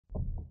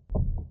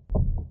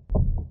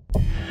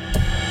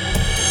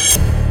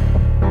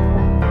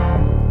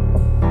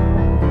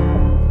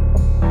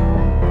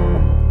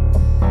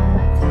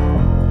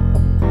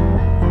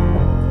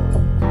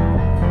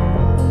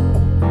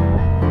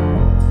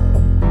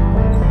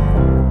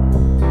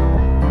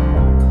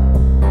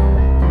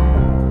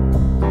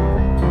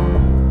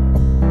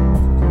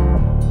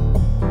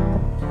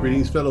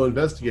fellow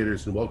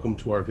investigators, and welcome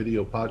to our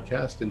video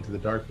podcast, Into the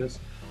Darkness,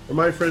 where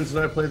my friends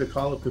and I play the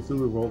Call of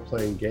Cthulhu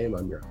role-playing game.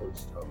 I'm your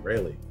host, Tom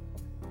Rayleigh.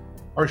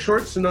 Our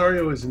short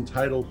scenario is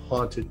entitled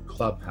Haunted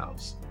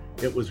Clubhouse.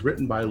 It was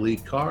written by Lee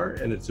Carr,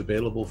 and it's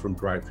available from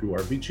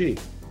DriveThruRPG.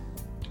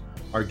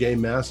 Our game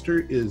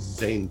master is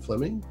Zane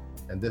Fleming,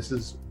 and this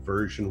is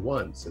version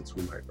 1, since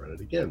we might run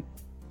it again.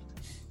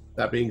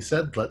 That being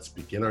said, let's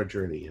begin our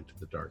journey into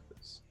the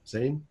darkness.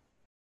 Zane?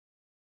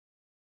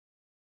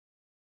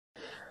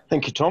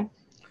 Thank you, Tom.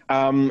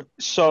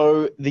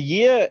 So the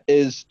year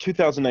is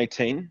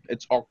 2018.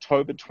 It's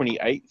October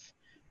 28th.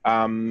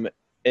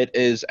 It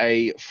is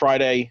a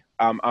Friday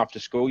after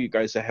school. You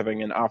guys are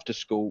having an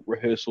after-school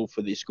rehearsal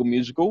for the school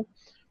musical,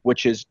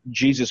 which is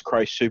Jesus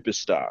Christ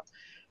Superstar.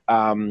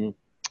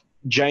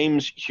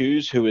 James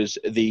Hughes, who is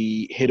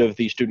the head of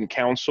the student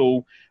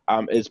council,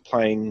 is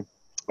playing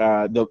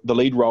the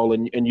lead role,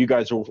 and you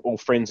guys are all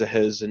friends of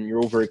his, and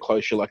you're all very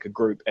close. You're like a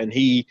group, and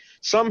he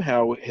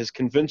somehow has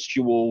convinced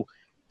you all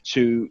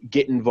to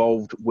get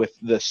involved with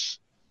this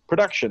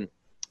production,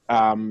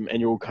 and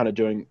you're all kind of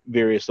doing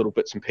various little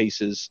bits and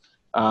pieces.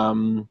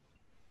 You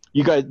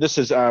guys, this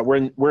is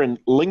we're in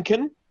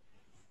Lincoln,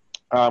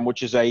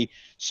 which is a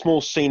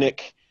small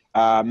scenic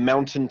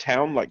mountain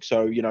town. Like,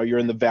 so you're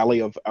in the valley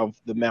of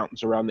the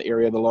mountains around the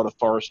area. There's a lot of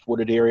forest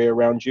wooded area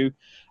around you.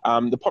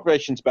 The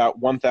population's about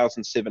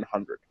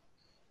 1,700,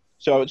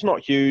 so it's not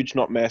huge,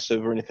 not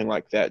massive or anything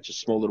like that.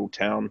 Just a small little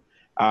town.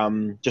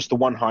 Just the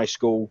one high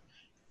school.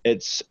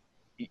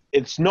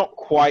 It's not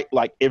quite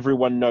like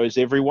everyone knows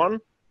everyone,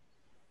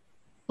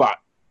 but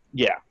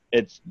yeah,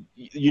 it's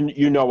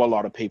you know a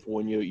lot of people,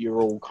 and you're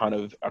all kind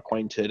of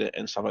acquainted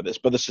and stuff like this.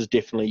 But this is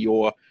definitely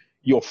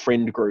your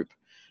friend group.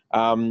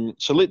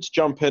 So let's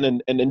jump in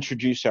and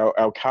introduce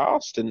our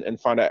cast and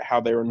find out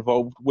how they're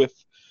involved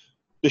with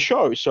the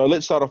show. So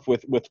let's start off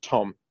with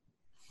Tom.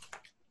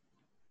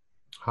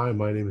 Hi,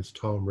 my name is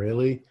Tom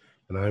Rayleigh,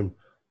 and I'm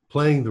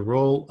playing the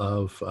role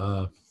of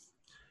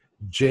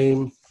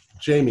Jamie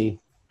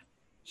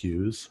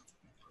Hughes.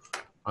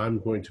 I'm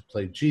going to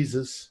play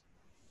Jesus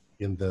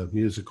in the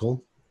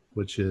musical,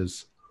 which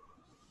is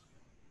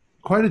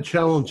quite a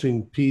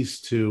challenging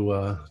piece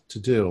to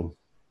do.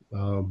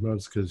 Not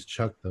as good as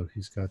Chuck, though.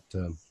 He's got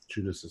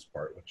Judas's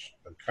part, which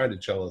I'm kind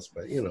of jealous,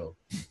 but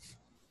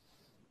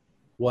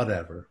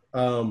whatever.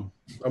 I'm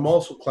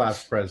also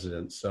class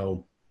president,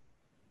 so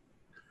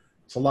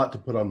it's a lot to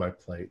put on my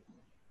plate.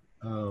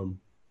 I don't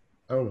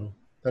know.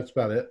 That's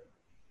about it.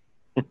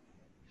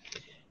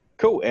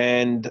 Cool.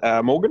 And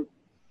Morgan?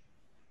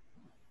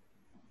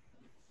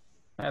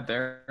 Hi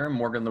there, I'm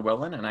Morgan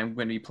Llewellyn, and I'm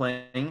going to be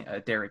playing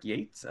Derek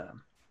Yates.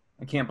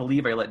 I can't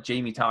believe I let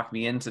Jamie talk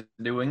me into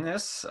doing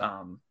this.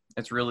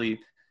 It's really,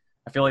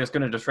 I feel like it's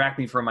going to distract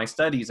me from my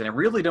studies, and I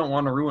really don't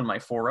want to ruin my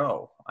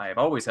 4.0. I've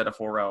always had a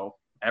 4.0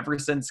 ever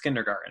since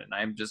kindergarten, and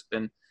I've just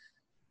been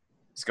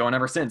going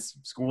ever since.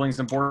 Schooling's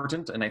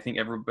important, and I think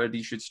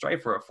everybody should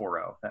strive for a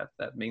 4.0.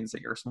 That means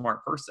that you're a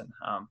smart person.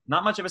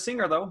 Not much of a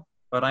singer, though,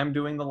 but I'm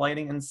doing the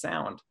lighting and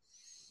sound.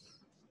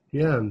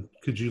 Yeah, and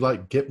could you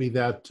get me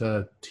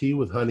that tea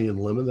with honey and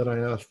lemon that I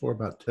asked for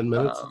about 10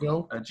 minutes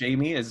ago?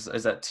 Jamie, is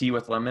that tea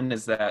with lemon?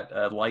 Is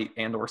that light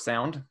and or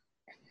sound?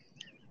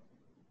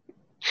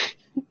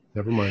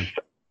 Never mind.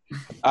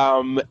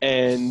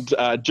 And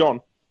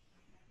John.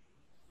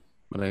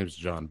 My name's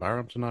John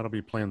Byram. Tonight I'll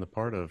be playing the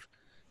part of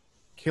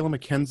Kayla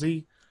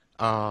McKenzie.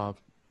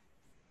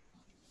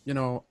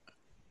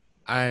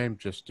 I'm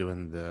just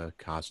doing the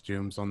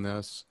costumes on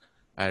this.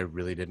 I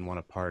really didn't want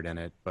a part in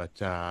it, but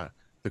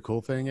the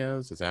cool thing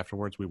is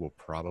afterwards we will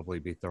probably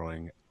be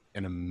throwing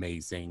an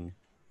amazing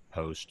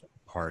post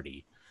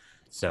party.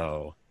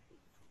 So,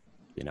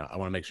 I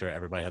want to make sure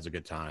everybody has a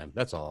good time.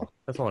 That's all.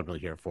 That's all I'm really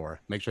here for.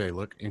 Make sure they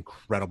look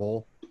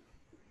incredible,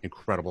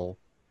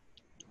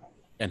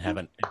 and have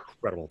an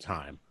incredible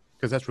time.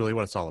 Because that's really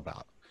what it's all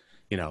about.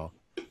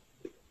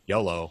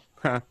 YOLO.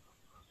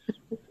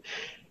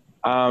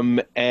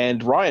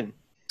 And Ryan.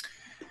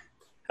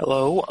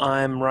 Hello,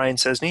 I'm Ryan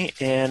Cesney,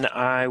 and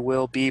I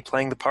will be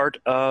playing the part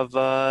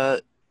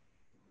of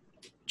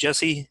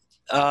Jessie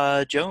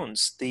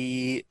Jones.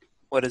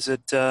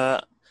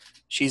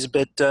 She's a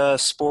bit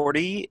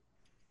sporty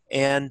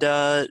and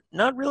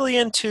not really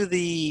into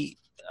the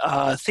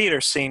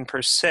theater scene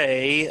per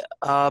se,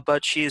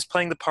 but she is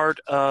playing the part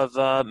of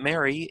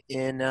Mary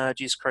in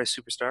Jesus Christ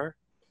Superstar.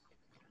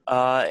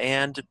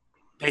 And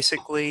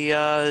basically,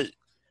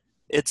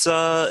 it's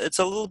a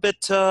little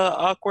bit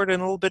awkward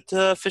and a little bit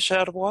fish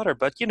out of water,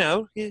 but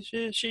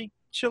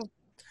she'll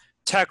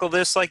tackle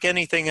this like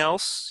anything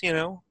else,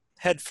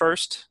 head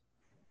first.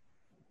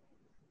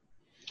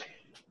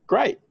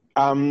 Great.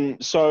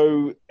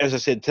 So as I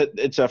said,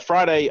 it's a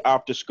Friday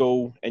after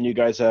school, and you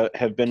guys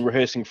have been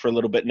rehearsing for a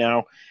little bit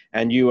now,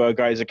 and you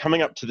guys are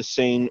coming up to the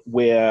scene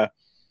where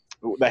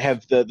they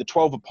have the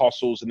 12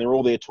 apostles, and they're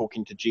all there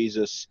talking to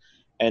Jesus,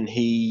 and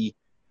he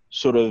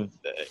sort of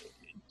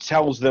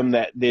tells them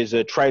that there's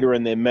a traitor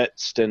in their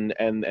midst, and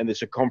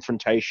there's a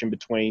confrontation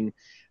between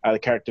the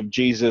character of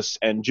Jesus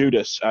and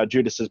Judas.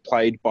 Judas is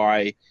played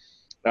by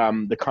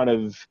the kind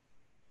of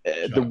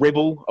the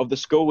rebel of the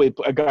school,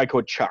 a guy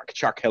called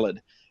Chuck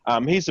Hillard.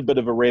 He's a bit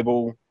of a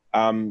rebel.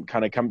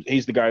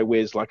 He's the guy who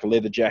wears like a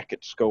leather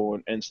jacket to school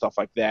and stuff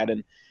like that.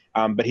 And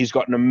but he's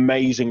got an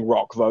amazing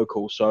rock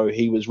vocal, so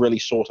he was really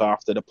sought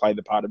after to play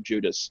the part of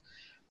Judas.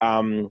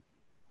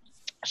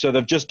 So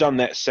they've just done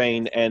that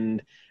scene,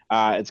 and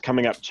it's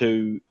coming up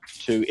to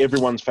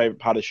everyone's favorite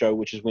part of the show,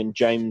 which is when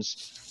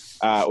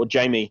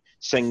Jamie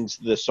sings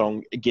the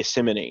song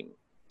Gethsemane,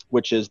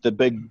 which is the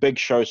big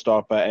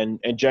showstopper.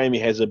 And Jamie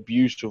has a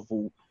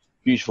beautiful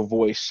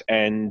voice,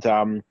 and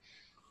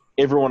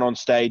everyone on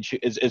stage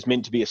is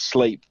meant to be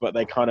asleep, but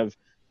they kind of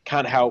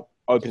can't help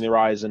open their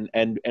eyes and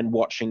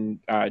watching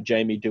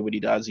Jamie do what he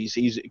does.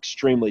 He's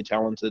extremely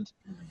talented.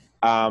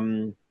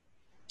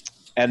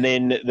 And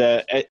then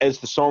as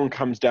the song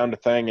comes down to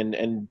thing,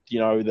 and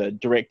the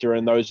director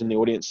and those in the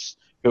audience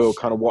who are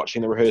kind of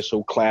watching the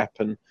rehearsal clap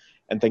and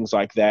things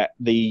like that,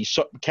 the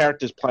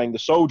characters playing the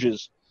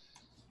soldiers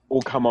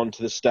all come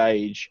onto the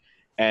stage,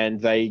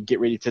 and they get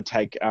ready to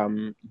take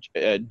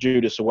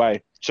Jesus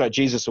away.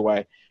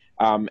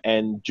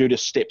 And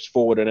Judas steps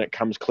forward, and it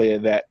comes clear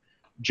that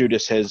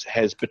Judas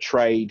has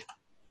betrayed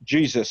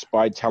Jesus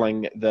by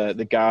telling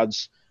the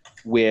guards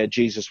where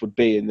Jesus would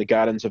be in the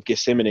Gardens of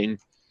Gethsemane.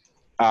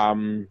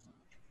 In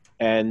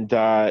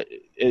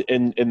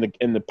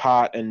the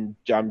part, and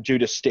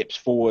Judas steps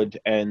forward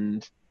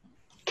and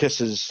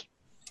kisses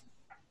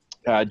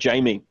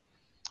Jamie,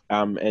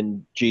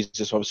 and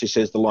Jesus obviously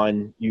says the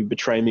line, "You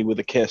betray me with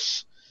a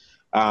kiss."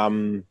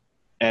 And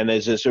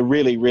there's this a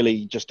really,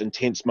 really just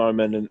intense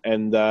moment,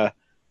 and that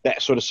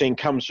sort of scene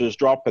comes to his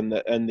drop, and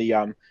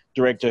the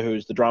director,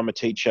 who's the drama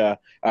teacher,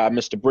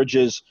 Mr.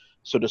 Bridges,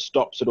 sort of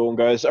stops it all and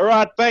goes, "All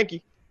right, thank you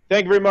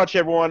very much,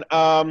 everyone.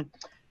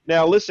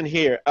 Now listen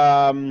here.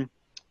 That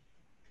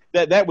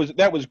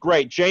was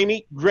great,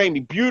 Jamie,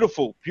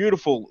 beautiful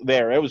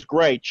there. It was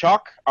great,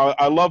 Chuck.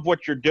 I love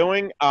what you're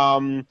doing.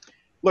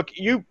 Look,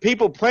 you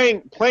people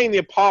playing the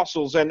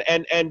apostles and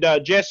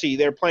Jesse,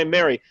 they're playing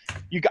Mary.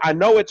 I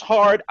know it's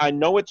hard,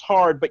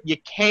 but you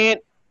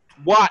can't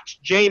watch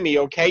Jamie,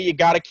 okay? You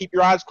got to keep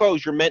your eyes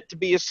closed. You're meant to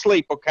be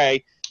asleep,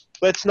 okay?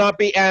 Let's not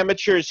be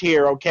amateurs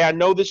here, okay? I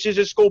know this is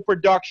a school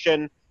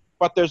production,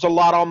 but there's a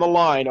lot on the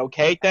line,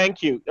 okay?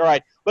 Thank you. All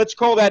right, let's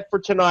call that for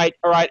tonight.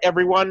 All right,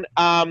 everyone.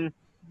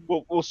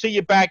 We'll see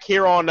you back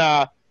here on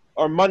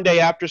Monday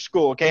after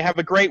school, okay? Have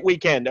a great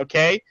weekend,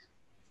 okay?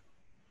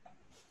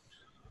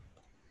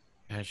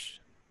 Gosh,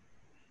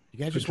 you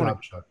guys Good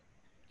job, Chuck.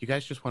 You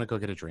guys just want to go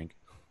get a drink?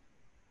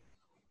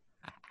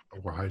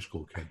 We're high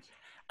school kids.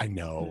 I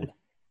know.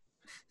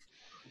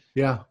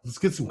 Yeah, let's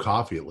get some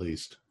coffee at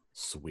least.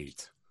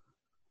 Sweet.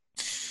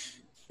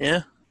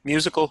 Yeah,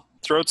 musical,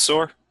 throat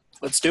sore.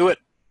 Let's do it.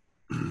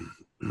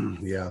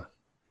 Yeah.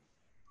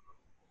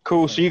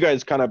 Cool. So you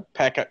guys kind of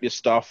pack up your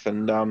stuff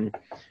and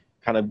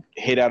kind of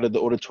head out of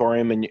the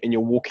auditorium, and you're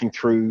walking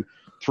through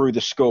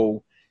the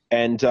school.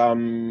 And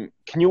can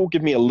you all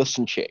give me a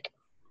listen check?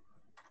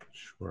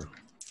 Sure.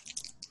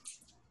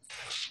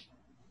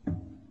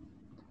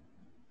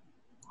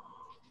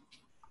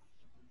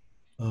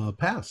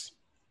 Pass.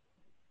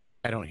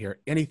 I don't hear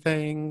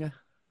anything.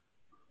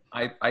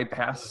 I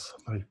pass.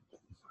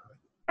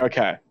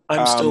 Okay.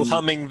 I'm still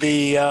humming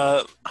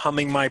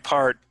my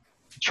part.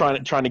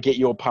 Trying to get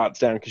your parts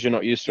down because you're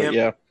not used to it.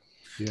 Yeah.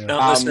 Yeah.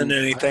 Not listening to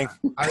anything.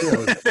 I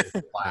know it's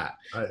flat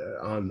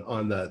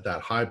on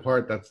that high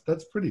part.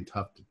 That's pretty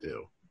tough to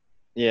do.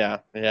 Yeah.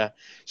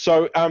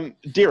 So,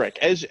 Derek,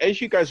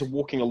 as you guys are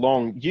walking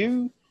along,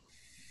 you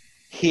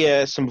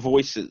hear some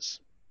voices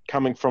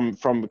coming from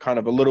kind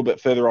of a little bit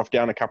further off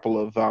down a couple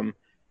of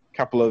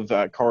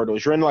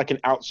corridors. You're in like an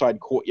outside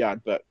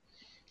courtyard bit,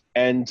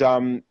 and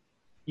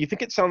you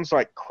think it sounds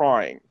like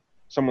crying.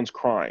 Someone's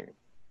crying.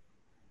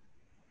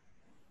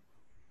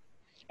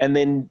 And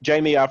then,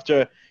 Jamie,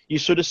 after you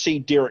sort of see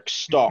Derek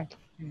stop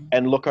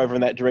and look over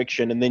in that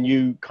direction, and then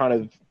you kind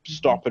of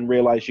stop and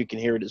realize you can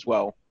hear it as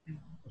well.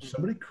 Is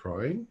somebody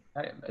crying?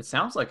 It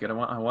sounds like it.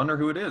 I wonder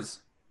who it is.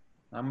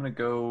 I'm going to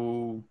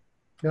go.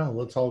 Yeah,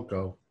 let's all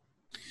go.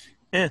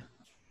 Yeah.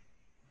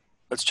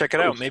 Let's check it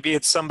out. Maybe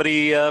it's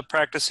somebody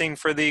practicing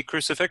for the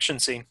crucifixion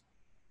scene.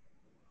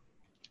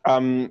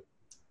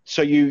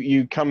 So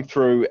you come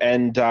through,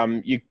 and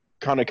you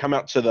kind of come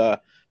out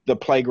to the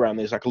playground.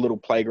 There's like a little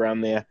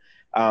playground there.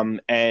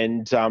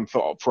 And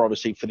for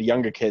obviously for the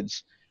younger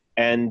kids,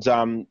 and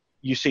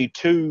you see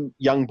two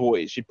young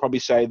boys. You'd probably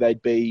say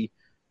they'd be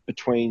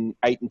between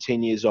 8 and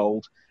 10 years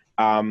old.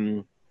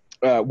 One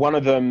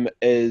of them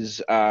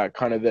is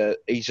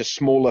he's a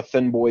smaller,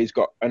 thin boy. He's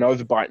got an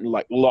overbite and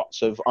like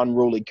lots of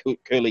unruly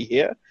curly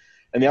hair,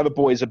 and the other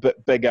boy is a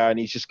bit bigger, and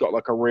he's just got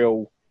like a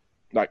real,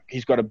 like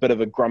he's got a bit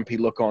of a grumpy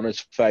look on his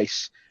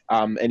face,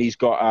 and he's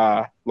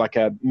got like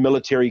a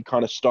military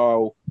kind of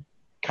style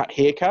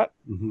haircut.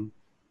 Mm-hmm.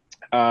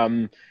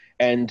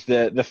 And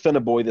the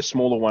thinner boy, the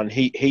smaller one,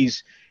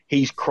 he's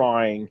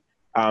crying,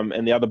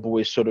 and the other boy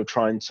is sort of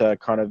trying to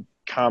kind of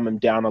calm him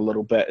down a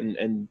little bit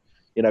and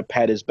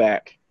pat his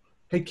back.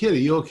 Hey kid, are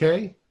you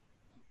okay?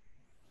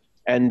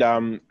 And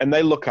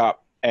they look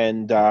up,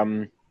 and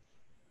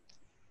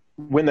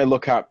when they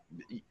look up,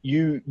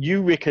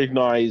 you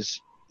recognize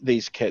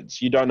these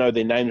kids. You don't know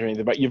their names or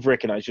anything, but you've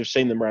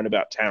seen them around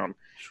about town.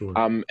 Sure.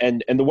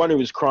 And the one who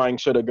was crying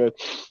sort of goes,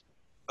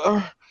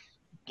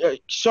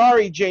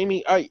 sorry,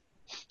 Jamie,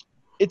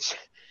 it's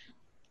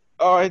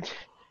the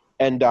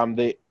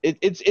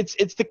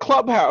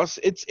clubhouse.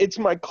 It's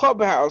my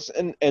clubhouse.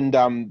 And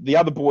the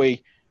other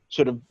boy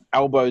sort of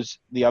elbows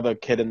the other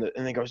kid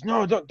and he goes,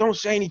 no, don't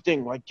say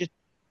anything. Like, just,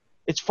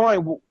 it's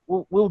fine.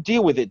 We'll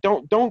deal with it.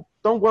 Don't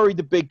worry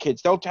the big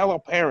kids. They'll tell our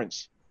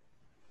parents.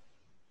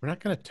 We're not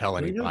going to tell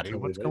anybody.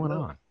 What's going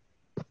on?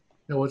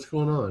 Yeah, what's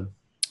going on?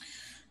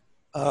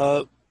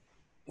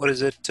 What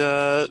is it?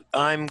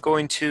 I'm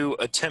going to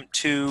attempt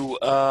to,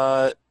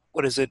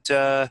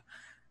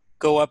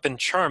 go up and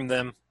charm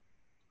them.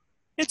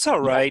 It's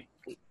all right.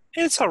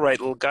 It's all right,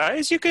 little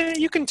guys. You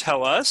can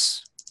tell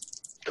us.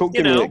 Cool.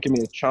 Give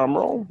me a charm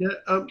roll. Yeah.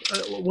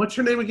 What's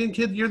your name again,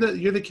 kid? You're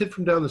the kid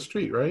from down the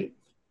street, right?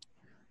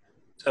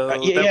 So that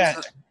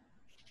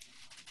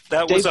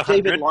was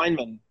 100. David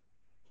Lineman.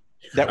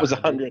 That was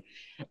 100.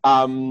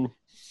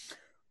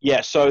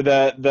 Yeah. So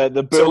the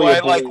So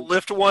I boy,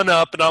 lift one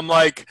up and I'm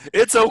like,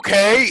 it's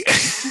okay.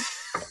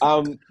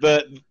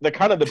 the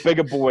kind of the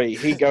bigger boy,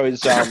 he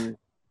goes,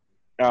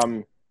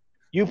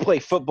 you play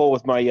football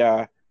with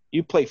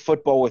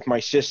my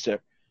sister.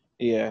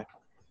 Yeah.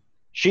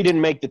 She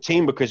didn't make the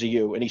team because of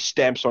you, and he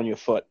stamps on your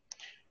foot.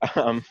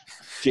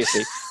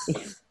 Jesse.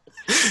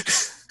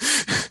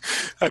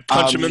 I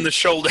punch him in the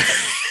shoulder.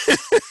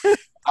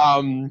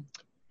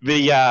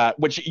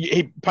 Which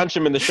he punched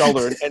him in the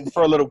shoulder, and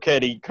for a little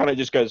kid, he kind of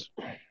just goes,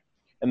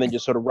 and then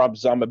just sort of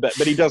rubs a bit,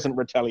 but he doesn't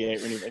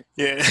retaliate or anything.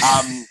 Yeah.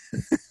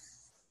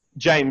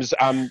 Jamie,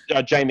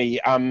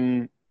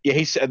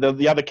 he said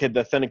the other kid,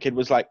 the thinner kid,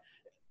 was like,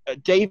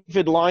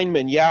 David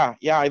Lineman, yeah,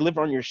 I live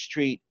on your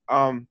street.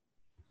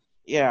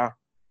 Yeah.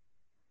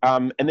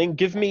 And then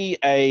give me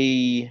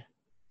a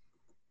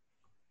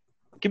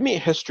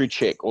history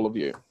check, all of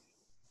you.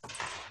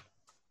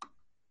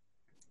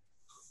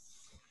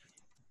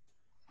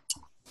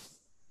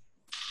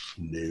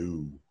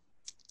 No.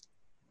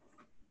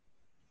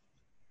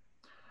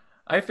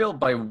 I failed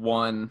by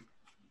 1.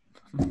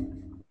 I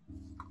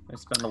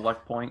spend a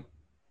luck point.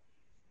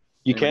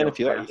 You can if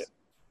you like.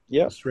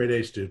 Yeah. A straight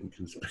A student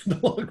can spend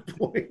a luck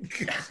point.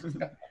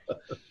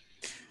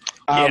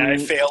 I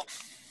failed.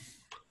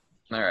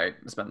 All right,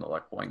 spend the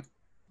luck point.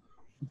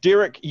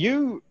 Derek,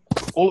 you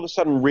all of a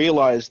sudden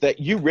realize that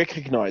you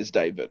recognize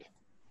David.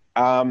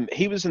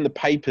 He was in the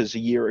papers a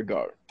year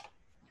ago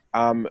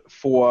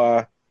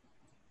for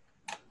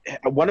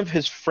one of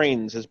his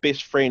friends. His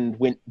best friend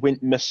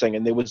went missing,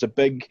 and there was a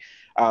big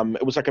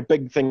it was like a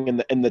big thing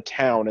in the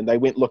town, and they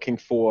went looking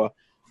for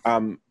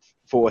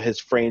his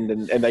friend,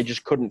 and they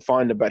just couldn't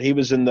find him. But he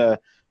was in the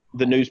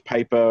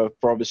newspaper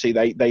for, obviously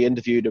they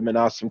interviewed him and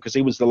asked him, because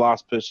he was the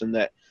last person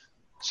that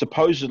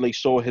supposedly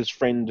saw his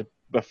friend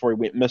before he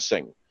went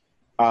missing.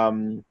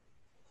 And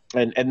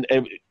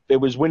it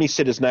was when he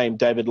said his name,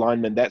 David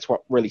Lineman, that's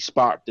what really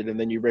sparked it, and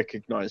then you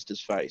recognized his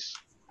face.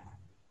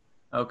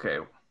 Okay.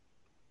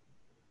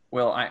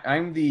 Well,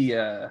 I'm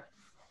the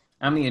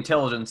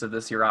intelligence of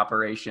this here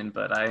operation,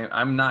 but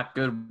I'm not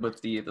good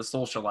with the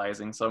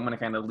socializing, so I'm going to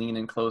kind of lean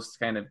in close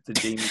kind of to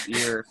Jamie's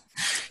ear.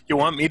 You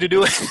want me to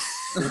do it?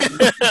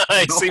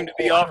 I seem to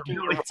be off.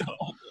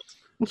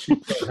 She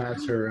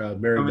has her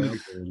Mary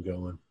Magdalene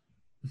going.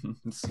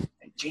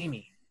 Hey,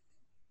 Jamie.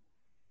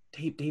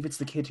 David's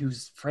the kid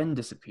whose friend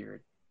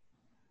disappeared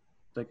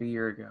like a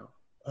year ago.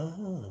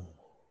 Oh.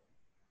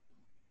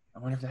 I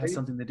wonder if that has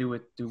something to do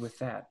with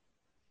that.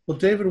 Well,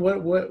 David,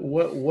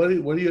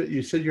 what do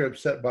you said you're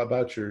upset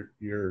about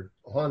your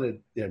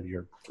haunted,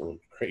 your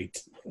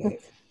great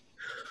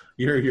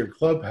your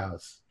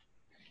clubhouse.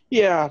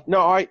 Yeah,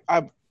 no, I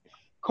a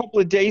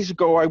couple of days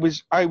ago I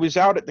was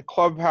out at the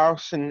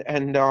clubhouse and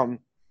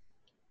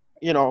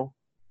you know,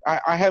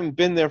 I haven't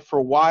been there for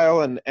a while,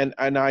 and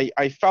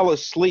I fell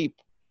asleep,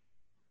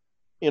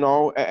 you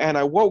know, and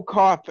I woke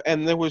up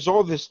and there was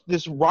all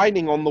this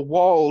writing on the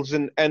walls,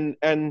 and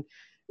it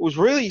was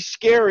really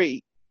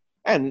scary,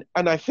 and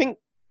I think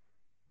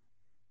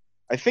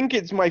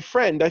it's my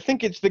friend. I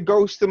think it's the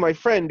ghost of my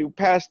friend who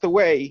passed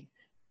away.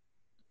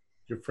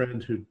 Your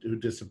friend who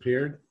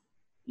disappeared?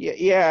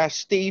 Yeah,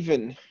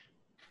 Stephen.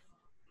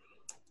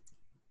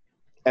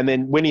 And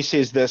then when he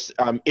says this,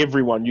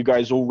 everyone, you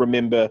guys all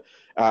remember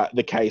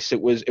the case.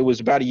 It was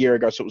about a year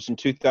ago, so it was in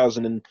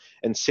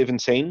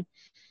 2017,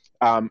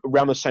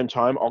 around the same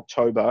time,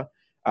 October.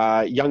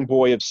 Young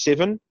boy of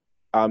 7,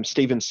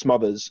 Stephen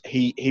Smothers,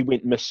 he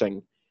went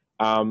missing,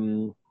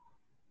 and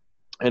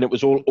it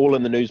was all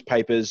in the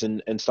newspapers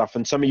and stuff.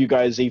 And some of you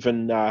guys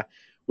even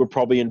were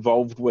probably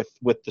involved with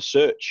the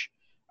search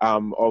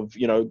of,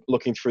 you know,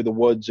 looking through the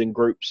woods in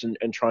groups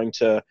and trying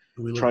to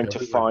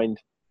find.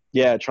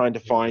 Yeah, trying to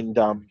find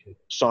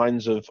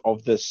signs of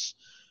this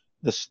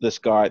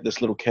guy, this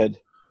little kid.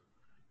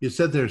 You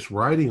said there's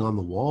writing on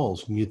the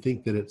walls, and you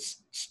think that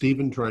it's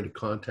Stephen trying to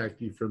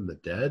contact you from the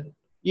dead?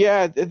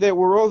 Yeah, there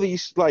were all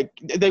these, like,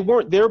 they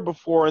weren't there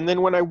before, and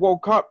then when I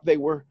woke up, they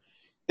were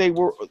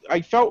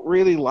I felt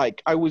really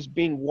like I was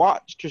being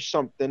watched or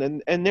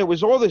something, and there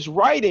was all this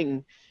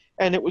writing,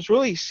 and it was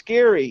really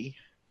scary.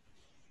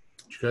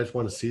 Do you guys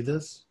want to see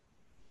this?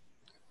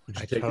 Would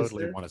you I take us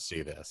totally there? want to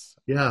see this.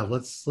 Yeah,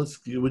 let's.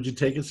 Would you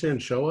take us there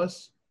and show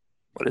us?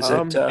 What is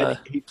it? And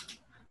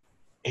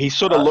he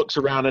sort of looks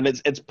around, and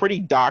it's pretty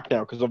dark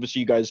now because obviously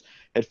you guys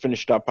had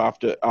finished up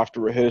after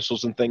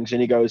rehearsals and things,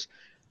 and he goes,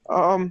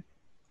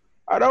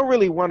 I don't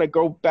really want to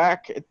go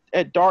back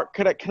at dark.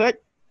 Can I?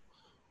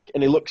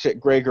 And he looks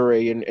at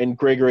Gregory, and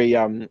Gregory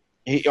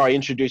he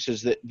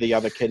introduces the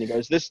other kid. And he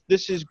goes,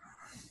 this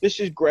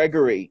is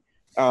Gregory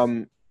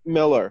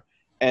Miller,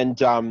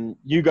 and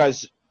you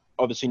guys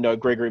obviously know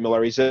Gregory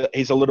Miller. He's a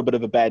little bit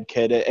of a bad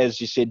kid, as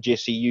you said,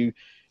 Jesse. You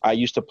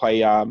used to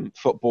play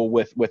football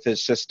with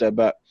his sister,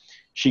 but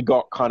she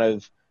got kind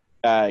of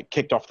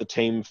kicked off the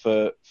team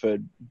for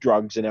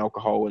drugs and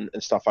alcohol and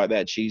stuff like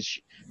that.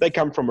 They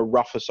come from a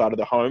rougher side of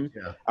the home.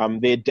 Yeah.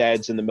 Their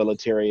dad's in the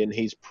military, and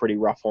he's pretty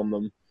rough on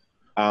them.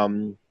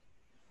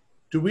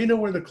 Do we know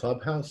where the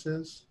clubhouse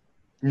is?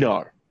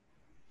 No.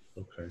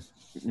 Okay.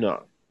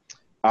 No.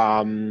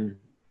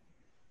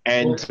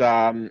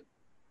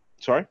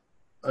 Sorry?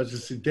 I was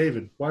just saying,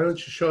 David, why don't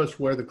you show us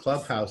where the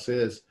clubhouse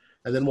is,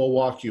 and then we'll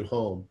walk you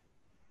home.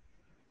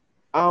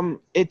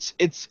 It's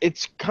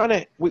kind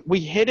of we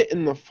hid it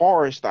in the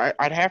forest.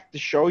 I'd have to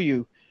show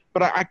you,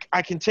 but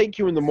I can take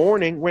you in the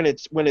morning when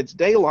it's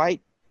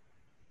daylight.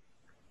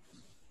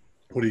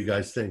 What do you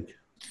guys think?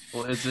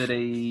 Well, is it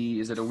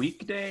a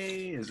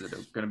weekday? Is it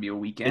going to be a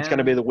weekend? It's going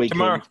to be the weekend.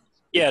 Tomorrow.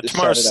 Yeah, It's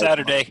tomorrow's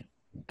Saturday. Saturday.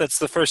 That's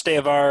the first day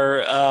of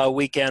our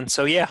weekend.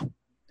 So yeah.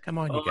 Come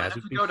on, you guys. If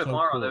It'd we be go so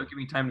tomorrow, cool. that would give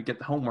me time to get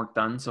the homework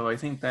done. So I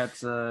think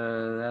that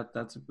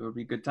would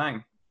be a good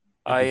time.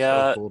 It'd be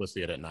so cool to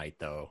see it at night,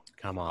 though.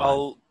 Come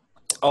on.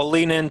 I'll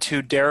lean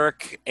into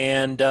Derek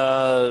and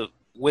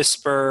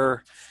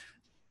whisper,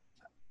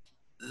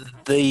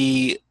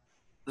 the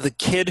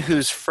kid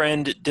whose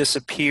friend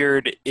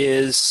disappeared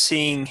is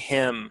seeing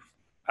him.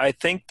 I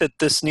think that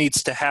this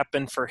needs to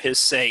happen for his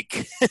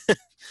sake.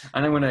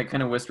 And I'm gonna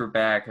kind of whisper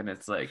back, and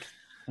it's like,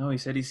 oh, he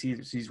said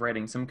he's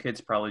writing. Some kid's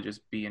probably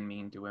just being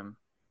mean to him.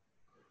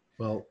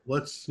 Well,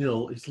 he's a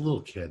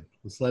little kid.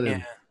 Let's let him.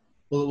 Yeah.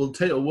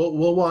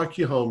 We'll walk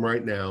you home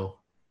right now,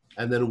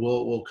 and then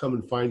we'll come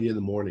and find you in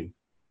the morning.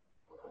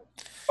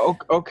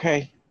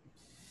 Okay.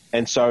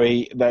 And so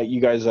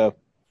you guys are,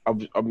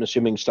 I'm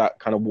assuming, start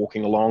kind of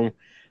walking along.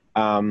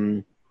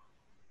 And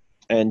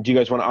do you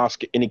guys want to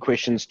ask any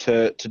questions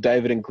to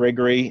David and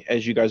Gregory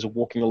as you guys are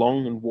walking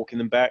along and walking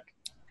them back?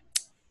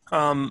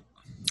 I'll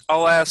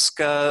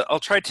ask. I'll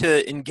try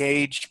to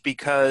engage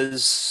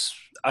because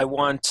I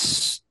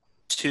want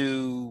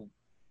to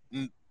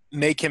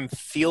make him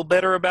feel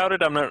better about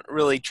it. I'm not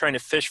really trying to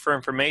fish for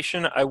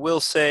information. I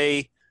will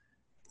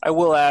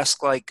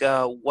ask like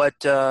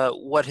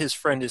what his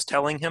friend is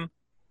telling him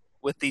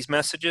with these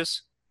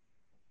messages.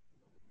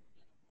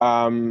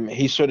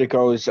 He sort of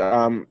goes,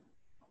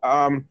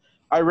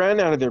 I ran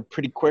out of there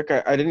pretty quick.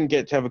 I didn't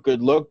get to have a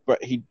good look, but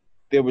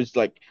there was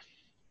like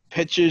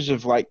pictures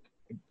of like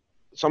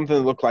something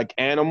that looked like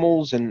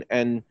animals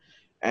and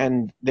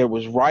there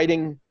was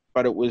writing,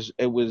 but it was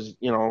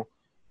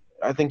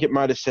I think it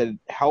might have said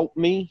help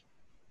me.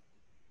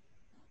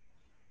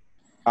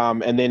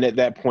 And then at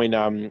that point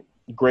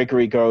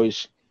Gregory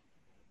goes,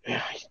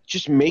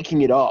 just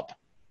making it up.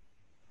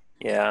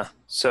 Yeah.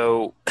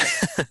 So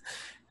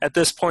at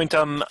this point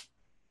I'm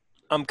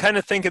kind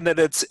of thinking that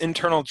it's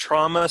internal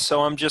trauma,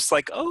 so I'm just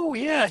like, oh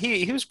yeah,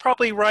 he was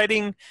probably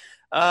writing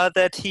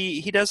that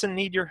he doesn't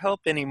need your help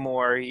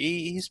anymore.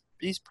 He's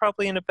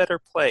probably in a better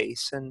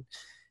place, and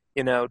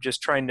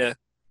just trying to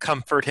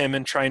comfort him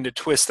and trying to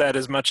twist that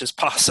as much as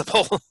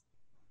possible.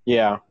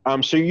 Yeah.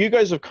 So you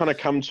guys have kind of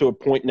come to a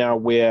point now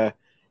where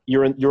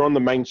you're on the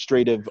main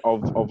street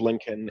of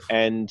Lincoln,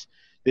 and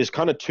there's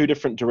kind of two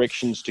different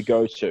directions to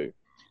go to.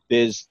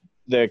 There's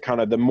the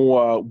kind of the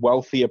more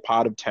wealthier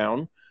part of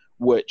town,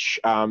 which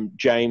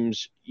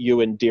James,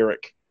 you and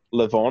Derek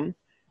live on.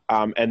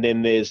 And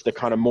then there's the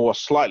kind of more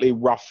slightly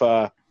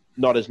rougher,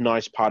 not as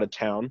nice part of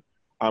town,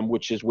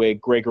 which is where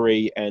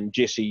Gregory and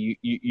Jesse,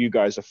 you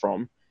guys are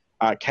from.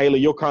 Kayla,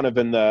 you're kind of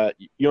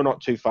you're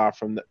not too far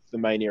from the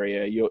main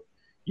area.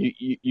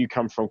 You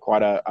come from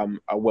quite a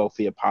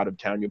wealthier part of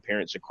town. Your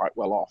parents are quite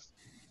well off.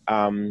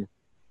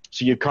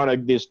 So you kind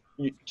of, there's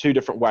two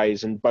different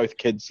ways, and both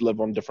kids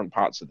live on different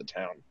parts of the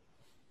town.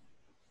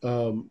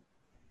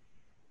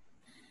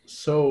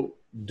 So,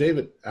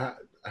 David,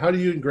 how do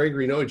you and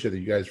Gregory know each other?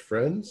 You guys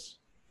friends?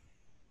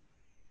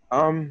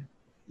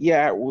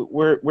 Yeah,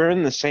 we're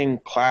in the same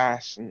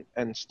class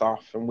and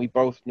stuff, and we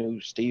both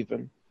knew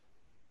Stephen.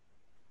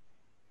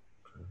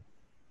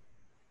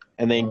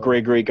 And then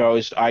Gregory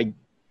goes, I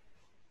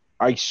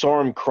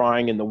saw him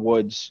crying in the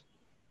woods,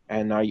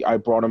 and I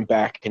brought him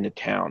back into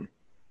town.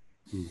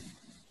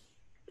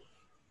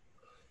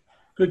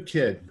 Good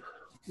kid.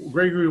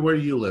 Gregory, where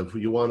do you live?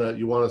 You want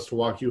us to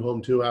walk you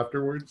home too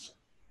afterwards?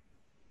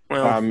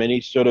 Well, And he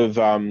sort of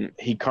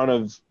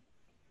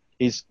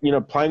he's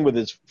playing with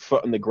his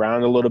foot on the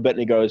ground a little bit, and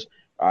he goes,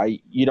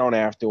 You don't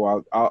have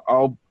to.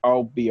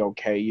 I'll be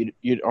okay.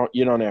 You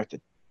don't have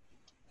to.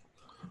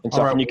 And so,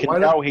 All right, and you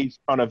can tell he's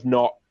kind of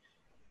not.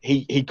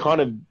 He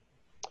kind of.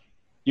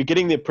 You're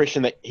getting the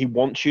impression that he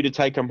wants you to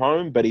take him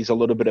home, but he's a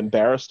little bit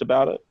embarrassed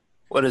about it.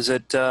 What is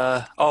it?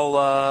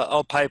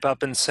 I'll pipe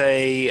up and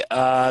say,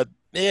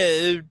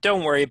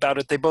 don't worry about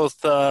it. They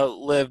both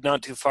live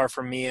not too far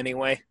from me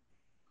anyway.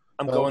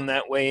 I'm going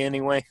that way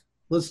anyway.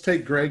 Let's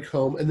take Greg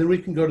home, and then we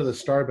can go to the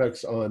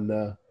Starbucks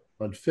on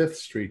 5th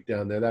Street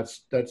down there.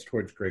 That's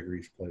towards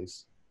Gregory's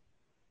place.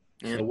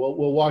 Yeah. So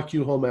we'll walk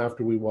you home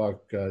after we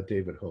walk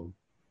David home.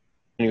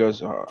 And he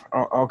goes,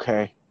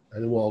 okay.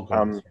 And then we'll all go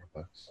to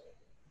Starbucks.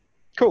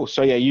 Cool.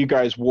 So yeah, you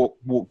guys walk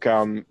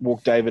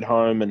walk David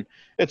home, and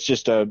it's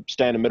just a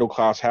standard middle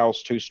class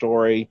house,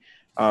 2-story.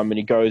 And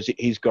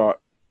he's got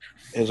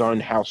his own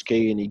house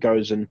key, and he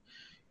goes in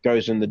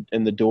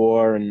the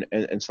door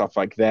and stuff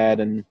like that,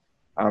 and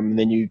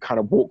then you kind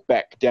of walk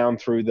back down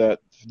through the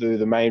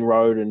main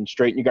road and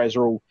street, and you guys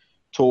are all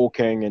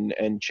talking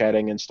and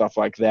chatting and stuff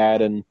like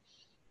that, and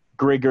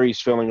Gregory's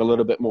feeling a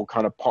little bit more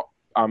kind of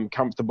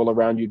comfortable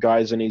around you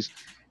guys, and he's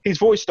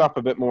voiced up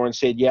a bit more and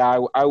said, yeah,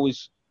 I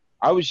was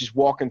just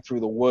walking through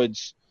the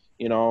woods,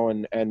 and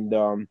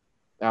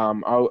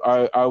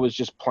I was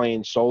just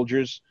playing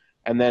soldiers,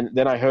 and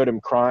then I heard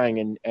him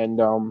crying,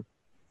 and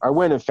I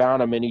went and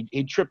found him, and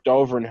he tripped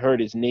over and hurt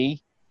his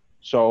knee,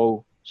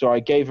 so I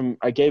gave him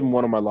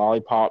one of my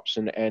lollipops,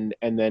 and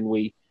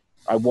then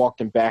I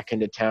walked him back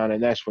into town,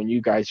 and that's when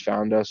you guys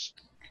found us.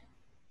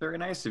 Very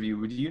nice of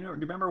you. Do you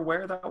remember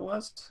where that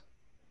was?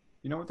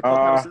 You know where the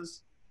clubhouse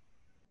is?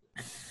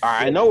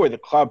 I know where the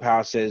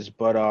clubhouse is,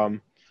 but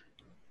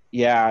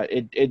yeah,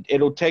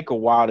 it'll take a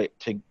while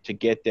to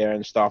get there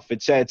and stuff.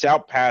 It's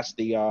out past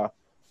the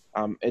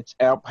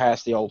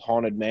old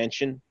haunted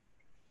mansion.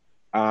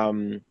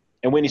 And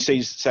when he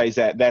says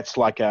that, that's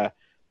like a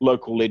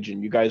local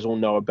legend. You guys all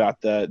know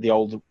about the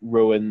old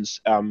ruins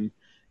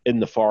in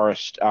the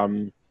forest,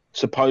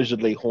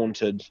 supposedly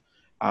haunted.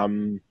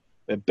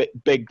 A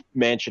big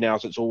mansion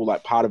house. It's all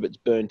like part of it's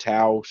burnt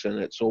out, and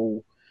it's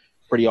all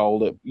pretty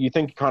old. You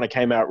think it kind of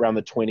came out around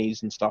the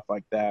 20s and stuff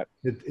like that.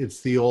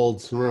 It's the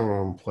old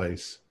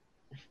place.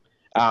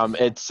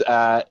 It's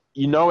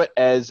you know it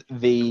as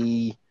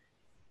the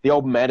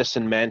old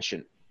Madison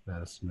Mansion.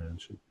 Madison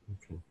Mansion.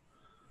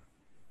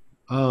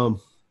 Okay.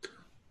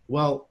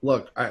 Well,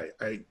 look,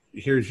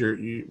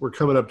 we're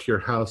coming up to your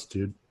house,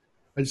 dude.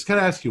 I just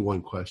gotta ask you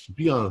one question.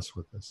 Be honest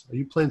with us. Are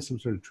you playing some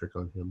sort of trick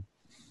on him?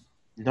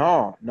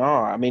 No.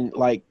 I mean,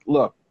 like,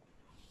 look,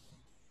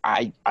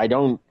 I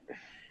don't.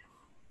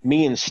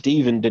 Me and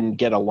Steven didn't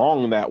get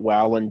along that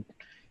well, and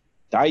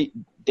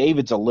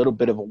David's a little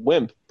bit of a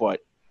wimp, but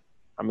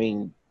I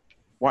mean,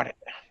 what?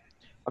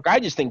 Look,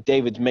 I just think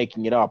David's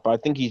making it up. I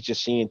think he's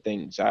just seeing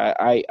things.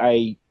 I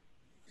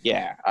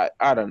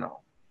don't know.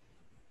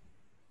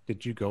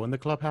 Did you go in the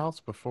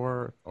clubhouse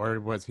before, or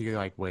was he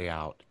like way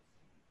out?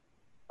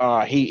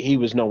 He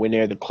was nowhere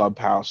near the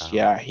clubhouse. Oh.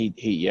 Yeah,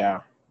 yeah.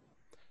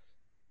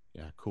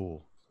 Yeah,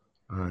 cool.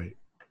 All right.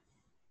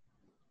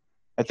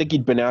 I think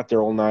he'd been out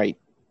there all night.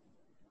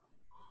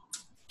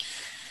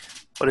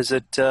 What is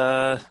it? You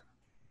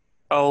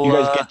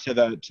guys get to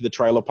the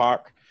trailer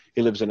park.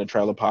 He lives in a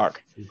trailer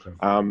park.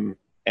 Okay.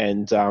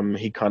 And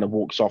he kind of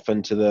walks off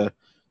into the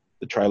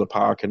trailer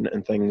park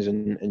and things,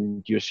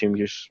 and you assume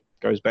he just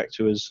goes back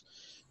to his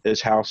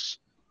house,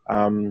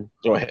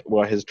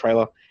 or his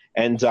trailer,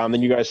 and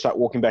then you guys start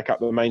walking back up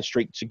the main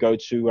street to go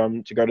to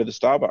the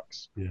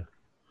Starbucks. Yeah.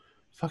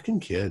 Fucking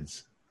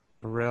kids.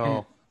 For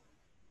real.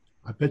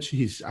 I bet you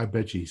he's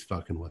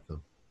fucking with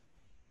them.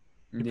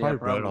 He probably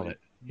wrote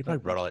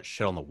all that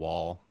shit on the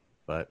wall,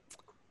 but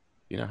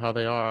you know how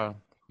they are.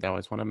 They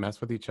always want to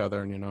mess with each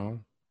other,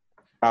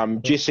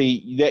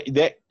 Jesse,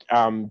 that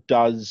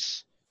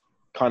does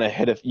kind of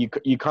hit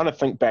you kind of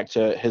think back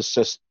to his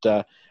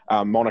sister,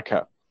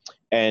 Monica,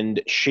 and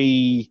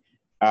she,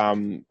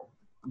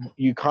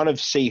 you kind of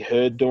see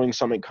her doing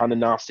something kind of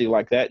nasty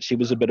like that. She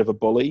was a bit of a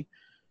bully.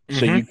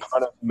 So you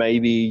kind of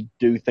maybe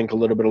do think a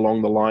little bit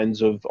along the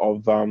lines of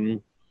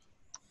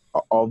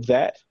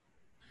that.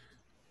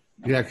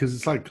 Yeah, because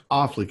it's like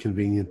awfully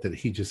convenient that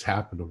he just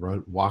happened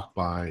to walk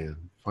by and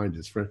find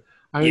his friend.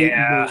 I mean,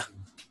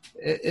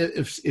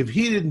 if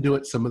he didn't do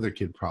it, some other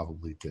kid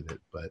probably did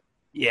it. But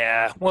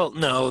yeah, well,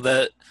 no,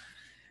 that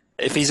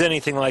if he's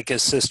anything like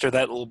his sister,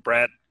 that little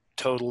brat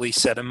totally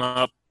set him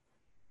up,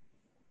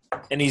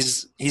 and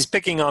he's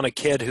picking on a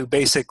kid who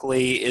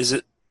basically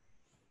is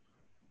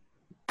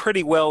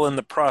pretty well in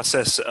the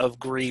process of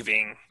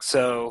grieving,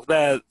 so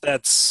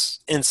that's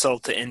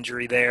insult to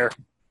injury there.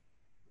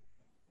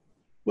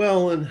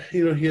 Well, and he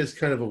is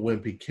kind of a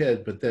wimpy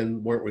kid, but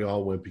then weren't we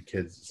all wimpy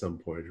kids at some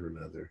point or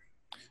another?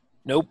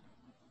 Nope.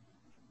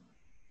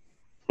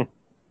 I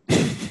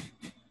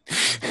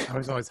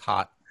was always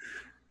hot.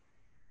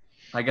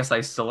 I guess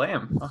I still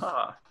am.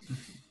 Aha.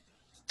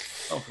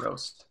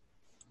 Roast.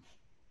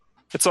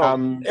 It's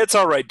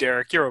all right,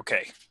 Derek. You're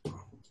okay.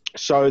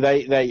 So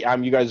they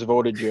you guys have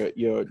ordered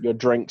your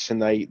drinks,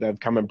 and they've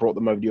come and brought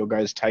them over to your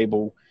guys'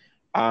 table.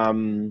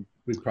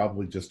 we'd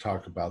probably just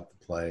talk about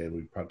the play, and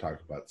we'd probably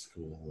talk about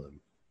school. And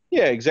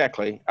Yeah,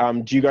 exactly.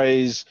 Do you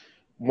guys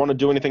want to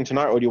do anything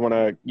tonight, or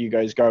do you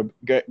guys go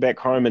back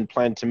home and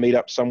plan to meet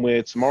up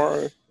somewhere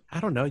tomorrow? I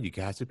don't know, you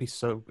guys. It'd be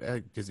so.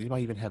 Does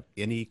anybody even have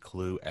any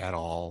clue at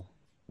all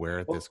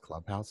where this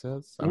clubhouse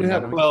is? I we mean, I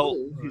have. know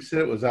Well, He said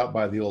it was out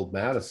by the old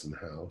Madison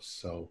House.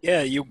 So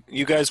yeah,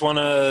 you guys want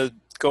to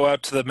go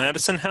out to the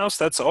Madison House?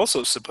 That's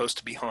also supposed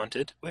to be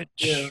haunted, which,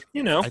 Yeah.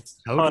 I totally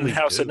haunted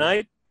house do. at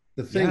night.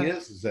 the thing Yeah.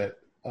 is that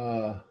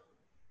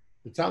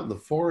it's out in the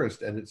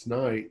forest and it's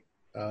night.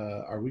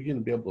 Are we going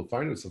to be able to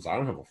find it? Since I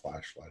don't have a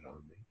flashlight on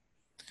me.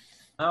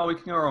 Oh, we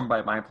can go around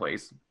by my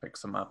place, pick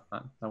some up.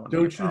 That wouldn't be a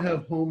Don't you problem.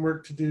 have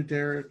homework to do,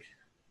 Derek?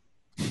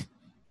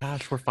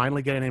 Gosh, we're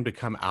finally getting him to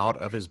come out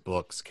of his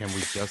books. Can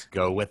we just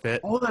go with it?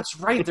 Oh, that's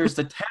right. There's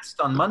the test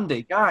on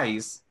Monday,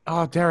 guys.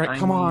 Oh, Derek, I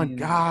come on, mean-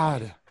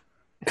 God.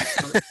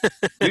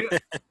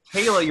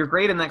 Kayla, you're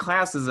great in that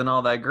classes and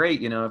all that.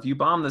 Great, if you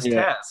bomb this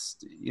Yeah.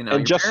 test, And your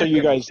just so parents you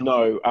are gonna guys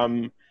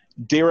know,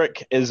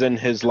 Derek is in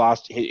his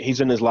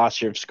he's in his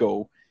last year of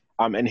school,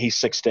 and he's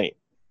 16.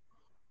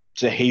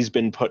 So he's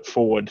been put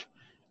forward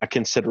a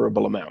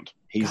considerable amount.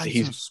 God,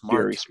 He's so smart.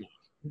 very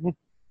smart.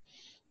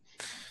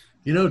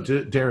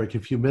 Derek,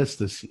 if you miss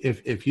this,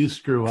 if you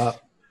screw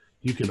up,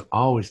 you can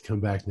always come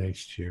back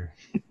next year.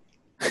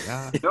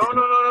 Yeah.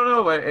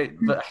 No.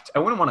 But I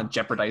wouldn't want to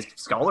jeopardize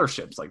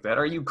scholarships like that.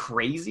 Are you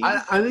crazy?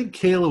 I think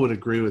Kayla would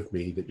agree with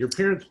me that your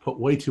parents put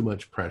way too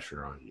much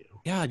pressure on you.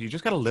 Yeah, you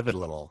just got to live it a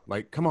little.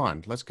 Like, come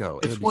on, let's go.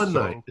 It's It'd be one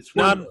so- night. It's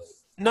one night.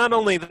 Not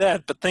only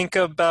that, but think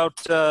about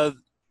the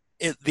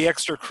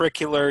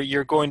extracurricular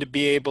you're going to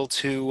be able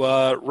to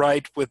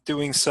write with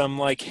doing some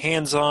like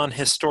hands-on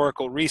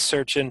historical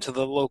research into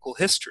the local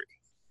history.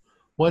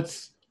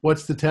 What's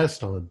the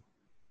test on?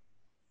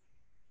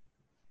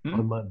 Hmm?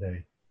 On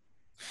Monday.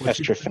 What's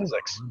your test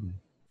Astrophysics. on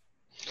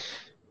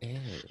Monday?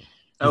 Ew.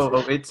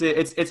 Oh, it's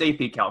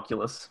AP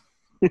calculus.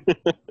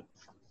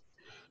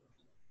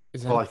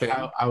 Is that Well, a thing?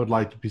 I would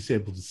like to be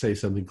able to say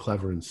something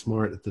clever and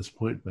smart at this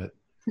point, but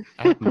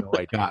I have no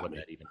idea got what me.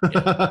 that even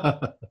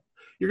is.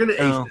 You're going to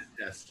ace Oh.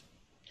 that test.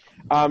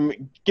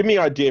 Give me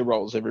idea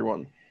rolls,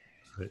 everyone.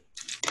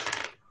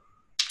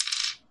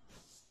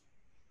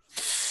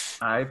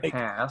 I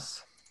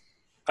pass.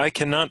 I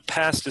cannot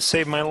pass to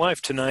save my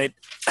life tonight.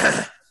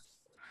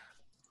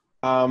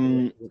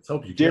 Let's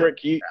hope you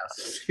Derek, can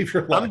pass. Save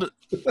your life.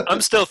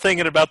 I'm still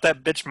thinking about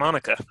that bitch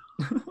Monica.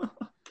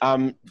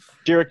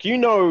 Derek, you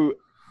know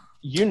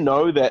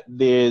that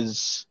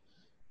there's,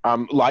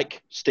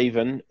 like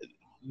Stephen,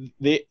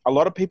 a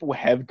lot of people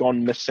have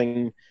gone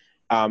missing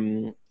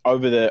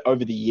over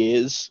the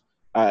years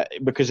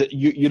because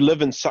you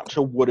live in such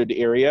a wooded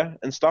area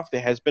and stuff.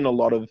 There has been a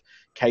lot of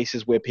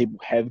cases where people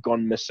have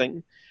gone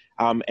missing,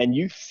 and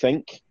you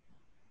think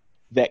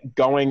that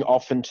going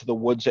off into the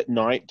woods at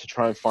night to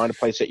try and find a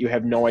place that you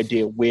have no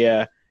idea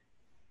where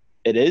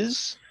it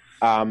is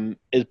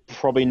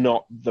probably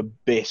not the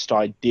best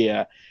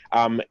idea.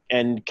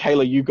 And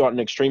Kayla, you got an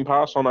extreme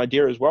pass on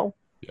idea as well?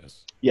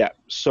 Yes. Yeah.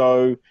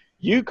 So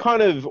you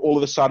kind of all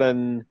of a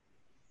sudden,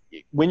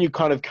 when you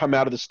kind of come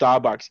out of the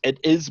Starbucks, it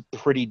is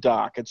pretty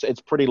dark. It's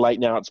pretty late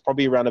now. It's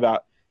probably around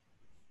about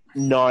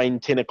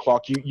 9-10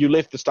 o'clock. You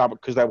left the Starbucks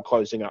because they were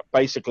closing up.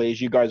 Basically, as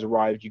you guys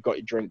arrived, you got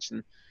your drinks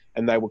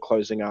and they were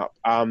closing up.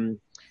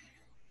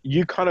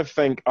 You kind of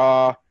think,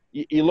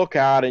 you look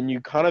out and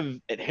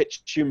it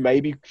hits you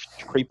maybe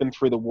creeping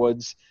through the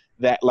woods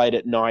that late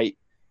at night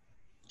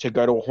to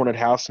go to a haunted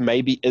house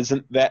maybe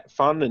isn't that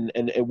fun,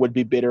 and it would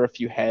be better if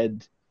you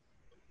had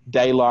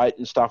daylight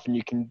and stuff, and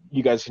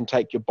you guys can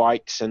take your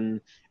bikes and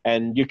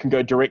you can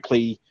go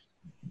directly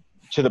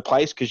to the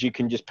place because you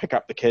can just pick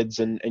up the kids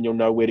and you'll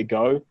know where to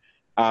go.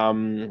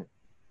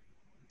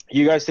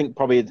 You guys think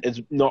probably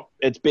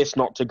it's best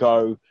not to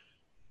go.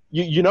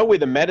 You know where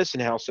the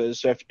Madison House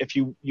is, so if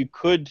you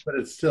could. But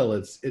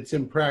it's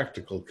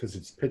impractical because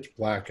it's pitch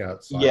black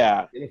outside.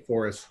 Yeah. In a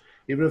forest.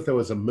 Even if there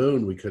was a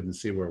moon, we couldn't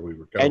see where we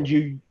were going.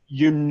 And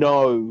you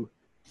know,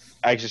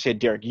 as I said,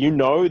 Derek, you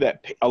know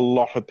that a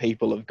lot of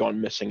people have gone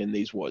missing in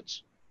these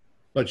woods.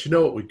 But you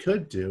know what we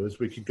could do is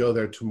we could go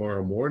there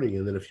tomorrow morning,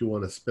 and then if you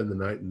want to spend the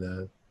night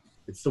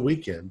it's the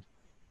weekend,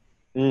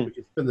 we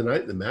could spend the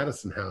night in the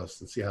Madison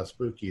House and see how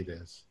spooky it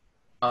is.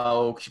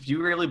 Oh, do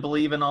you really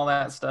believe in all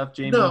that stuff,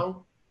 Jamie?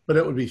 No, but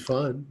it would be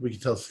fun. We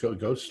could tell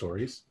ghost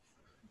stories.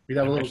 We'd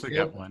have a I've little actually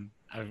got one.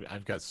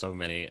 I've got so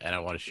many, and I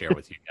want to share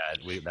with you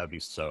guys. That would be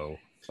so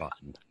fun.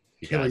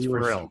 You Kayla, guys, you for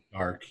are real. so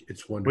dark.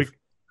 It's wonderful.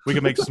 We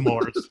can make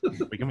s'mores.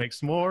 We can make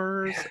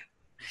s'mores.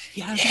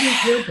 We do a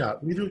camp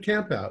out. We do a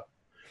camp out.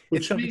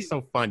 It's gonna be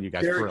so fun, you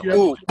guys. Derek, For you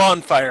real. Ooh,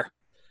 bonfire.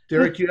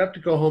 Derek, you have to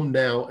go home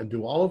now and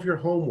do all of your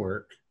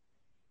homework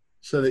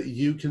so that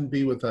you can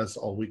be with us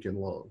all weekend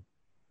long.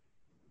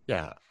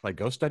 Yeah, like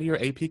go study your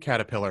AP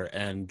Caterpillar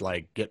and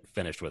like get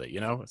finished with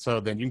it, So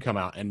then you can come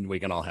out and we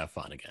can all have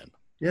fun again.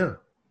 Yeah.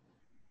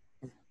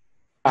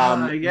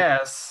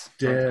 Yes.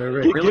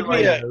 Derek, Give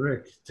me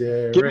Derek.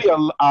 Give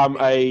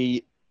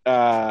me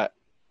a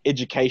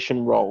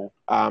education role,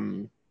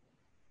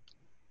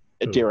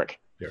 Derek.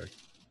 Derek.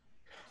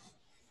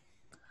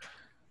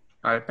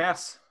 I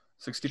pass.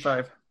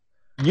 65.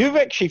 You've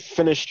actually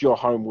finished your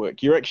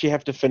homework. You actually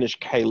have to finish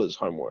Kayla's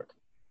homework.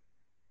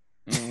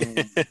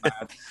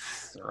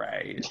 That's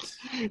right.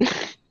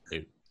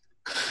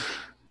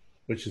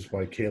 Which is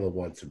why Caleb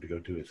wants him to go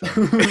do his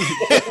homework.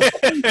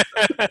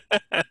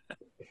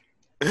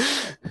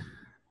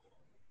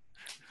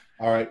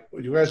 All right.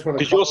 You guys want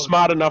to? Because you're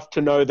smart enough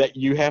to know that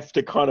you have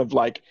to kind of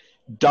like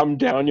dumb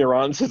down your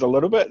answers a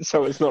little bit,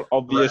 so it's not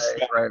obvious.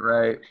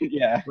 Right.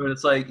 Yeah. But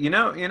it's like,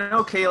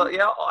 Kayla,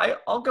 yeah,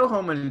 I'll go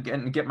home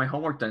and get my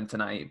homework done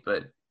tonight.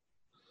 But,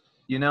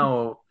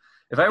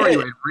 if I were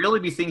you, I'd really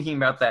be thinking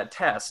about that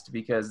test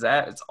because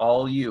that's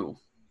all you.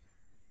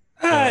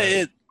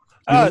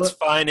 It's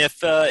fine.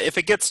 If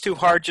it gets too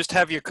hard, just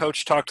have your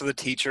coach talk to the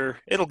teacher.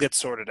 It'll get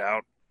sorted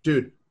out.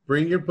 Dude,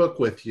 bring your book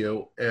with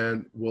you,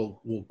 and we'll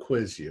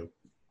quiz you.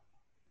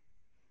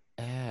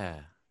 Yeah.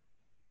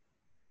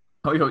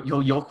 Oh,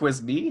 you'll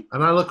quiz me?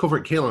 And I look over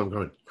at Kayla, and I'm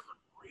going,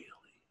 really?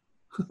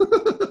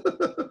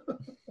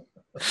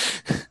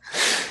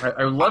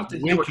 I would love to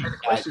hear what kind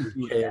of questions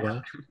you would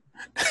Kayla.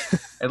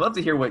 I'd love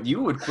to hear what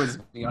you would quiz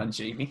me on,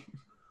 Jamie.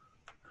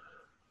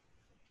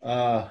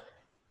 Theater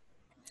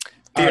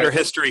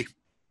history.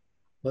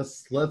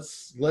 Let's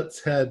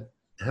head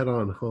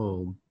on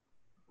home.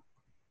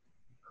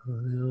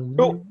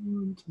 Cool.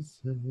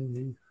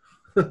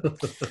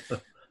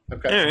 I've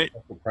got All right.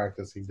 some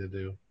practicing to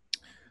do.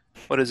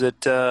 What is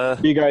it?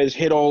 You guys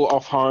head all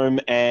off home,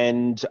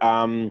 and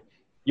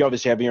you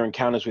obviously have your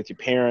encounters with your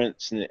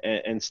parents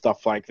and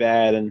stuff like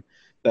that, and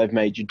they've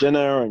made you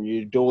dinner, and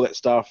you do all that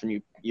stuff,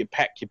 and you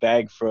pack your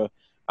bag for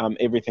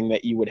everything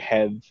that you would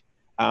have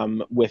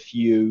with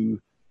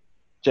you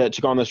to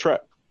go on this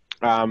trip.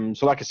 So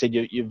like I said,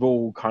 you've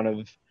all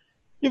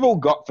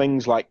got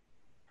things like,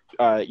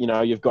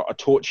 you've got a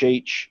torch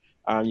each,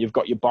 you've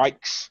got your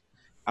bikes,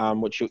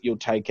 which you'll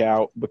take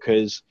out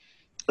because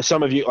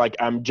some of you, like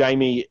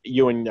Jamie,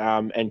 you and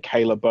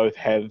Kayla both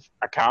have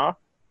a car,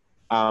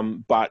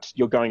 but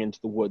you're going into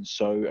the woods,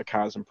 so a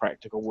car's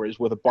impractical. Whereas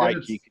with a bike,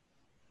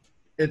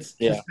 it's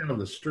just down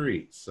the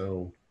street,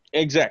 so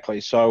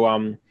exactly.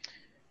 So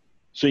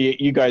so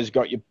you guys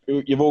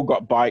you've all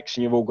got bikes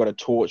and you've all got a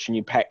torch, and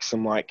you pack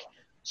some lunch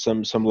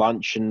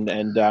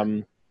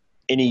and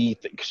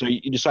anything. So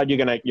you decide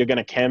you're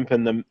gonna camp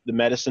in the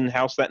medicine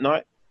house that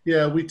night.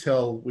 Yeah, we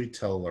tell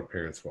our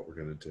parents what we're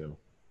gonna do.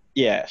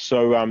 Yeah,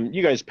 so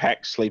you guys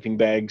pack sleeping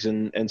bags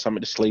and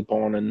something to sleep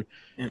on, and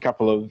a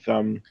couple of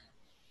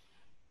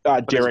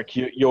Derek,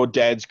 your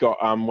dad's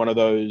got one of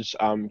those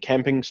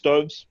camping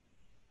stoves.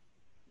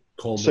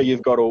 Coleman. So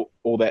you've got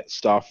all that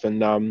stuff,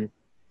 and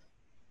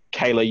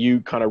Kayla,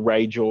 you kind of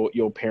raid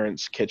your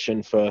parents'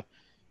 kitchen for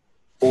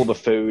all the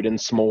food and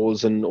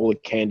s'mores and all the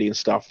candy and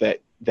stuff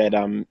that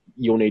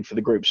you'll need for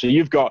the group. So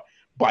you've got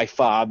by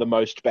far the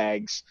most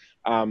bags.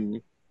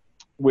 So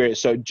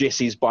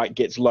Jesse's bike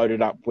gets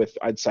loaded up with,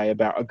 I'd say,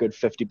 about a good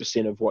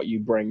 50% of what you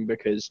bring,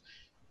 because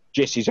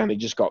Jesse's only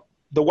just got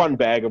the one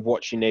bag of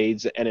what she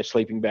needs and a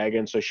sleeping bag,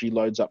 and so she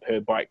loads up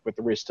her bike with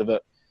the rest of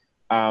it.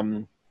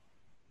 And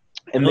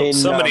then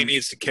somebody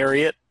needs to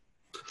carry it.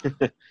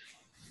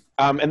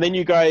 And then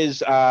you guys,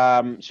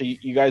 so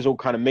you guys all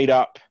kind of meet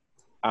up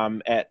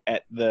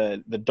at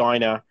the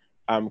diner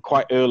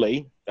quite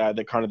early.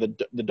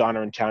 The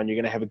diner in town. You're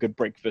going to have a good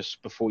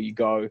breakfast before you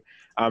go,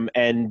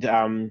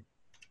 and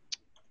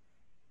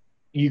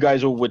you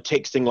guys all were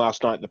texting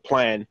last night the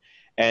plan,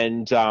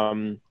 and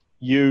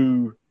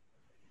you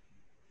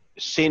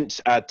sent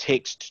a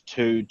text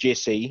to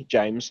Jessie,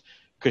 James,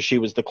 because she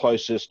was the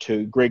closest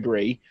to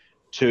Gregory,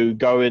 to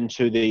go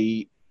into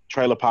the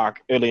trailer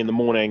park early in the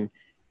morning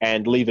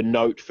and leave a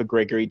note for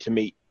Gregory to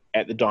meet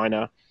at the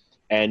diner.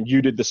 And you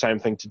did the same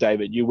thing to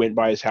David. You went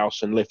by his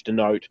house and left a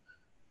note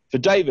for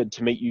David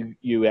to meet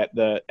you at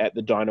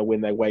the diner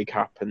when they wake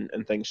up and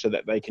things, so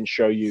that they can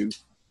show you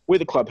where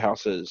the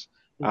clubhouse is.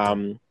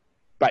 Okay.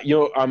 But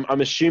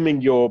I'm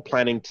assuming you're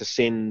planning to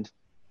send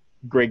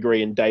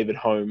Gregory and David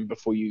home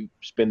before you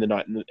spend the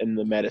night in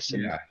the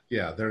medicine.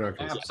 Yeah, they're not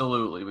going to.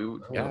 Absolutely.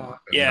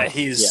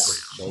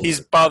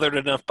 He's bothered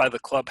enough by the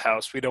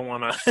clubhouse. We don't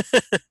want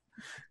to.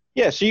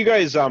 Yeah, so you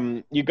guys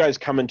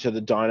come into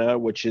the diner,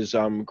 which is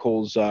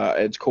called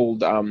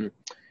The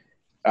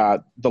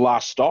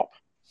Last Stop.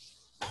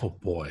 Oh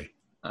boy.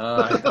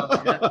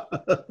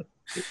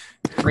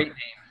 Great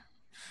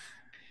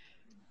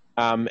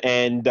name.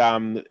 And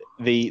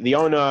the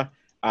owner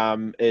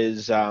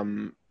is a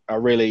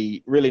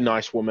really, really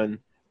nice woman.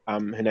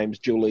 Her name's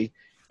Julie,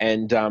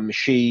 and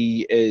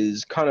she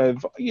is kind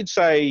of, you'd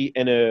say,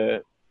 in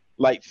her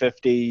late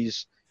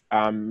 50s.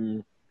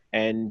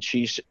 And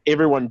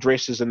everyone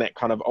dresses in that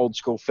kind of old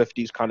school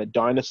 50s kind of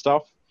diner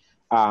stuff.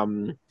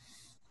 Kayla,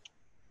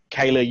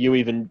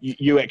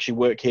 you actually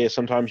work here.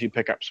 Sometimes you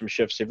pick up some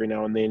shifts every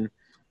now and then.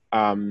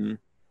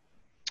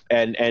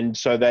 And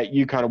so that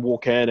you kind of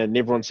walk in and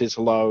everyone says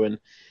hello,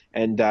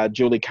 and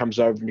Julie comes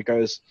over and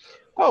goes,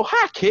 "Oh,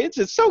 hi kids,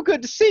 it's so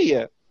good to see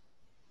you."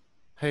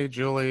 Hey,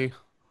 Julie.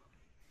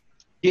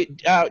 Do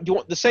you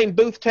want the same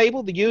booth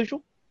table, the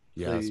usual?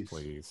 Yes,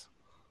 please.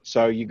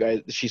 So you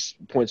guys, she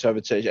points over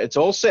to it's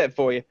all set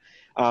for you,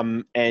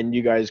 and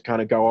you guys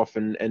kind of go off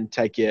and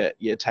take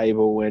your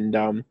table,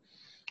 and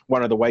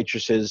one of the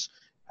waitresses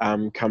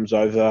comes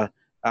over,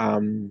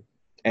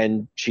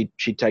 and she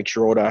takes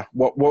your order.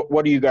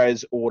 What do you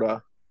guys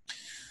order?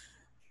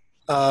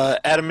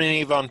 Adam and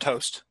Eve on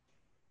toast.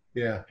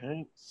 Yeah,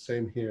 Okay.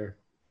 same here.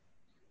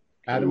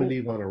 Adam and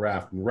Eve on a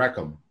raft and wreck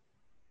them.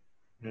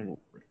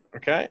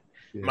 Okay.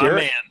 Yeah. My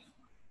man.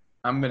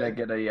 I'm gonna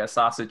get a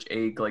sausage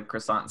egg like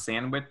croissant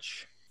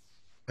sandwich.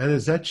 And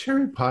is that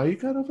cherry pie you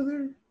got over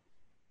there?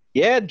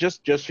 Yeah,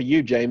 just for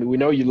you, Jamie. We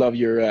know you love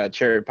your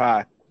cherry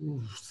pie.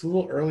 Ooh, it's a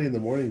little early in the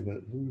morning,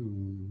 but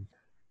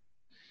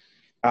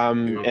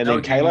And No, then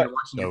Jamie, Kayla, you're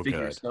watching So your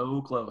figure good.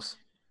 so close.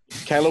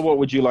 Kayla, what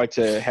would you like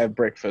to have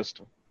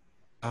breakfast?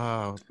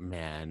 Oh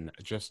man,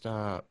 just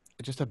a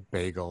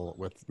bagel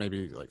with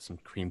maybe like some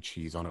cream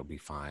cheese on it would be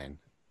fine.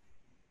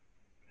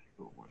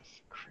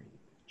 With cream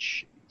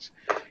cheese.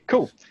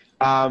 Cool.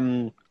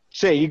 So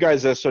yeah, you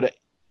guys are sort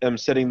of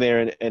sitting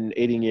there and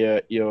eating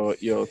your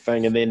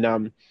thing, and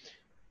then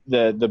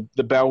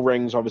the bell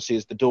rings obviously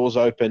as the doors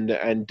open,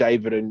 and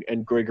David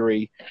and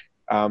Gregory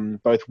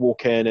both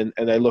walk in and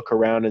they look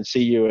around and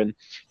see you, and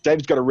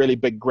David's got a really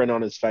big grin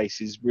on his face.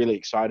 He's really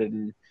excited,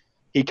 and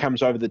he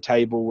comes over the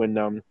table,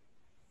 and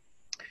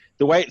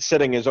the way it's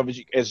sitting is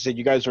obviously, as I said,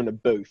 you guys are in a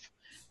booth.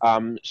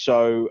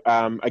 So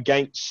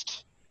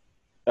against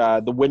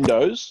the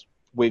windows,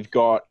 we've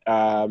got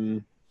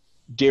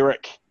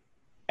Derek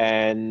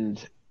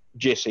and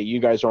Jesse. You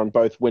guys are on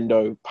both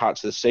window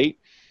parts of the seat.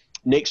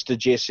 Next to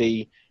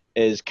Jesse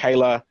is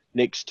Kayla.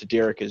 Next to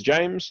Derek is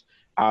James.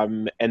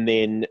 And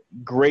then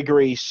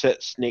Gregory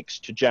sits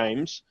next to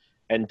James,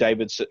 and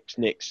David sits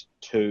next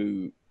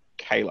to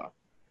Kayla.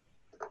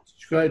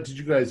 did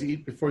you guys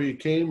eat before you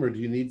came, or do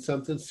you need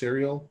something?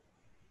 Cereal?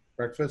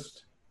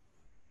 Breakfast?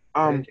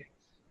 Pancakes?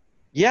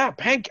 Yeah,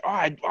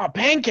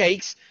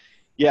 pancakes.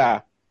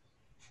 Yeah.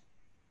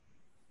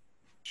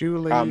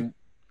 Julie,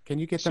 can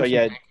you get them so some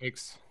yeah.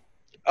 pancakes?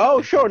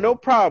 Oh, sure, no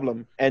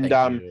problem. And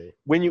Thank you.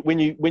 when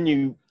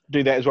you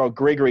do that as well,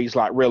 Gregory's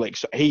like really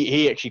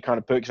he actually kind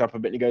of perks up a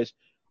bit and he goes,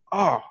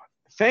 "Oh,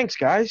 thanks,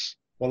 guys."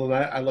 Well, and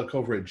I look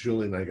over at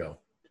Julie and I go,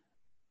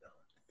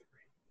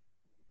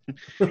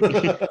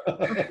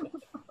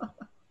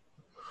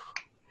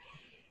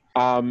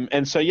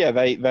 and so yeah,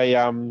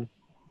 they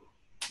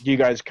you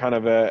guys kind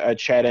of are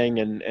chatting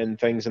and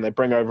things, and they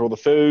bring over all the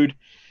food.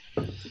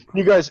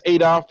 You guys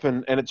eat up,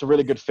 and it's a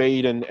really good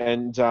feed,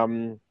 and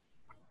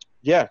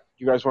yeah,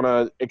 you guys want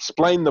to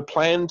explain the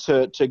plan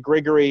to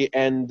Gregory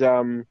and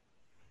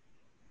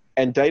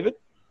David?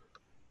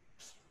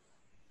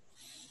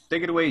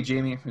 Take it away,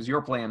 Jamie. It was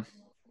your plan.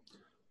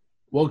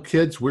 well,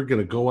 kids, we're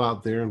going to go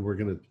out there and we're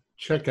going to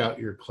check out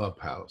your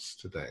clubhouse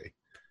today.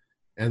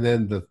 And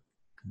then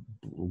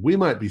we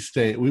might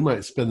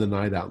spend the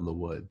night out in the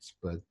woods,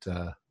 but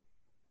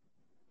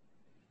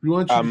we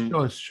want you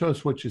to show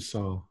us what you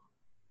saw.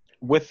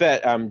 With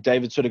that,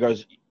 David sort of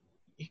goes,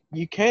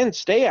 "You can't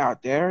stay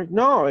out there.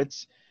 No,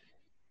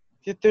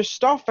 there's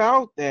stuff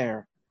out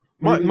there.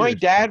 My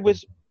dad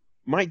was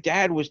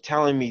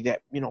telling me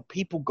that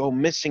people go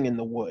missing in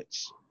the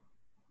woods."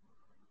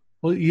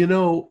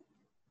 Well,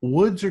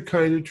 woods are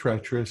kind of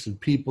treacherous, and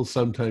people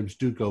sometimes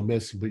do go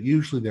missing, but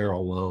usually they're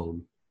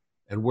alone,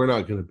 and we're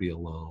not going to be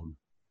alone.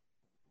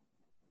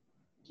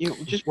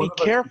 Just be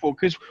careful,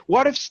 because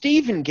what if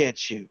Steven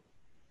gets you?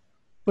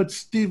 But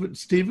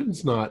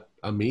Steven's not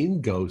a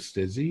mean ghost,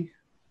 is he?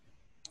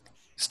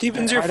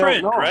 Steven's your I don't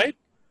friend, know. right?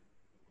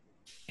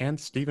 And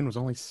Steven was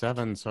only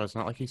 7, so it's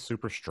not like he's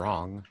super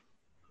strong.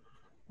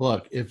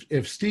 Look,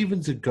 if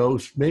Steven's a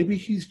ghost, maybe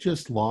he's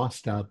just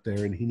lost out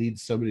there, and he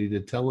needs somebody to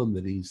tell him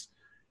that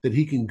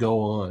he can go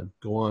on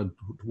to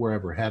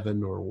wherever,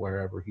 heaven or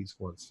wherever he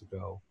wants to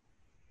go.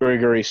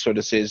 Gregory sort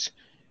of says,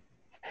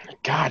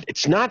 "God,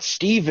 it's not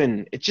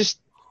Steven. It's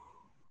just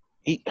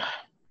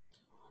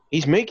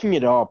he's making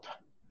it up."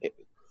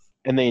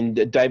 And then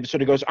David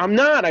sort of goes, "I'm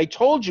not. I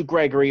told you,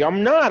 Gregory.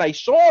 I'm not. I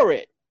saw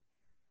it."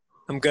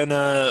 I'm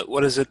gonna,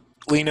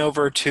 lean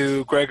over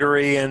to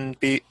Gregory and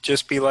be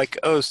like,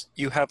 "Oh,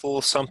 you have a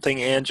little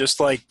something," and just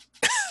like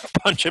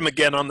punch him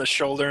again on the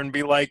shoulder and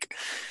be like,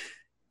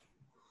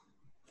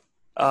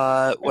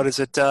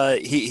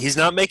 he's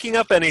not making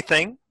up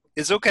anything.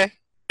 It's okay.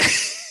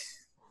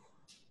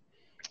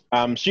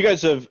 So you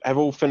guys have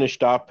all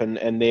finished up,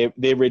 and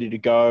they're ready to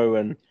go,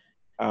 and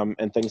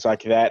things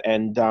like that,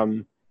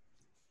 and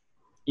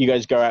you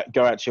guys go out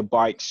to your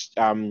bikes.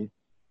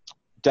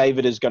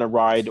 David is going to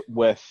ride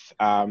with.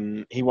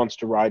 He wants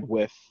to ride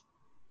with.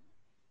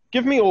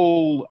 Give me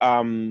all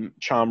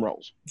charm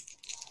rolls.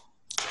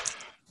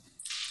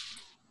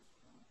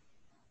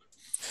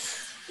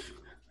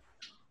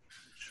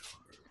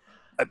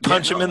 I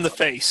punch him in the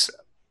face.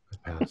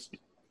 I passed.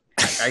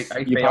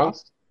 I You failed.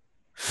 passed?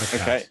 I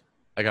passed. Okay.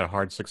 I got a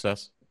hard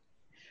success.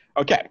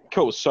 Okay.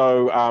 Cool.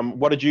 So,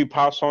 what did you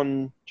pass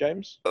on,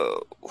 James?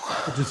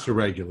 Just a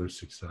regular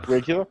success.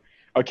 Regular.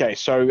 Okay.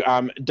 So,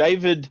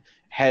 David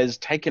has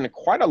taken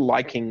quite a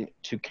liking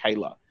to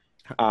Kayla.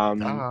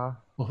 Well,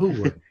 who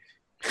would?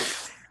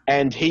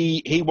 And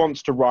he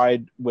wants to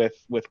ride with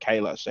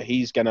Kayla, so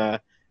he's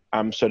gonna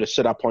sort of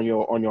sit up on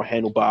your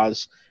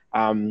handlebars.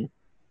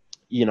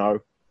 You know,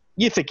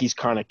 you think he's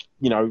kind of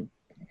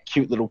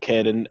cute little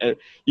kid, and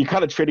you're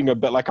kind of treating him a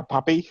bit like a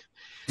puppy.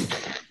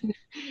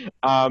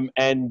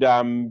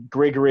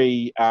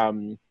 Gregory,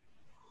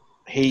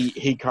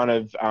 he kind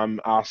of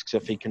asks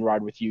if he can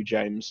ride with you,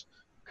 James,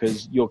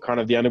 because you're kind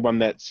of the only one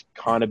that's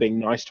kind of being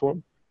nice to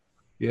him.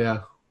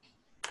 Yeah.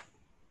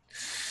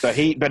 So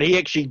he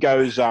actually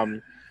goes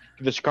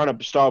this kind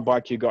of style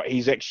bike you got.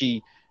 He's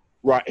actually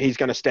right. He's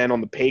going to stand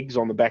on the pegs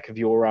on the back of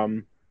your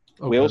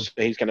wheels.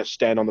 So he's going to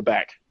stand on the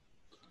back.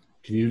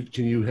 Can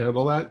you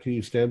handle that? Can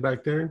you stand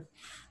back there?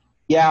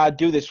 Yeah, I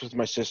do this with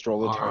my sister all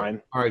the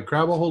time. All right,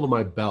 grab a hold of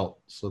my belt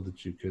so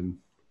that you can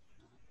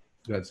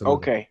get some.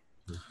 Okay.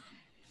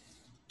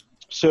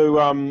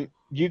 So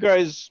you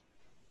guys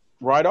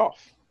ride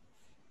off.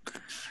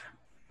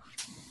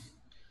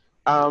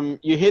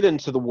 You head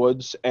into the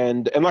woods,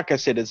 and like I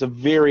said, it's a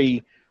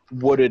very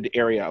wooded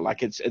area.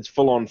 Like it's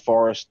full on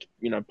forest,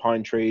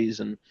 pine trees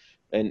and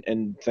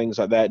things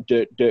like that,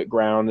 dirt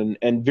ground,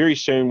 and very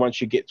soon once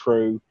you get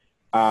through,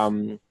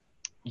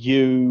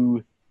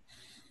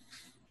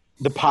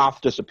 the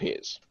path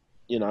disappears.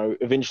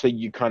 Eventually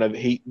you kind of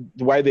the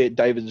way that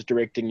David's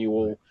directing you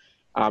all,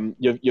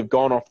 you've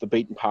gone off the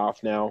beaten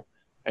path now,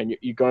 and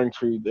you're going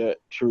through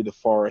the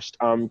forest.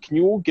 Can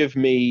you all give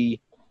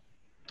me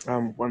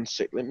 1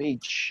 sec? Let me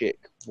check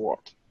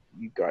what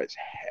you guys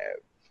have.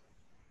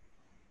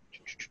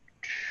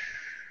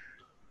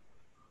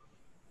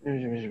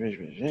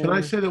 Can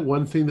I say that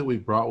one thing that we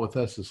brought with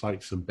us is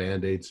like some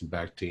Band-Aids and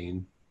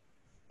Bactine?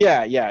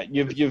 Yeah.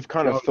 You've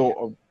kind of thought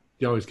of.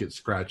 You always get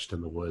scratched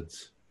in the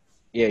woods.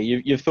 Yeah,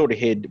 you've thought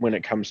ahead when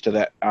it comes to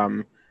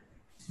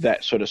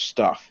that sort of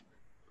stuff.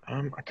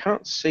 I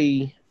can't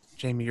see.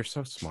 Jamie, you're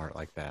so smart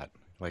like that.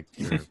 Like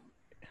you're.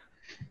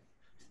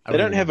 They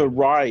don't have a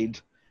ride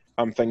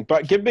thing,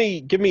 but give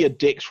me a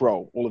dex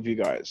roll, all of you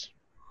guys.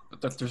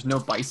 But there's no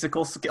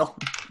bicycle skill.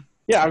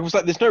 Yeah, I was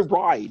like, there's no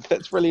ride.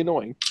 That's really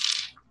annoying.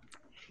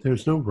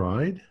 There's no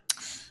ride?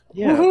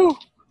 Yeah. Woohoo!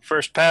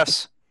 First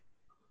pass.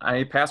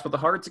 I passed with a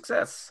hard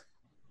success.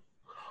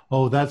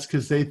 Oh, that's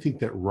because they think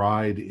that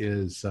ride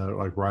is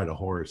like ride a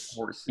horse.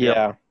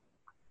 Yeah.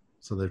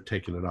 So they're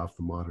taking it off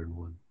the modern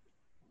one.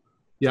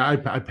 Yeah, I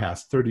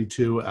passed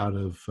 32 out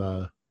of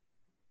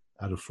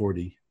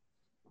 40.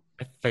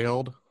 I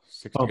failed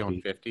 60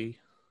 on 50.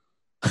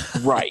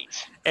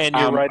 Right. And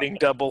you're riding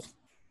double.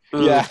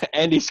 Yeah,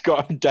 and he's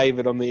got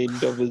David on the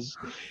end of his.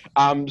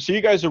 So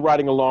you guys are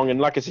riding along, and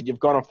like I said, you've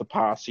gone off the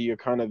path, so you're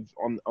kind of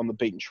on the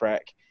beaten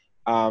track.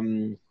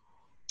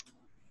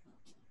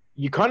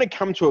 You kind of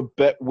come to a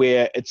bit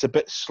where it's a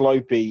bit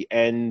slopey,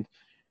 and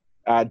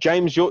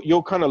James,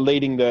 you're kind of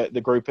leading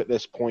the group at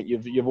this point.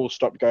 You've all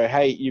stopped to go,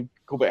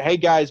 hey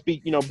guys,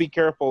 be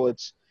careful.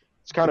 It's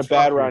kind of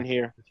bad around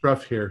here. It's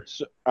rough here.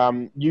 So,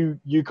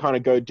 you kind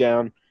of go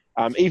down,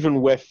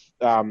 even with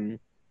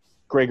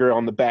Gregory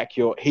on the back.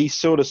 He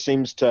sort of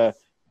seems to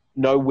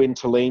know when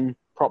to lean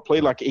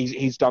properly. Like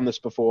he's done this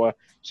before,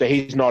 so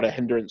he's not a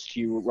hindrance to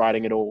you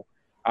riding at all.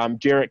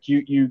 Derek,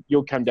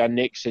 you'll come down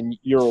next, and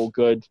you're all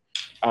good.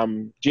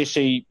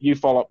 Jesse, you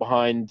follow up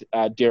behind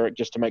Derek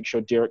just to make sure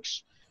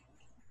Derek's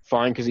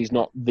fine because he's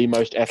not the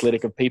most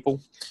athletic of people.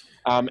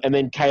 And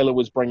then Kayla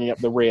was bringing up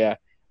the rear.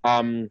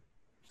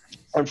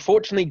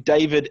 Unfortunately,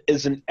 David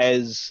isn't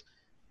as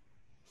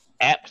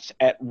apt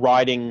at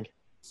riding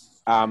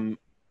on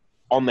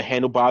the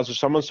handlebars of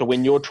someone. So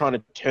when you're trying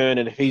to turn,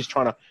 and if he's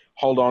trying to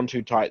hold on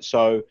too tight,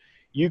 so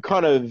you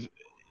kind of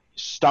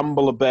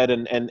stumble a bit,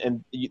 and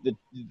the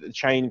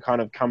chain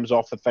kind of comes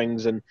off of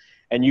things, and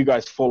you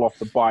guys fall off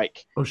the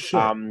bike. Oh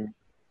shit!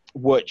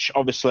 Which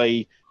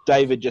obviously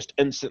David just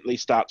instantly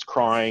starts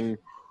crying,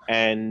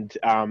 and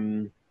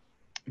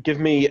give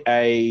me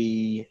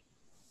a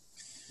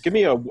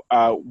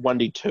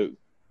 1d2,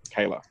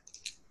 Kayla.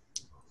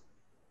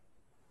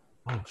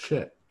 Oh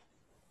shit!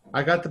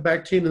 I got the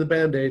Bactine and the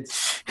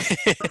Band-Aids.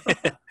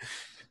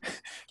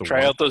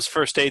 Try out those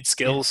first aid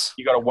skills.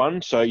 You got a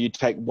 1, so you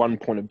take 1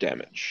 point of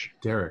damage.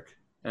 Derek.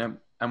 And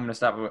I'm going to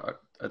stop.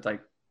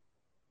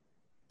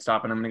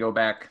 Stop, and I'm going to go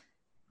back.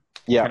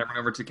 Yeah. Kind of run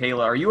over to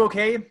Kayla. Are you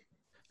okay?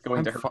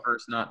 Going to her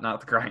first, not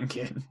the crying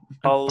kid.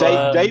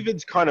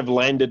 David's kind of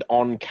landed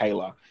on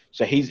Kayla,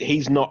 so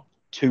he's not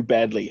too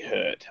badly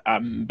hurt.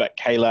 But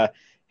Kayla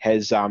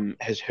has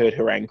hurt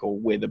her ankle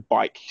where the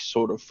bike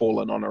sort of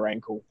fallen on her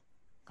ankle.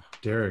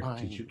 Derek,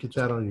 did you get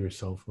that on your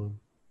cell phone?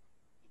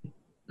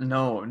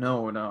 No,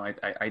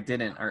 I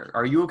didn't.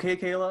 Are you okay,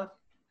 Kayla?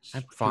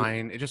 I'm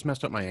fine. It just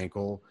messed up my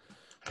ankle.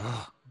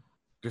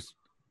 Just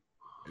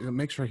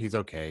make sure he's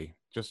okay.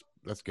 Just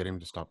let's get him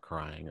to stop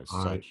crying as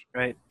such.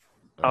 Right.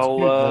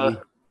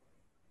 I'll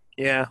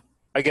yeah.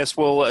 I guess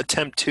we'll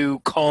attempt to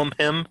calm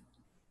him.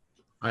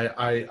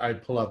 I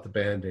pull out the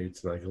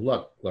Band-Aids and I go,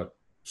 look,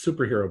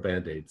 superhero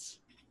Band-Aids.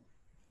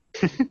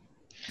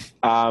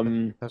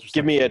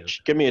 Give me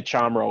a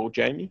charm roll,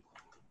 Jamie.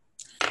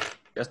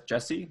 Just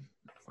Jesse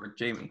or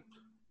Jamie?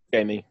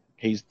 Jamie.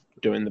 He's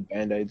doing the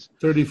band-aids.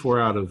 34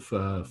 out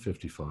of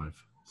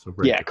 55. So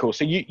Yeah, cool.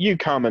 So you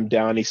calm him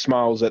down. He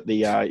smiles at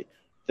the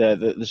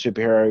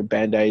superhero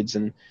band-aids,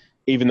 and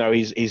even though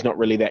he's not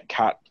really that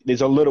cut,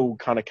 there's a little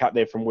kind of cut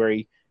there from where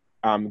he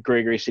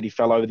Gregory said he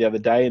fell over the other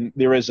day, and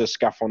there is a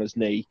scuff on his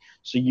knee.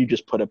 So you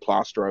just put a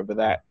plaster over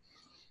that.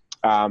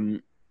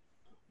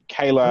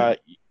 Kayla,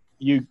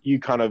 you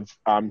kind of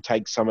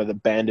take some of the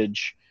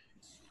bandage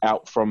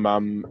out from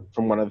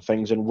one of the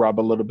things and rub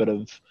a little bit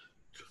of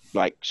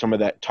like some of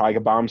that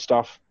tiger balm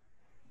stuff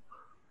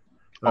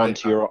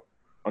onto your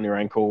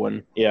ankle,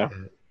 and yeah.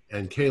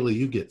 And Kayla,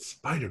 you get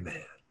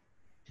Spider-Man.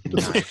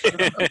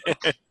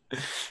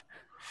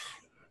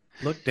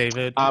 Look,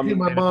 David. Hey, my David,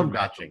 mom you're got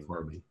matching it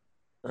for me.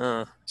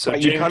 So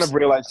But James, you kind of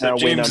realize now when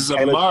James is a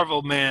Kayla,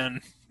 Marvel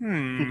man.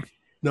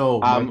 No,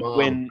 my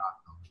mom.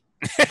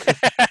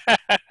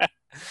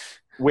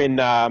 when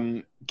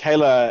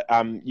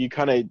Kayla, you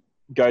kind of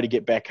go to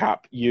get back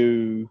up,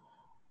 you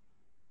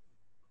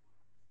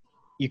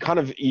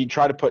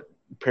try to put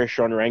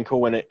pressure on your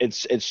ankle, and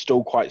it's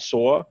still quite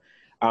sore.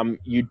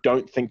 You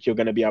don't think you're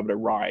going to be able to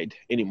ride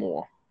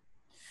anymore.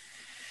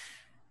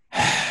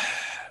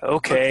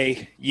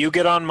 Okay, you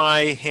get on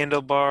my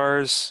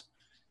handlebars.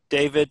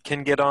 David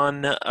can get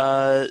on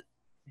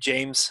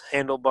James'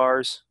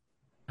 handlebars.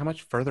 How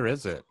much further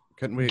is it?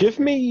 Couldn't we Give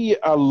me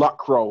a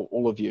luck roll,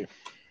 all of you.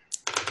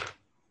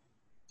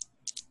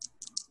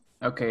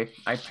 Okay,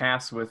 I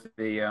pass with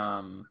a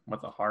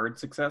hard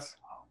success.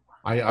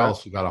 I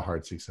also got a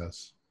hard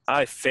success.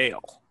 I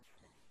fail.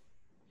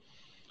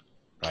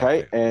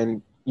 Okay,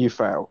 and you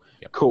fail.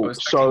 Yep. Cool.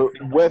 So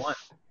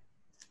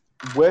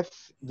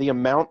with the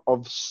amount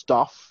of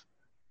stuff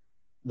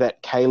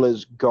that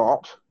Kayla's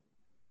got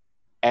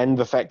and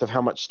the fact of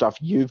how much stuff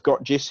you've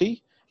got,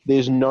 Jesse,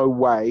 there's no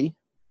way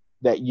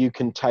that you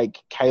can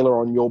take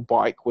Kayla on your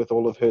bike with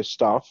all of her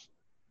stuff.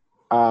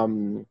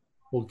 Well,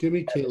 give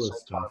me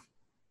Kayla's stuff.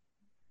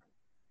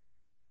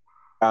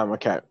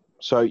 Okay.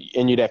 So,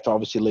 and you'd have to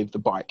obviously leave the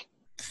bike.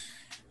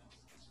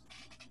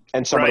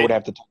 And somebody would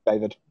have to take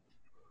David.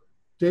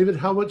 David,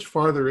 how much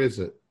farther is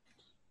it?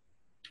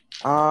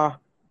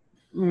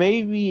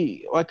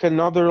 Maybe like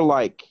another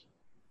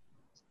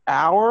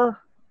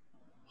hour.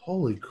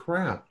 Holy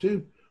crap,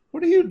 dude.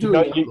 What are you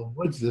doing in the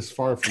woods this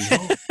far from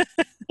home?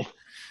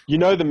 You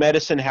know the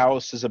medicine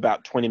house is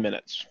about 20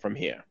 minutes from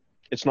here.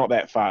 It's not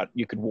that far.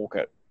 You could walk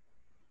it.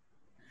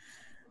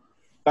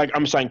 Like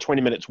I'm saying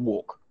 20 minutes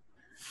walk.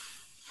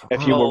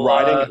 If you were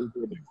riding, it would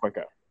be a bit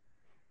quicker.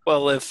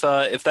 Well, if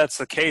that's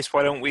the case,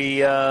 why don't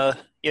we,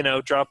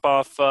 drop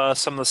off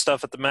some of the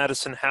stuff at the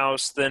Madison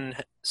House, then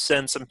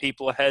send some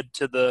people ahead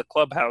to the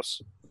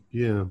clubhouse?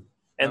 Yeah.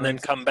 And then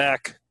come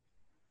back.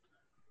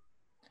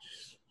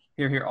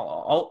 Here.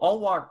 I'll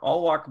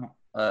walk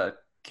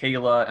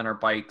Kayla and our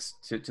bikes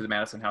to the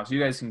Madison House. You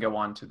guys can go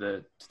on to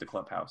the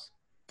clubhouse.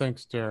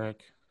 Thanks,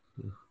 Derek.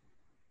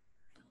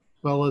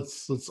 Well,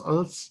 let's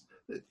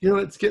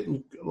it's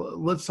getting.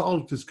 Let's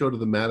all just go to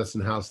the Madison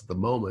House at the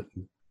moment.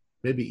 And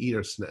maybe eat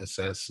a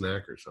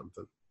snack or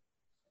something,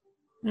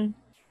 and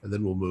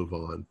then we'll move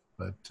on.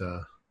 But,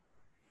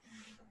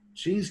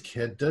 geez,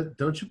 kid,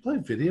 don't you play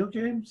video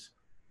games?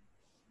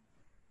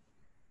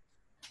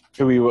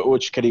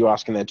 Which kid are you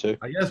asking that to?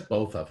 I guess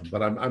both of them,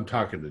 but I'm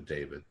talking to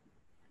David.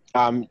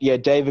 Yeah,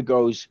 David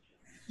goes,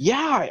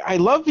 yeah, I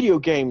love video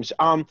games.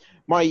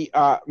 My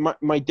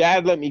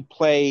dad let me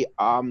play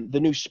the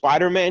new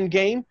Spider-Man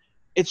game.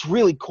 It's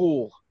really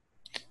cool.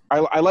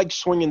 I like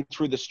swinging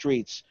through the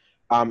streets.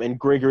 And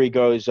Gregory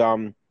goes,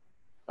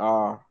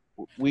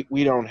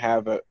 we don't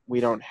have a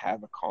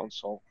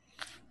console.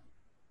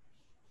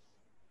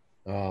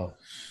 Oh,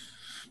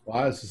 well,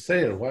 I was just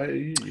saying, why are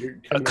you're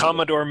a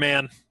Commodore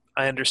man?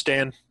 I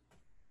understand.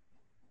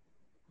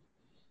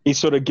 He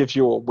sort of gives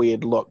you a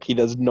weird look. He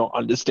does not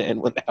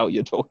understand what the hell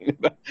you're talking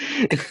about.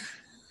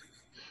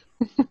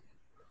 All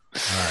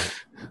right.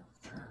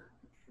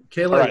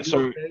 Kayla, right,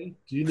 okay?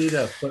 Do you need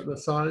a foot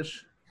massage?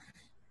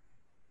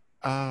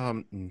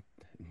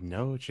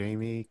 No,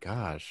 Jamie.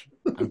 Gosh,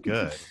 I'm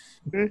good.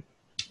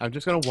 I'm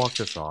just gonna walk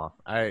this off.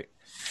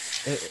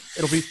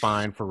 It'll be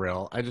fine for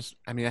real. I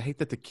hate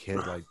that the kid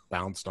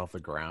bounced off the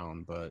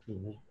ground, but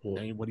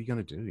what are you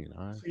gonna do? You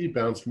know, he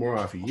bounced more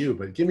off of you.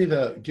 But give me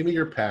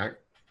your pack.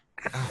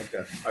 I've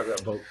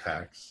got both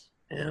packs.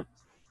 Yeah.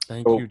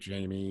 Thank you,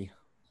 Jamie.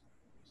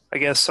 I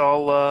guess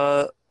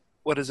I'll.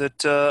 What is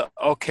it?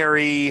 I'll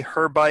carry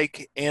her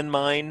bike and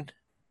mine.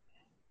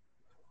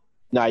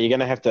 No, you're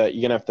gonna have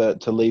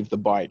to leave the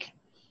bike.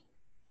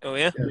 Oh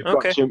yeah.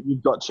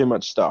 You've got too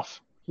much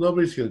stuff.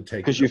 Nobody's gonna take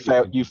it because you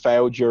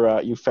failed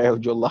your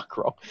luck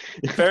roll.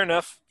 Fair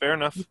enough.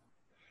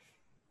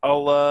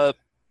 I'll.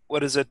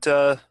 What is it?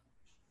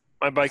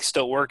 My bike's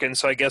still working,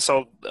 so I guess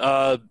I'll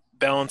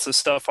balance the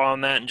stuff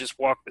on that and just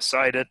walk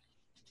beside it.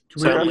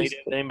 So I don't need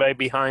anybody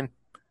behind.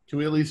 Can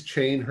we at least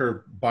chain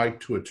her bike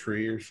to a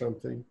tree or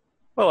something?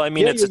 Well, I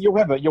mean,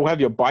 you'll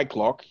have your bike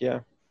lock.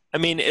 Yeah. I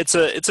mean, it's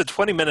a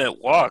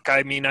 20-minute walk.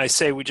 I mean, I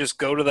say we just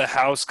go to the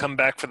house, come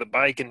back for the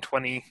bike in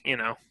 20.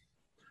 It's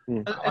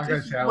a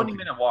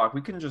 20-minute walk.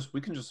 We can just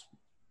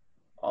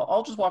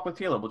I'll just walk with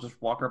Caleb. We'll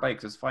just walk our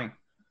bikes. It's fine.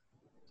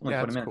 Only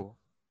Yeah, 20 that's minutes. cool.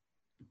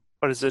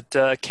 What is it?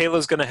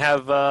 Kayla's going to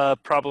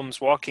have problems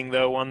walking,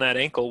 though, on that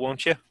ankle,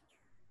 won't you?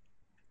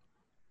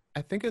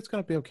 I think it's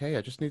gonna be okay.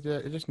 I just need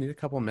a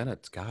couple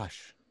minutes.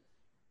 Gosh,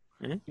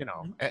 you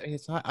know,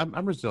 it's not.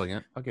 I'm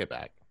resilient. I'll get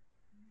back.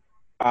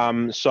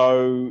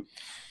 So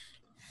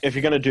if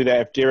you're going to do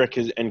that, if Derek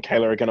and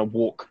Kayla are going to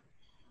walk,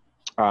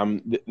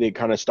 they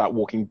kind of start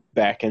walking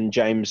back, and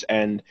James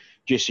and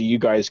Jesse, you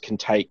guys can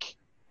take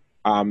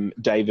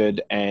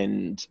David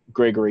and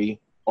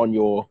Gregory on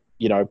your,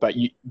 but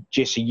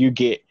Jesse, you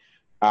get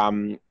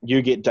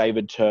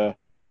David to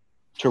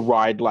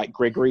ride like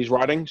Gregory's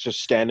riding, so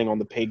standing on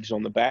the pegs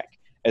on the back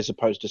as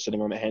opposed to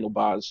sitting on the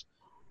handlebars,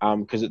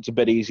 because it's a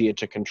bit easier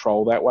to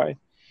control that way.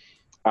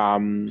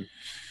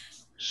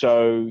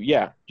 So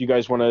yeah, do you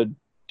guys want to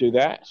do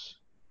that?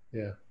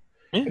 Yeah.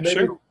 Yeah, And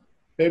sure.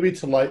 maybe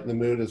to lighten the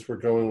mood as we're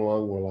going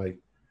along, we're like,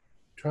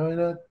 try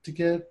not to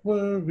get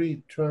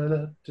worried, try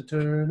not to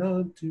turn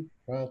on to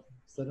problems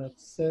that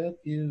upset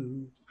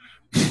you.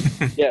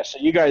 Yeah. So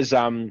you guys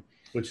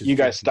Which is you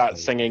guys Jesse's start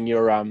thing. singing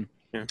your parts,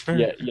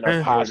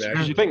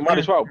 because you think might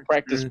as well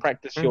practice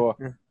your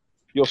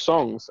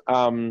songs.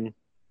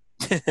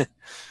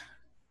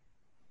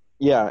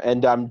 Yeah,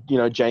 and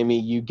Jamie,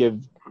 you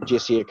give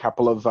Jesse a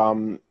couple of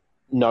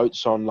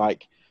notes on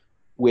like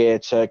where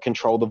to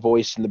control the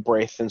voice and the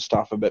breath and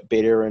stuff a bit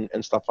better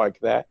and stuff like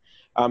that.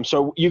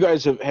 So you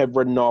guys have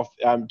ridden off.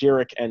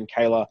 Derek and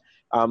Kayla,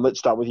 let's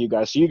start with you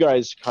guys. So you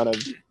guys kind of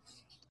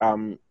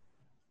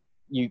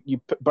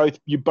you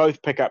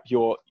both pick up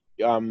your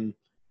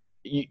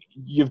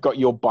you've got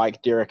your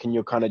bike, Derek, and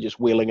you're kind of just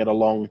wheeling it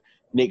along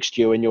next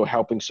to you, and you're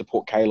helping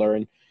support Kayla,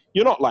 and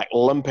you're not like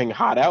limping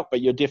hard out,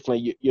 but you're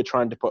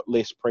trying to put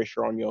less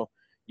pressure on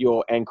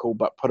your ankle,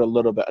 but put a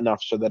little bit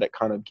enough so that it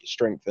kind of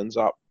strengthens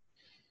up.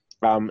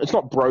 It's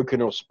not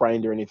broken or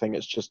sprained or anything.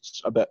 It's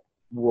just a bit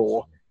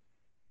raw.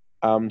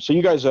 So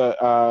you guys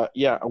are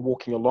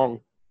walking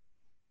along,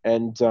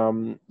 and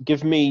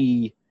give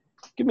me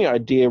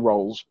idea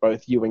rolls,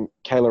 both you and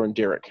Kayla and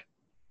Derek.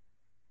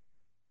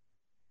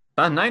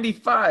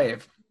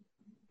 95.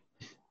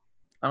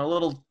 I'm a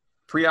little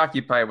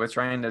preoccupied with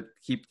trying to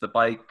keep the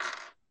bike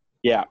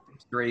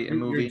straight and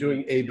moving. You're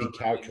doing AB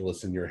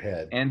calculus in your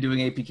head. And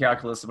doing AP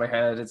calculus in my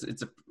head.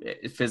 It's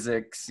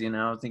physics,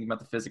 thinking about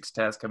the physics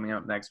test coming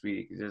up next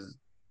week.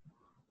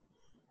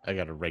 I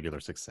got a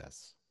regular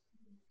success.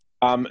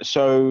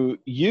 So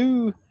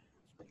you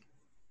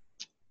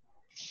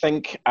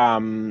think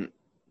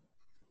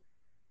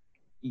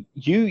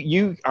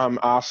you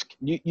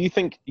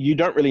think you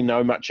don't really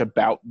know much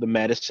about the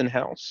Madison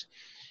House,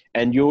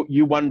 and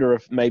you wonder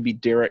if maybe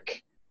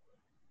Derek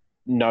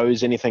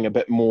knows anything a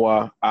bit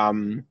more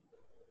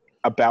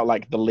about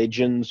like the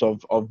legends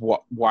of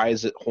why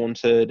is it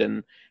haunted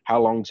and how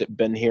long's it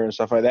been here and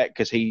stuff like that,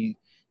 because he's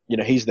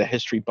the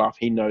history buff.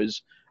 He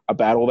knows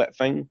about all that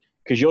thing,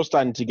 because you're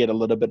starting to get a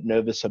little bit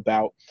nervous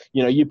about,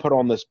 you put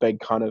on this big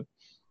kind of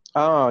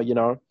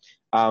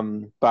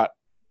but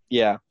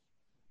yeah,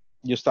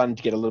 you're starting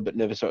to get a little bit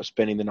nervous about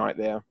spending the night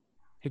there.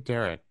 Hey,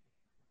 Derek.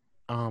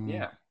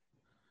 Yeah.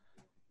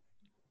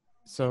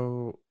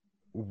 So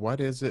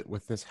what is it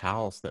with this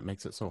house that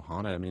makes it so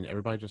haunted? I mean,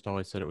 everybody just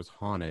always said it was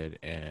haunted,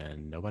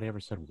 and nobody ever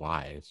said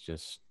why. It's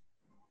just...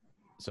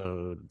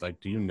 So,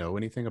 like, do you know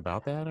anything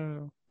about that?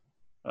 Or...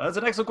 That's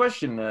an excellent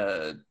question.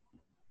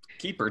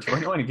 Keeper, do I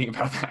know anything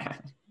about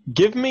that?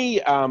 Give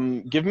me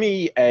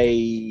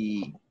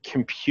a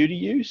computer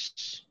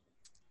use.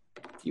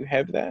 Do you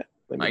have that?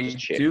 Let me just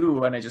check.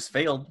 Do, and I just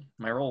failed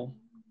my roll.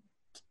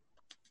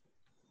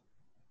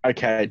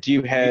 Okay. Do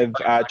you have?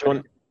 Do you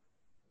want?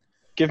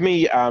 Give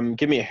me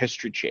a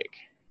history check.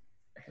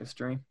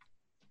 History.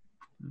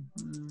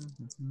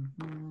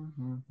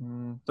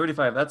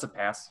 35. That's a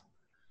pass.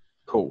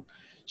 Cool.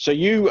 So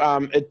you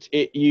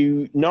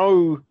you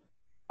know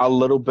a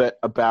little bit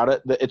about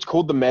it. It's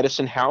called the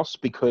Madison House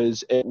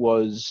because it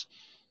was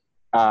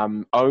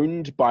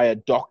owned by a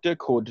doctor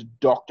called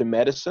Dr.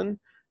 Madison.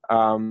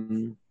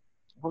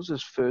 What was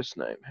his first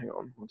name? Hang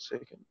on 1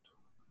 second.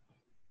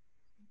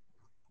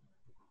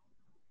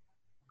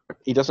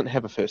 He doesn't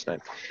have a first name.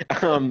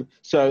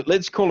 So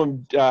let's call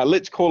him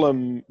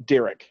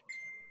Derek.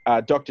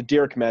 Dr.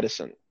 Derek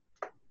Madison.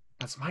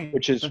 That's mine.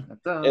 Which is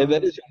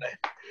that is your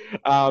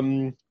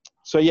name.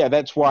 So yeah,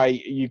 that's why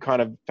you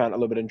kind of found it a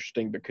little bit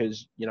interesting,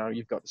 because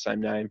you've got the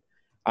same name.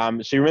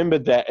 So you remember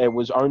that it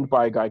was owned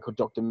by a guy called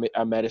Dr.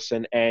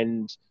 Madison,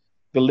 and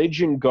the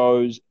legend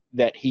goes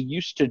that he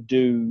used to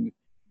do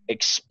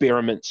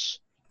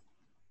experiments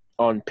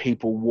on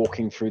people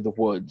walking through the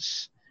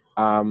woods,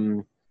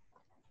 and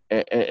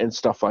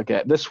stuff like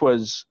that. This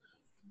was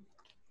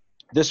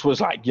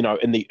like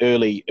in the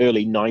early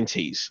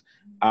 90s.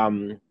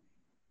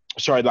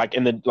 Sorry, like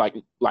in the like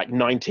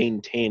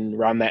 1910,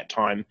 around that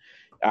time.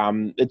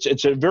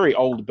 It's a very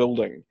old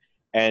building,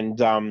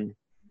 and I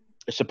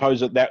suppose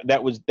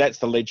that's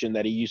the legend,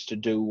 that he used to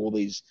do all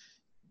these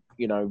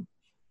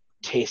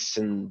tests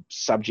and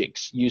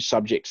use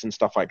subjects and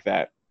stuff like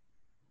that.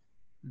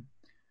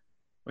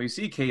 Well, you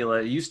see,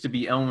 Kayla, it used to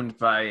be owned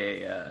by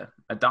a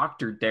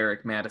Dr.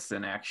 Derek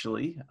Madison,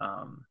 actually.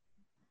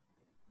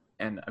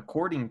 And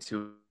according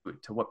to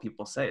what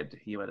people said,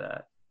 he would,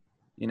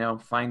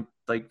 find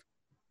like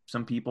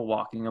some people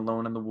walking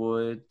alone in the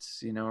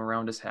woods,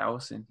 around his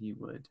house, and he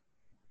would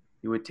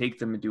take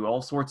them and do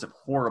all sorts of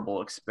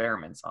horrible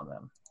experiments on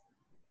them.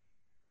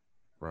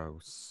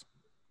 Gross.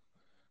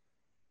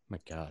 My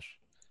gosh.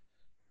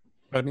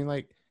 But I mean,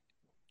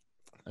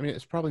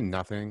 it's probably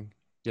nothing,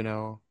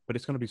 but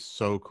it's going to be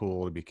so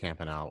cool to be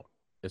camping out,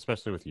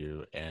 especially with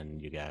you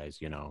and you guys,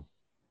 It's going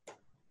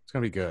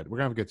to be good. We're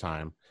going to have a good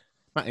time.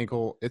 My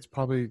ankle, it's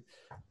probably,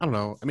 I don't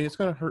know. I mean, it's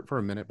going to hurt for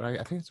a minute, but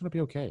I think it's going to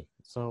be okay.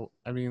 So,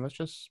 I mean,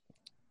 let's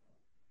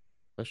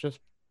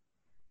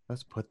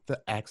put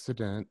the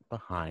accident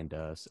behind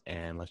us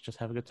and let's just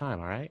have a good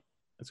time, all right?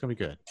 It's going to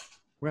be good.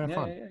 We're going to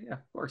have fun. Yeah,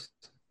 of course.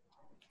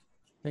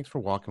 Thanks for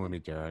walking with me,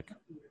 Derek.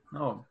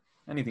 Oh,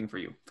 anything for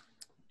you.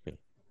 Okay.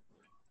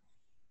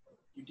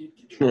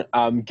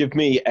 Give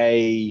me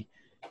an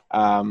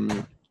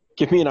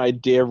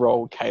idea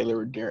roll, Kayla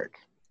or Derek.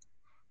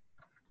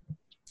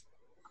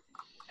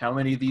 How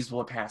many of these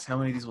will I pass? How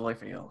many of these will I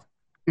fail?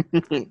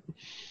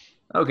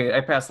 Okay,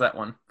 I passed that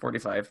one.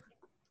 45.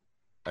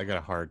 I got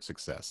a hard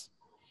success.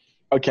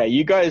 Okay,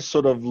 you guys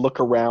sort of look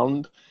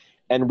around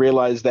and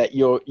realize that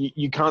you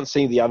can't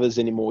see the others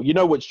anymore. You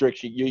know which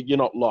direction, you're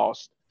not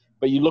lost.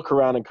 But you look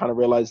around and kind of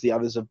realize the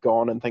others have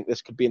gone and think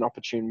this could be an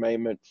opportune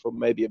moment for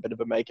maybe a bit of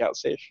a makeout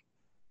sesh.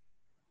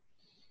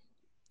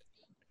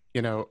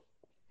 We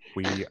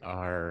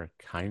are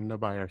kind of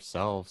by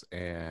ourselves,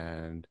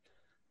 and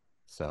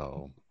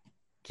so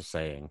just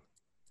saying.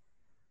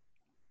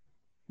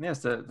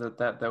 Yes,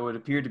 that would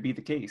appear to be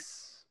the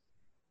case.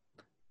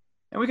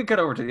 And we can cut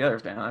over to the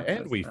others now.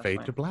 And we fade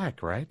fine. to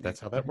black, right? That's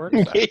how that works.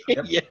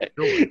 Yeah.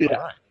 All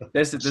right.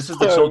 This is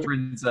the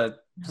children's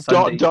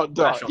Sunday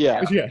special.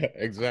 Yeah. Yeah,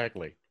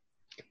 exactly.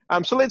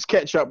 So let's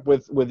catch up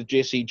with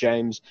Jesse,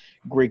 James,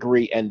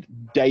 Gregory, and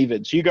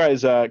David. So you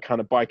guys are kind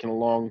of biking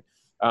along.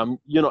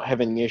 You're not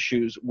having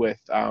issues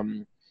with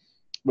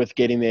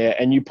getting there,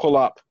 and you pull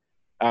up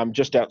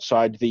just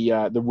outside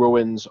the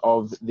ruins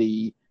of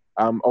the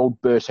old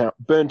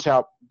burnt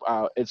out.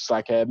 It's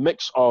like a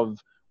mix of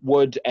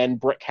wood and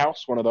brick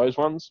house, one of those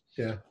ones.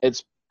 Yeah,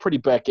 it's pretty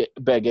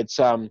big. It's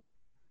outside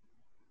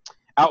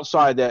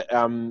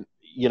that.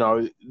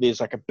 There's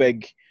like a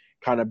big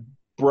kind of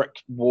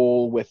brick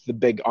wall with the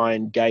big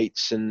iron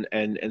gates and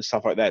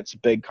stuff like that. It's a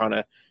big kind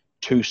of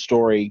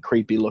 2-story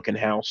creepy looking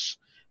house.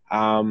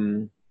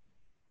 You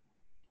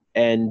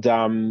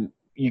kind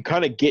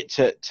of get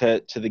to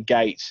the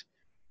gate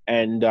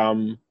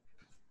and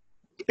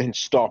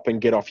stop and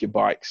get off your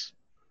bikes.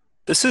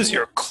 This is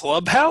your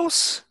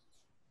clubhouse?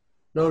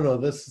 no,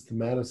 this is the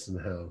Madison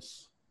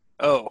house.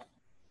 Oh.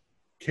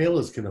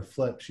 Kayla's gonna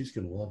flip. She's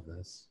gonna love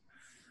this.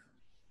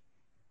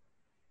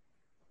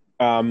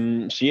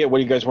 So yeah, what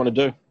do you guys want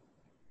to do?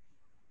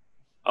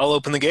 I'll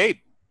open the gate.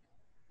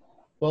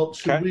 Well,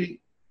 should we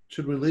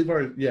leave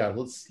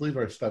let's leave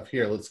our stuff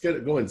here. Let's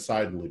go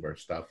inside and leave our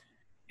stuff.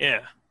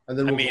 Yeah. And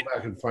then we'll go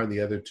back and find the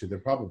other two. They're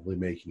probably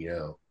making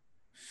out.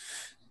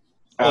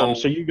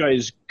 So you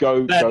guys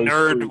go. That go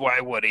nerd, through.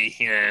 why would he?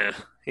 Yeah.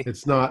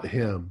 It's not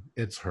him.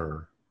 It's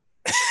her.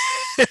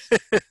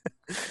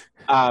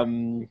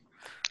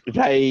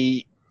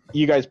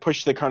 You guys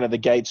push the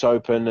gates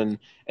open,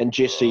 and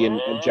Jesse and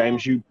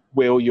James, you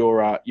wheel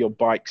your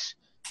bikes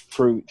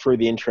through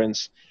the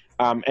entrance.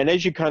 And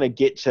as you kind of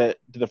get to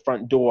the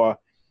front door,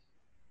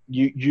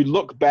 you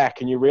look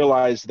back and you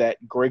realize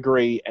that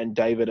Gregory and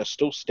David are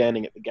still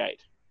standing at the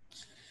gate.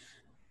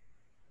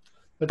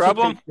 That's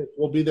Problem? Okay.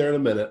 We'll be there in a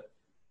minute.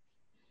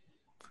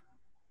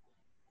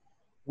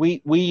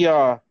 We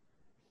don't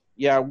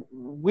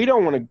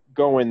want to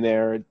go in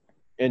there,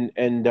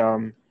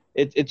 and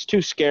it's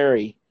too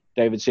scary.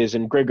 David says,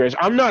 and Greg goes,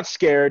 "I'm not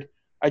scared.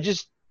 I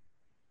just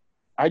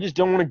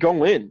don't want to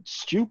go in. It's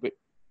stupid."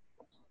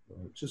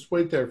 Just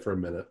wait there for a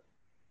minute.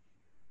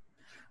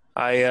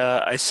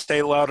 I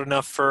stay loud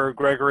enough for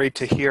Gregory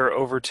to hear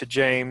over to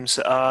James.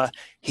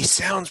 He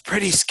sounds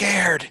pretty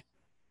scared.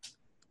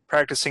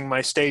 Practicing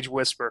my stage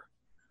whisper.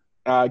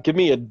 Give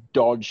me a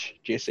dodge,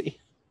 Jesse.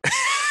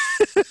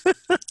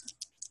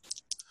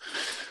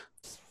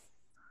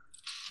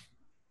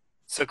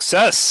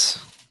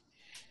 Success.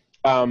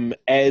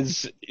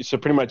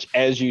 Pretty much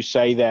as you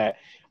say that,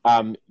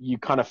 you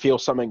kind of feel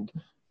something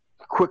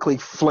quickly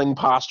fling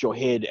past your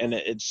head, and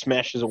it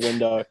smashes a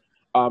window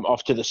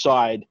off to the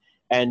side.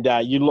 And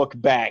you look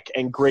back,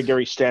 and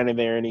Gregory's standing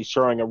there, and he's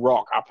throwing a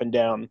rock up and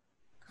down.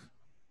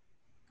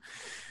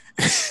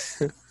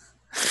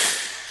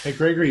 Hey,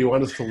 Gregory, you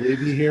want us to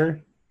leave you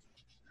here?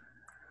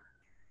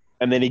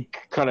 And then he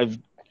kind of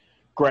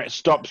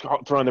stops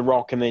throwing the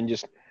rock, and then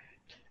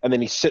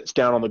he sits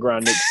down on the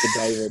ground next to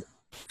David.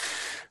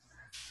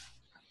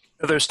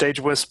 Another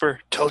stage whisper.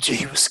 Told you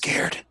he was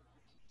scared.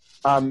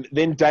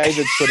 Then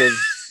David sort of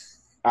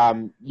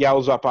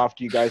yells up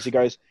after you guys. He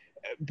goes,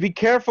 "Be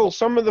careful.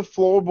 Some of the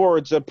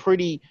floorboards are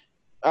pretty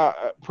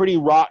pretty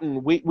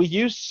rotten. We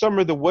used some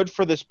of the wood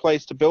for this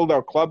place to build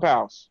our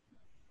clubhouse.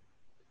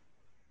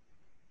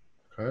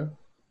 Okay.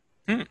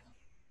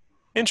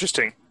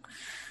 Interesting.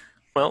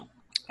 Well,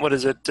 what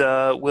is it?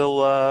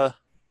 We'll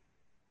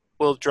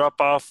drop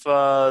off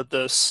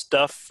the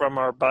stuff from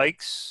our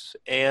bikes,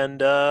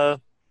 and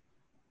what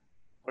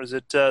is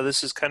it?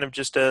 This is kind of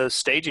just a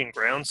staging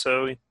ground,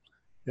 so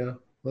Yeah.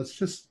 Let's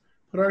just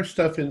put our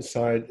stuff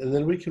inside, and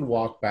then we can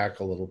walk back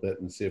a little bit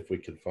and see if we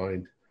can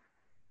find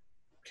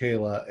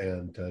Kayla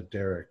and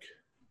Derek.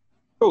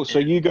 Cool. So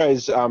you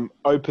guys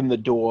open the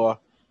door,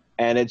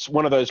 and it's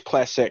one of those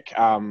classic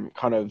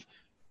kind of,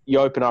 you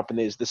open up and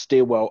there's the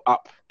stairwell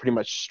up pretty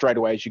much straight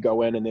away as you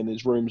go in, and then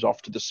there's rooms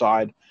off to the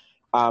side.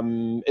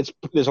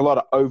 There's a lot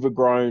of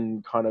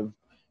overgrown kind of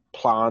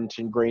plant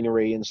and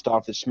greenery and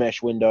stuff. There's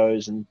smashed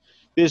windows, and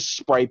there's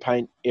spray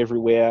paint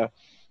everywhere.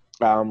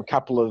 A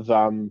couple of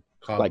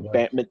like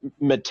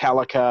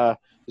Metallica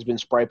has been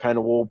spray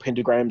painted wall,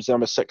 pentagrams,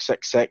 number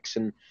 666,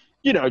 and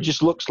it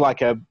just looks like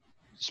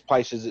this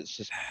place is, it's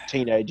just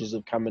teenagers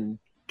have come and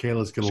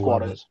Kayla's gonna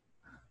love it. squatters.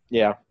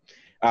 Yeah.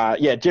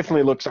 It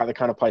definitely looks like the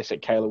kind of place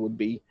that Kayla would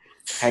be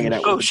hanging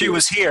out with. Oh, she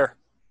was here.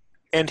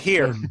 And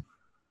here.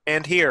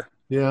 And here.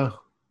 Yeah.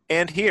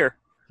 And here.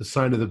 The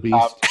sign of the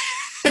beast.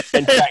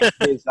 In fact,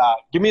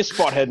 give me a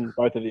spot hidden,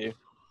 both of you.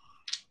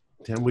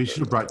 Damn, we should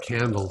have brought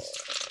candles.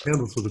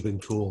 Candles would have been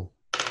cool.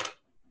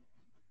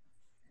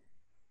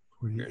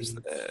 Here's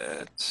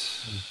that.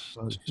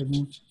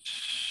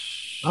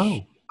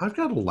 Oh, I've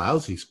got a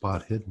lousy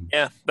spot hidden.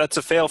 Yeah, that's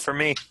a fail for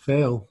me.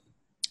 Fail.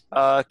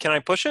 Can I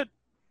push it?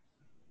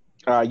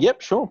 Yep,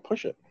 sure,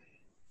 push it.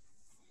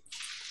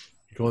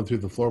 Going through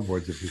the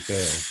floorboards if you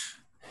fail.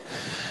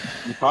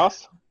 You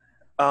pass?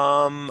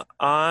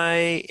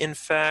 I, in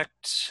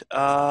fact,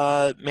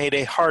 made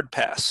a hard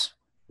pass.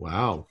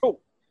 Wow. Cool.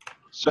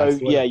 So,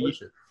 yeah,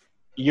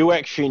 you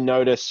actually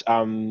notice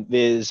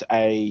there's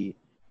a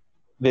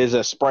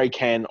spray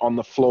can on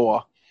the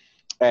floor,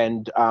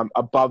 and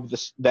above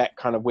that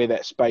kind of where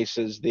that space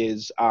is,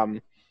 there's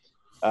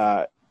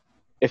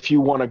if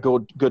you want a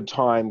good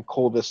time,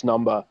 call this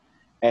number,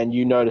 and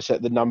you notice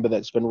that the number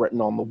that's been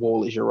written on the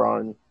wall is your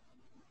own.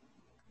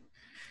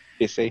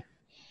 You see?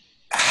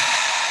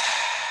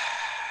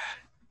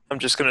 I'm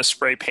just going to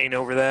spray paint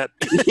over that.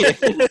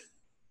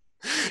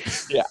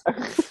 Yeah.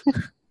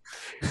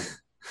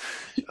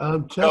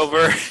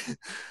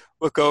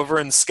 Look over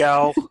and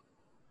scowl.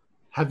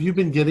 Have you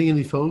been getting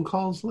any phone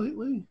calls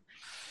lately?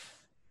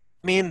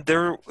 I mean,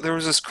 there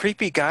was this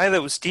creepy guy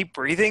that was deep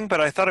breathing, but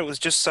I thought it was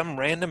just some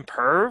random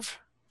perv.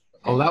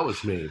 Oh, that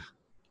was me.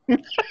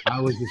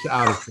 I was just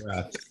out of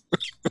breath.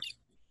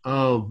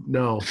 Oh,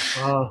 no.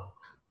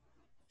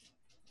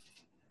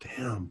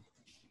 Damn.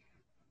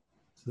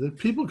 So the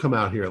people come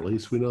out here, at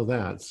least we know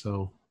that.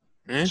 So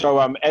as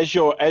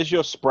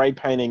you're spray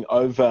painting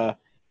over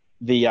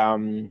the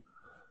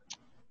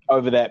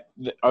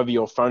over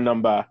your phone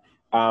number,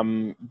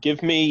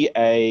 give me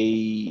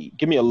a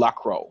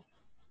luck roll.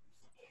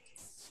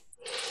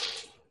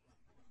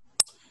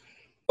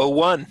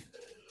 01.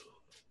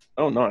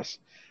 Oh, nice.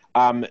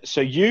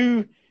 So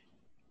you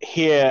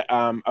hear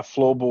a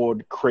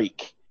floorboard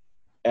creak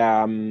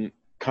kind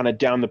of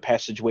down the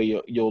passage where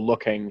you're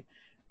looking,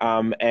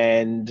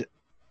 and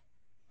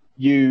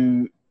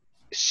you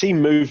see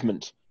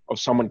movement of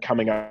someone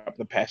coming up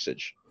the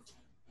passage.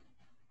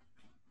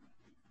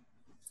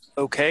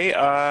 Okay,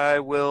 I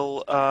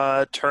will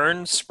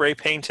turn, spray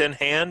paint in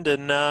hand,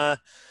 and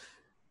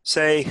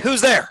say,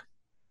 "Who's there?"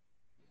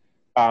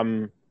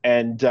 And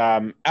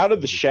out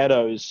of the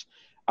shadows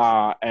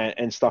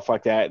and stuff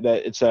like that,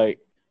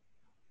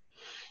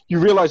 you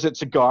realize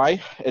it's a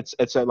guy.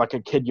 It's like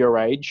a kid your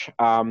age.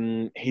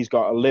 He's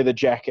got a leather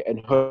jacket and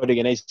hoodie,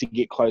 and as you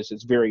get close,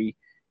 it's very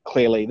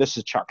clearly this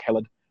is Chuck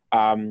Hillard.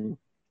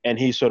 And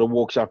he sort of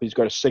walks up. He's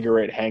got a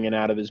cigarette hanging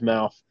out of his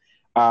mouth.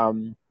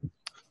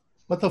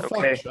 What the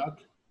Okay. fuck, Chuck?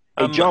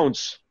 Hey,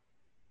 Jones.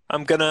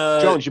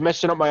 Jones, you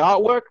messing up my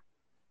artwork?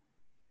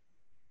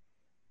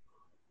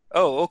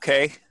 Oh,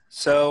 okay.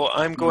 So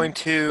I'm going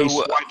to. He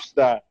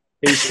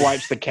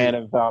swipes the can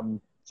of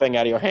thing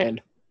out of your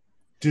hand.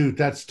 Dude,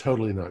 that's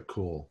totally not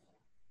cool.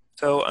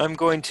 So I'm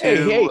going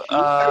to. Hey,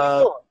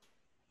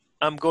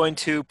 I'm going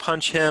to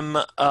punch him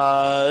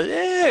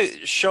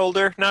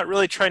shoulder. Not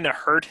really trying to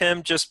hurt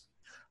him, just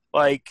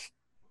like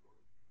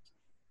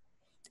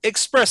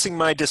expressing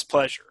my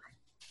displeasure.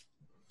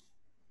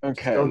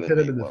 Okay. Don't hit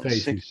him in the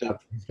face. He's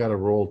got a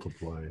role to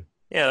play.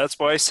 Yeah, that's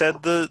why I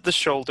said the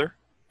shoulder.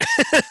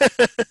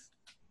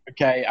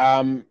 Okay.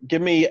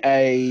 Give me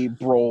a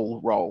brawl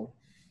roll.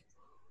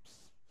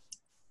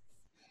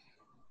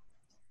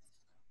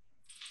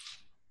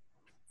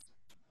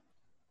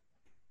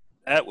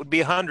 That would be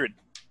 100.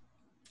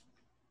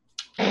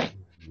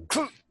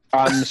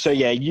 So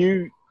yeah,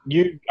 you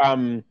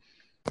kind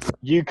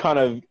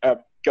of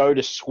go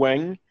to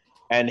swing,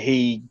 and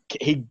he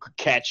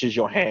catches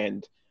your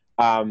hand,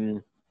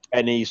 and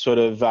he sort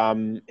of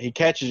he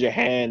catches your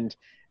hand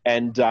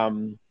and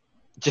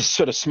just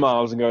sort of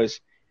smiles and goes,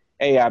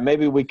 "Hey,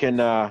 maybe we can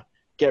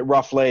get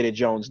rough later,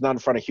 Jones. Not in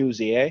front of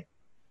Husey, eh?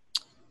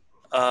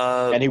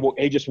 And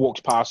he just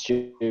walks past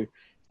you,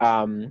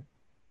 and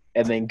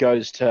then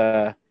goes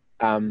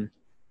over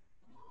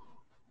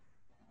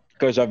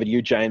to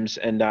you, James,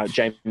 and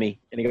Jamie,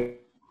 and he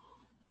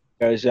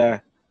goes,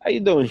 "How you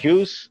doing,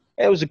 Hughes?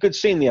 It was a good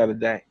scene the other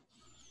day."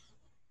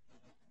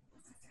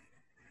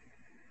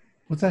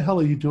 What the hell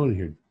are you doing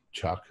here,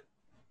 Chuck?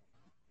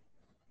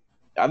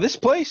 This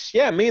place,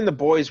 yeah, me and the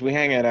boys, we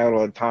hang out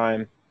all the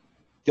time.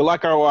 Do you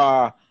like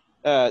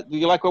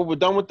what we're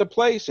done with the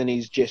place? And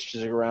he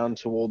gestures around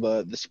to all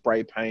the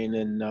spray paint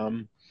and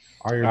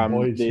Are your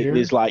boys here?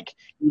 There's like,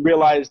 you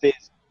realize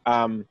there's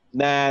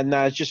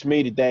nah, it's just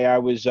me today. I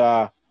was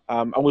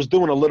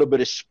doing a little bit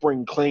of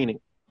spring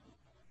cleaning,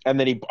 and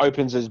then he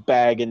opens his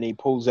bag and he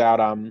pulls out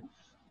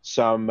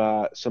some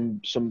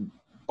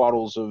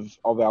bottles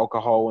of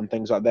alcohol and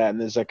things like that,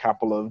 and there's a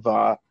couple of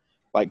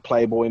like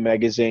Playboy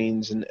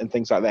magazines and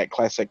things like that,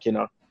 classic,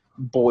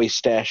 boy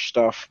stash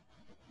stuff.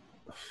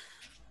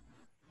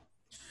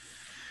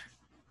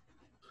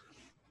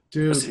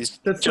 Dude, that's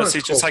not cool.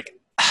 Just like,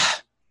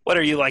 what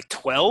are you, like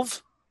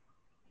 12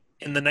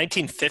 in the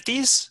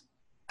 1950s?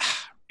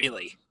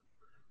 Really?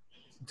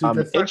 Dude,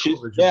 that's not inches.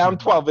 Cool Yeah, I'm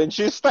 12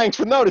 inches. Thanks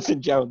for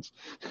noticing, Jones.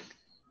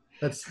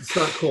 It's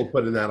not cool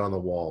putting that on the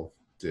wall,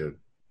 dude.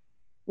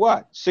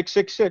 What?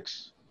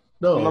 666.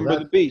 No, Number of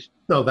the beast.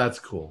 No, that's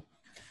cool.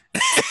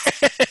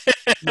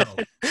 No,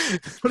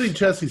 putting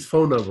Jesse's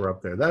phone number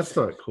up there, that's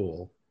not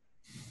cool.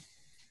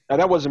 No,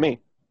 that wasn't me.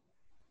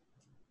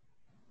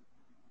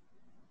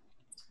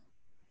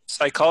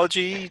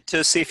 Psychology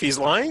to see if he's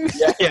lying?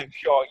 Yeah,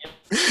 sure.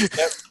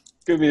 Yeah.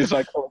 Give me a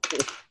psychology.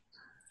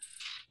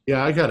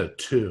 Yeah, I got a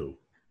 2.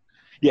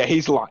 Yeah,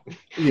 he's lying.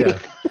 Yeah.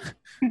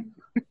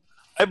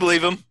 I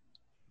believe him.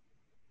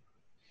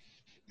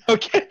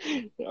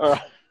 Okay. All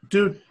right.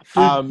 Dude,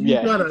 yeah.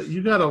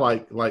 you gotta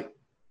like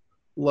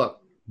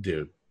look,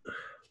 dude.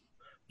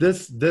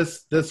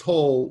 This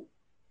whole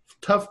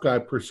tough guy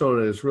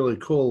persona is really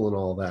cool and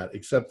all that,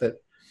 except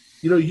that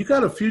you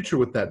got a future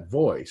with that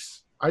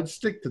voice. I'd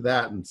stick to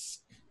that and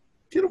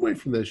get away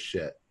from this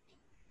shit.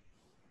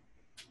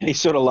 And he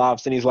sort of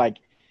laughs and he's like,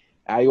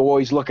 "You're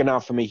always looking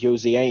out for me,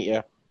 Husey, ain't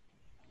you?"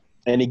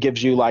 And he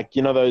gives you like,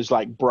 those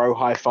like bro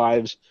high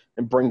fives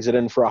and brings it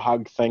in for a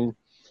hug thing.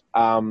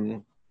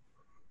 And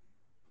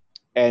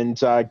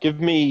give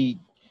me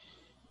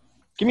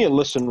a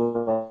listen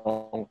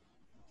roll,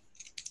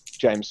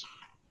 James.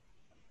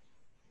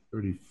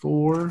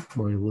 34.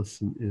 My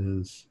listen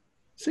is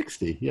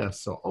 60. Yeah,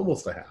 so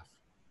almost a half.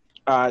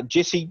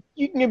 Jesse,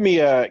 you can give me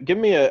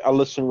a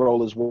listen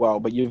roll as well,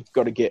 but you've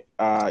got to get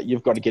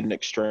an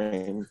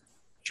extreme.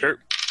 Sure.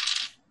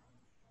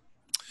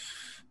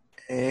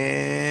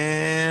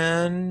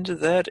 And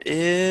that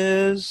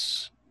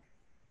is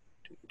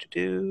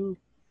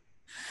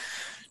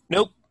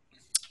nope.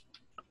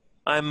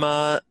 I'm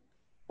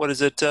what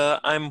is it?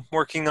 I'm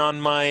working on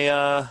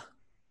my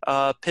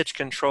pitch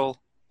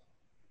control.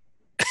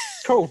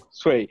 Cool,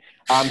 sweet.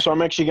 So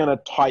I'm actually going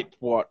to type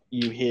what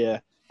you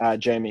hear,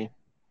 Jamie.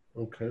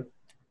 Okay.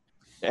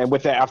 And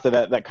with that, after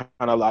that kind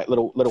of like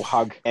little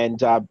hug,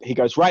 and he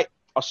goes, "Right,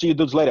 I'll see you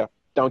dudes later.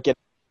 Don't get."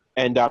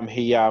 And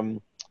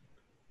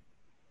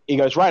he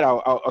goes, "Right,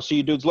 I'll see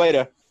you dudes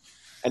later."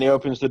 And he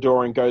opens the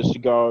door and goes to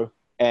go,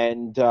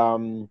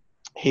 and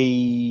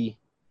he,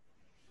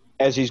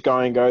 as he's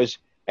going, goes,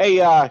 "Hey,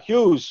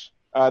 Hughes,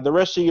 the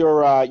rest of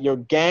your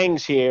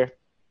gang's here."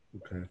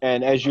 Okay.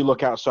 And as you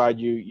look outside,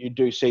 you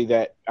do see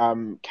that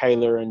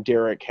Kayla and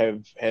Derek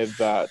have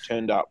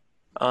turned up.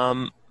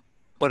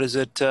 What is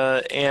it?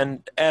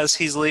 And as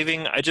he's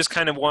leaving, I just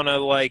kind of want to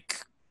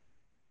like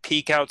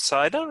peek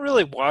outside. I don't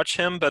really watch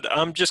him, but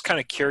I'm just kind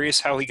of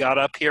curious how he got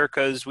up here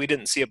because we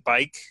didn't see a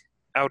bike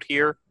out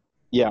here.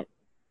 Yeah.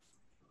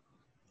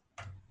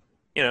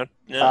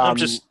 I'm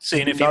just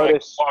seeing if he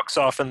walks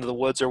off into the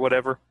woods or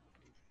whatever.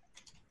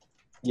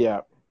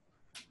 Yeah.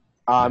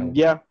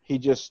 Yeah. He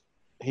just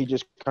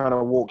kind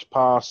of walks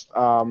past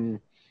the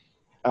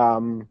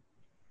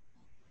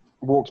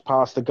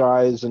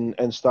guys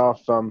and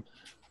stuff.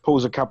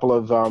 Pulls a couple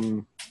of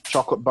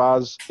chocolate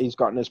bars he's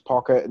got in his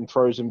pocket and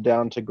throws them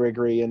down to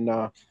Gregory and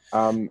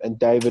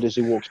David as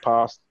he walks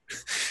past.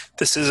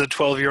 This is a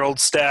 12-year-old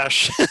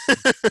stash.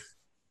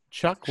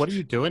 Chuck, what are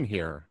you doing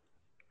here?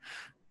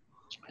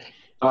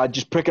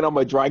 Just picking up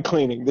my dry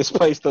cleaning. This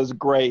place does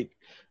great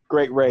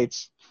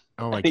rates.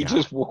 Oh my God! He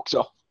just walks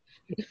off.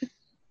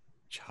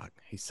 Chuck,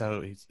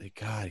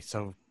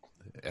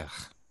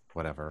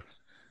 whatever.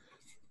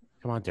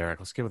 Come on, Derek,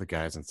 let's get with the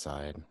guys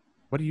inside.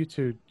 What are you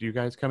two? You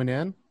guys coming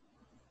in?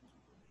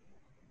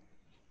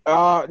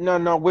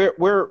 No,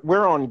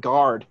 we're on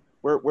guard.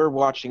 We're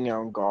watching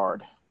on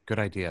guard. Good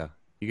idea.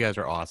 You guys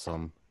are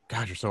awesome.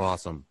 God, you're so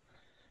awesome.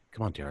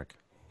 Come on, Derek.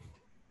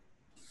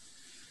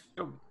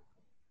 Oh,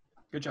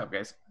 good job,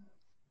 guys.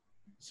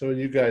 So when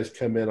you guys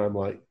come in, I'm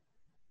like,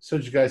 "So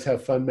did you guys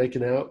have fun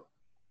making out?"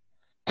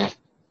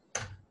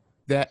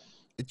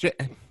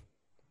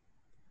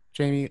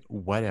 Jamie,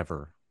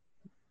 whatever.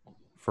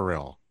 For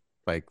real.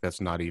 Like, that's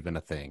not even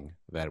a thing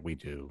that we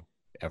do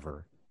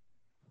ever.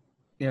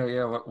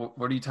 Yeah.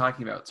 What are you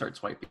talking about? Start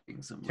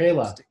swiping some.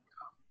 Kayla,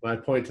 when I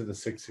point to the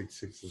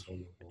 666s on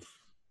the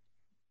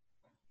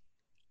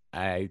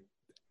board.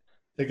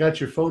 They got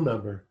your phone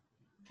number.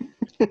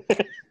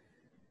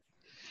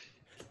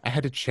 I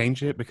had to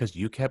change it because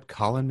you kept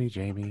calling me,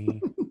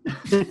 Jamie.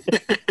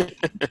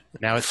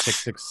 Now it's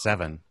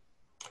 667.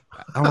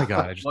 Oh my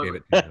god, I just gave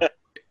it to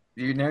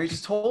you. You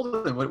just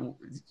told him.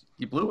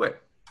 You blew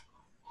it.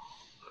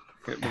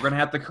 Okay, we're gonna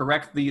have to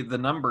correct the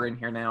number in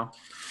here now.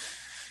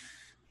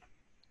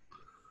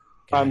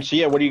 So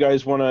yeah, what do you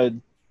guys want to?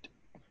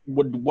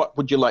 What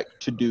would you like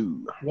to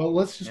do? Well,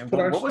 let's just put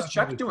our. What was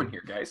stuff Chuck doing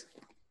here, guys?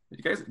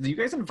 Did you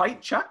guys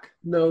invite Chuck?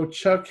 No,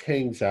 Chuck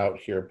hangs out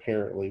here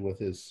apparently with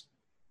his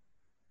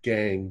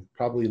gang,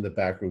 probably in the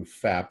back room,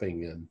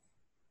 fapping and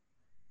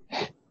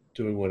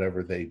doing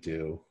whatever they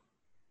do.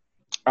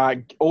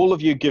 All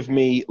of you give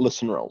me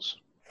listen rolls.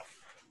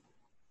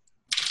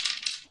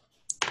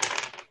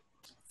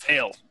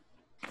 Fail.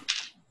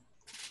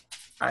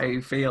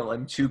 I fail.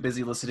 I'm too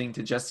busy listening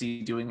to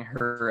Jessie doing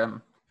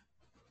her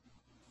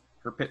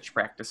pitch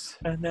practice.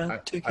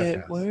 Not to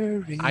get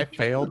worried. I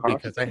failed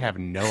because I have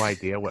no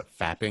idea what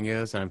fapping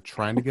is, and I'm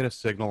trying to get a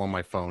signal on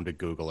my phone to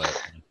Google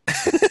it.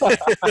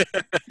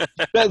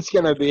 That's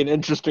going to be an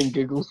interesting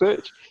Google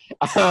search.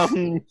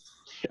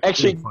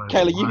 Actually,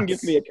 Kayla, you can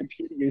give me a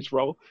computer use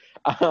roll.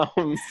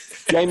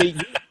 Jamie,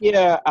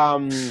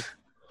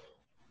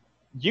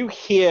 you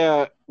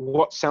hear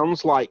what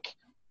sounds like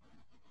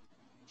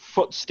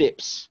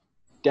footsteps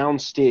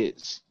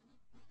downstairs.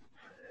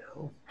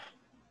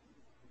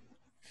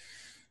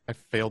 I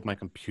failed my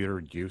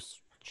computer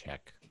use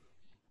check,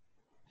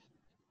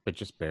 but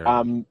just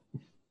barely.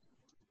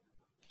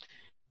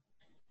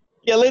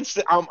 Yeah, let's.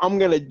 I'm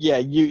gonna. Yeah,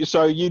 you.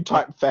 So you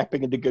type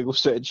fapping into Google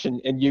search,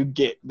 and you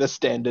get the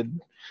standard.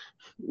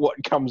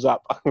 What comes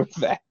up with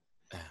that?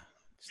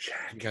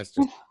 You guys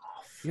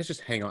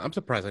just hang on. I'm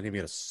surprised I didn't even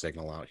get a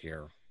signal out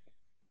here.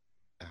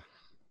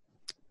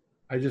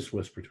 I just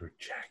whispered to her,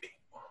 Jackie.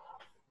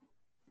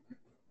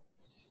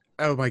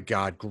 Oh my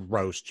god,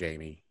 gross,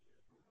 Jamie.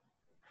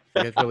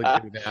 You guys really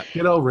do that?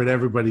 Get over it.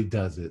 Everybody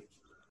does it.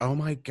 Oh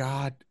my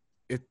god.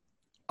 They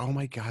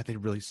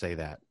really say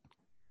that.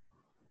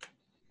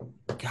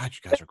 God,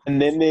 you guys are gross.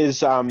 And then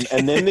there's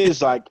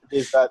like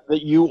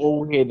that you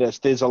all hear this.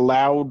 There's a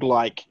loud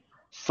like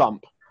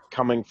thump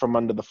coming from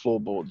under the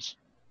floorboards.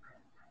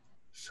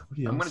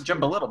 I'm gonna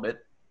jump a little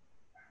bit.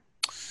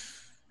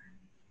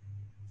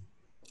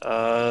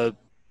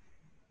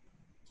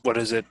 What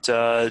is it?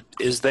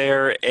 Is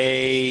there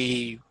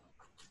a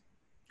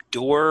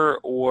door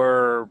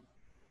or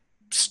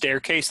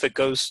staircase that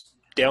goes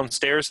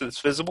downstairs that's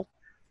visible?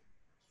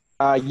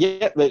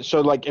 Yeah.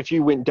 So like if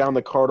you went down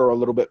the corridor a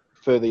little bit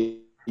further,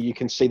 you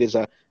can see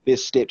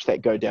there's steps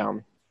that go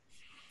down.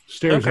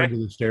 Stairs under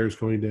the stairs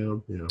going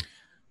down. Yeah.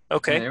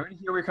 Okay. Can everybody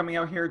hear we're coming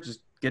out here,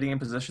 just getting in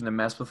position to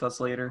mess with us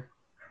later?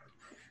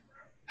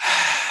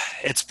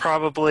 It's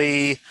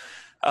probably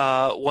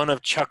one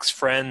of Chuck's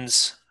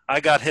friends. I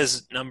got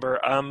his number.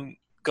 I'm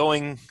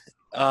going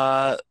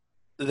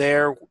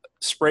there,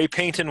 spray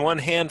paint in one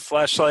hand,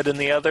 flashlight in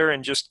the other,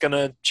 and just going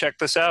to check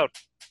this out.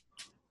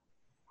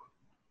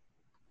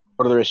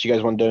 What do the rest of you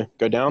guys want to do?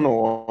 Go down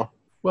or?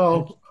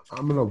 Well,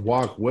 I'm going to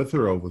walk with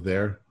her over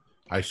there.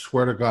 I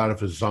swear to God,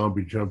 if a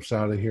zombie jumps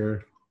out of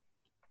here,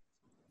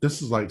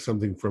 this is like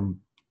something from,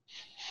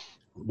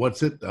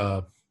 what's it?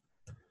 Night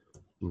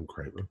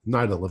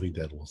of the Living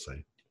Dead, we'll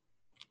say.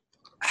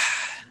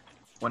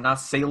 Well,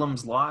 not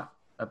Salem's Lot,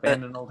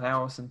 abandoned old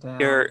house in town.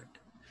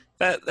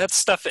 That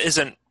stuff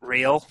isn't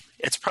real.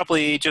 It's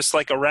probably just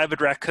like a rabid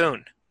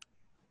raccoon.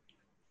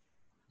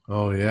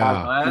 Oh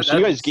yeah. So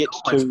you guys get so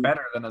much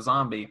better than a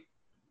zombie.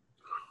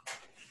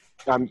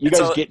 You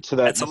guys get to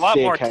the. It's a lot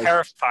more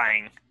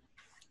terrifying.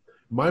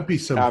 Might be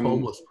some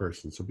homeless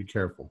person, so be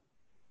careful.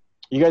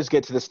 You guys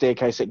get to the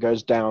staircase that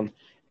goes down,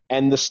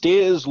 and the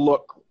stairs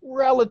look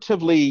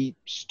relatively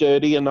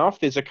sturdy enough.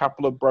 There's a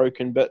couple of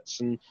broken bits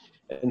and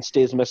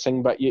stairs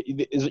missing, but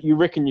you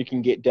reckon you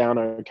can get down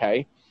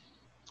okay.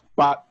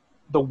 But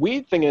the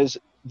weird thing is,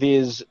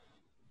 there's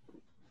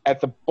at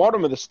the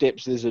bottom of the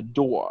steps there's a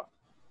door,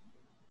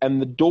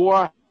 and the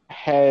door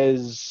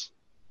has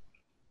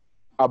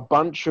a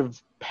bunch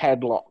of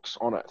padlocks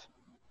on it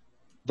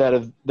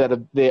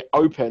they're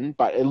open,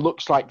 but it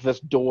looks like this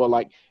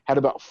door had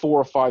about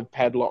 4 or 5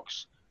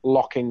 padlocks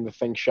locking the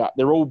thing shut.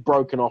 They're all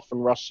broken off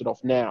and rusted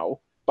off now,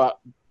 but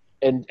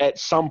at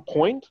some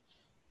point,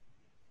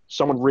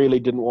 someone really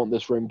didn't want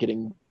this room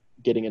getting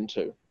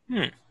into.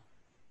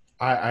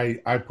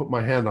 I put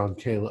my hand on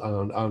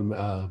Kayla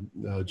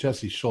on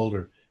Jesse's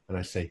shoulder, and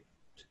I say,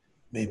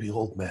 maybe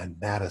old man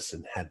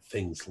Madison had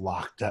things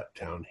locked up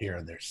down here,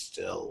 and they're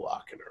still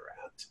walking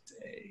around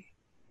today.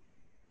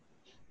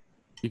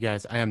 You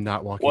guys, I am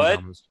not walking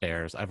down the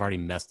stairs. I've already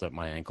messed up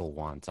my ankle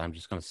once. I'm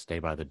just going to stay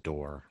by the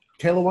door.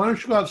 Kayla, why don't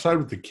you go outside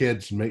with the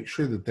kids and make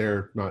sure that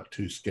they're not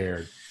too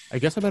scared? I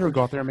guess I better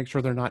go out there and make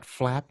sure they're not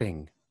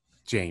flapping,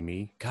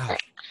 Jamie. God,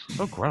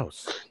 so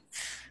gross.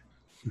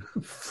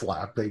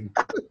 Flapping.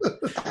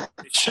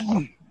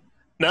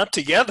 Not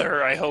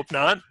together, I hope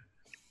not.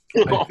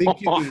 I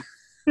think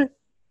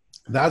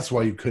that's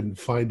why you couldn't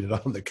find it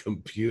on the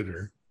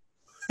computer.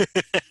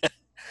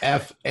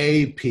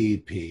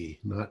 FAPP,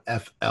 not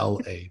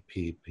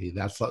FLAPP.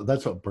 That's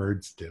what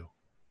birds do.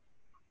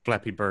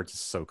 Flappy Birds is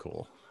so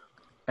cool.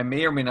 I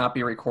may or may not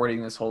be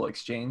recording this whole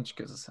exchange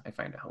because I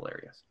find it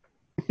hilarious.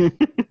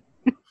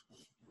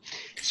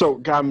 So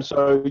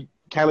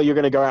Kayla, you're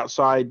going to go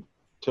outside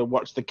to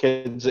watch the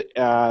kids.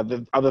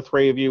 The other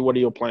three of you, what are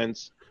your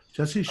plans?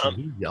 Jesse, should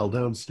we yell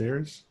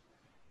downstairs?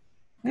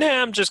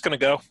 Nah, I'm just going to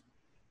go.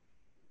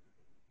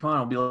 Come on,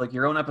 it'll be like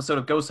your own episode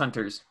of Ghost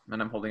Hunters.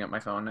 And I'm holding up my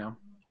phone now.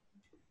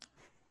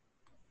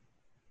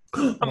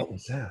 What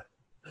was that?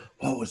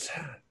 What was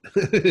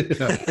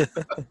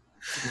that?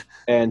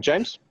 And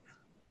James?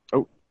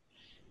 Oh,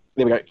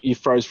 there we go. You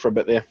froze for a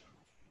bit there.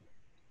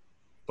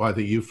 Well, I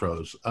think you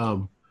froze. I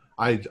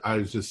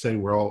was just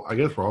saying I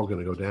guess we're all going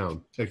to go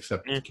down,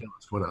 except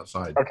Kayla's going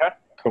outside. Okay,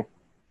 cool.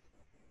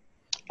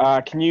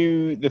 Can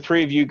the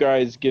three of you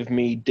guys give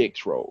me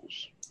dex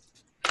rolls?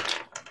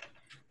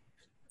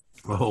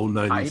 Oh,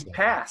 90. I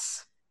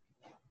pass.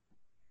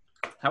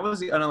 How was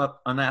the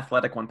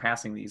unathletic one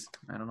passing these?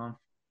 I don't know.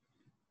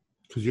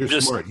 Because you're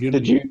Just- smart.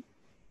 Did you?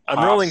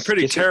 I'm rolling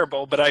pretty Yes,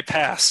 terrible, but I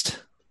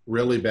passed.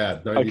 Really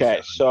bad. 97.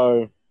 Okay,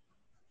 so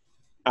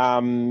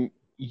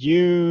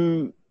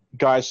you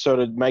guys sort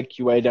of make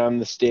your way down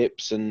the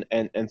steps and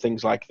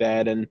things like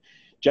that, and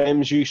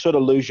James, you sort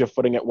of lose your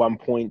footing at one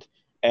point,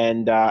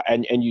 and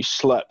you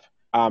slip,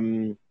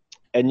 and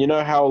you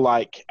know how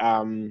like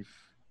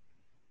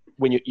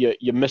when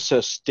you miss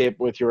a step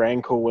with your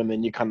ankle and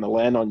then you kind of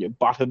land on your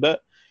butt a bit.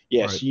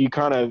 Yes, Right. you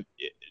kind of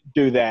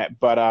do that,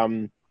 but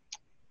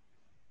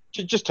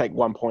just take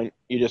 1 point.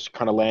 You just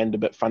kind of land a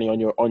bit funny on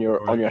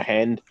your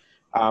hand.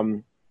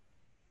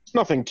 It's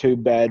nothing too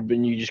bad, but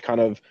you just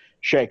kind of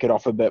shake it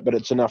off a bit. But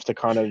it's enough to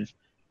kind of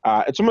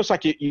it's almost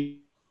like you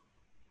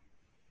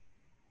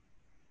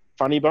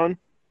funny bone,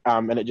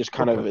 and it just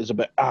kind of is a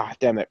bit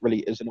damn, that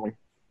really is annoying.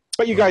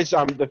 But you guys,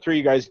 the three of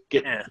you guys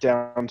get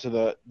down to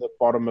the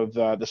bottom of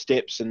the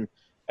steps, and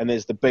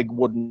there's the big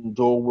wooden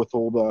door with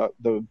all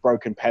the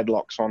broken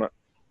padlocks on it.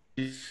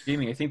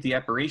 Jamie, I think the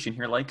apparition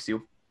here likes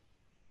you.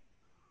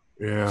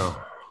 Yeah.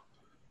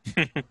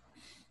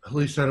 At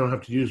least I don't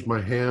have to use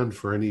my hand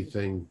for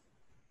anything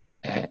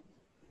in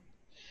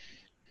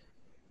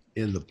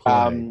the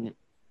play.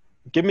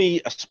 Give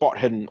me a spot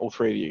hidden, all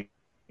three of you.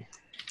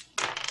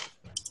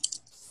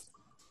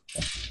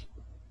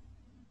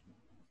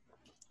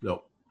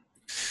 Nope.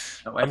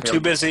 Oh, I I'm failed. too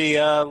busy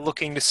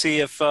looking to see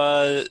if,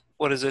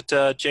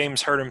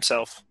 James hurt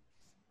himself.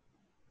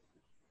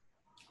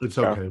 It's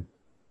okay.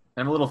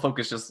 I'm a little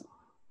focused just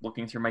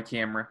looking through my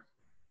camera.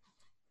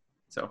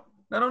 So,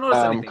 I don't notice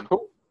anything.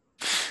 Cool.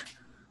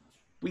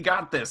 We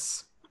got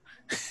this.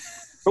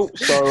 Cool.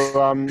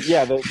 So,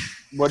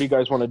 what do you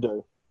guys want to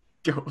do?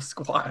 Go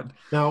squad.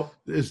 Now,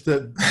 are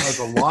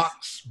the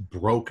locks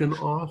broken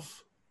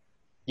off?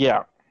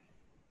 Yeah.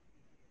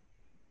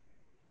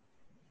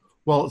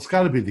 Well, it's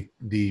got to be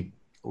the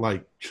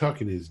like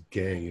Chuck and his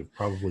gang have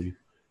probably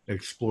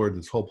explored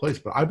this whole place,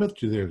 but I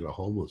bet you there's a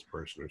homeless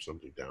person or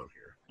something down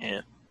here.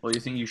 Yeah. Well, you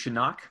think you should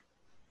knock?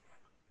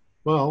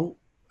 Well,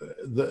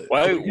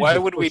 Why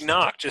would we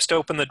knock? Just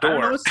open the I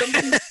don't door. know,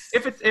 somebody,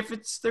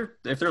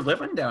 if they're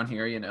living down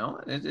here, you know,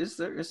 is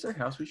their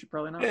house? We should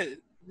probably knock.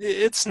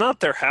 It's not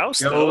their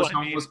house, You know, though. this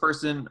homeless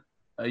person.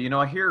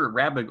 I hear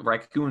rabid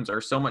raccoons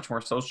are so much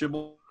more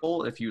sociable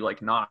if you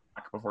like knock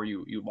before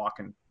you walk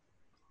in.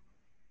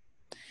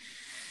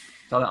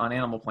 Saw that on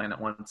Animal Planet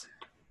once.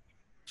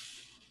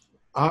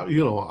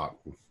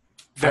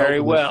 Very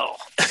well.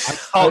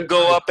 I'll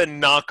go up and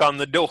knock on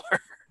the door.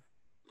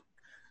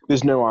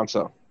 There's no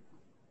answer.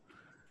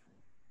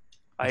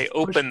 I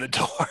open the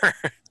door.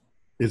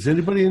 Is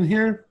anybody in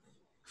here?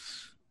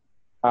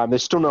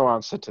 There's still no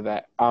answer to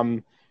that.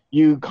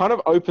 You kind of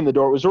open the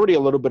door. It was already a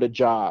little bit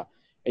ajar,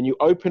 and you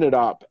open it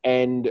up,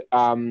 and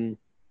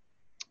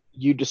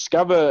you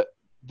discover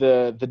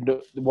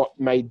the what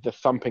made the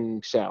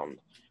thumping sound.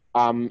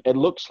 It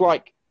looks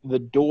like the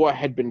door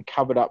had been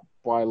covered up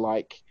by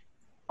like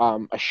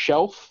a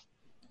shelf,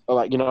 or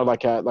like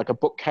a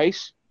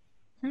bookcase,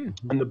 and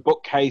the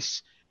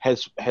bookcase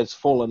has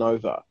fallen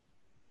over.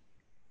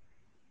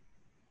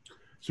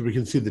 So we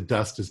can see the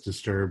dust is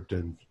disturbed,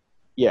 and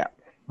Yeah.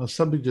 well,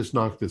 somebody just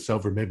knocked this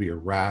over. Maybe a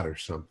rat or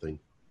something.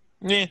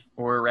 Yeah,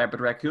 Or a rabid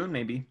raccoon,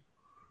 maybe.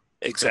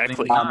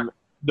 exactly.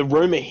 The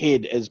room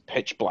ahead is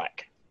pitch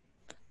black.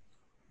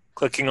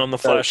 Clicking on the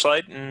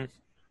flashlight and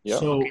Yeah.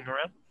 looking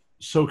around.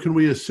 So can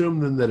we assume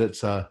then that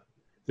it's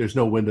there's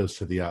no windows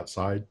to the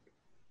outside?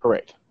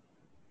 Correct.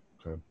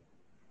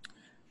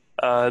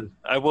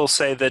 I will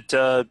say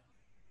that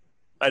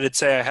I did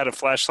say I had a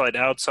flashlight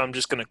out, so I'm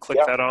just going to click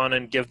that on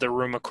and give the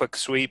room a quick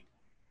sweep.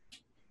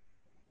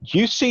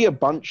 You see a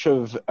bunch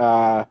of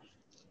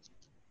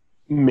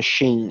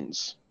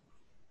machines,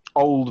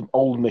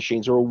 old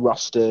machines, are all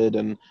rusted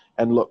and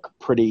look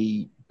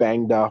pretty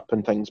banged up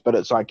and things. But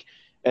it's like,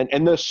 and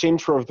in the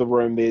center of the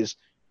room, there's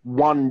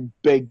one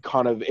big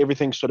kind of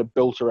everything's sort of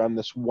built around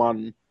this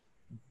one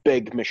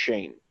big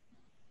machine.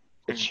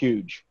 It's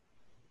huge.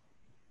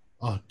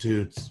 Oh,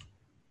 dudes,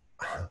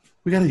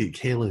 we gotta get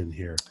Kayla in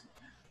here.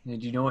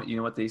 Did you know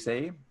what they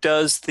say?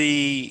 Does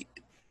the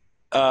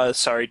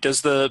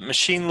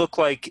machine look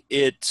like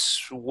it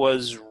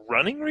was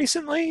running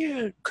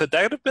recently? Could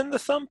that have been the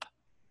thump?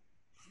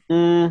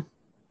 No,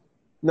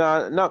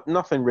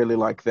 nothing really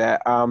like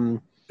that.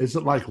 Is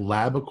it like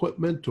lab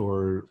equipment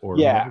or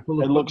Yeah,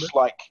 medical it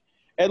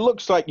equipment?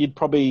 looks like you'd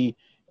probably.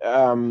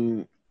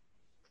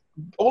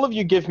 All of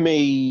you give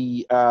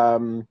me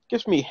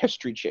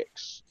history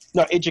checks.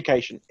 No,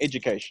 education.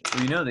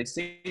 Well, they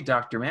say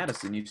Dr.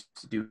 Madison used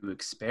to do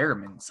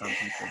experiments on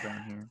people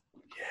down here.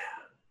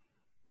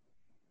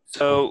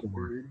 So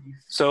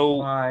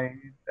Why?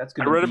 That's I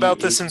gonna read be about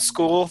this in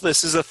school.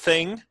 This is a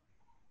thing.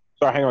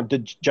 Sorry, hang on.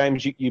 Did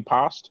James you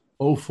passed?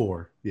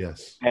 04,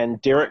 yes.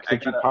 And Derek, I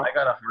did you got pass?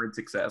 a hard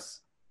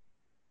success.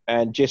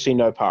 And Jesse,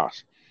 no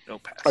pass. No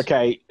pass.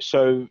 Okay,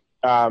 so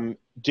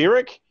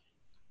Derek,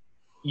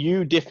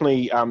 you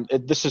definitely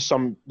this is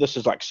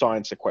like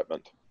science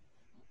equipment.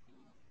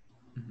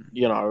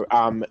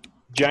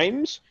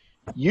 James,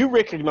 you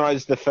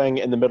recognize the thing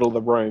in the middle of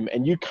the room,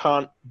 and you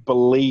can't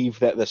believe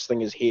that this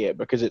thing is here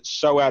because it's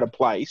so out of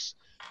place.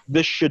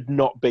 This should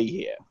not be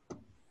here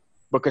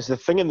because the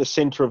thing in the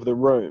center of the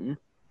room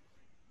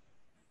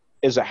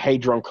is a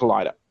hadron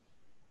collider.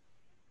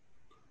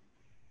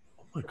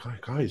 Oh my God,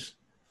 guys.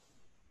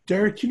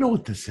 Derek, you know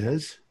what this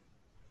is?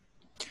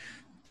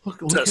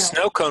 Look It's a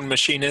snow cone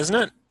machine, isn't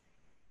it?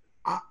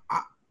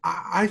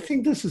 I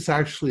think this is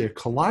actually a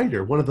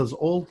collider, one of those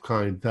old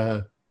kind.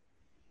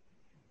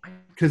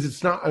 Because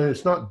it's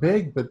not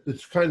big, but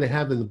it's kind of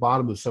have in the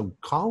bottom of some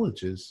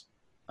colleges.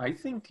 I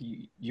think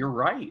you're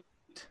right.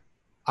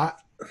 I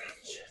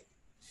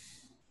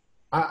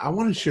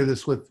want to share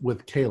this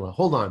with Kayla.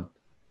 Hold on.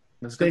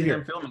 Stay here.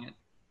 I'm filming it.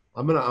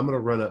 I'm gonna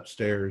run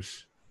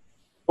upstairs.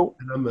 Oh.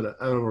 And I'm gonna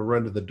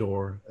run to the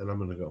door and I'm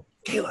gonna go,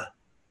 Kayla,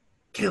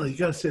 you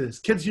gotta say this.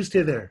 Kids, you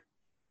stay there.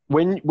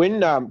 When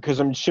because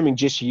I'm assuming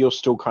Jesse, you're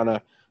still kind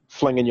of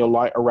flinging your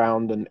light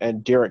around,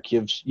 and Derek,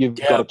 you've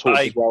got to talk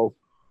as well.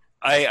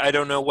 I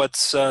don't know what's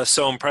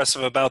so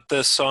impressive about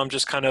this, so I'm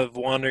just kind of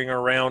wandering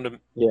around and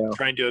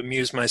trying to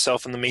amuse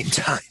myself in the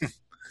meantime.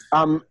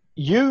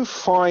 You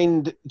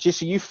find,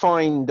 Jesse,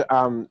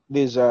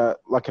 there's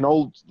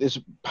there's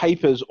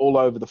papers all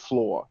over the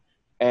floor,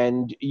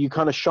 and you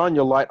kind of shine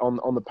your light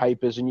on the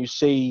papers, and you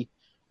see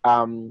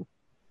that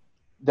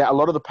a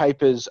lot of the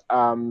papers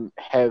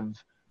have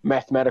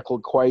mathematical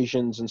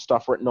equations and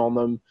stuff written on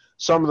them.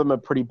 Some of them are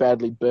pretty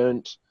badly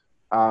burnt.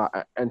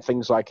 And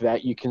things like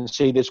that. You can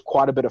see there's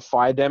quite a bit of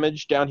fire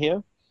damage down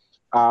here.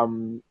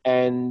 And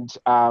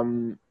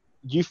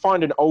you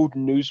find an old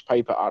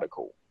newspaper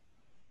article.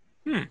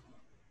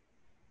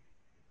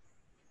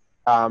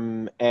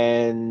 And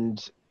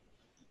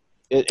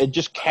it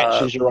just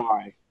catches your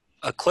eye.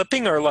 A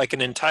clipping or like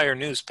an entire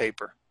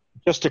newspaper?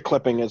 Just a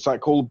clipping. It's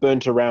like all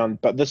burnt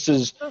around, but this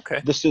is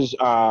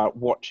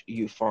what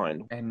you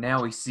find. And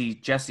now we see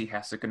Jessie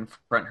has to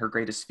confront her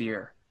greatest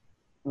fear.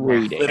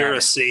 Reading.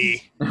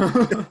 Literacy.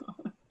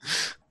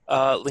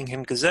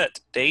 Lincoln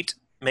Gazette. Date,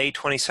 May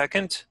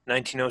 22nd,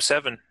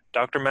 1907.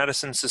 Dr.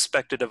 Madison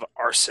suspected of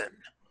arson.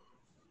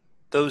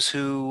 Those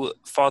who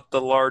fought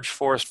the large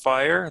forest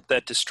fire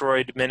that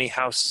destroyed many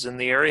houses in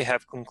the area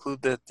have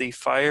concluded that the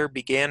fire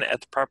began at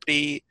the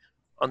property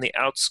on the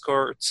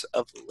outskirts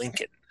of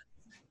Lincoln.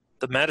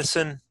 The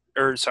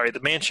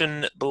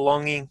mansion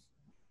belonging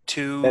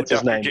to That's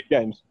his name,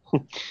 James.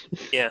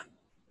 Yeah,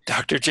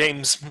 Dr.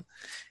 James.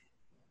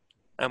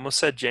 I almost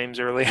said James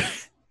earlier.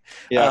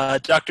 Yeah.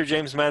 Dr.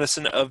 James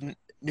Madison of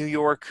New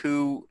York,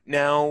 who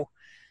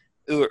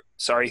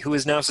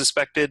is now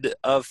suspected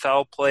of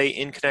foul play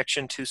in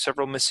connection to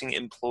several missing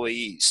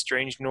employees.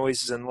 Strange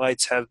noises and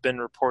lights have been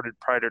reported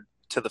prior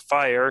to the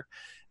fire.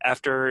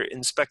 After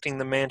inspecting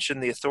the mansion,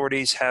 the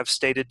authorities have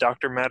stated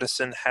Dr.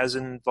 Madison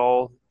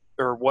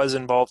was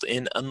involved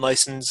in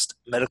unlicensed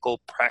medical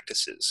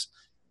practices.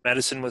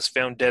 Madison was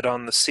found dead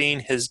on the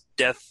scene. His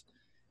death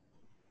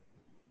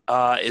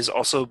is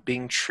also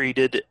being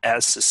treated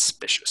as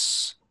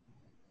suspicious.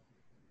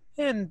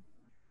 And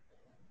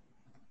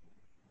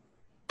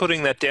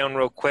putting that down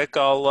real quick,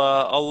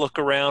 I'll look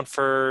around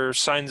for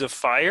signs of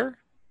fire.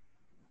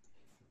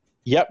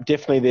 Yep,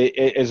 definitely.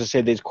 As I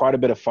said, there's quite a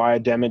bit of fire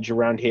damage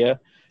around here.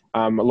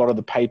 A lot of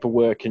the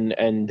paperwork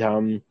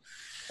and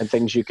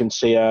things you can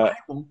see are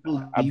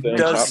burnt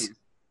up.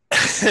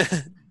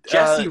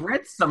 Jesse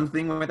read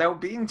something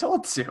without being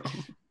told to.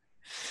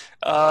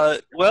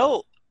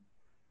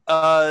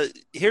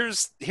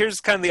 Here's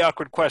kind of the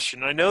awkward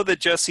question. I know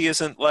that Jesse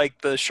isn't like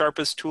the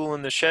sharpest tool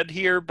in the shed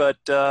here, but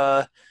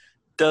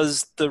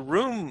does the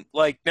room,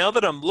 like now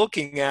that I'm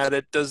looking at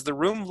it, does the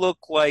room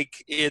look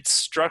like it's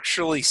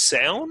structurally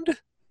sound?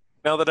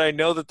 Now that I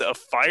know that a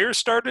fire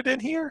started in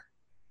here?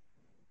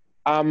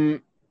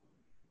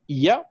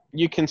 Yeah,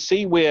 you can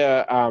see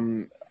where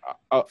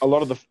a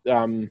lot of the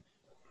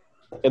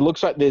it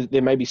looks like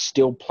there may be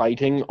steel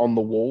plating on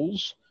the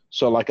walls.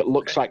 So like it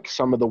looks like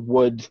some of the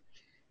wood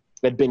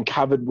had been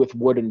covered with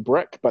wood and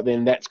brick, but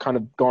then that's kind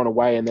of gone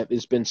away, and that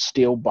there's been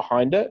steel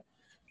behind it.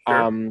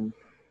 Sure.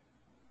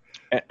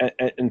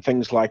 And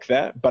things like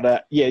that.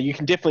 But yeah, you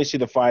can definitely see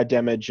the fire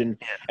damage, and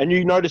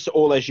you notice it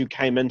all as you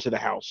came into the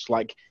house.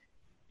 Like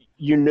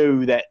you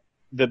knew that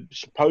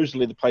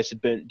supposedly the place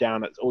had burnt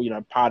down, or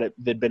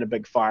there'd been a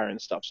big fire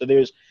and stuff. So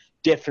there's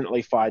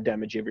definitely fire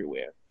damage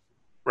everywhere.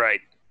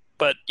 Right.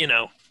 But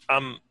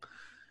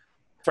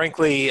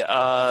frankly,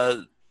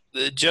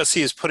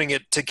 Jesse is putting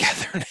it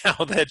together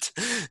now that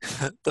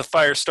the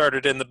fire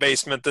started in the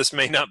basement. This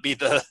may not be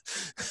the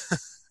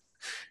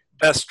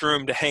best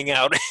room to hang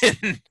out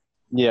in.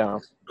 Yeah.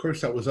 Of course,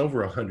 that was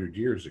over 100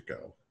 years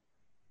ago.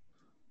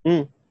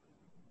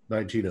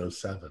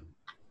 1907.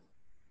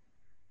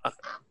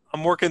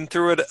 I'm working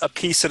through it a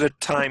piece at a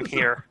time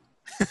here.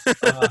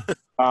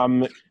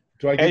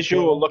 As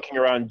you're looking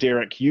around,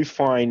 Derek, you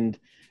find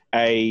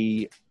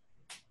an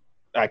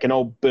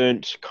old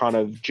burnt kind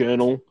of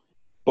journal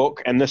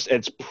book, and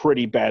it's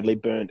pretty badly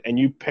burnt, and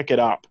you pick it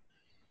up,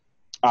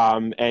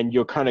 and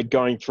you're kind of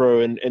going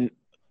through, and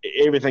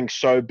everything's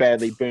so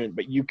badly burnt,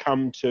 but you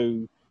come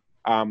to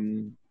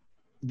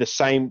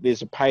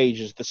there's a page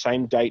is the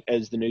same date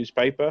as the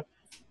newspaper,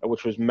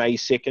 which was May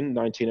 2nd,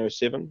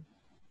 1907,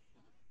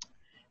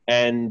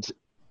 and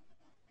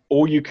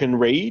all you can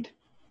read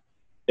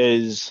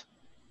is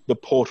the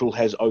portal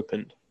has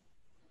opened.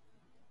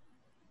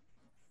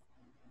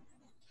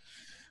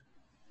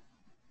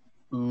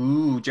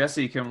 Ooh,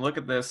 Jesse, come look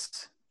at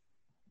this.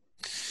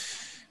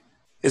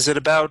 Is it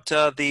about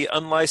the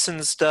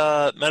unlicensed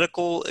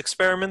medical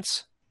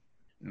experiments?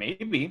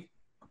 Maybe.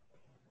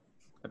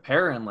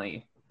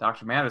 Apparently,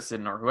 Dr.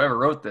 Madison or whoever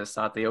wrote this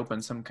thought they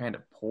opened some kind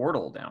of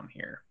portal down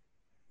here.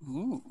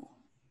 Ooh.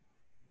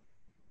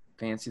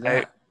 Fancy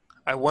that.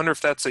 I wonder if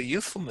that's a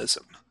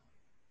euphemism.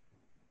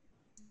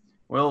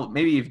 Well,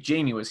 maybe if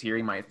Jamie was here,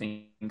 he might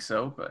think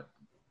so, but...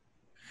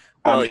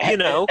 Well,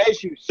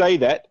 as you say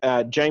that,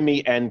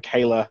 Jamie and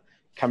Kayla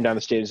come down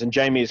the stairs, and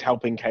Jamie is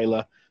helping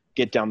Kayla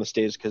get down the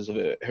stairs because of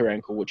her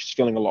ankle, which is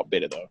feeling a lot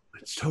better, though.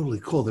 It's totally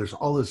cool. There's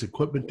all this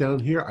equipment down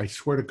here. I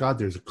swear to God,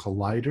 there's a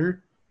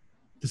collider.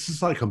 This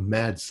is like a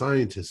mad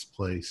scientist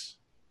place.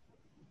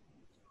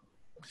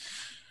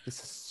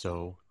 This is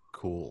so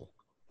cool.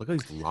 Look at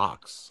these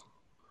locks.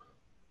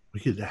 We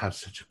could have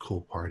such a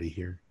cool party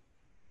here.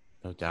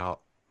 No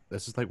doubt.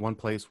 This is like one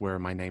place where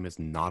my name is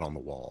not on the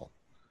wall.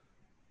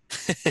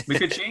 We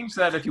could change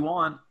that if you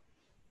want.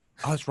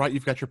 Oh, that's right.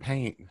 You've got your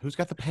paint. Who's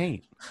got the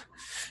paint?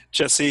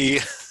 Jesse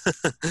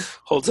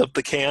holds up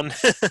the can.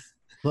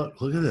 Look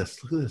at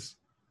this. Look at this.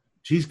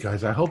 Geez,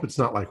 guys, I hope it's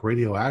not like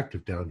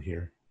radioactive down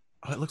here.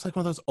 Oh, it looks like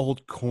one of those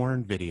old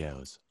corn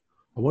videos.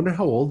 I wonder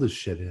how old this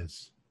shit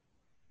is.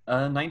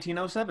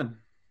 1907.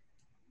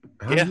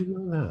 How do you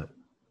know that?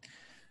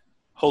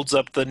 Holds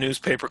up the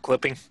newspaper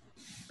clipping.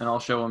 And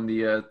I'll show him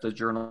the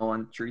journal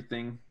entry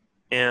thing.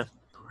 Yeah.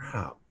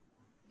 Crap.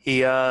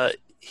 He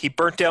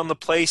burnt down the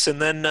place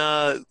and then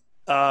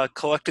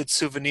collected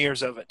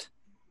souvenirs of it.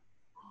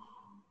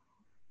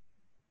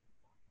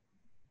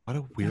 What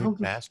a weird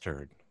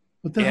bastard.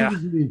 What the hell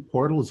does it mean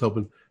portal is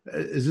open?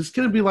 Is this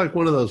going to be like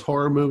one of those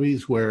horror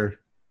movies where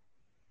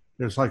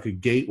there's like a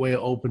gateway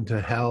open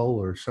to hell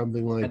or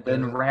something like that?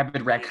 And then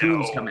rabid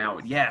raccoons come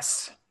out.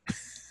 Yes.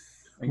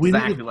 We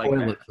Exactly need a like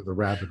toilet that. for the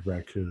rabid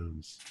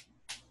raccoons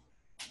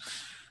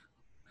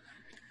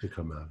to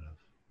come out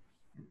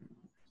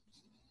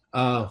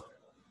of.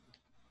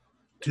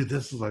 Dude,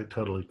 this is like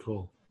totally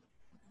cool.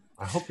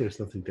 I hope there's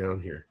nothing down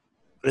here.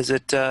 What is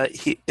it?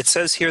 It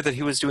says here that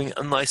he was doing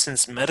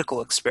unlicensed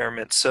medical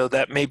experiments, so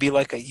that may be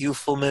like a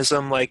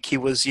euphemism, like he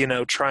was,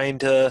 trying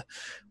to,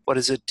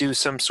 do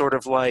some sort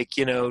of like,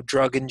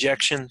 drug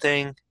injection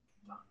thing.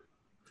 You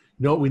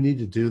know what we need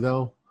to do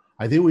though?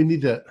 I think we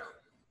need to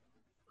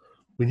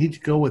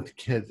go with the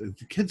kids.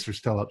 The kids are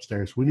still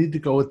upstairs. We need to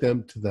go with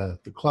them to the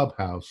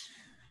clubhouse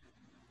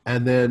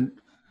and then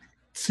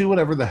see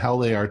whatever the hell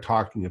they are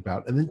talking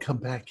about and then come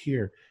back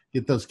here,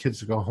 get those kids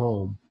to go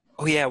home.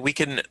 Oh yeah, we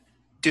can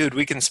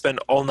spend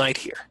all night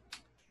here.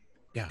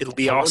 Yeah. It'll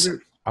be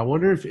awesome. I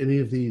wonder if any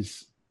of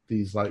these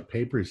like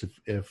papers,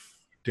 if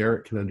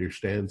Derek can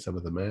understand some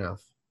of the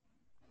math.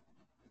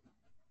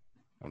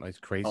 Oh, nice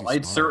crazy. Well,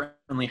 I'd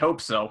certainly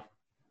hope so.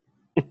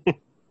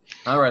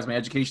 Otherwise, my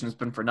education has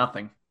been for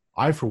nothing.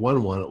 I, for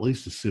one, want at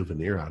least a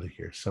souvenir out of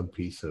here. Some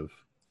piece of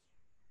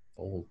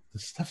old.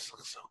 This stuff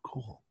looks so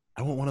cool.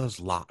 I want one of those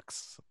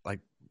locks. Like,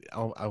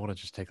 I want to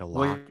just take a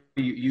lock.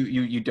 Wait,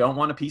 you don't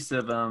want a piece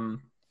of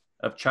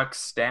Chuck's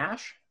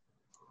stash?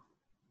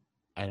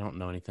 I don't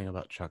know anything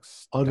about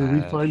Chuck's. Oh, did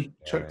we find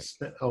stash, Chuck's?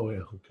 Oh, yeah.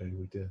 Okay,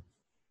 we did.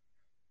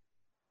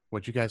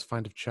 What'd you guys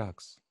find of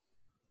Chuck's?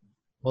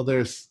 Well,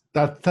 there's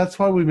that's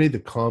why we made the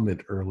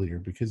comment earlier,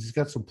 because he's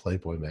got some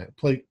Playboy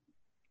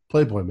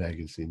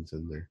magazines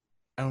in there.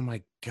 Oh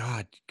my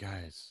God,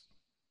 guys!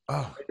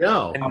 Oh,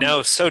 no, And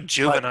no, so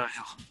juvenile.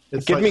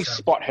 it's Give like, me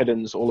spot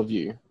hiddens, all of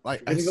you.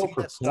 Like I go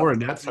for porn.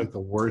 That's like the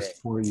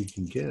worst porn you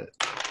can get.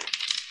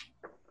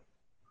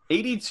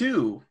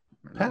 82.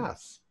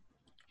 Pass.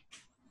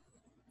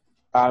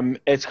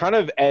 It's kind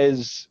of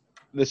as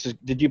this is.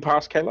 Did you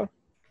pass, Kayla?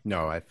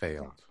 No, I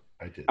failed.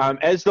 I did.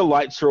 As the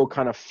lights are all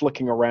kind of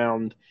flicking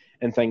around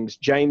and things,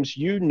 James,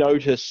 you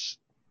notice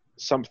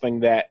something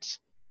that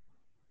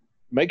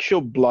makes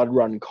your blood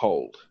run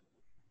cold.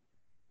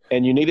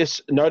 And you need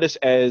to notice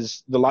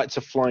as the lights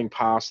are flying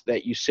past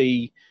that you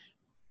see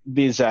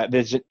there's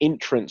an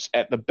entrance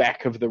at the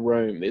back of the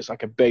room. There's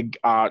like a big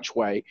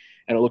archway,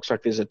 and it looks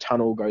like there's a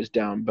tunnel goes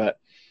down. But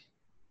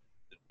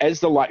as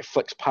the light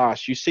flicks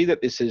past, you see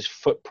that this is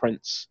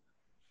footprints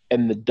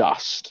in the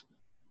dust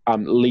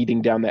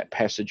leading down that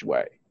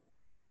passageway.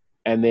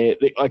 And they're,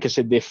 like I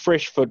said, they're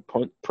fresh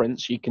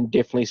footprints. You can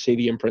definitely see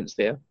the imprints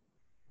there.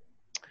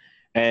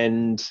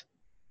 And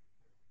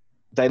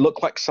they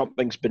look like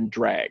something's been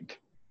dragged.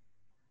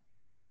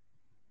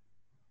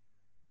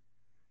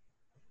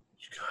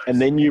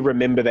 And then you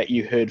remember that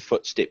you heard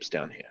footsteps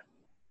down here.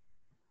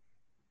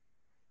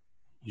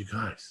 You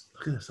guys,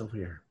 look at this over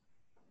here.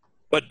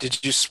 What,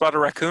 did you spot a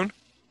raccoon?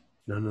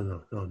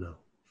 No.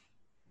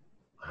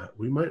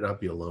 We might not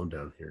be alone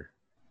down here.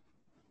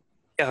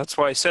 Yeah, that's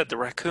why I said the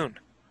raccoon.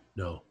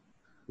 No.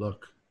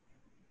 Look.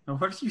 Now,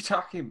 what are you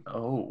talking about?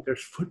 Oh.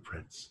 There's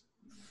footprints.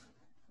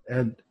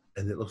 And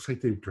it looks like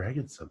they're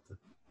dragging something.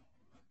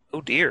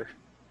 Oh, dear.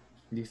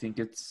 Do you think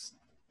it's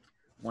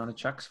one of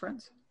Chuck's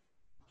friends?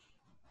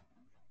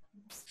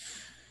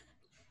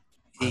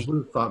 I would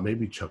have thought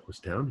maybe Chuck was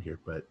down here,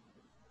 but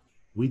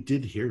we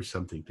did hear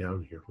something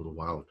down here a little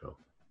while ago.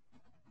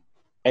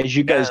 As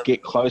you guys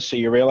get closer,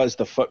 you realize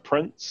the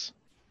footprints.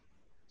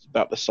 It's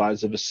about the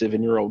size of a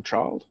 7-year-old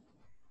child.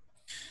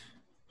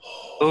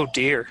 Oh,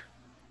 dear.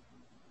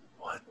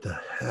 What the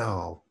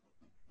hell?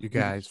 You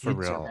guys, for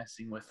Kids are real.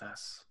 messing with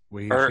us.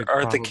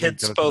 Are the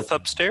kids both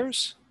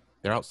upstairs?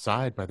 They're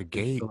outside by the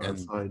gate. Still And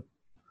outside.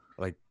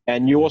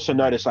 And you also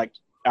notice,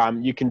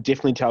 you can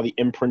definitely tell the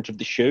imprint of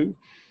the shoe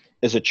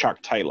is a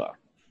Chuck Taylor.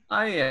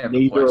 I have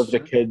Neither a of the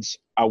question. kids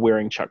are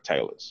wearing Chuck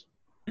Taylors.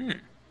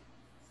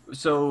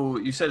 So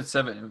you said it's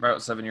about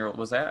 7-year-old.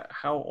 Was that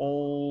how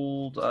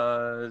old?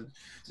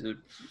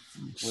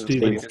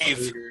 Steven.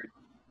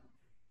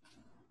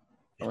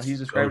 Well, he's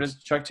described as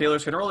Chuck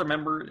Taylor's funeral.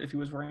 Remember if he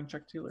was wearing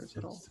Chuck Taylor's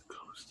at all? It's the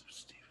ghost of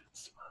Steven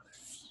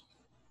Smothers.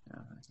 Yeah,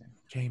 okay.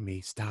 Jamie,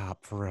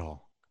 stop, for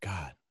real.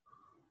 God.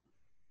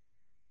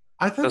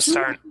 I thought you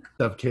start.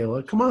 stuff,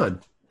 Kayla. Come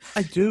on.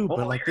 I do,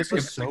 but Oh, like this you're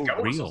is so gonna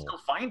go, real. Let's go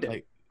find it.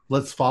 Like,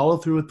 Let's follow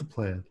through with the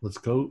plan. Let's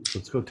go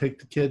take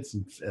the kids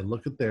and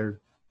look at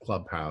their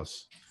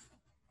clubhouse.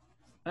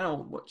 I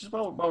know. Just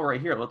while we're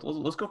right here,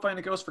 let's go find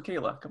a ghost for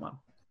Kayla. Come on.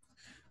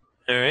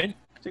 All right.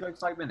 Take like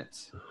 5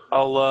 minutes.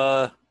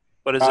 I'll,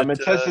 what is it? And as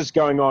this is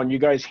going on, you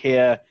guys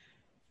hear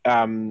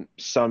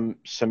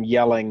some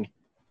yelling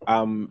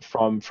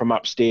from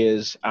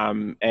upstairs,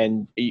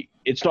 and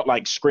it's not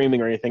like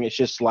screaming or anything. It's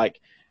just like,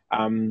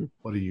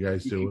 What are you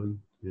guys doing?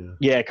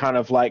 yeah, kind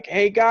of like,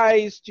 hey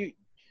guys, do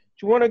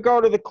you want to go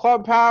to the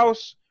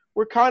clubhouse?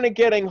 We're kind of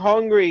getting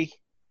hungry.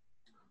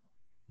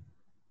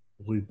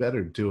 We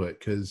better do it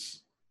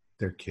because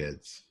they're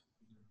kids.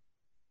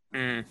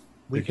 we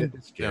They can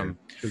get scared.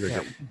 Sure, they're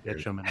getting get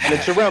scared. them in And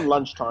it's around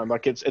lunchtime.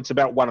 Like it's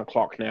about 1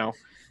 o'clock now.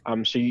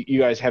 So you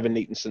guys haven't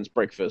eaten since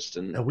breakfast,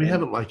 And we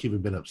haven't even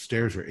been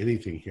upstairs or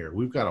anything here.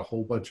 We've got a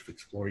whole bunch of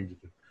exploring to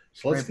do.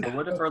 So let's Right, but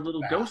what if our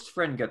little ghost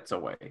friend gets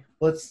away?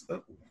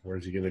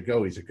 where's he gonna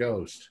go? He's a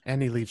ghost.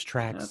 And he leaves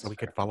tracks, That's so we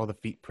fair. could follow the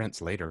feet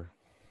prints later.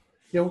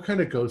 Yeah, what kind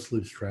of ghost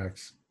leaves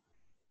tracks?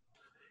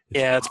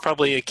 Yeah, it's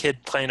probably a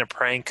kid playing a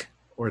prank.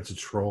 Or it's a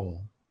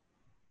troll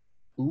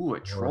Ooh, a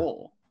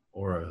troll.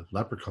 or a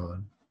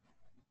leprechaun.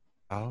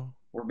 Oh,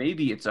 Or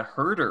maybe it's a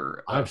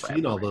herder. I've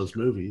seen all those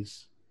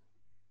movies.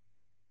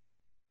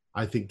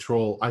 I think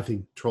Troll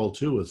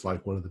 2 is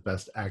like one of the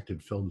best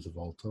acted films of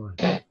all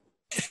time.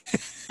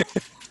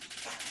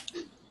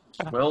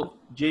 Well,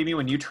 Jamie,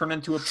 when you turn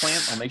into a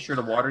plant, I'll make sure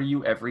to water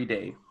you every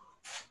day.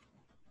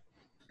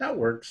 That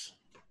works.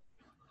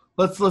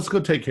 Let's go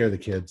take care of the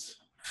kids.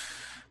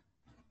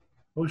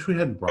 I wish we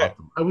hadn't brought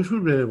them. I wish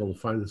we'd been able to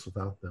find this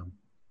without them.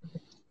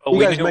 Oh, you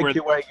we guys knew make where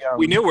your way.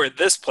 we knew where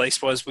this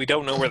place was. We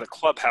don't know where the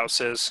clubhouse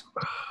is.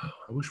 I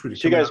wish we'd.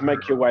 So you guys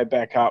make your way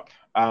back up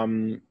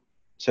to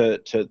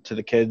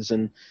the kids,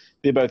 and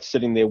they're both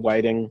sitting there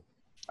waiting,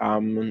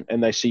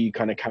 and they see you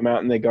kind of come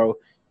out, and they go.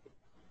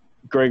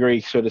 Gregory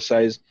sort of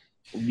says,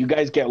 "You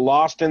guys get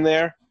lost in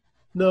there."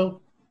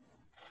 No.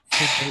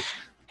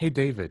 hey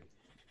David.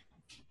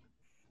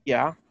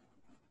 Yeah.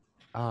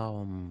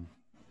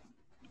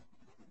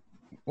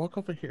 Walk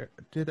over here.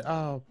 Did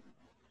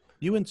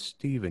you and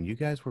Steven, you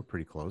guys were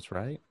pretty close,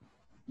 right?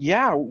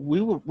 Yeah,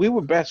 we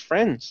were best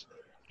friends.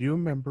 Do you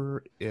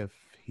remember if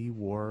he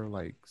wore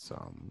like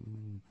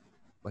some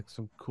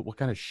cool, what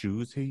kind of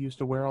shoes he used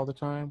to wear all the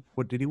time?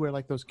 What did he wear,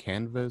 like those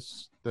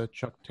canvas, the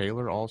Chuck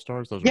Taylor All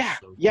Stars? Those Yeah, are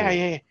so cool.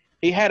 yeah.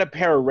 He had a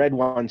pair of red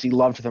ones. He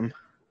loved them.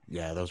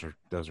 Yeah, those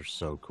are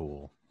so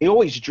cool. He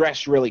always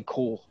dressed really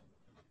cool.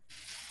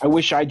 I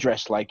wish I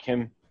dressed like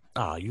him.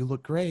 Ah, you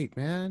look great,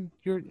 man.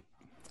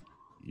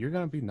 you're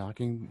gonna be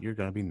knocking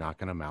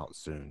them out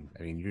soon.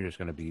 I mean, you're just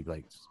gonna be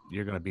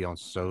you're gonna be on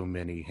so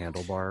many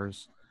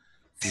handlebars.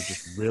 You're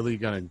just really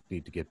gonna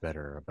need to get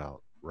better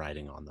about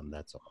riding on them.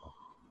 That's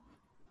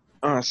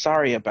all.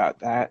 Sorry about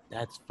that.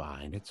 That's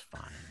fine. It's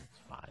fine. It's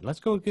fine. Let's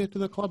go get to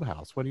the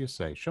clubhouse. What do you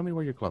say? Show me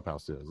where your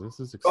clubhouse is. This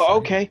is exciting. Oh,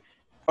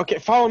 okay,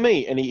 follow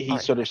me. And he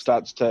Right. sort of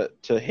starts to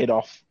head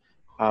off.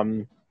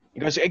 He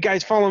goes, hey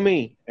guys, follow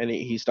me. And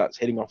he starts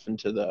heading off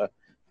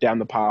down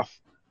the path,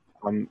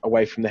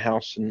 away from the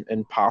house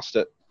and past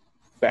it,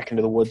 back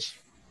into the woods.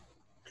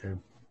 Okay.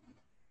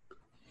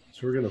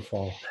 So we're gonna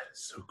fall. That is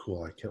so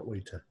cool. I can't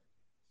wait to.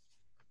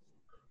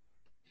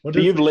 So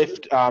you've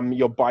left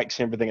your bikes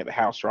and everything at the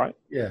house, right?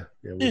 Yeah.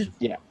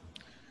 Yeah.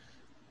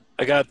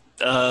 I got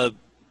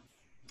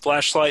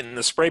flashlight and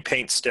the spray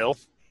paint still,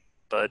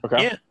 but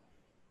Okay. yeah.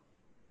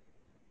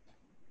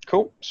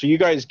 Cool. So you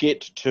guys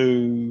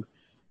are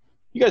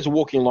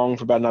walking along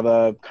for about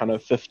another kind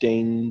of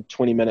 15,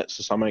 20 minutes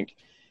or something.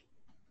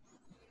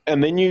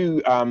 And then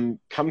you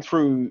come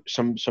through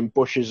some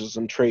bushes and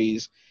some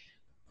trees,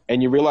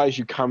 and you realize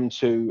you come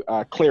to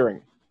a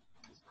clearing.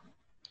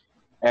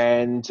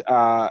 And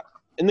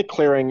in the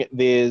clearing,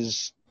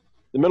 there's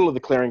the middle of the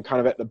clearing, kind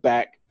of at the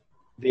back,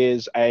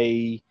 there's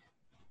a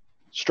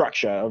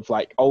structure of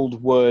like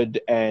old wood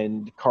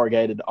and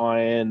corrugated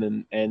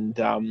iron, and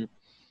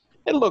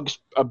it looks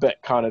a bit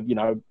kind of,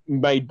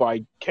 made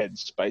by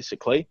kids,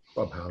 basically.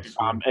 Clubhouse.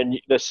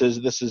 And this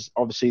is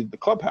obviously the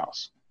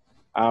clubhouse.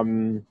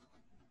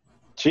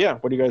 So yeah,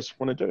 what do you guys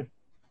want to do?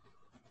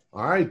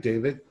 All right,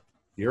 David,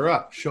 you're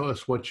up. Show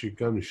us what you're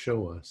going to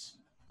show us.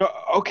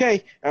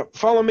 Okay,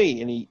 follow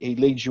me. And he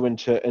leads you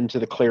into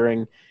the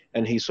clearing,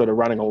 and he's sort of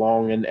running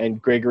along,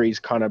 and Gregory's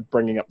kind of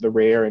bringing up the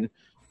rear, and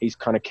he's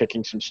kind of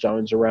kicking some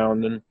stones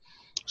around and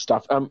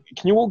stuff. Can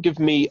you all give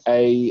me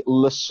a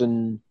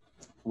listen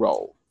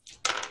roll?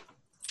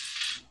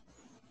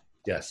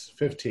 Yes,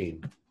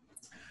 15.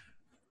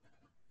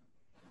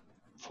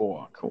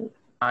 4, cool.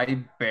 I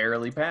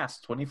barely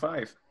passed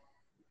 25.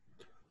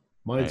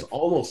 Mine's Right.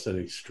 almost an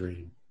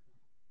extreme.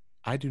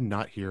 I do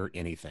not hear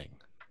anything.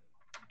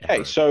 Okay,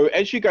 ever. so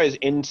as you guys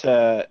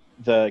enter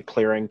the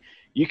clearing,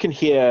 you can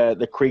hear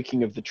the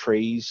creaking of the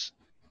trees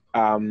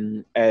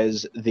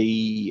as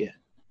the,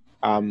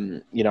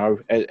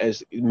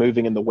 as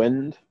moving in the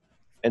wind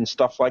and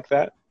stuff like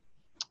that.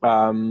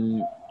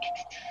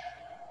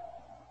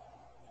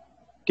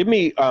 Give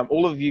me,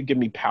 all of you give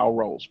me power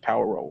rolls.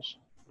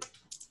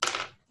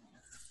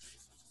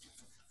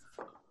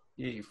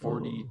 Yay,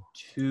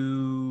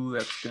 42.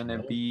 That's going to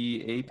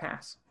be a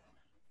pass.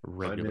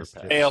 Regular missed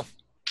pass. it.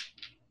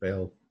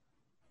 Fail.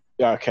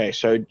 Okay,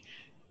 so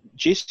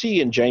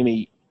Jesse and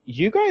Jamie,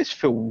 you guys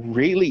feel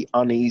really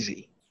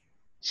uneasy.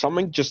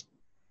 Something just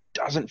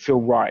doesn't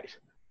feel right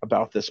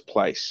about this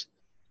place.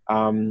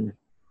 You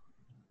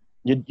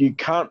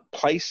can't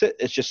place it.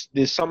 It's just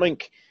there's something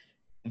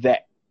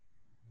that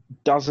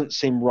doesn't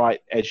seem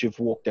right as you've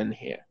walked in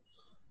here.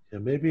 Yeah,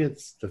 maybe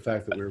it's the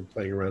fact that we were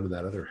playing around in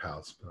that other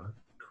house, but I'm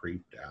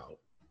creeped out.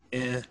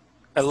 Yeah.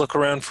 I look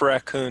around for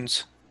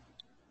raccoons.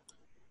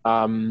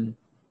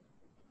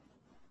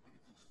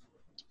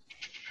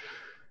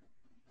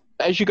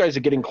 As you guys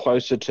are getting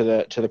closer to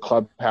the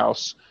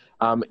clubhouse,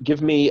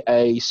 give me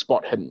a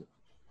spot hidden.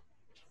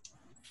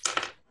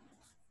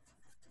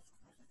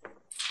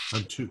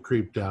 I'm too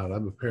creeped out.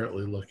 I'm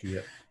apparently looking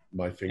at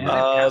my And finger.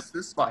 I passed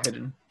this spot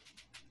hidden.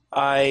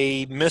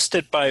 I missed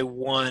it by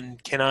 1.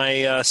 Can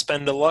I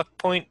spend a luck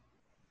point?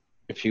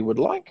 If you would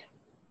like.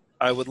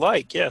 I would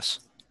like, yes.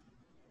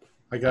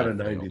 I got a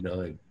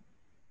 99.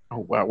 Oh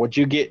wow, what'd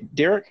you get,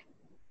 Derek?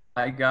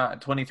 I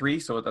got 23,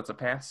 so that's a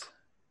pass.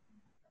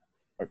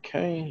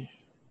 Okay.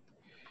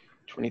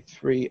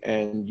 23,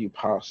 and you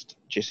passed.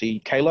 Jesse.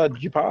 Kayla,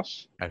 did you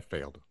pass? I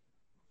failed.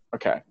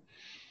 Okay.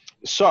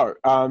 So,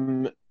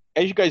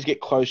 as you guys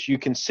get close, you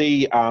can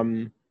see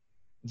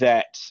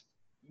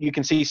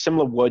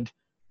similar wood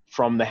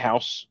from the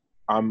house.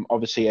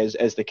 Obviously,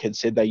 as the kids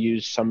said, they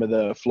used some of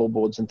the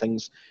floorboards and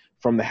things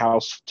from the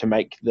house to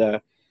make the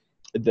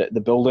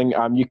building.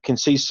 You can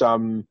see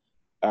some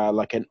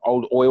like an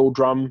old oil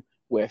drum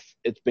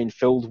it's been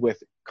filled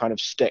with kind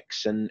of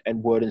sticks and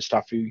wood and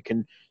stuff. You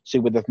can see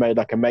where they've made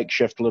like a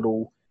makeshift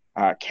little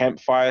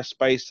campfire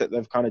space that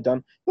they've kind of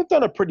done. They've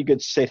done a pretty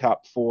good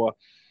setup for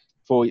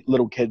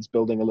little kids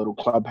building a little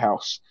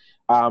clubhouse.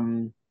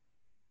 But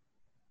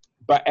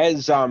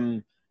as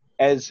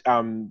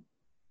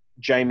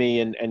Jamie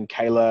and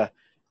Kayla,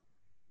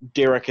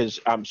 Derek is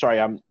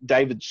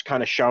David's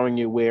kind of showing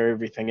you where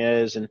everything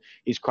is, and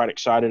he's quite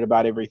excited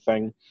about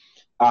everything.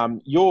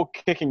 You're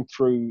kicking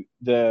through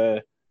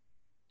the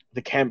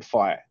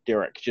campfire,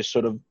 Derek, just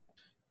sort of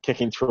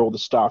kicking through all the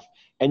stuff,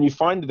 and you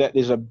find that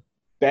there's a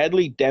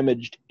badly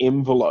damaged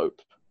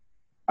envelope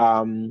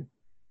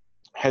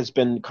has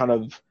been kind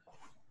of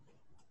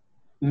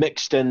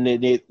mixed in near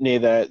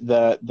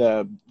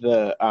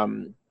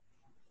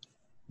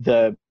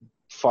the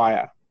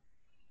fire,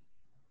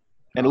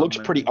 and it looks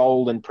pretty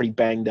old and pretty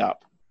banged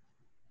up.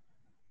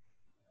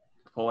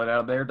 Pull it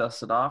out of there,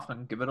 dust it off,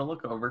 and give it a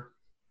look over.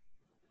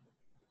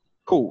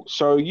 Cool.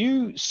 So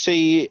you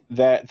see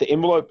that the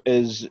envelope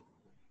is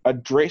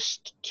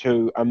addressed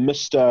to a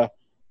Mr.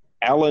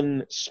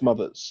 Alan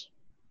Smothers.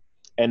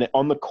 And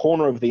on the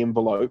corner of the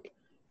envelope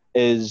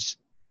is,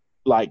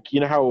 like, you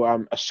know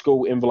how a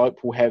school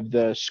envelope will have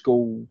the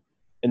school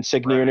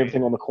insignia and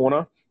everything on the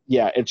corner?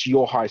 Yeah, it's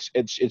your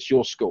it's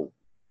your school.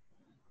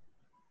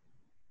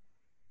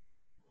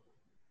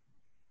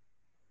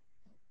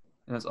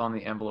 And it's on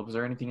the envelope. Is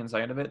there anything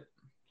inside of it?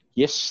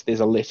 Yes,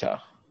 there's a letter.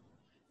 Do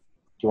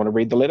you want to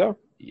read the letter?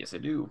 Yes, I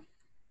do.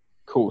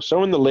 Cool.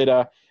 So in the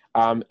letter,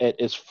 it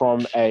is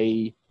from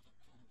a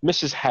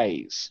Mrs.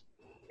 Hayes,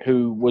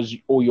 who was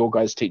all your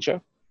guys' teacher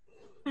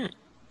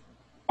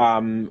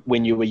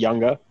when you were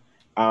younger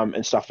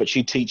and stuff, but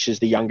she teaches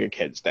the younger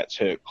kids. That's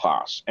her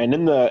class. And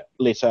in the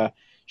letter,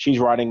 she's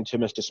writing to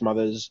Mr.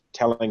 Smothers,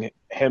 telling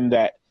him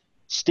that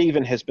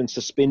Stephen has been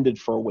suspended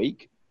for a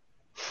week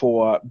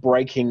for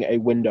breaking a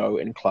window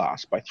in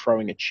class by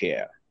throwing a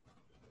chair.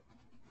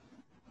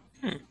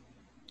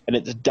 And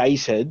it's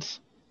dated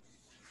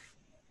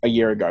a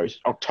year ago,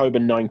 October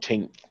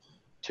 19th,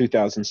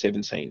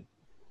 2017.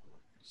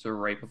 So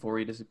right before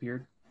he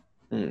disappeared?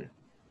 For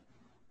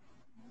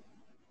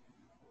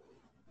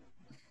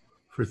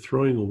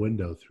throwing a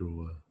window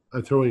through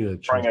throwing a chair.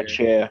 Throwing a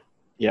chair,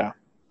 yeah.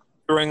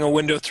 Throwing a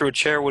window through a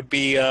chair would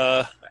be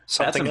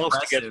something else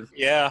to get. impressive.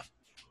 Yeah.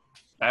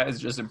 That is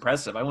just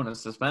impressive. I wouldn't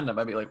suspend him.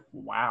 I'd be like,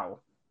 wow.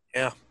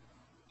 Yeah.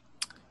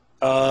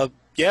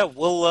 Yeah,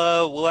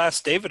 we'll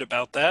ask David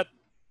about that.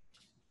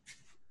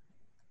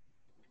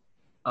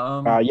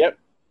 Yep.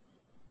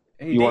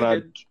 Hey, You want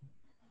David. to?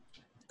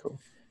 Cool.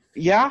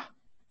 Yeah.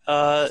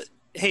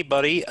 Hey,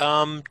 buddy.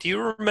 Do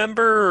you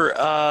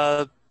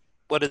remember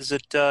what is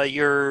it?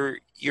 Your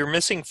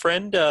missing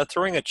friend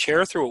throwing a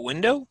chair through a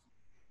window?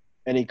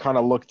 And he kind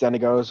of looked and he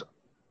goes,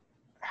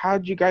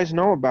 "How'd you guys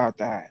know about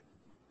that?"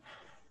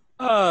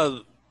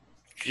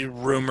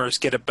 Rumors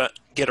get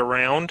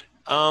around.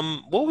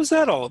 What was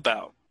that all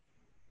about?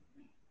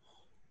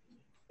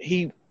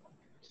 He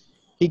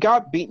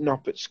got beaten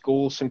up at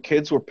school. Some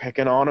kids were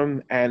picking on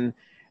him, and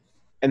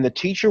the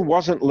teacher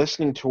wasn't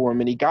listening to him,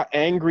 and he got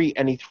angry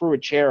and he threw a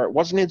chair. It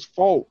wasn't his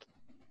fault.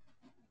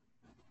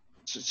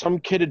 Some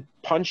kid had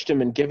punched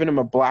him and given him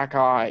a black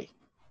eye.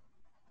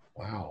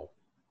 Wow.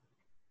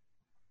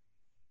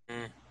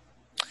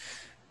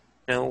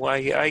 No,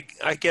 I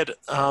get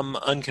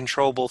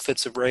uncontrollable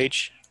fits of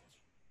rage.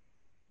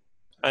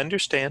 I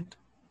understand.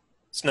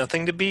 It's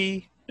nothing to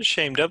be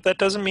ashamed of. That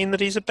doesn't mean that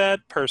he's a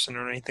bad person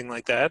or anything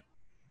like that.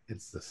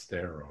 It's the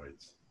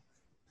steroids.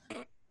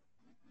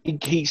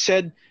 He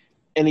said,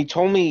 and he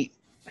told me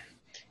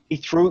he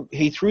threw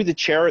the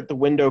chair at the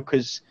window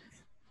because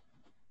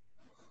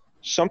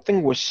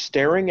something was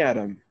staring at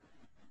him.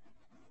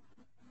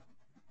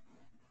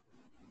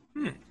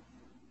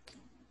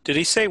 Did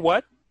he say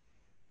what?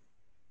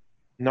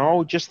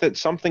 No, just that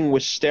something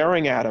was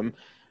staring at him.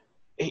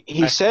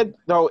 He said,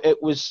 no,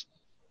 it was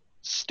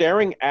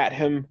staring at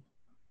him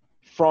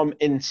from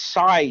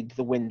inside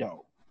the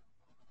window.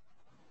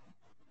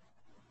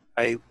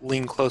 I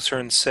lean closer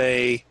and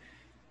say,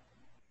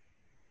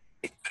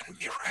 it couldn't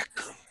be a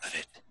raccoon, could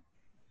it?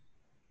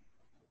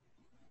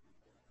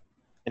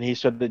 And he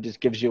said that just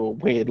gives you a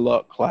weird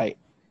look, like,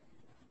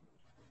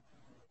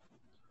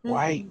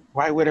 why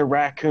would a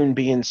raccoon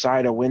be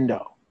inside a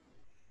window?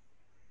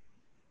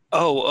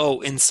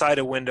 Oh, inside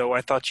a window.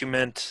 I thought you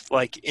meant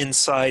like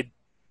inside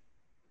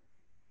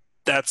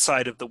that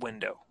side of the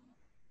window.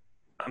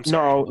 I'm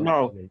sorry.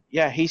 No.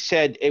 Yeah, he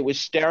said it was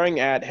staring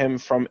at him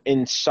from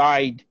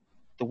inside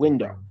the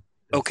window.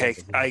 Okay,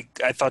 I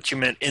thought you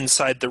meant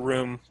inside the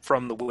room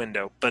from the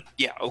window, but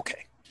yeah,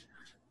 okay.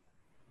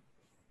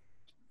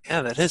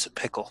 Yeah, that is a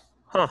pickle.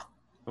 Huh.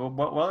 Well,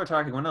 while they're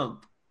talking, I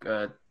want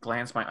to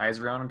glance my eyes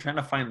around. I'm trying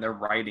to find the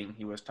writing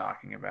he was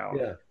talking about.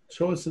 Yeah.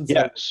 Show us inside.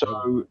 Yeah,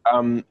 so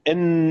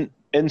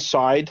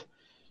inside,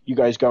 you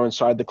guys go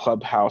inside the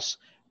clubhouse,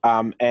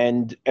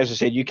 and as I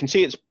said, you can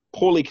see it's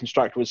poorly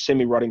constructed with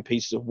semi-rotting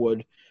pieces of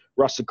wood,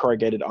 rusted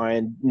corrugated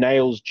iron,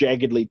 nails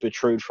jaggedly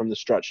protrude from the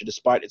structure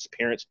despite its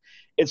appearance.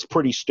 It's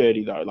pretty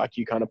sturdy though, like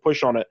you kind of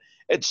push on it,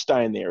 it's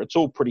staying there. It's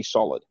all pretty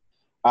solid.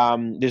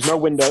 There's no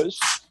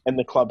windows in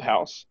the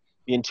clubhouse.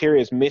 The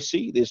interior is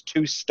messy. There's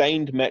 2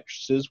 stained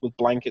mattresses with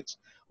blankets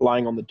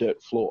lying on the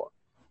dirt floor.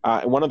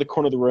 In one of the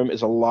corner of the room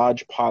is a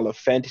large pile of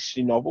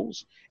fantasy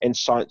novels and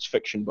science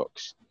fiction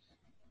books,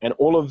 and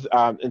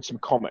and some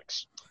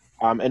comics.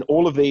 And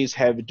all of these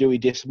have Dewey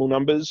Decimal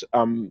numbers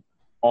on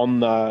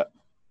the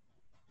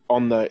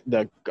what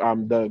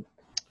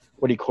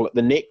do you call it?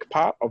 The neck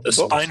part of the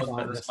book. Spine.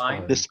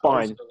 The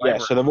spine. Yeah.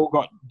 So they've all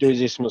got Dewey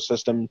Decimal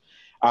System,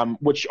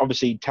 which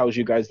obviously tells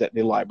you guys that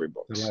they're library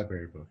books. The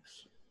library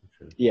books.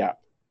 Okay. Yeah.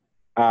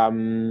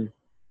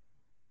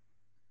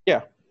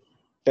 Yeah.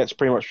 That's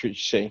pretty much what you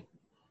see.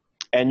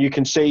 And you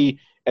can see,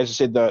 as I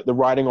said, the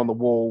writing on the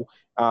wall.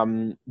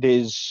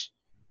 There's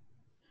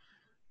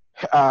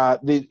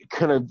the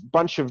kind of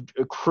bunch of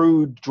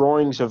crude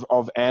drawings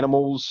of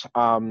animals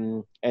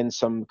and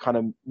some kind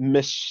of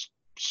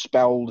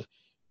misspelled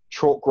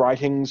chalk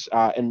writings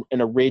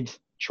in a red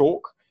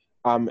chalk.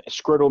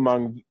 scribbled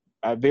among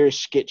various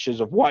sketches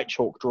of white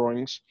chalk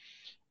drawings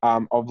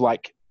of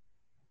like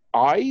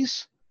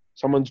eyes.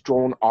 Someone's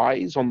drawn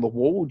eyes on the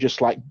wall,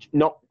 just like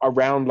not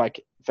around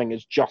like thing,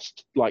 is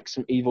just like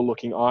some evil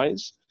looking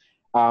eyes.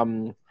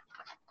 And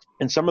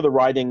some of the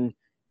writing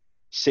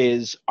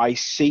says, "I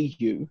see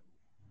you.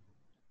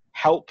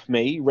 Help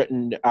me,"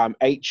 written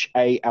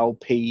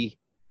HALPME,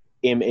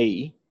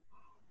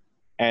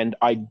 and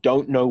 "I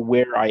don't know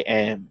where I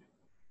am."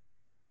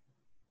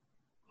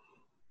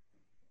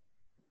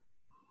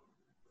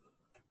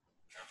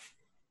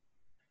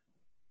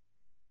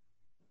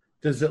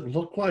 Does it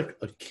look like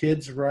a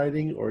kid's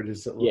writing, or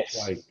does it look Yes.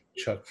 like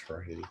Chuck's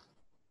writing?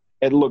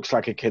 It looks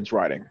like a kid's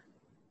writing.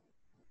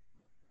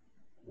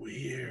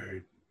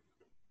 Weird.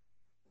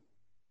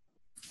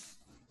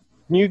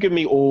 Can you give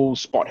me all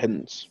spot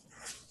hiddens?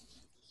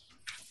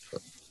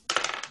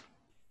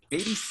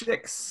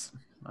 86.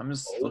 I'm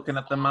just looking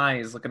at them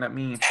eyes, looking at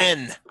me.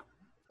 10.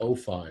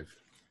 05.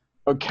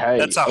 Okay.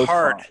 That's a okay.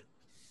 hard.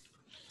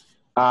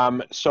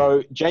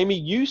 So, Jamie,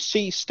 you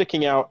see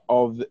sticking out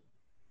of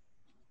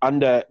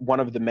under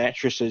one of the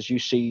mattresses, you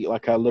see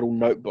like a little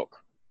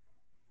notebook.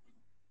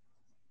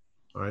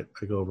 All right,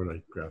 I go over and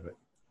I grab it.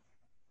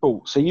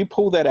 Cool. So you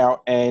pull that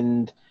out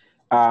and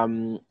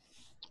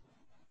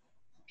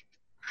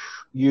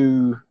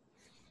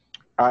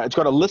it's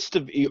got a list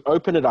of, you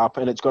open it up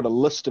and it's got a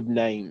list of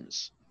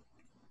names,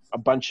 a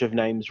bunch of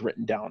names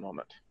written down on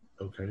it.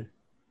 Okay.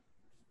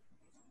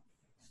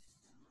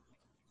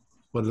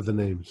 What are the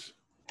names?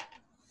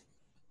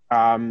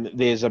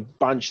 There's a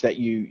bunch that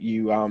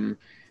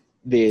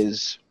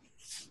there's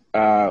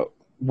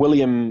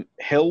William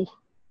Hill,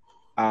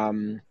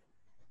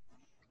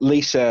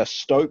 Lisa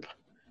Stope,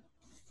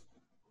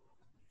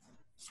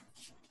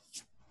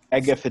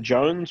 Agatha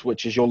Jones,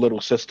 which is your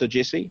little sister,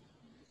 Jessie,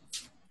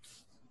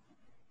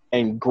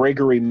 and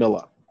Gregory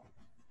Miller.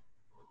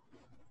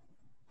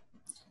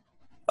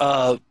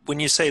 When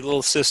you say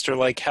little sister,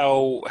 like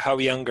how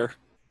younger?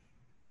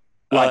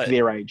 Like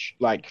their age,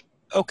 like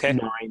Okay.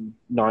 9,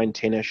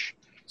 10-ish.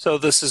 So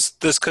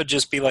this could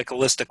just be like a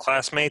list of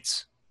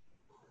classmates?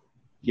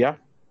 Yeah.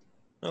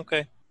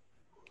 Okay.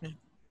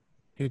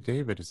 Hey,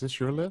 David, is this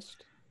your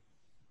list?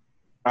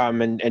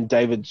 And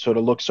David sort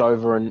of looks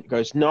over and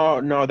goes,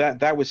 no,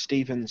 that was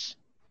Stephen's.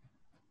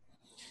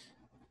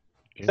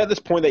 It's at this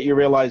point that you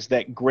realize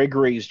that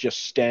Gregory's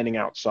just standing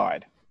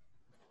outside.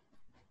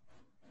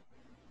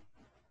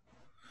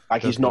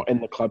 Like he's not in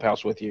the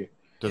clubhouse with you.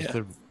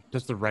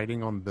 Does the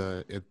writing on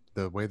the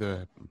way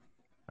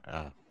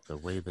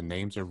the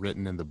names are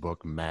written in the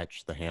book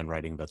match the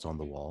handwriting that's on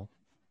the wall?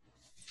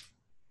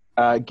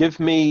 Give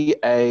me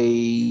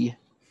a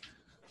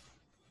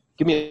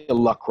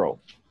luck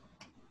roll.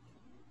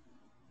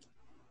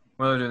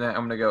 While I do that,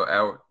 I'm going to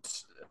go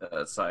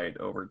outside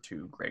over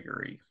to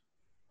Gregory.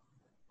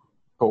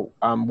 Cool.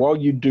 While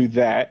you do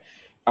that,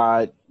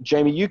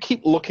 Jamie, you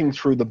keep looking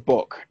through the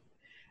book,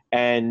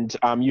 and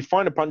you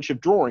find a bunch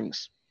of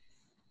drawings.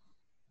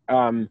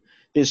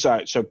 There's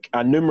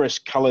numerous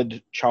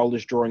colored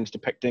childish drawings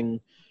depicting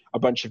a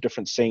bunch of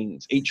different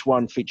scenes. Each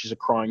one features a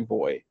crying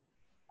boy.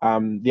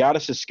 The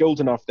artist is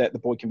skilled enough that the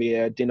boy can be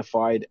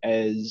identified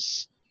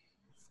as,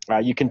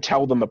 you can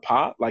tell them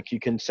apart. Like you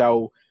can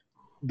tell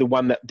the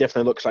one that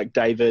definitely looks like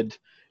David.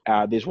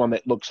 There's one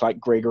that looks like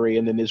Gregory,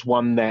 and then there's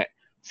one that,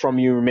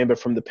 remember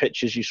from the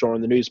pictures you saw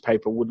in the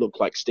newspaper, would look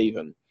like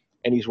Stephen,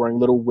 and he's wearing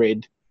little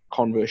red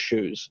Converse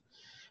shoes.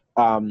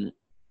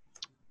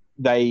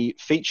 They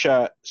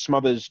feature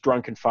Smothers'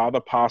 drunken father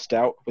passed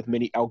out with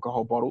many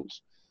alcohol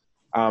bottles.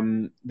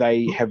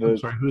 They have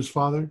whose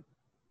father?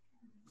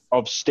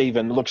 Of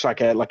Stephen. Looks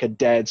like a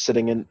dad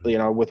sitting in,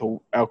 with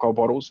all alcohol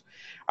bottles.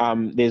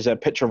 There's a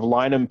picture of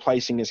Lynham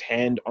placing his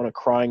hand on a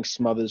crying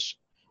Smothers'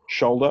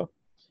 shoulder.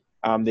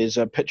 There's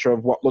a picture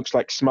of what looks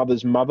like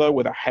Smothers' mother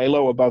with a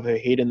halo above her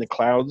head in the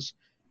clouds,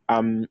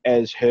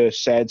 as her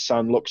sad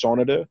son looks on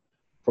at her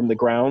from the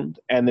ground.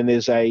 And then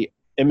there's a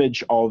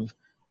image of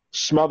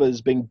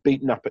Smothers being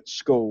beaten up at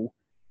school.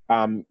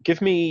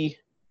 Give me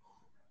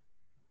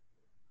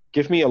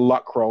a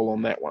luck roll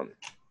on that one.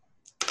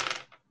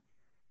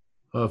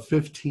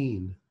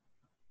 15.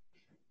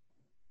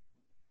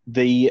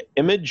 The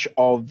image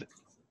of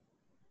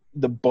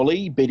the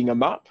bully beating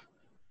him up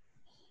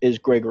is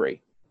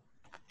Gregory.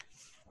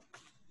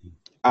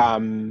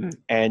 And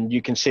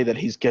you can see that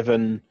he's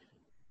given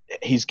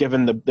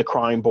the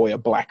crying boy a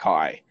black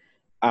eye.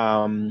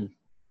 Then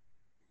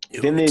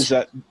there's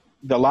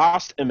the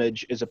last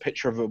image is a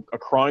picture of a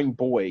crying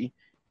boy,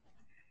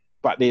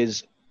 but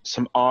there's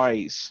some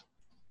eyes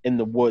in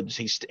the woods.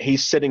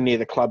 He's sitting near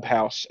the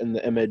clubhouse in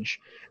the image,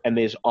 and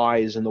there's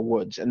eyes in the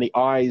woods. And the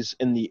eyes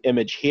in the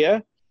image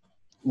here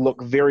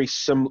look very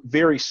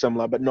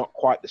similar, but not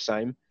quite the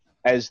same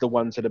as the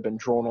ones that have been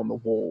drawn on the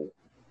wall.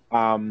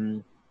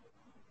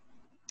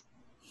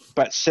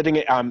 But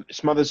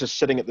Smothers is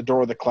sitting at the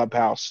door of the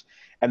clubhouse,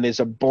 and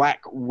there's a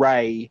black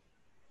ray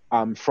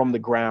from the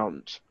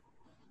ground.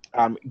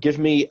 Give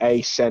me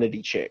a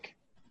sanity check.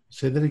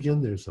 Say that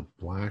again. There's a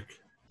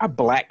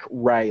black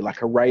ray,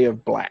 like a ray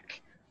of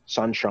black,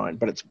 sunshine,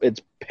 but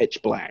it's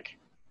pitch black.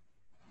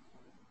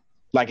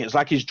 Like it's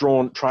like he's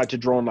tried to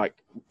draw like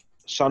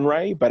sun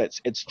ray, but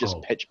it's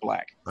just pitch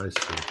black. I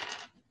see.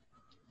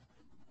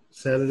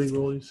 Sanity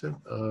roll, you said?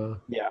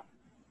 Yeah.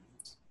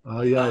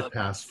 I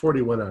passed.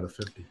 41 out of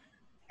 50.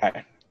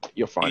 Okay,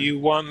 you're fine. You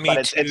want me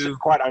but it's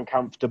quite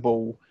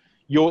uncomfortable.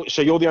 You're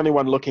the only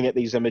one looking at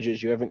these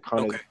images. You haven't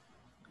kind of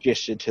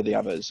gestured to the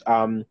others.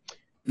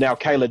 Now,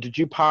 Kayla, did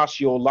you pass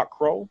your luck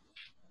roll?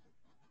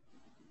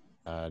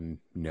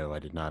 No, I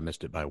did not. I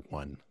missed it by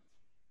 1.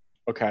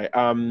 Okay.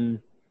 Do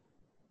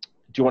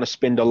you want to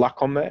spend a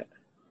luck on that?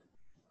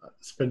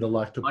 Spend a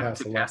luck to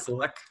pass a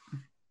luck.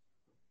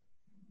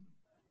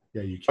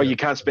 Yeah, you can't. Oh, you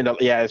can't spend a...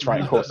 Yeah, that's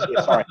right, of course.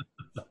 Yeah, sorry.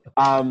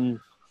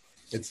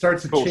 It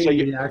starts a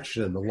chain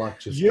reaction, and the luck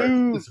just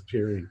starts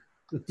disappearing.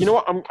 You know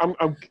what?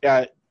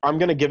 I'm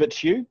going to give it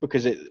to you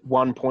because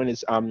one point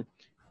is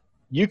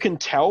you can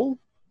tell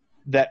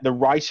that the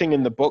writing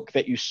in the book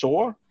that you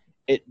saw,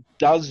 it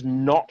does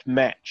not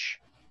match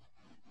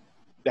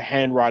the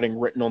handwriting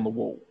written on the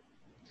wall.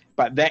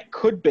 But that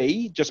could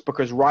be just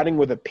because writing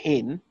with a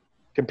pen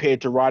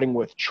compared to writing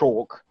with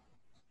chalk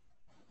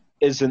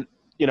isn't,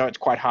 it's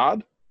quite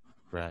hard.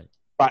 Right.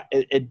 But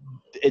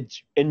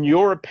it's in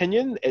your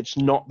opinion, it's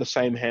not the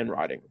same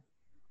handwriting.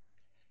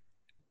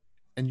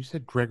 And you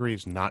said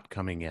Gregory's not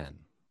coming in.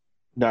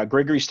 No,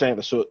 Gregory's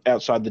staying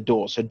outside the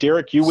door. So,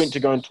 Derek, you went to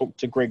go and talk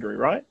to Gregory,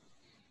 right?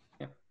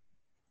 Yeah.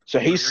 So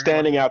he's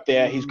standing out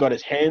there. He's got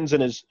his hands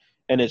in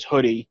his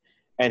hoodie,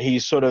 and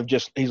he's sort of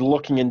he's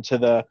looking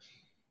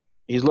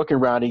he's looking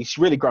around. He's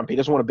really grumpy. He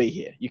doesn't want to be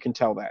here. You can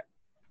tell that.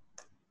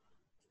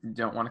 You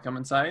don't want to come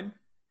inside?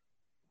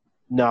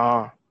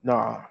 Nah.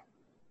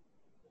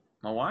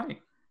 Well, why?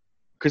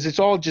 Because it's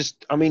all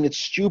it's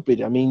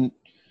stupid.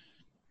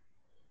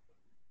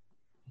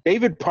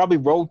 David probably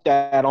wrote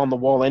that on the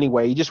wall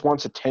anyway. He just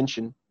wants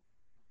attention.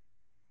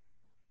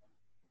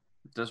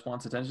 Just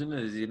wants attention?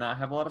 Does he not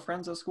have a lot of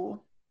friends at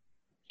school?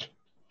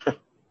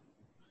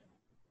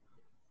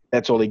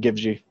 That's all he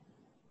gives you.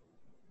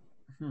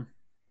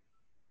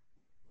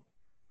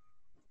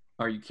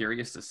 Are you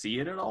curious to see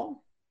it at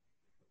all?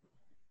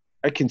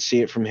 I can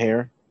see it from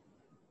here.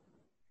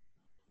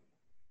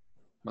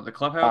 But the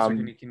clubhouse, or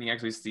can you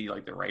actually see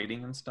like the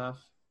writing and stuff?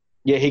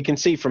 Yeah, he can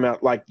see from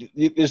out, like,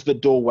 there's the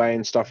doorway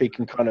and stuff. He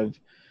can kind of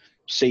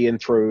see in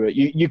through it.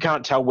 You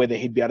can't tell whether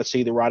he'd be able to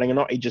see the writing or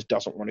not. He just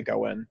doesn't want to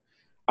go in.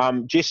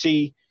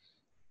 Jesse,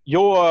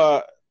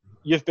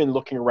 you've been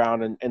looking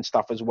around and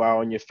stuff as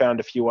well, and you've found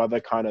a few other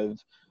kind of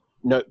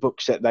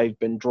notebooks that they've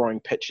been drawing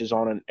pictures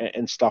on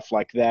and stuff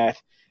like that.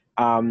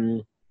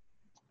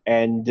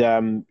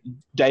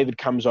 David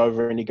comes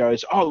over and he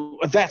goes, "Oh,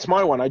 that's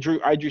my one. I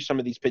drew some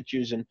of these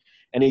pictures," and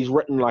he's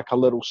written like a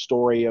little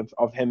story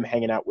of him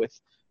hanging out with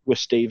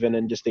Stephen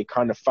and just their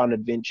kind of fun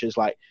adventures.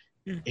 Like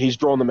he's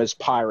drawn them as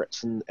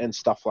pirates and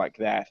stuff like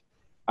that.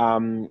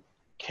 Can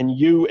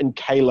you and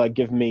Kayla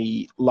give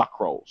me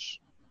luck rolls?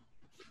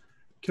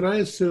 Can I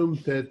assume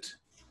that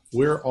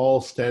we're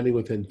all standing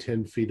within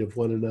 10 feet of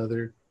one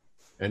another?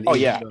 And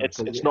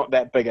it's not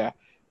that big a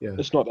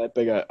it's not that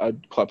big a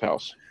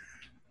clubhouse.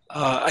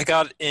 I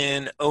got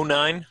in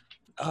 09,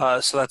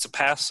 so that's a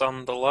pass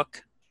on the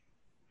luck.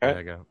 Okay. There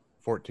you go.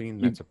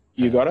 14. That's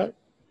you got it.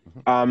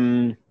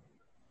 Mm-hmm.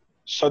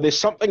 So there's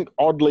something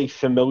oddly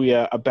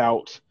familiar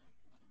about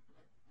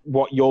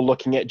what you're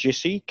looking at,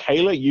 Jesse.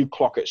 Kayla, you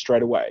clock it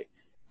straight away.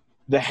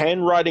 The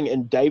handwriting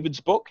in David's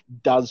book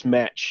does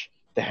match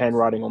the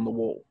handwriting on the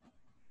wall.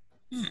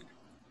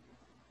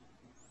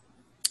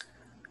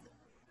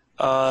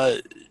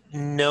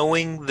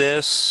 Knowing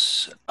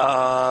this,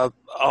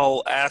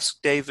 I'll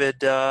ask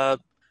David, have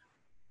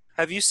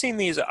you seen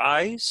these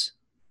eyes?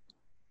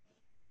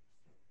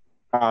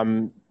 Are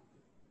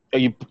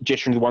you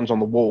gesturing to the ones on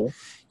the wall?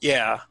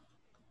 Yeah.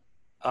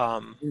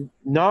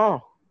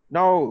 No.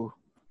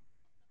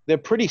 They're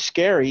pretty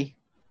scary.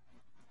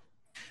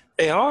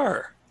 They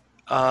are.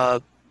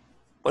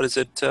 What is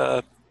it?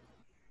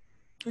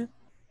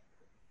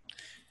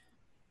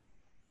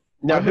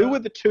 Now, who were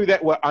the two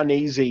that were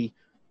uneasy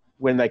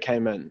when they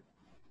came in?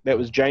 That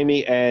was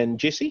Jamie and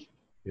Jesse?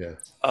 Yeah.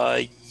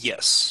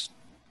 Yes.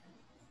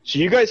 So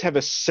you guys have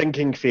a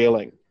sinking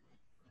feeling.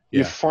 Yeah.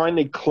 You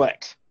finally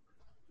clicked.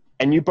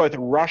 And you both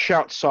rush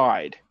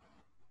outside.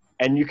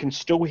 And you can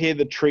still hear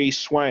the trees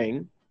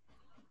swaying.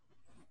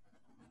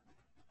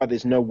 But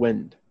there's no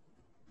wind.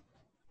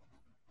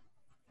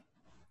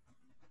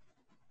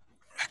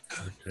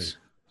 Okay.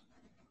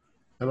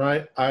 And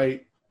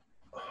I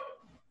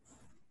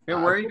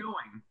Yeah, where are you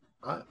going?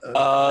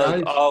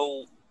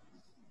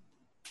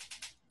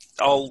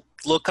 I'll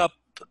look up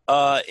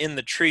in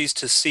the trees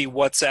to see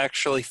what's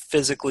actually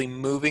physically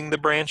moving the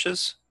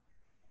branches.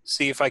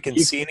 See if I can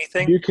see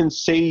anything. You can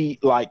see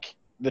like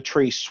the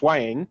trees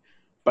swaying,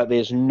 but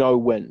there's no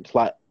wind.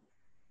 Like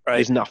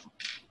there's nothing.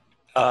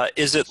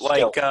 Is it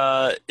like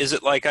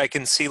I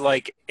can see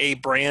like a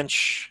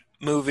branch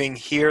moving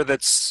here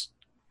that's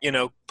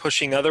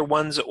pushing other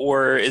ones,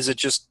 or is it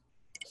just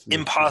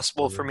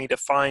impossible for me to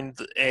find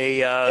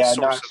a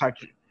source? No,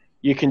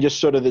 you can just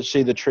sort of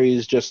see the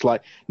trees just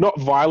like, not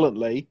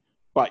violently,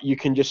 but you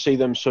can just see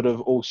them sort of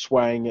all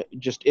swaying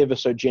just ever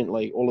so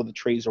gently, all of the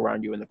trees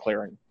around you in the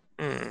clearing.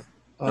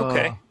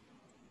 Okay.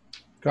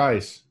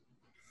 Guys,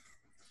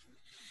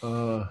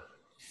 come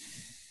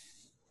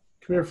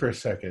here for a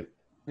second.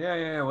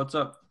 Yeah. What's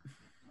up?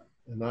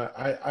 And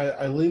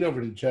I lean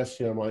over to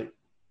Jesse. I'm like,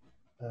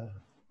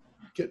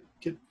 get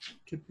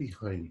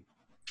behind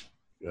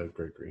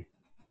Gregory.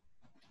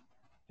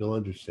 You'll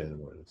understand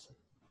what I'm saying.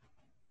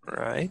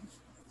 Right.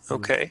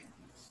 Okay.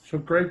 So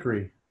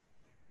Gregory,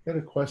 I got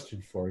a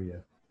question for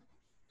you.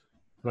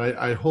 And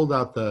I hold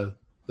out the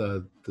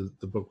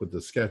book with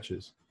the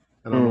sketches,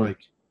 and I'm like,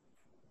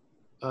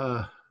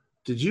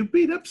 did you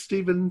beat up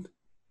Stephen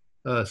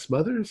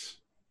Smothers?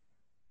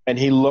 And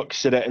he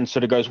looks at it and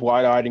sort of goes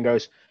wide-eyed and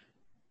goes,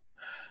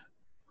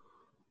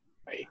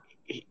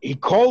 he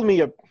called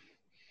me a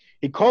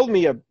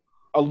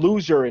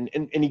loser,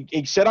 and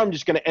he said I'm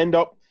just going to end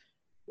up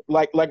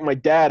like my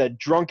dad, a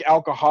drunk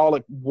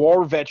alcoholic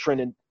war veteran,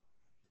 and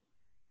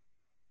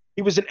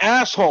he was an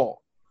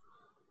asshole.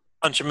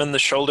 Punch him in the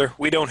shoulder.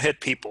 We don't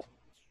hit people.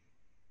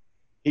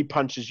 He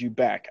punches you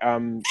back.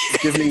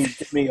 Give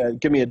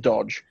me a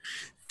dodge.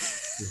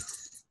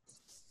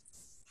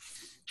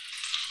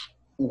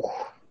 Ooh.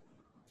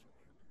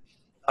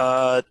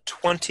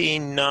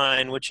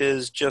 29, which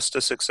is just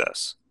a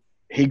success.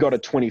 He got a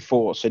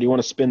 24. So do you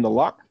want to spin the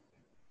luck,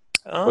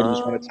 or do you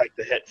just want to take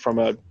the hit from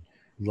a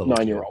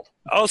 9-year-old?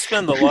 I'll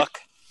spend the luck.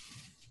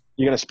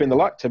 You're going to spin the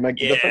luck to make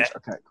the difference?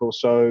 Okay, cool.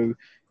 So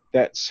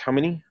that's how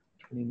many?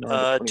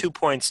 2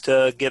 points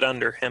to get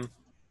under him.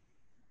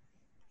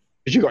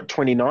 Because you got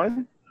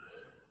 29?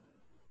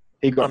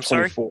 He got I'm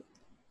 24. sorry?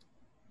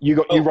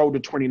 You rolled a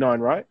 29,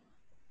 right?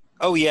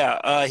 Oh,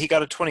 yeah. He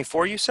got a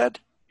 24, you said?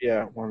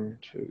 Yeah, 1,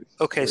 2.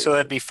 Okay, 3. so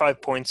that'd be 5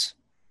 points.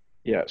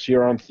 Yeah, so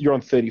you're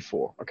on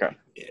 34. Okay.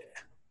 Yeah.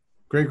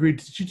 Gregory,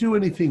 did you do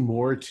anything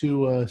more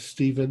to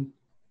Stephen?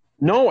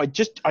 No, I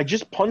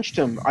just punched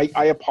him.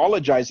 I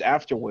apologized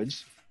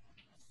afterwards.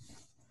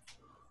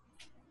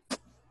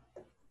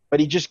 But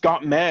he just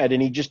got mad,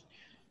 and he just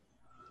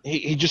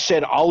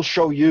said, "I'll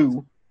show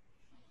you."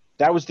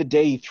 That was the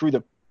day he threw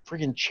the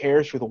freaking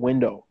chairs through the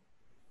window.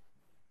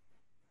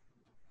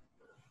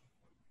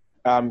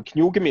 Can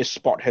you all give me a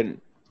spot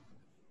hidden?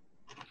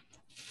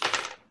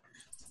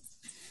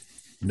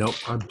 Nope,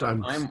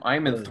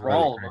 I'm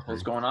enthralled with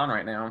what's going on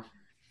right now.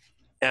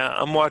 Yeah,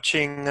 I'm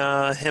watching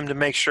him to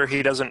make sure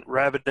he doesn't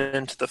rabbit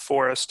into the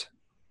forest.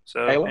 So,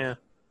 Ayla? yeah.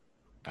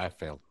 I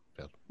failed.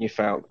 You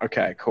found.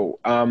 Okay,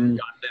 cool. Got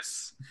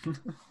this.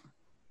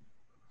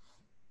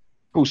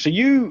 Cool. So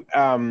you,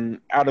 out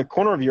of the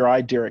corner of your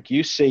eye, Derek,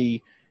 you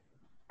see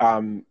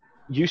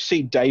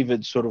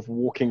David sort of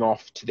walking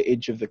off to the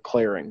edge of the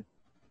clearing,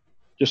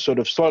 just sort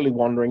of slowly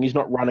wandering. He's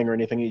not running or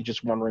anything. He's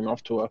just wandering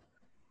off to a.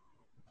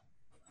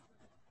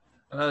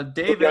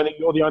 David.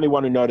 You're the only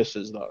one who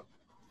notices, though.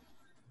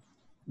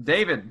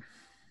 David.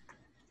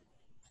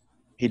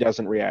 He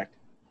doesn't react.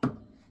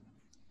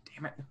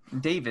 Damn it,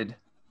 David.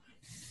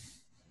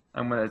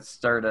 I'm gonna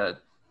start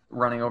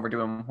running over to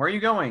him. Where are you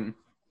going?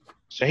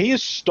 So he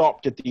is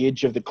stopped at the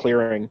edge of the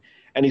clearing,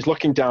 and he's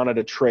looking down at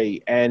a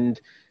tree. And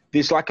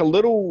there's like a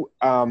little,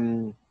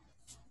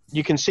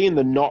 you can see in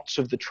the knots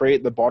of the tree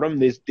at the bottom,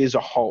 there's a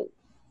hole.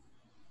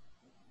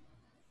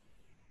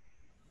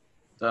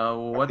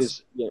 So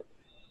what's... Yeah.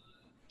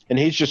 And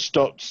he's just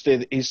stopped.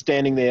 He's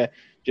standing there,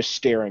 just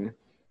staring.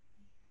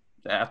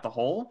 At the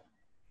hole?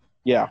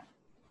 Yeah.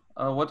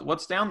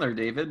 What's down there,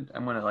 David?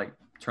 I'm gonna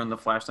turn the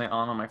flashlight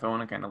on my phone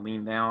and kind of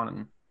lean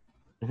down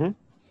and.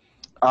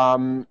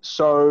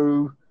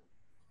 So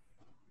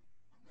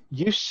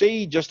you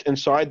see just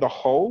inside the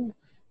hole,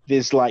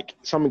 there's like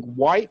something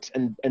white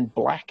and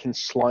black and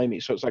slimy.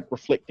 So it's like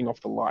reflecting off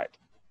the light.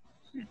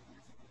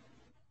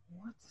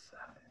 What's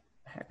that?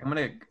 Heck, I'm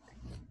gonna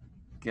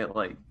get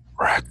Raccoon.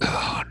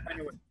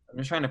 I'm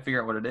just trying to figure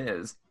out what it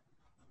is.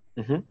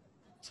 Mm-hmm.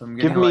 So I'm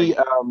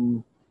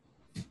getting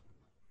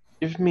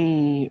give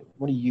me,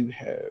 what do you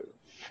have?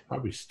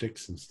 Probably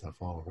sticks and stuff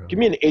all around. Give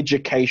me an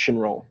education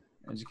roll.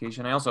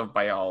 Education. I also have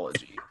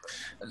biology.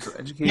 So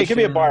education. Yeah, give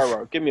me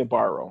a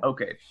bio roll.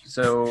 Okay,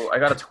 so I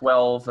got a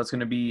 12. That's going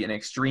to be an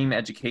extreme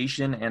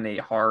education and a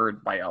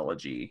hard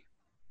biology.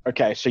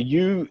 Okay, so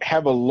you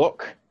have a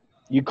look.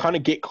 You kind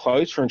of get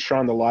closer and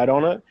shine the light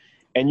on it,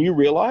 and you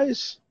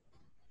realize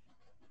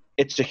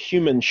it's a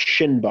human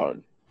shin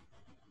bone.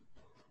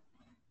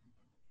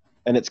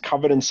 And it's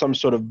covered in some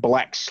sort of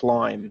black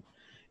slime.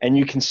 And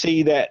you can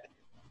see that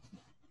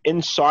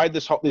inside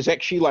this hole, there's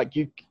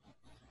actually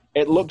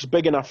it looks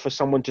big enough for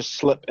someone to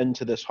slip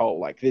into this hole.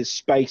 Like there's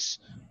space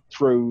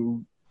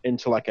through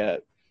into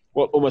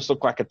what almost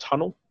looked like a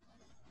tunnel.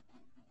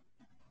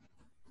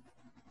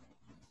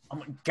 Oh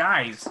my,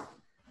 guys.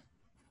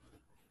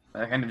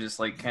 I kind of just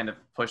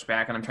push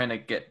back, and I'm trying to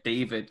get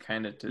David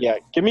to... Yeah,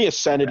 give me a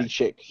sanity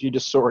check. You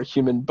just saw a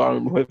human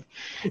bone with...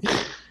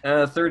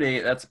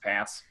 38, that's a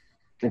pass.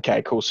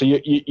 Okay, cool. So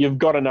you've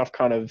got enough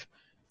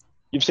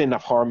you've seen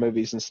enough horror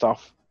movies and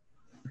stuff.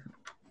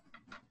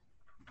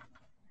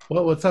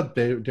 Well, what's up,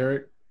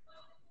 Derek?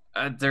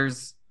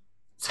 There's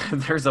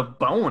there's a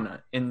bone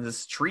in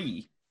this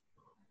tree.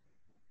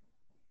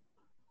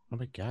 Oh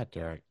my God,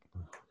 Derek.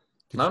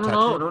 Did No, you no, touch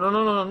no, it? no, no,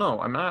 no, no,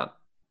 no. I'm not.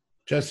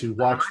 Jesse, I'm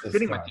watch not this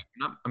kidding guy. with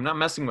you. I'm not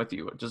messing with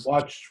you. Just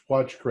Watch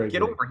Gregory.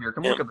 get over here.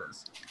 Come look at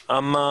this.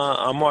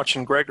 I'm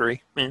watching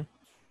Gregory. Yeah.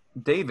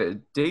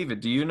 David,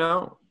 do you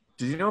know?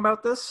 Did you know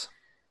about this?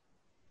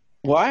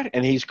 What?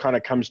 And he's kind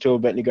of comes to a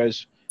bit and he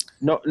goes,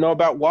 no,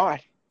 about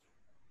why?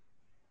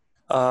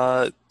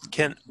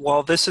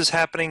 While this is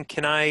happening,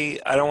 I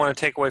don't want to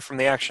take away from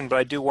the action, but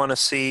I do want to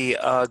see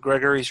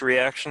Gregory's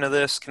reaction to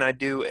this. Can I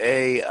do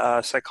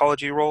a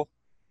psychology roll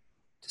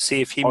to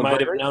see if he Oh, might have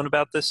Gregory? known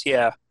about this?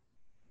 Yeah.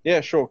 Yeah,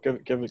 sure.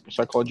 Give a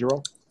psychology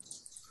roll.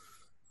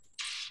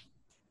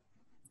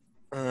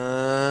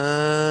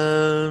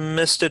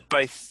 Missed it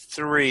by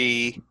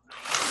 3.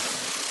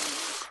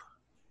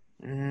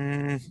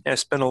 I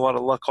spent a lot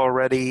of luck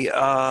already. You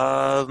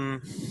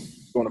want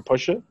to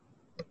push it?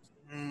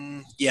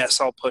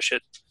 Yes, I'll push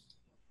it.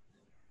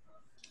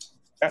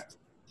 Yeah.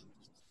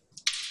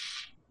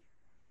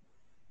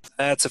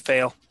 That's a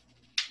fail.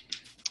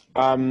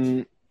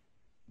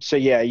 So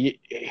yeah,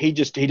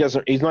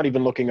 he's not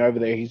even looking over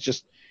there.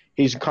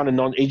 He's kind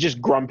of he's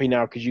just grumpy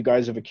now because you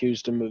guys have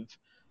accused him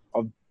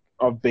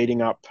of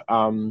beating up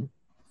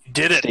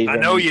Did it. Steven I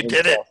know you and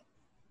did it.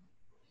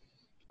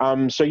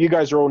 So you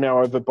guys are all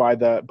now over by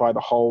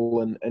the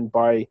hole and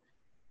by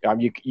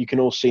you can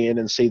all see in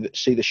and see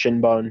the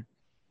shin bone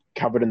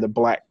covered in the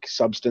black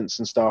substance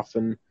and stuff,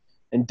 and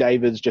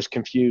David's just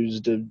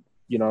confused, and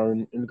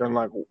going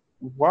like,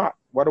 what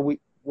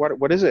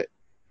is it?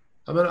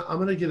 I'm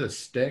gonna get a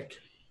stick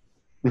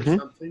or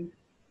something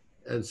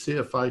and see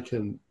if I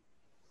can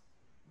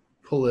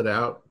pull it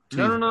out.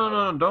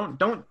 No,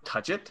 don't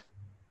touch it.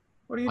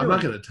 What are you doing? I'm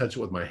not gonna touch it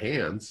with my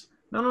hands.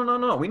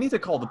 No. We need to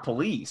call the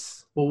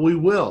police. Well, we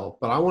will,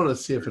 but I want to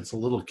see if it's a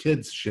little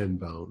kid's shin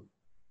bone.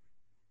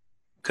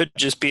 Could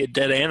just be a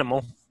dead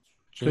animal.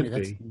 Jamie, Could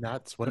that's be.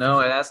 nuts. What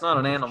No, if that's not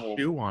an there's a animal.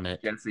 shoe on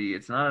it? Jesse,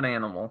 it's not an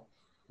animal.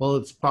 Well,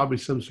 it's probably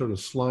some sort of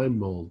slime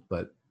mold,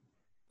 but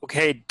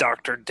Okay,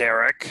 Dr.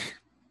 Derek.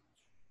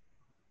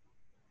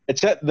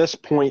 It's at this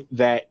point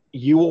that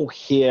you will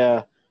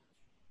hear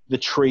the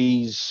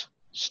trees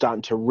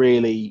starting to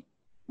really,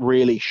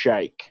 really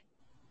shake.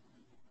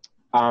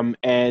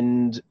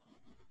 And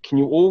can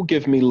you all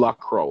give me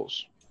luck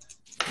rolls?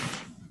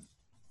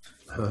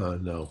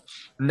 no.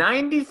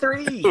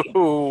 93.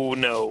 Oh,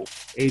 no.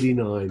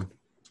 89.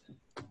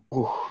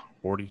 Ooh.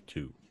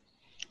 42.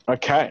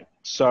 Okay,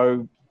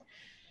 so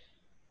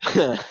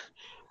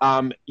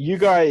you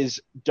guys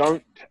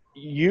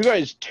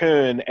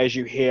turn as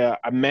you hear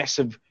a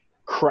massive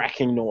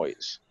cracking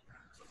noise,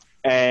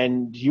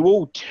 and you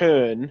all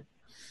turn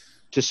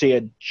to see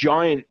a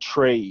giant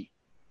tree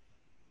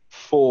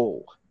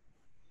fall.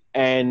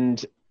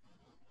 And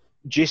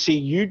Jesse,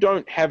 you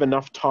don't have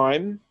enough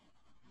time.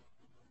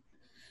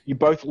 You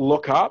both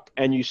look up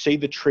and you see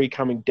the tree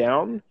coming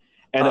down,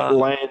 and it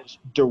lands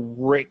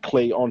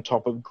directly on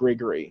top of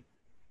Gregory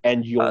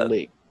and your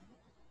leg.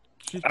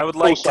 I would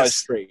like to.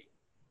 Full-size tree.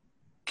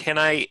 Can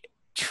I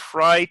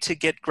try to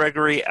get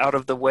Gregory out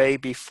of the way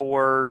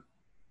before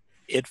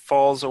it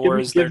falls, or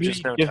is there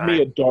just no Give time?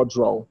 me a dodge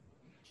roll.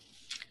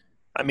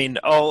 I mean,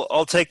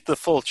 I'll take the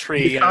full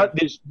tree.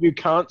 You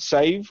can't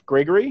save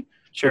Gregory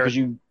Sure. because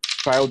you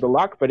failed the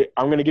luck, but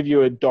I'm going to give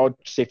you a dodge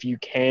if you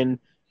can,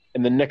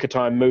 in the nick of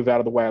time, move out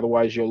of the way.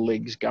 Otherwise, your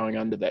leg's going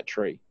under that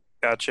tree.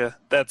 Gotcha.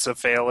 That's a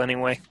fail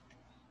anyway.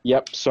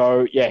 Yep.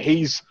 So yeah,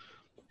 he's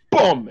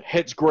boom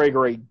hits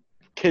Gregory.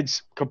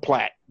 Kid's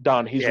kaplat.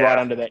 Done. He's right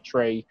under that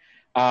tree.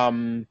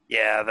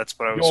 Yeah, that's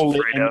what I was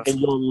afraid of. And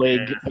your leg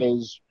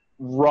is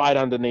right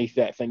underneath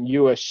that thing.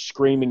 You are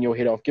screaming your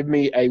head off. Give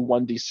me a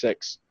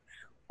 1d6.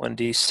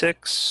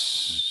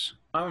 1d6.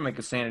 I'm gonna make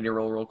a sanity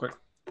roll real quick.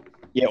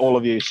 Yeah, all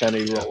of you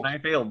sanity roll. I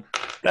failed.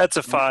 That's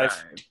a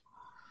 5.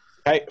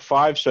 Okay,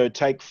 5. So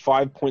take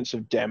 5 points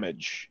of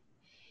damage.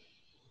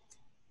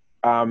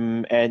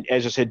 And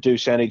as I said, do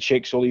sanity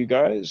checks, all you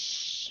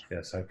guys.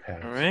 Yes, I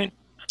passed. All right.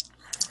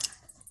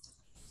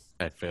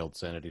 I failed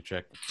sanity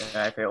check.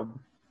 Yeah, I failed.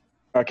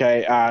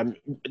 Okay,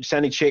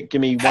 sanity check.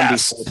 Give me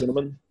 1d4,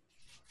 gentlemen.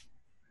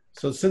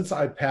 So since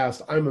I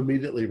passed, I'm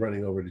immediately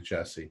running over to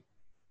Jesse.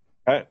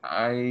 Okay.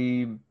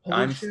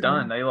 I'm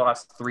stunned. I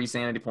lost 3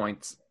 sanity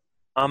points.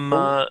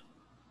 I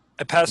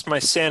passed my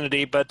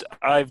sanity, but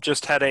I've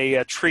just had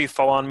a tree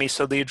fall on me,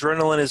 so the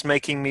adrenaline is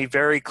making me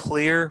very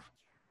clear,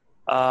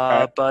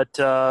 but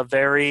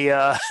very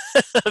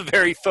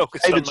very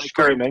focused David's on my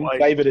current screaming. plight.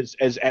 David is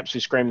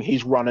absolutely screaming.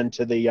 He's run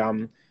into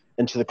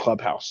the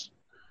clubhouse.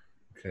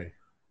 Okay.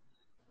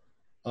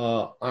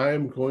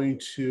 I'm going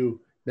to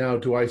now.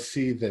 Do I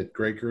see that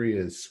Gregory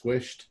is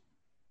squished?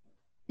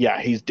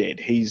 Yeah, he's dead.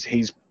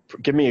 He's.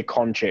 Give me a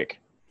con check.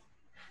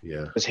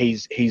 Yeah. Because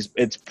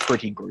it's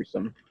pretty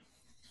gruesome.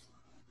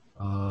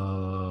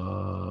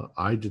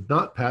 I did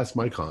not pass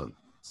my con,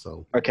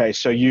 so. Okay,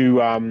 so you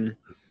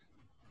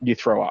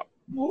throw up.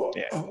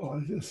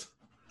 Yeah.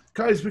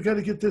 Guys, we got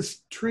to get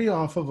this tree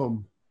off of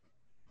him.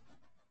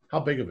 How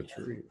big of a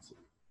tree is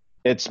it?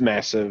 It's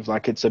massive.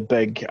 Like it's a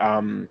big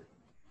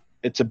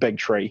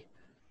tree.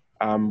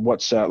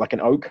 What's like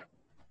an oak?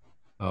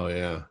 Oh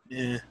yeah.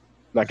 Yeah.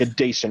 Like a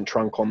decent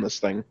trunk on this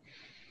thing.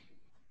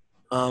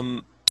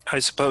 I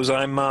suppose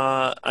I'm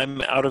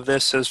out of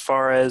this as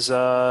far as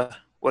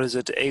what is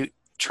it?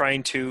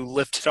 Trying to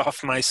lift it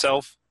off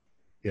myself.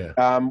 Yeah.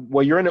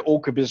 Well, you're in an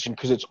awkward position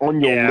because it's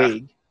on your Yeah.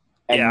 leg,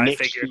 and Yeah, I next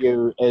to figured.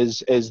 you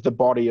is the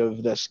body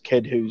of this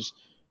kid who's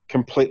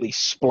completely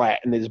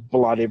splat, and there's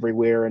blood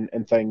everywhere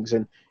and things,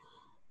 and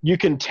you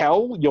can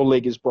tell your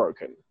leg is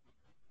broken.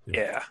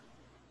 Yeah.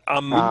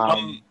 I'm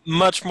Um,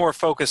 much more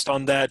focused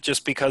on that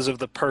just because of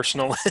the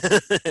personal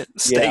yeah,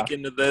 stake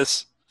into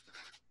this.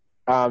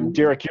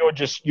 Derek, you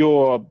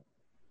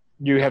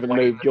haven't White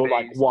in moved. the You're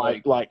like face,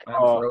 white, like I'm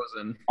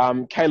frozen.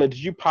 Kayla, did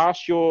you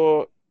pass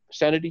your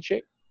sanity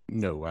check?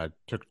 No, I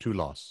took 2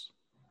 loss.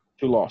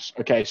 2 loss.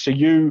 Okay, so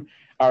you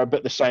are a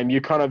bit the same. You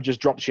kind of just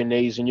dropped to your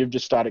knees and you've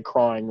just started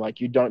crying, like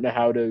you don't know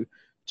how to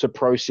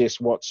process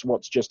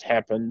what's just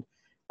happened,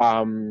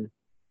 and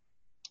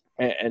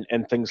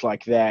things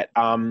like that.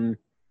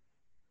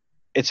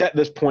 It's at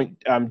this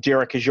point,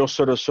 Derek, as you're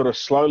sort of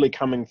slowly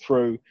coming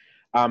through,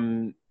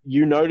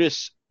 you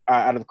notice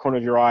out of the corner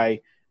of your eye,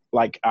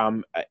 like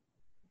a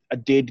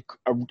dead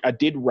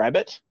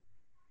rabbit,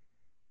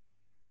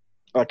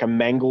 like a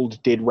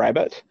mangled dead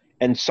rabbit,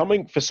 and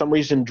something for some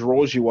reason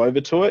draws you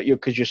over to it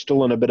because you're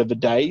still in a bit of a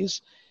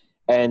daze,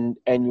 and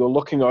you're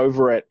looking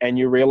over it and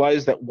you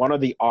realize that one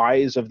of the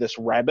eyes of this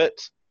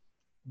rabbit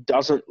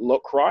doesn't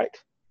look right.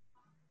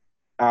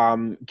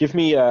 Give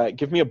me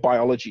a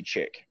biology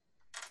check.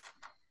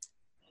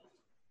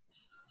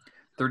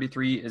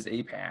 33 is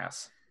a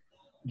pass.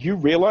 You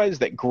realize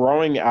that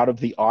growing out of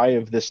the eye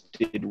of this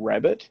dead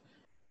rabbit,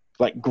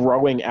 like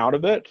growing out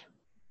of it,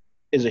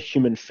 is a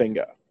human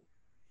finger.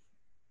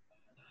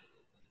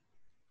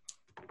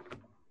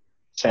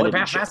 Only Sanity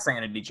pass check. that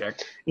sanity check.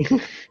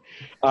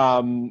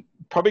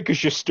 Probably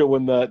because you're still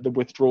in the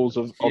withdrawals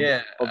of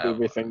Yeah.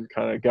 everything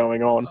kind of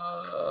going on.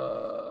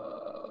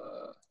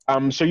 Uh,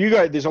 So you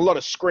guys, there's a lot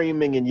of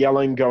screaming and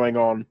yelling going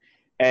on,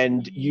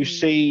 and you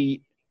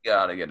see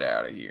gotta get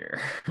out of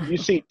here. you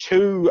see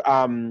 2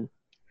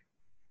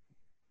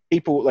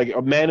 people, like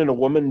a man and a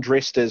woman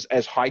dressed as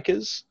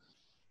hikers.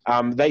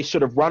 They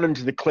sort of run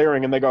into the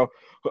clearing and they go,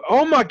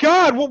 "Oh my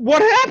God,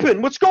 what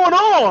happened? What's going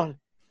on?"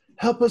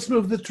 Help us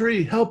move the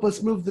tree. Help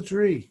us move the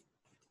tree.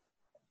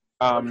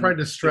 I'm trying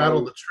to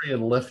straddle the tree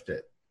and lift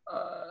it.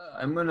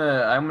 I'm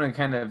gonna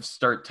kind of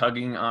start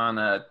tugging on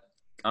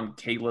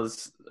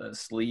Kayla's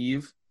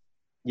sleeve,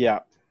 Yeah.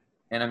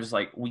 and I'm just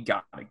like, we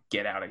gotta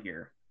get out of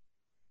here.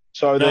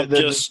 So And I'm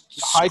just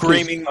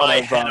screaming my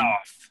head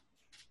off.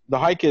 The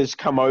hikers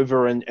come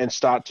over and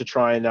start to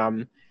try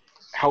and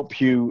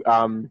help you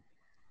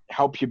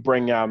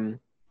bring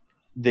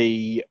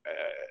the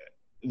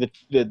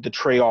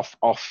tree off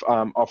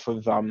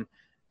of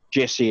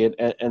Jesse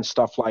and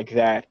stuff like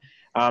that.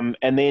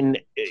 And then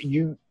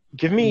you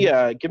give me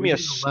a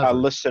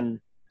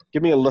listen.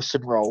 Give me a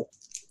listen roll.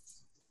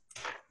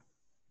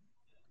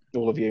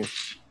 All of you.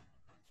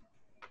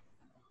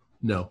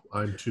 No,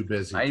 I'm too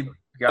busy.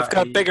 I've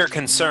got bigger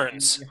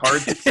concerns.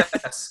 Hard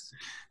success.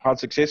 Hard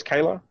success,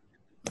 Kayla.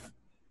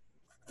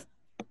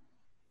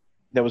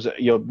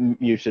 You're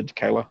muted,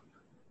 Kayla.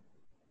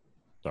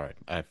 Sorry,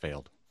 I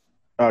failed.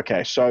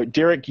 Okay, so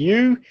Derek,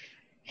 you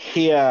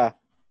hear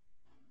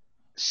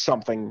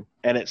something,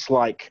 and it's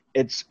like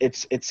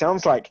it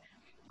sounds like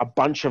a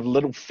bunch of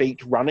little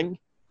feet running,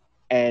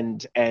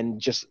 and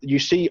just you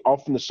see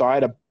off on the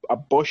side a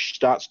bush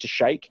starts to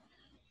shake,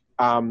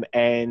 and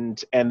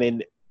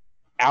then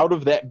out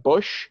of that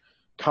bush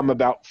come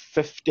about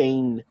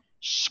 15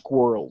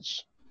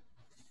 squirrels,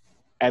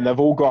 and they've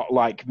all got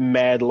like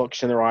mad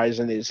looks in their eyes,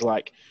 and there's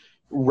like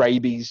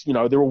rabies,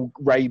 they're all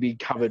rabies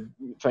covered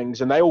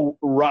things, and they all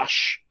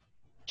rush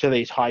to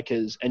these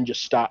hikers and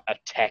just start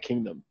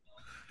attacking them.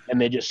 And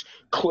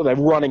they're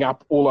running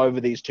up all over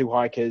these 2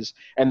 hikers,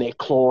 and they're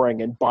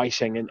clawing and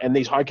biting, and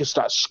these hikers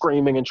start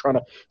screaming and trying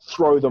to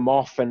throw them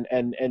off, and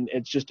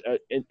it's just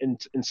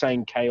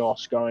insane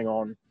chaos going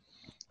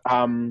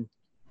on.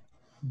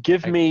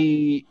 Give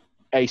me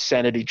a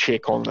sanity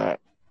check on that.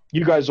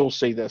 You guys all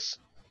see this.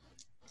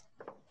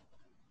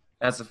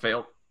 That's a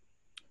fail.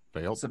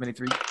 Failed.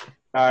 73.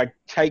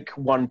 Take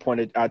 1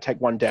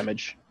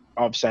 damage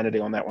of sanity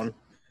on that one.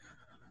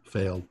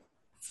 Failed.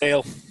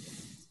 Fail.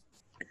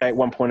 Take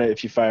 1 point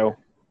if you fail.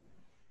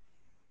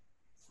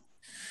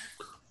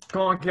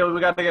 Come on, Kayla,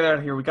 we gotta get out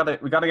of here. We gotta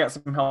get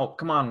some help.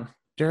 Come on.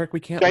 Derek, we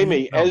can't.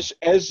 Jamie, leave.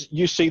 as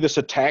you see this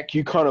attack,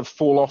 you kind of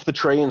fall off the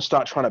tree and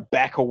start trying to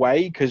back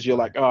away because you're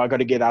like, oh, I got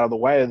to get out of the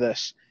way of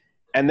this.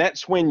 And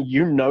that's when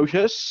you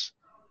notice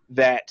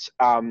that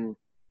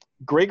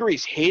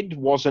Gregory's head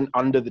wasn't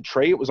under the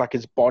tree. It was like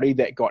his body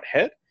that got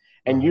hit.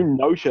 And you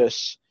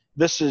notice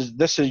this is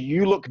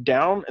you look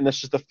down, and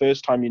this is the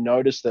first time you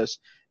notice this.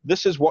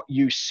 This is what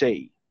you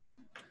see.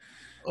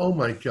 Oh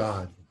my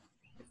God.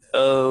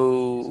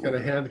 Oh. He's got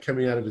a hand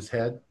coming out of his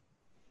head.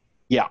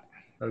 Yeah.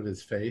 Out of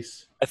his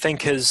face. I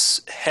think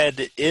his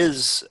head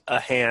is a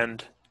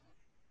hand.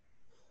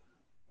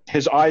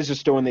 his eyes are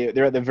still in there.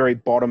 They're at the very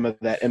bottom of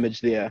that image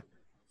there.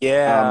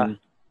 Yeah.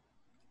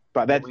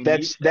 But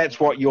that's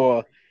what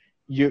you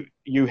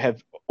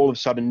have all of a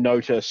sudden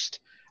noticed.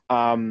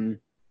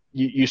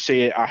 You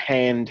see a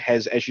hand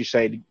has, as you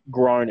say,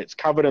 grown. It's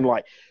covered in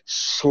like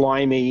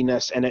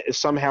sliminess, and it is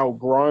somehow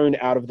grown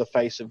out of the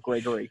face of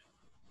Gregory.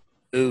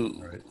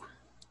 Ooh. Right.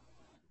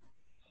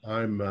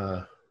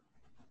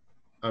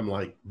 I'm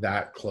like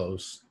that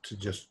close to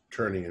just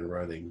turning and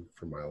running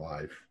for my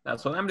life.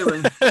 That's what I'm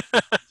doing.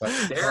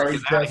 Like, Derek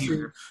is out of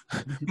here.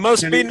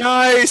 Must be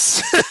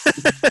nice.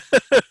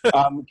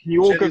 Can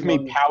you all Jenny give me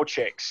Long- POW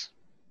checks?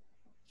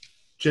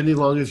 Jenny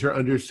Long is your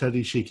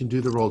understudy. She can do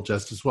the role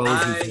just as well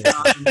as you.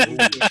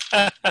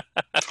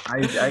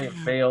 I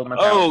failed my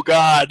Oh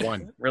God.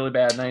 1. really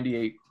bad.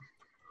 98.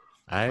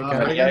 I I got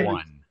got a it.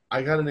 1.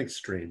 I got an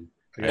extreme.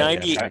 I got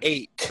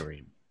 98.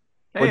 Extreme.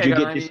 Hey, What'd I you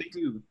got get,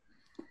 92.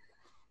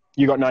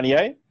 You got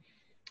 98?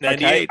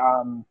 98.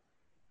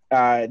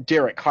 Okay.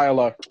 Derek, high or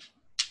low?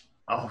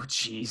 Oh,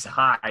 jeez.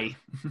 Hi.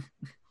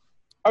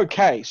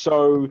 Okay,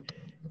 so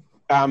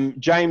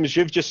James,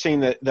 you've just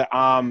seen the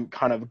arm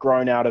kind of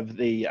grown out of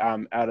the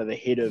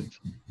head of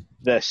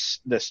this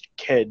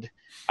kid.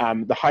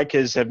 The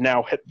hikers have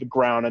now hit the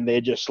ground, and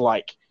they're just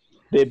like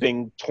they're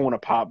being torn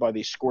apart by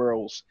these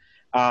squirrels.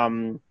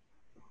 All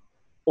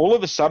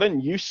of a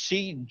sudden, you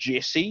see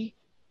Jessie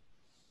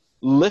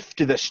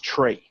lift this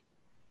tree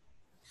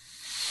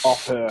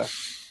off her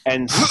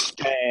and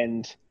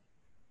stand,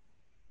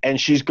 and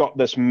she's got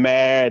this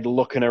mad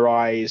look in her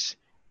eyes,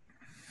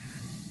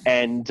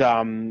 and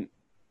her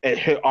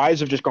eyes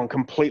have just gone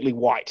completely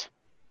white,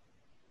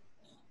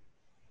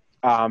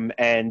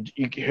 and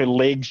her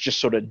legs just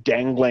sort of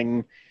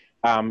dangling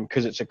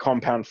because it's a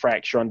compound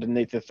fracture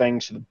underneath the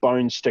thing, so the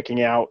bone's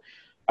sticking out.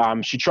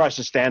 She tries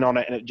to stand on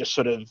it, and it just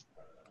sort of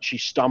she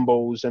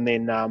stumbles, and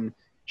then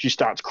she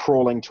starts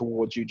crawling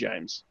towards you,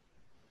 James.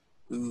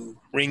 Ooh.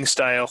 Ring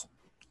style.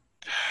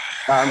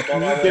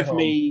 Can you give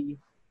me?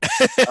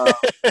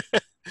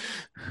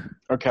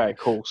 Okay,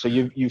 cool. So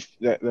you've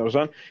that was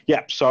on.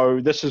 Yeah.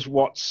 So this is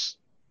what's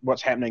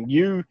happening.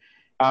 You,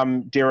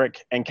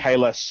 Derek and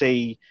Kayla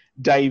see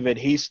David.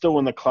 He's still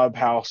in the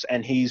clubhouse,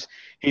 and he's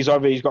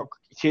over. He's got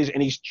tears,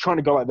 and he's trying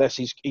to go like this.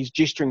 He's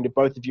gesturing to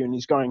both of you, and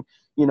he's going,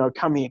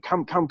 come here,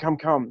 come.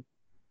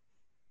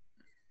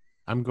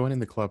 I'm going in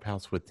the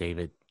clubhouse with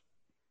David.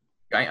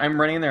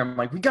 I'm running in there. I'm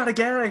like, we got to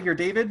get out of here,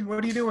 David.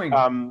 What are you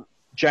doing?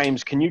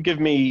 James, can you give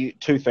me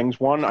two things?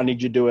 One, I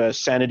need you to do a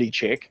sanity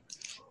check.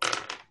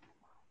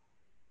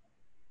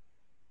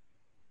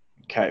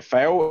 Okay,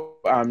 fail.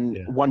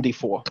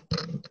 1d4.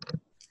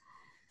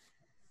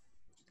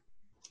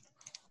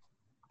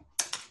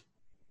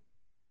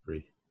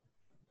 3.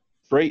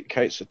 3.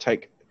 Okay, so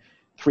take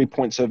 3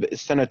 points of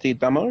sanity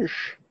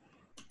damage.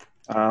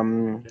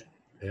 And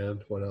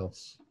what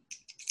else?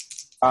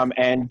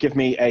 And give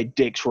me a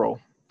dex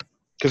roll.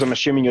 Because I'm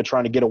assuming you're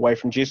trying to get away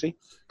from Jesse.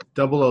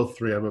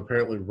 003. I'm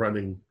apparently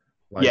running.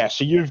 Like, Yeah,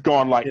 so you've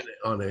gone like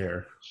on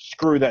air.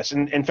 Screw this.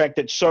 And in fact,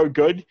 it's so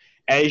good.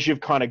 As you've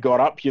kind of got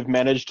up, you've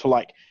managed to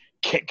like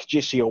kick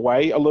Jessie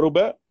away a little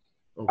bit.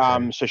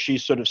 Okay. So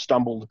she's sort of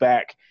stumbled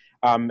back.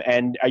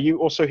 And are you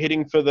also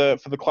heading for the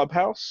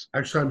clubhouse?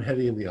 Actually, I'm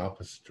heading in the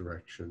opposite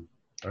direction.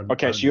 So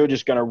you're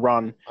just going to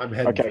run. I'm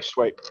heading. Okay,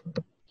 sweet.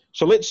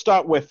 So let's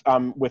start with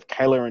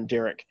Kayla and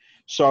Derek.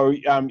 So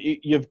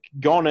you've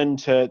gone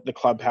into the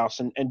clubhouse,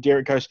 and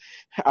Derek goes,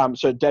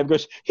 so Dave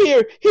goes,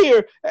 here,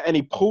 and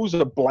he pulls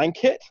a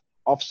blanket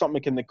off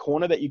something in the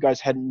corner that you guys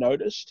hadn't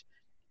noticed,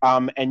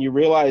 and you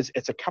realize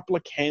it's a couple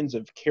of cans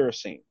of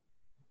kerosene.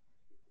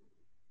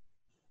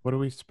 What are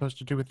we supposed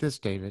to do with this,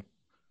 David?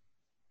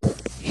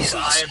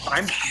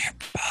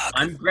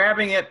 I'm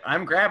grabbing it.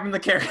 I'm grabbing the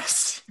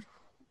carrots.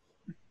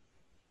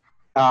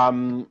 Oh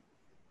my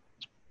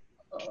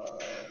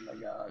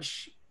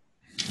gosh.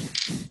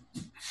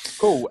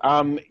 Cool.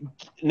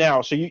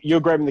 Now, so you're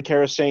grabbing the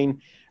kerosene.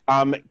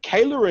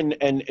 Kayla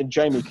and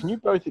Jamie, can you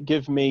both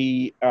give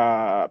me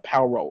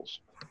power rolls?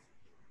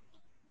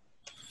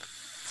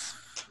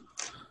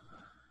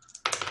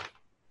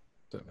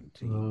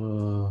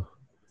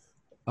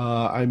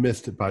 I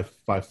missed it by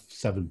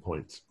 7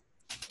 points.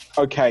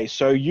 Okay,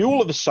 so you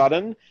all of a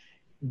sudden,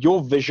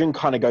 your vision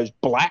kind of goes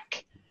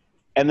black,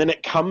 and then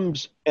it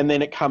comes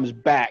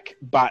back.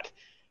 But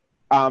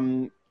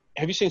have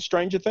you seen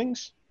Stranger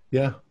Things?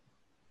 Yeah.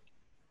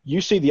 You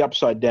see the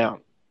upside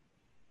down.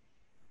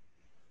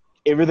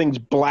 Everything's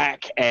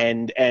black,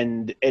 and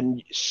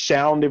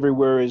sound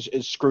everywhere is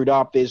screwed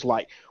up. There's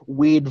like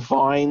weird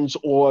vines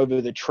all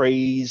over the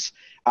trees,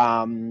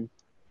 and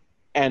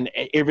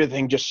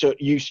everything just so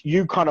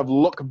you kind of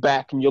look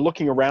back, and you're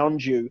looking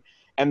around you,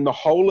 and the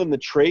hole in the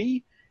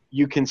tree,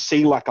 you can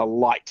see like a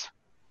light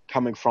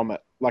coming from it,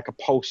 like a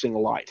pulsing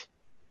light.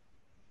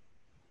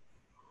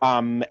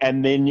 And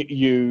then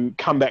you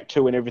come back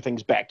to, and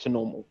everything's back to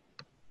normal.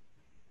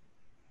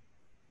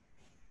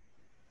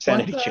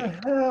 Sanity What the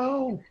check.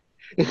 hell?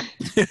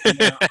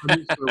 Yeah, I'm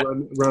just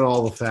gonna run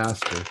all the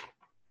faster.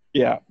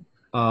 Yeah.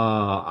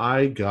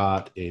 I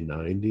got a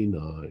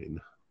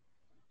 99.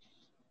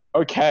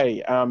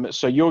 Okay,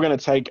 so you're going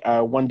to take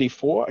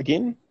 1d4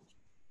 again.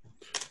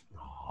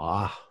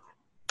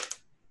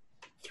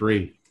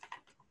 3.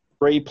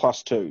 3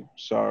 plus 2.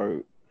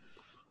 So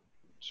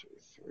 2,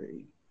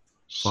 3,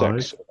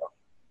 6.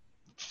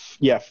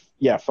 5.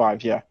 Yeah,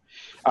 5, yeah.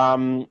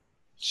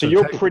 So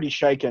you're pretty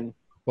shaken.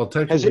 Well,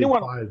 technically, Has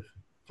anyone...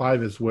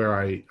 5 is where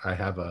I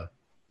suffer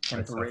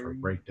Temporary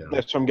breakdown.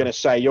 That's what I'm going to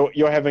say.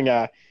 You're having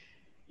a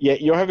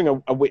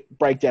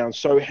breakdown.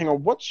 So hang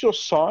on, what's your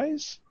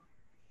size?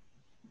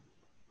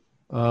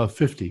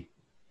 50.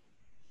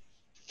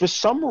 For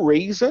some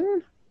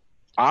reason,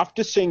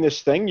 after seeing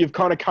this thing, you've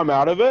kind of come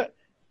out of it,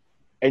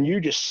 and you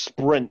just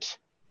sprint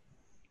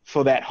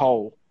for that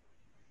hole.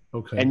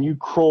 Okay. And you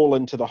crawl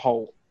into the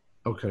hole.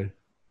 Okay.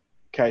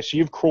 Okay, so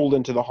you've crawled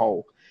into the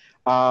hole.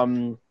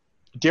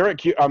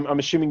 Derek, I'm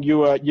assuming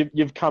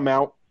you've come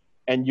out,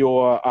 and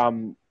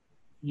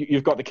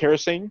you've got the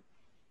kerosene.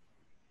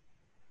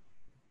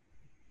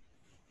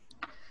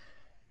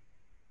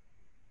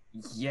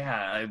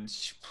 Yeah.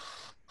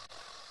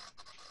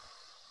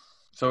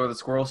 So are the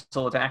squirrels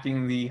still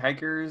attacking the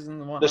hikers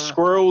and whatnot? The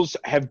squirrels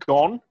have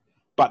gone,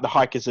 but the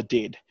hikers are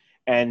dead.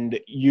 And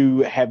you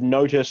have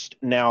noticed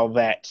now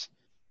that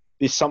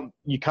there's some,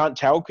 you can't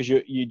tell because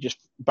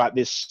but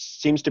there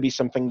seems to be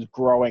some things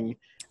growing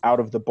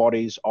out of the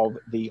bodies of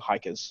the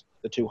hikers,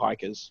 the 2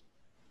 hikers.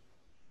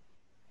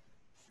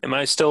 Am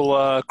I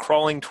still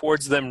crawling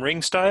towards them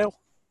ring style?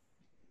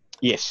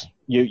 Yes,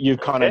 you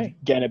kind of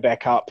get it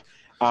back up,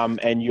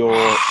 and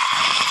you're,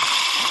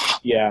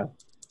 yeah.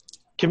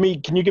 Can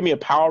you give me a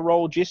power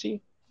roll,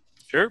 Jesse?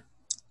 Sure.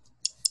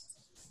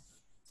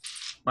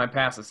 My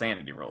pass a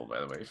sanity roll,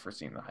 by the way, for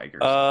seeing the hikers.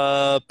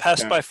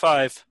 Passed by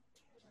 5.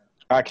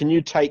 Can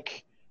you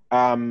take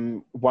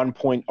 1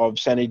 point of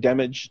sanity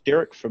damage,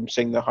 Derek, from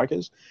seeing the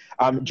hikers?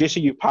 Jesse,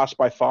 you passed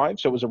by 5,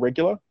 so it was a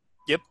regular?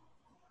 Yep.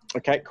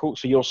 Okay, cool.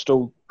 So you're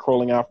still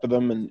crawling after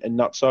them and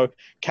not so.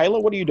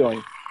 Kayla, what are you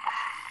doing?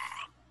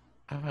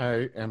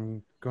 I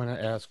am going to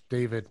ask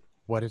David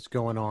what is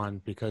going on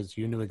because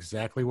you knew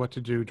exactly what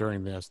to do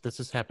during this. This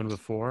has happened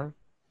before.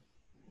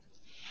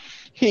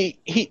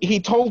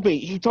 He told me.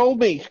 He told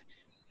me.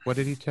 What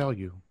did he tell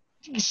you?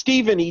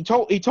 Stephen, he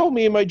told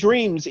me in my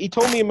dreams. He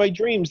told me in my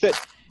dreams that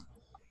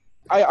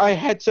I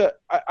had to.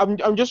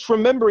 I'm just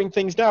remembering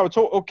things now. It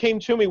all came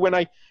to me when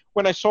I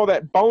saw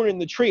that bone in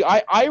the tree.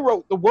 I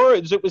wrote the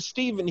words. It was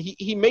Stephen.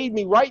 He made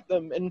me write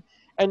them,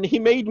 and he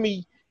made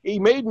me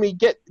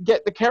get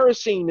the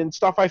kerosene and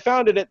stuff. I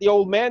found it at the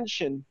old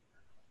mansion.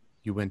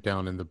 You went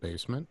down in the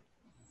basement?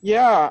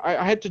 Yeah,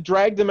 I had to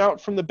drag them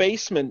out from the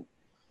basement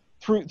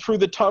through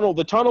the tunnel.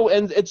 The tunnel,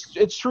 and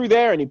it's through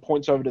there. And he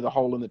points over to the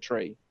hole in the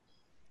tree.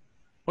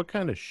 What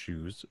kind of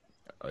shoes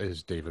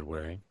is David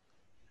wearing?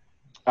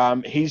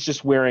 He's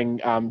just wearing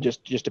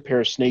just a pair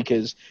of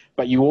sneakers.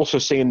 But you also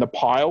see in the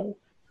pile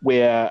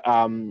where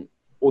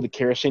all the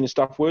kerosene and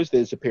stuff was,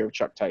 there's a pair of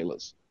Chuck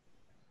Taylors.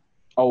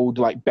 Old,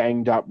 like,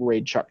 banged up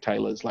red Chuck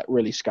Taylors, like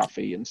really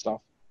scuffy and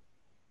stuff.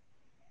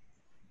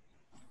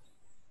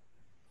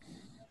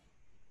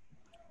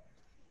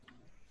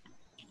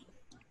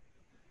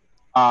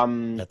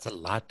 That's a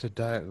lot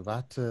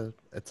to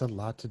it's a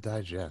lot to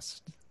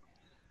digest.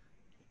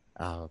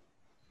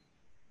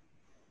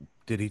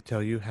 Did he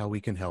tell you how we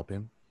can help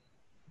him?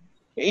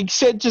 He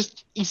said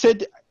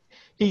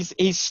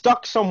he's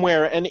stuck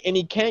somewhere and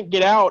he can't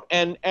get out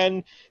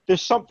and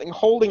there's something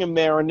holding him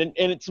there and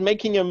it's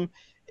making him,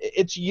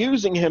 it's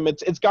using him,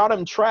 it's got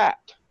him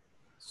trapped.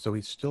 So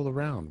he's still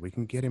around. We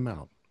can get him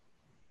out.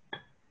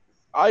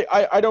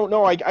 I don't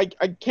know. I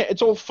can't.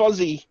 It's all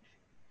fuzzy.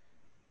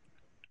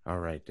 All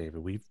right,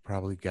 David. We've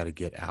probably got to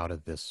get out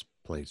of this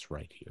place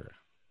right here.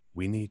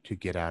 We need to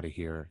get out of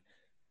here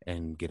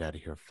and get out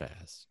of here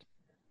fast.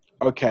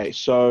 Okay,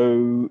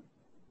 so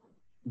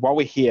while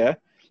we're here,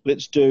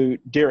 let's do...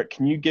 Derek,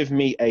 can you give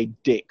me a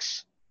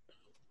dex?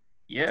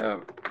 Yeah.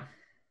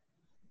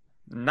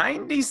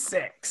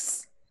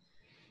 96.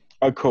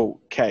 Oh, cool.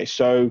 Okay,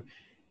 so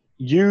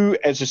you,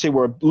 as I said,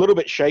 were a little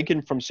bit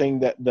shaken from seeing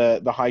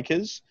the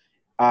hikers,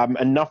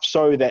 enough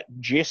so that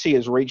Jesse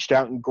has reached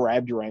out and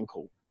grabbed your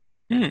ankle.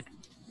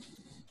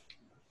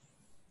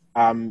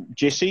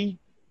 Jesse,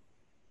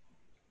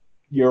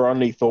 your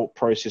only thought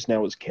process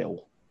now is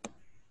kill.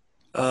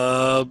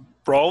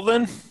 Brawl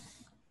then?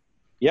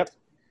 Yep.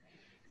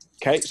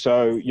 Okay,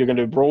 so you're going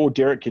to brawl.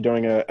 Derek, you're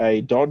doing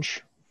a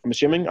dodge, I'm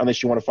assuming,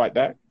 unless you want to fight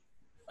back.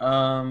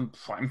 I'm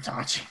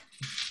dodging.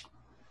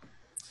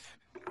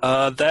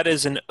 That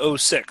is an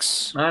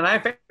 06. And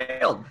I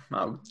failed.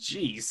 Oh,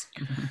 jeez.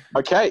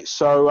 Okay,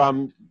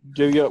 so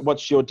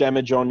what's your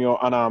damage on your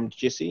unarmed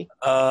Jesse?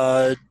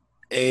 A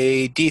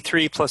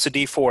D3 plus a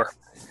D4.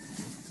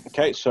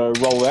 Okay, so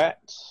roll that.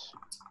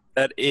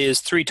 That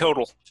is 3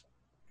 total.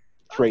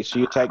 3. So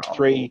you take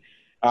 3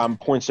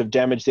 points of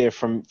damage there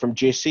from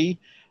Jesse.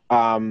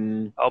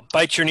 I'll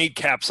bite your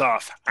kneecaps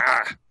off.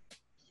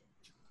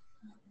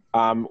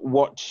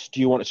 What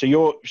do you want?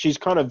 So she's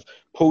kind of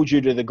pulled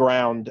you to the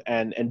ground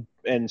and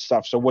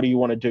stuff. So what do you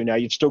want to do now?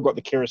 You've still got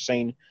the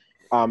kerosene,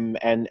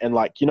 and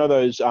like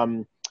those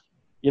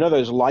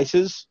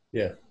lighters.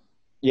 Yeah.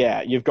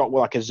 Yeah, you've got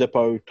like a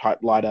Zippo type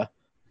lighter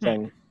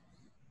thing.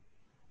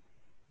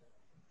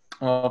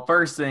 Well,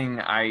 first thing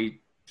I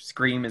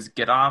scream is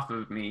 "Get off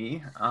of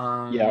me!"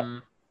 Yeah.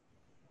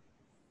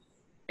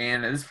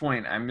 And at this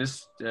point, I'm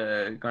just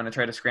going to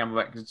try to scramble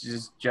back.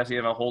 Does Jesse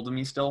have a hold of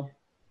me still?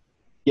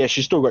 Yeah,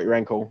 she's still got your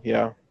ankle.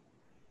 Yeah.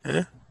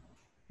 Yeah,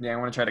 I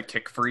want to try to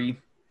kick free.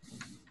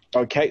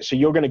 Okay, so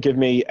you're going to give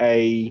me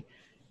a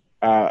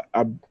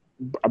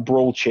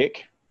brawl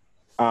check,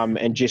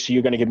 and Jesse,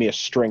 you're going to give me a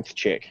strength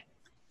check.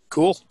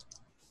 Cool.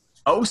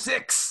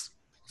 06.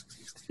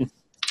 Come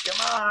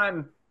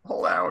on,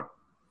 hold out.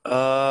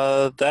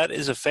 That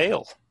is a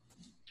fail.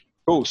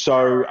 Cool.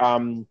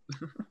 So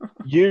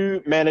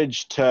you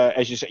managed to,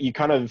 as you said,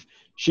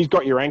 she's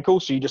got your ankle,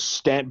 so you just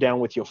stamp down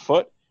with your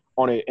foot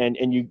on it,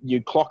 and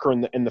you clock her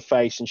in the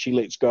face, and she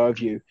lets go of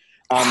you.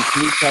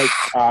 Can you take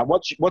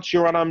what's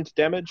your unarmed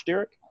damage,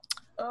 Derek?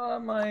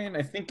 Mine,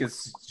 I think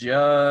it's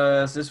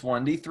just this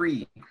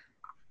 1d3.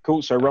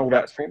 Cool. So roll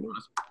that for me.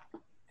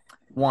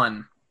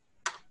 1.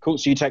 Cool.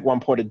 So you take 1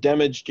 point of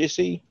damage,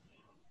 Jesse.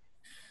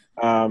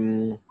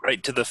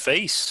 Right to the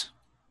face.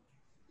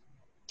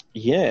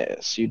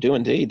 Yes, you do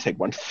indeed take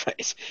 1 to the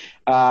face.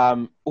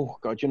 Oh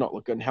God, you're not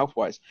looking health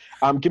wise.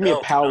 Give me a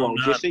power roll,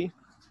 Jesse.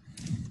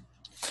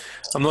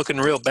 I'm looking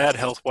real bad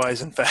health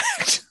wise, in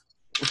fact.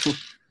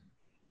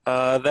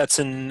 That's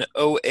an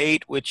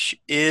 08, which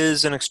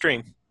is an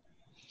extreme.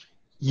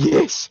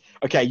 Yes.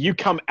 Okay, you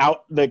come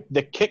out.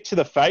 The kick to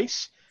the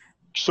face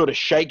sort of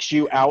shakes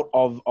you out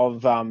of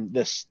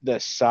this.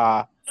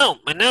 Oh,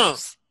 my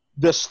nose.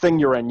 This thing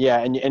you're in, yeah,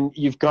 and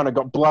you've kind of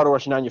got blood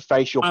rushing down your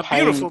face. Your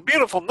pain,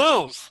 beautiful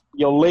nose.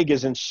 Your leg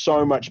is in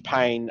so much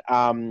pain,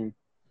 and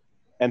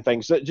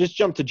things. So just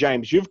jump to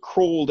James. You've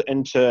crawled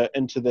into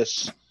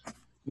this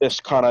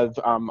kind of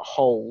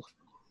hole,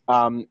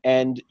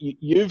 and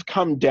you've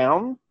come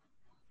down,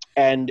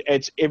 and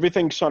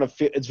everything sort of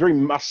it's very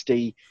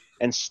musty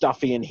and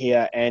stuffy in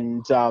here,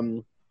 and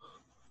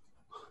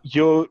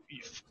you've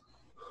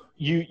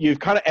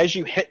kind of, as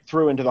you hit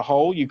through into the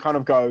hole, you kind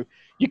of go.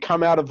 You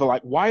come out of the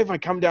like, why have I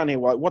come down here?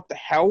 Like, what the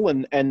hell?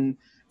 And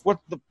what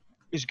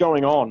is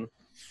going on?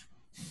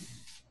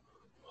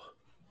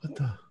 What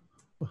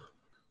the?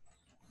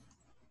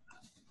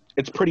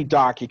 It's pretty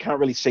dark. You can't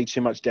really see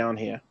too much down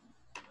here.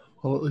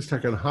 Well, at least I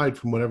can hide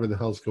from whatever the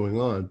hell's going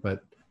on.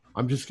 But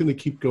I'm just going to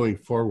keep going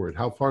forward.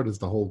 How far does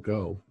the hole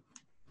go?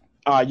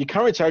 You can't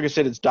really tell. Like I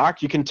said, it's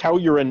dark. You can tell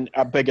you're in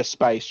a bigger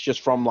space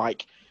just from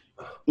like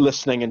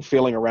listening and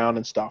feeling around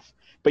and stuff.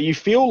 But you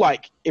feel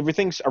like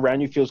everything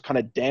around you feels kind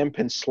of damp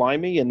and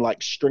slimy and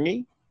like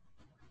stringy.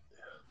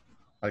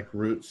 Like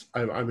roots.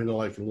 I'm in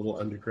like a little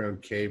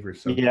underground cave or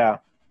something. Yeah.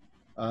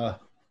 I'm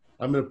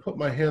going to put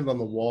my hand on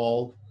the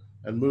wall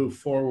and move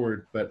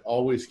forward, but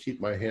always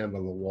keep my hand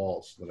on the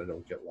wall so that I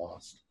don't get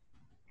lost.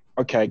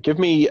 Okay, give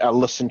me a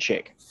listen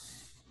check.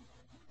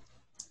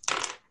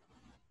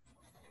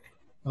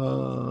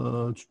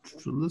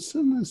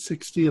 Listen is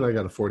 60 and I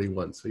got a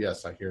 41. So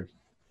yes, I hear.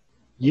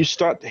 You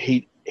start to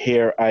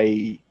hear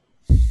a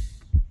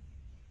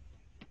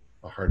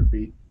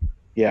heartbeat.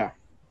 Yeah.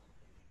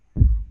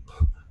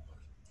 What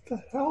the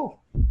hell?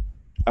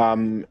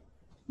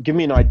 Give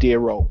me an idea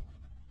roll.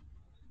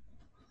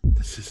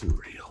 This isn't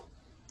real.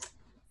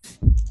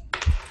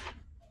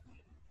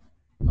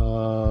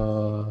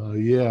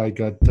 Yeah, I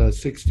got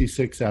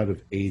 66 out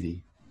of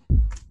 80.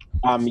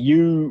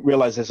 You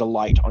realize there's a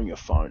light on your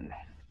phone.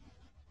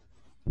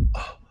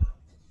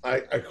 I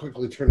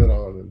quickly turn it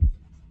on. And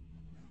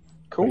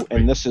cool.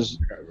 And this is...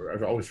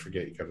 I always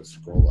forget you gotta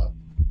scroll up.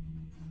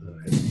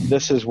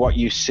 This is what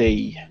you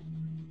see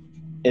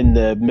in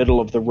the middle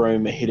of the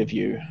room ahead of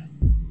you.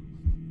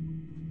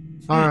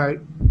 All right.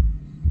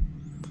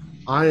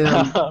 I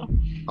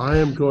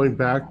am going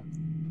back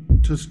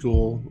to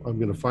school. I'm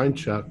going to find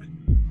Chuck.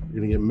 We're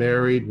going to get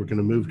married. We're going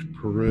to move to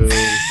Peru.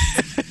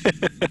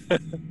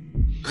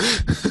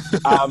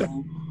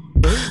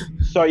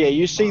 So yeah,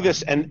 you see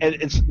this, and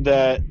it's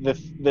the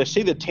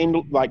see the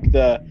tendril, like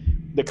the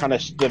kind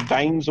of the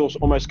veins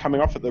almost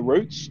coming off at the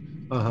roots.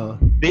 Uh-huh.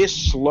 They're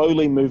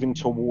slowly moving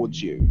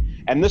towards you,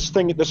 and this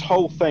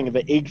whole thing,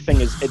 the egg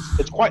thing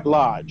it's quite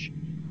large.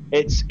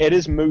 It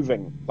is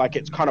moving, like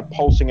it's kind of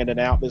pulsing in and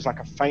out. There's like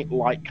a faint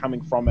light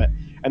coming from it,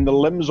 and the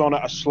limbs on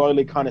it are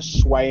slowly kind of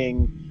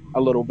swaying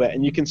a little bit,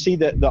 and you can see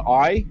that the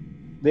eye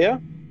there,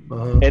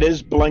 it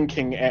is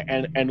blinking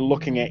and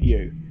looking at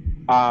you.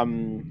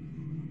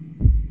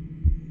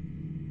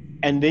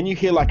 And then you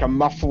hear like a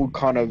muffled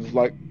kind of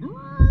like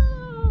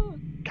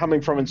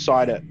coming from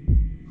inside it.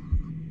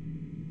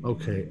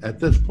 Okay, at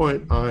this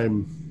point,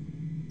 I'm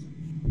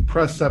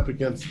pressed up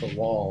against the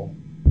wall.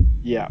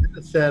 Yeah.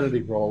 A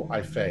sanity roll,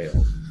 I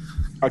failed.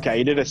 Okay,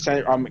 you did a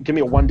sanity. Give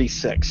me a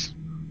 1d6.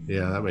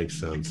 Yeah, that makes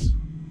sense.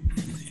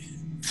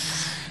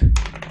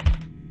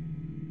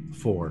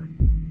 4.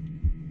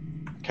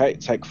 Okay,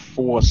 take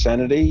 4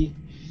 sanity.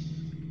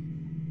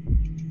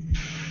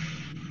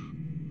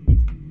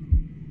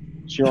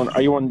 So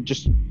are you on,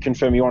 just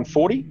confirm, you're on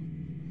 40?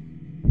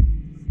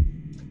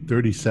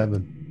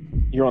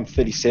 37. You're on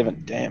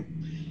 37, damn.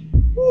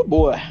 Oh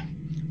boy.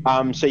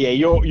 So yeah,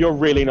 you're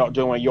really not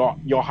doing it.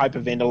 You're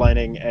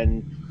hyperventilating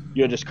and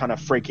you're just kind of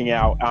freaking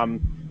out.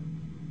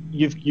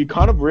 You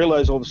kind of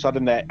realize all of a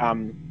sudden that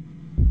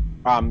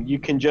you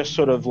can just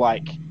sort of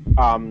like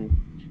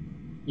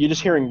you're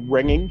just hearing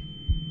ringing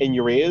in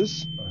your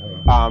ears,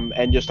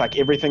 and just like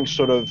everything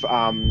sort of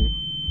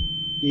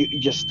you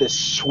just this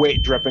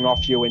sweat dripping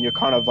off you, and you're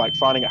kind of like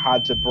finding it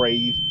hard to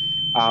breathe,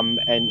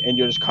 and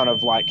you're just kind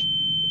of like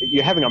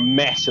you're having a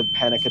massive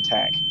panic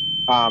attack,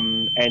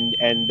 and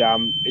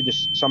it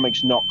just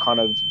something's not kind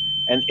of,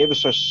 and ever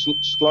so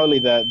slowly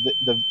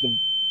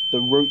the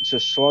roots are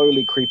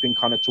slowly creeping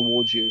kind of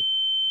towards you.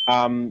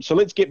 So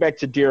let's get back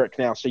to Derek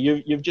now. So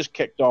you've just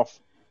kicked off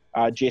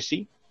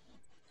Jesse.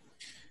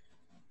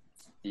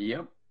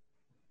 Yep.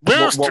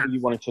 What were you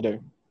wanting to do?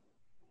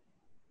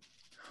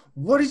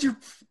 What is your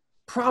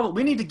problem?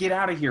 We need to get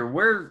out of here.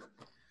 Where?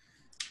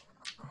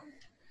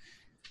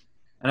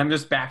 And I'm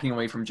just backing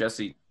away from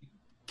Jesse.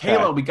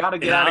 Kayla, we got to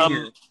get out of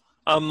here.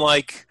 I'm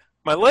like,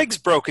 my leg's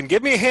broken.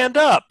 Give me a hand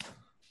up.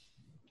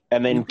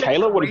 And then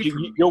Kayla, what did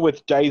you? You're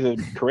with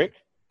David, correct?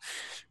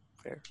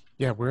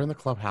 Yeah, we're in the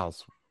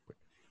clubhouse.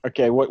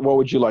 Okay, what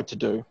would you like to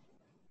do?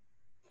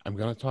 I'm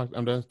gonna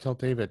tell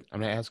David.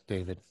 I'm gonna ask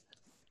David.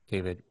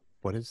 David,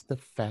 what is the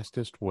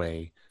fastest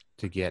way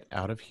to get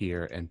out of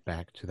here and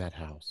back to that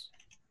house?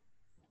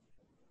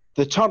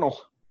 The tunnel.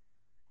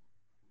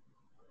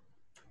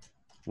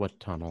 What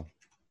tunnel?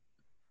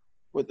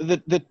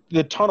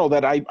 The tunnel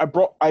that I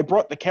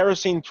brought the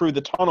kerosene through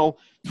the tunnel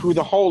through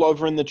the hole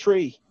over in the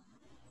tree.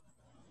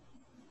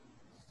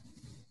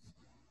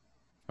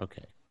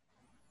 Okay.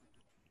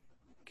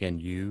 Can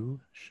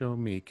you show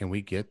me, can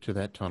we get to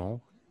that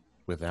tunnel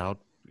without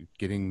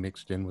getting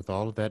mixed in with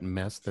all of that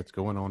mess that's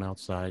going on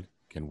outside?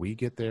 Can we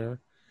get there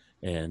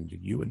and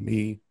you and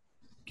me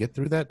get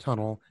through that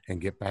tunnel and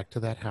get back to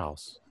that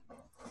house?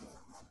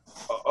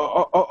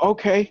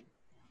 Okay.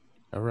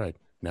 All right.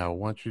 Now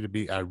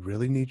I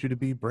really need you to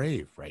be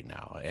brave right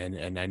now.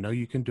 And I know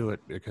you can do it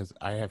because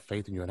I have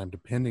faith in you and I'm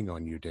depending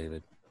on you,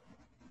 David.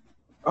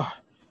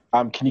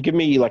 Can you give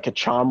me like a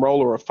charm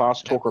roll or a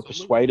fast talk or a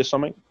persuade or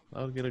something?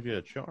 I'll give you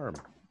a charm.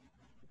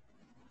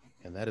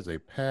 And that is a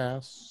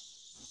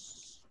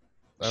pass.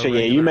 So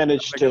yeah, you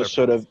managed to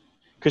sort of,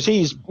 because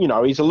he's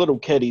a little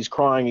kid, he's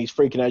crying, he's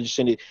freaking out.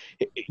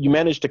 You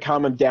managed to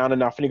calm him down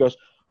enough, and he goes,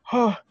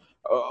 okay,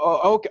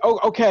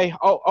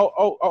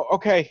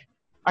 okay,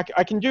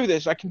 I can do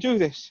this. I can do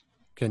this.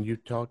 Can you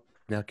talk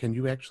now? Can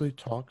you actually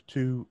talk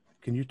to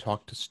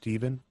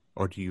Steven,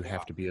 or do you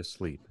have to be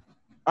asleep?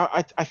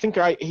 I think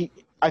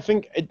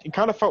it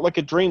kind of felt like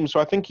a dream. So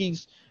I think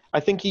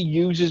he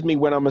uses me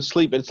when I'm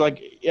asleep. It's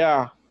like,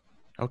 yeah.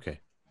 Okay.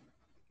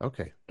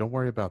 Don't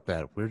worry about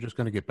that. We're just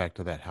going to get back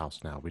to that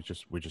house now. We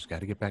just got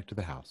to get back to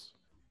the house.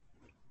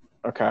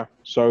 Okay.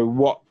 So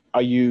what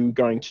are you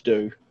going to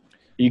do?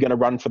 Are you going to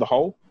run for the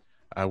hole?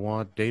 I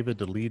want David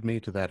to lead me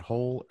to that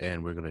hole,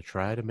 and we're going to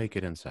try to make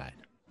it inside.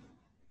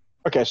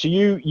 Okay. So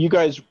you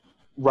guys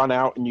run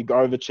out and you go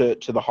over to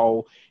the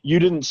hole. You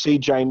didn't see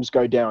James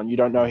go down. You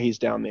don't know he's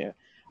down there.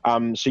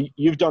 So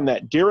you've done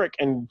that. Derek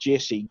and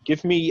Jesse,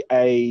 give me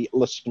a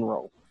listen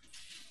roll.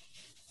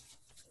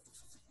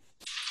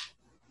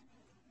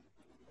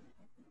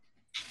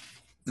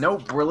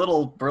 Nope, we're a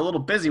little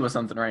busy with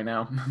something right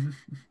now.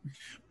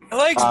 My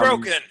leg's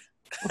broken.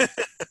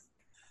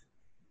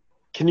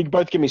 Can you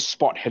both give me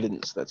spot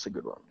hiddens? That's a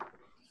good one.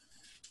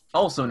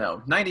 Also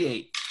no,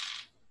 98.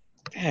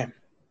 Damn.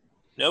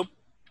 Nope.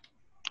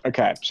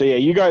 Okay, so yeah,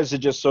 you guys are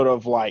just sort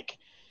of like,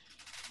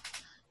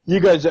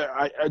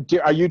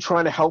 are you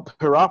trying to help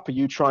her up? Are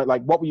you trying,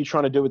 like, what were you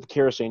trying to do with the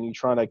kerosene? Are you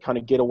trying to kind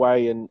of get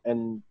away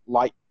and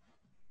light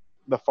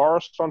the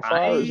forest on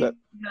fire? Is that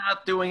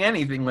not doing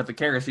anything with the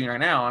kerosene right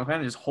now? I'm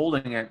kind of just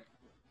holding it.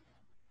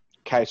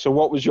 Okay, so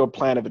what was your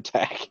plan of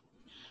attack?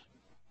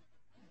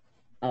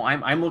 Oh,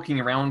 I'm looking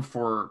around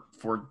for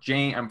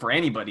Jane. For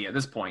anybody at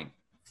this point.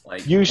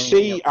 Like you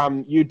see,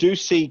 you do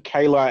see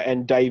Kayla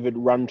and David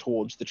run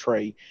towards the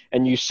tree,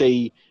 and you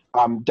see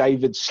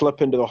David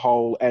slip into the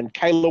hole. And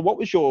Kayla, what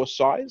was your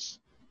size?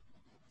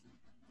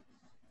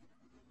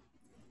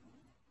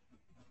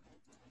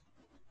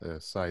 The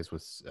size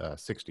was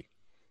 60.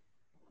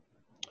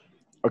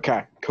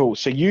 Okay, cool.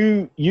 So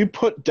you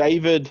put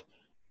David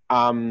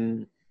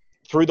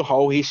through the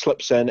hole. He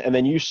slips in, and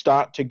then you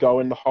start to go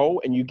in the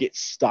hole, and you get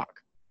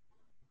stuck.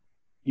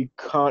 You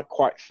can't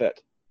quite fit.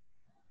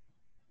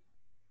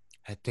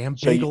 That damn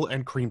bagel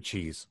and cream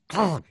cheese.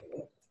 God.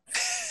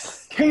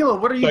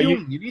 Kayla, what are you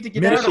doing? You need to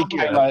get out of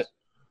here.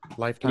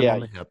 Lifetime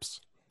on the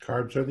hips.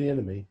 Carbs are the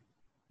enemy.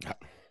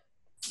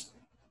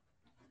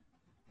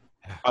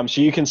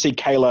 So you can see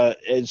Kayla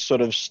is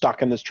sort of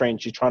stuck in this train.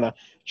 She's trying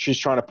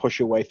to push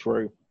her way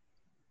through.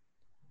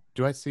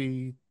 Do I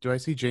see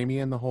Jamie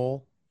in the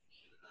hole?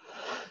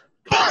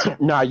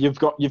 No, you've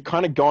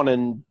kind of gone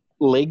in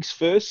legs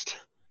first.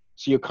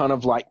 So you're kind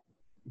of like,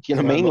 do you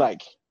know what I mean?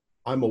 Like,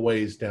 I'm a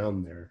ways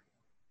down there.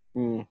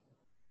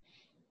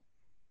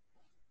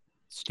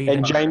 Steven,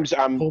 and James,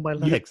 pull my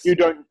legs. you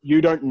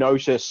don't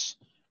notice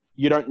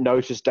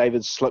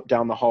David slip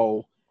down the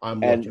hole,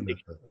 I'm and looking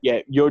at the... yeah,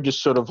 you're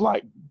just sort of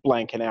like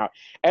blanking out.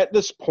 At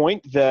this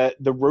point, the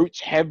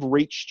roots have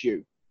reached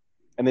you,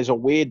 and there's a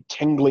weird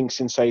tingling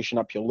sensation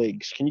up your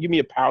legs. Can you give me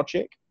a power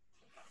check?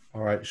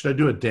 All right. Should I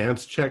do a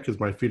dance check? Because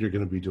my feet are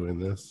going to be doing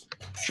this.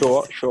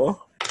 Sure.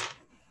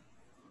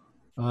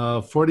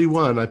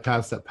 41. I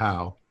passed that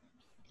POW.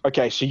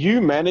 Okay, so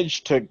you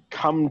managed to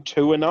come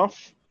to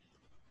enough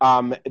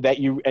that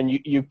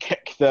you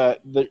kick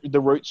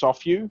the roots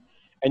off you,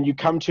 and you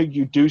come to,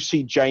 you do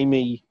see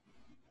Jamie.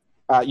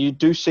 You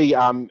do see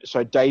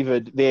so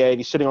David there.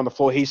 He's sitting on the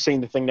floor. He's seen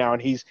the thing now,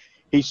 and he's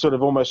sort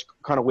of almost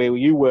kind of where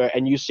you were,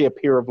 and you see a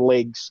pair of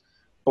legs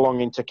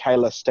belonging to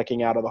Kayla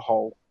sticking out of the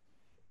hole.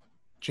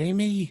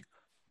 Jamie,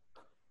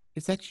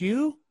 is that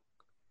you?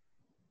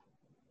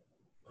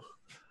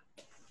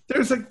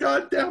 There's a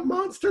goddamn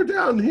monster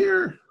down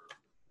here.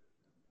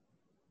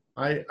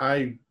 I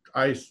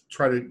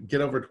try to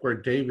get over to where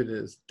David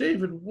is.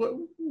 David,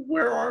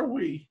 where are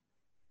we?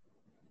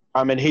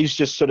 And he's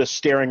just sort of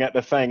staring at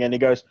the thing, and he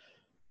goes,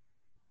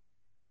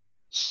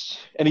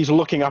 and he's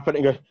looking up at it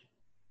and goes,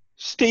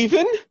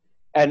 Stephen?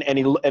 And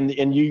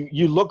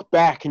you look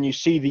back and you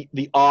see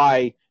the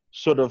eye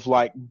sort of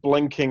like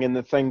blinking, and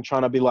the thing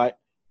trying to be like,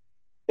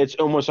 it's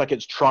almost like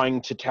it's trying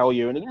to tell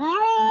you. And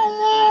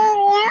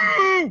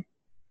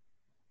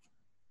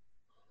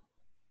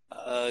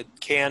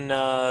can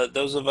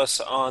those of us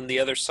on the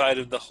other side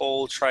of the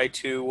hole try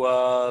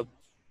to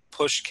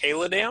push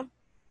Kayla down?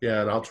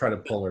 Yeah, and I'll try to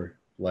pull her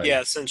leg.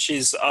 Yeah, since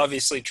she's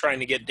obviously trying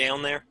to get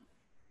down there.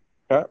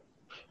 Okay.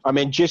 I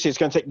mean, Jesse, it's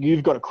going to take,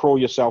 you've got to crawl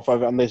yourself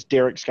over, unless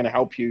Derek's going to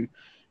help you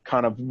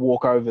kind of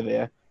walk over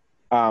there,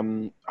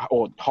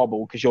 or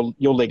hobble, because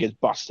your leg is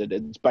busted.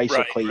 It's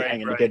basically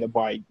hanging together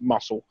by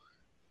muscle.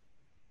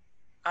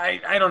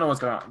 I don't know what's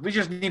going on. We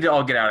just need to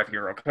all get out of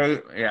here, okay?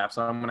 Yeah,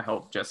 so I'm going to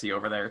help Jesse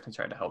over there to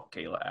try to help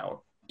Kayla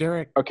out.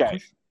 Derek,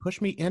 okay, push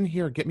me in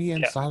here. Get me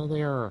inside of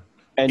there.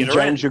 And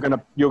James, you're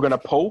gonna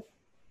pull?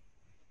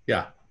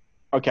 Yeah.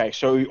 Okay,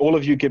 so all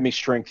of you give me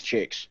strength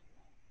checks.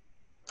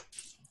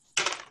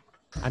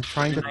 I'm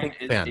trying to think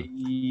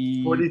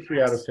thin.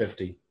 43 out of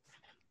 50.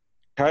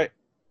 Okay.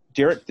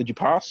 Derek, did you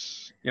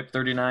pass? Yep,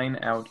 39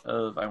 out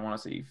of, I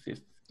want to say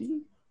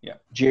 50? Yeah.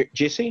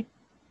 Jesse?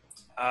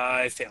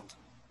 I failed.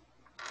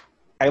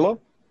 Kayla?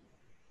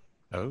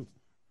 Oh.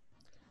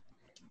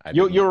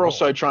 You're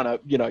also trying to,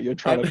 you're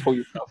trying to pull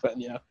yourself in,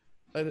 yeah.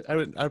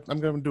 I'm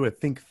going to do a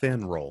think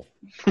thin roll.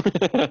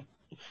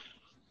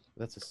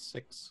 That's a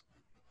 6.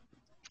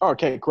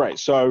 Okay, great.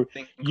 So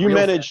you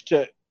managed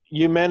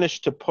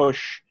to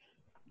push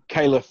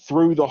Kayla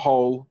through the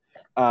hole,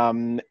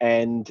 and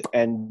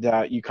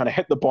you kind of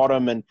hit the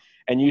bottom, and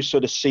you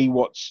sort of see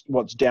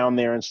what's down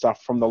there and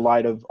stuff from the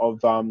light of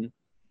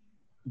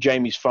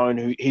Jamie's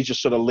phone. He's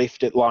just sort of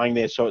left it lying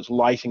there, so it's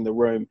lighting the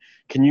room.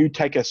 Can you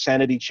take a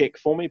sanity check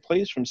for me,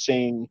 please, from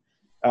seeing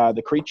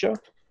the creature?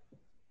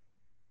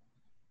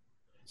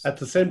 At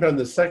the same time,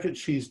 the second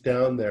she's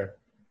down there,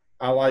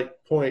 I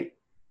point.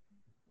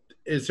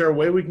 Is there a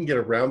way we can get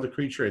around the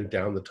creature and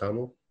down the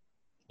tunnel?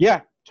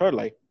 Yeah,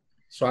 totally.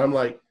 So I'm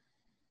like,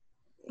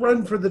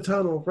 run for the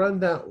tunnel, run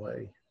that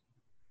way.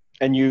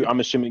 And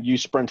I'm assuming you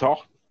sprint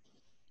off?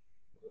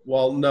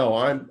 Well, no,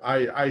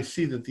 I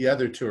see that the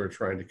other two are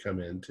trying to come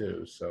in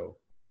too, so.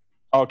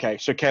 Okay,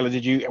 so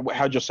Kayla,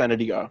 how'd your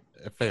sanity go?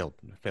 It failed.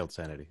 I failed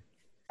sanity.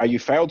 You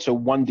failed, so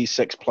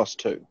 1d6 plus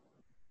 2.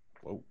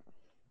 Whoa.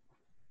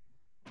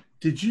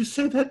 Did you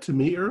say that to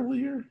me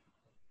earlier?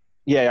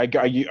 Yeah, I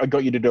got you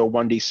to do a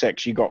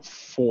 1d6. You got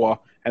 4,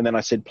 and then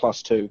I said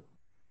plus 2.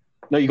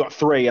 No, you got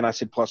 3, and I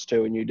said plus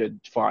 2, and you did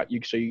 5.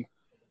 So you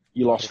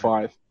lost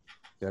 5.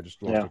 Yeah, I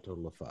just lost a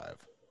total of 5.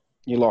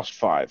 You lost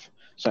 5.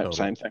 Same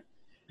thing.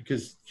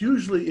 Because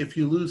usually if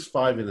you lose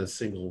 5 in a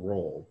single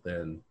roll,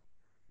 then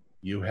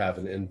you have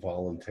an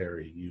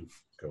involuntary, you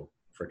go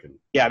freaking...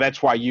 Yeah,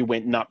 that's why you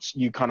went nuts.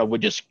 You kind of were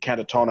just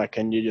catatonic,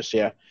 and you just,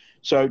 yeah.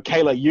 So,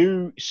 Kayla,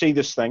 you see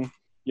this thing.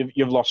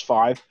 You've lost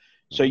 5.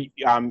 So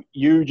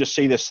you just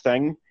see this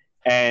thing,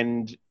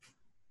 and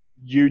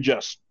you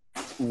just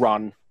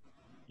run.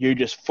 You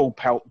just full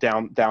pelt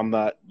down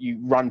you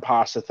run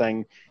past the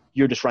thing.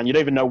 You just run. You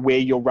don't even know where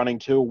you're running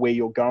to or where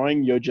you're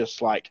going. You're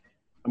just like,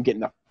 I'm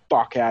getting the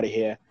fuck out of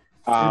here.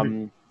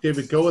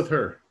 David, go with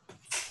her.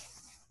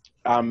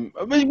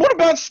 What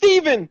about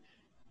Steven?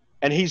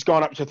 And he's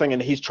gone up to the thing,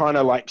 and he's trying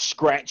to like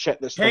scratch at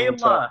this thing.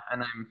 Kayla,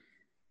 and I'm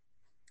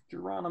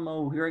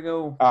Geronimo. Here I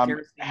go.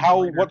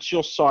 What's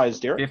your size,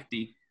 Derek?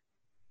 50.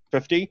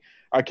 50?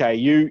 Okay,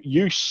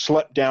 you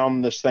slip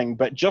down this thing,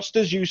 but just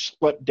as you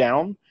slip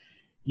down,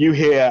 you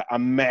hear a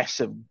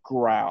massive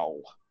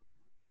growl.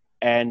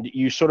 And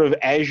you sort of,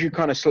 as you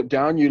kind of slip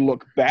down, you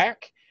look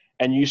back,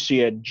 and you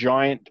see a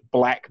giant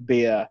black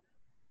bear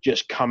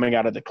just coming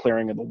out of the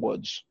clearing of the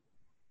woods.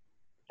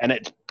 And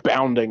it's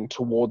bounding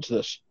towards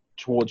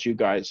you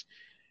guys.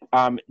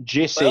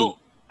 Jesse. Well,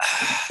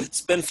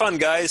 it's been fun,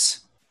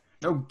 guys.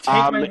 No, take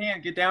my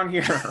hand, get down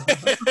here.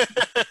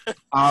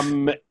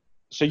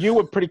 So you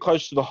were pretty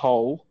close to the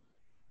hole,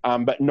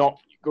 but not,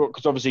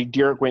 because obviously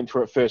Derek went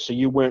through it first, so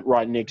you weren't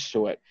right next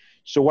to it.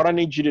 So what I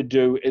need you to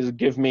do is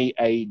give me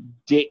a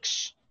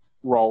dex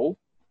roll.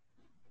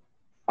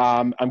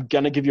 I'm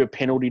going to give you a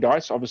penalty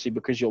dice, obviously,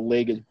 because your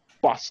leg is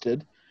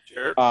busted.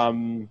 Sure.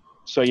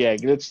 So yeah,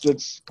 let's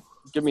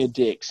give me a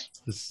dex.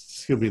 This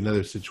is going to be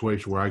another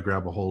situation where I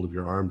grab a hold of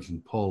your arms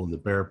and pull, and the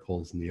bear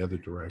pulls in the other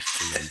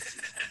direction.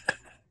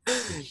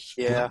 And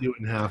Yeah. split you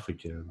in half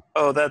again.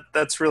 Oh,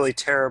 that's really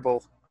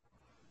terrible.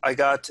 I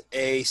got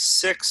a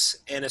 6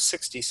 and a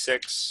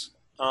 66.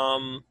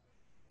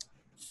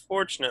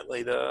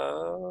 Fortunately,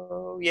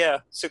 though,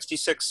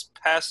 66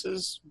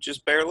 passes,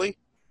 just barely.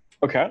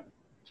 Okay.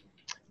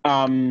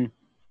 Can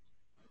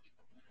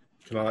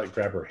I like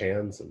grab her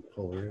hands and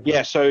pull her in?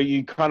 Yeah, so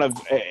you kind of,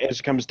 as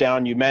it comes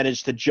down, you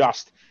manage to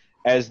just,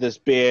 as this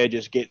bear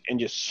just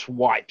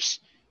swipes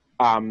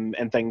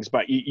and things,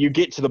 but you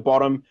get to the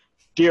bottom.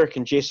 Derek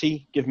and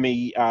Jesse, give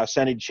me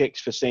sanity checks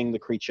for seeing the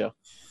creature.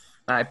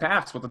 I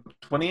passed with a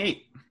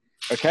 28.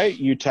 Okay,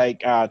 you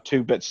take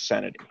 2 bits of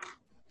sanity.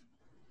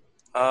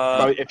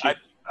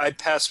 I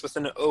passed with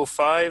an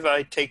 05.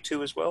 I take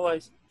 2 as well.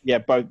 Yeah,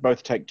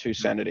 both take 2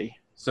 sanity.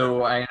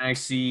 So I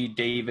see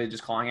David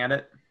just clawing at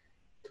it.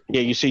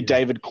 Yeah, you see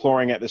David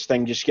clawing at this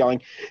thing, just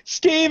yelling,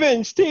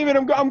 Steven,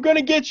 I'm going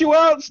to get you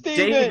out,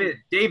 Steven!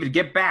 David,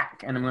 get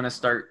back! And I'm going to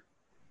start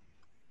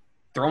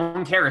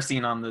throwing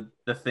kerosene on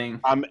the thing.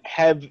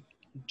 Have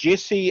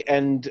Jesse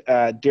and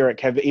Derek,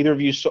 have either of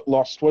you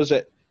lost, was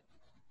it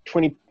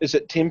 20, is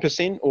it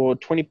 10% or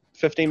 15%?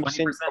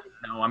 20%?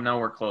 No, I'm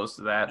nowhere close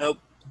to that. Nope.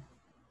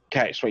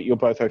 Okay, sweet, you're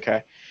both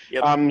okay.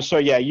 Yep. So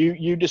yeah,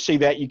 you just see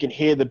that, you can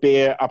hear the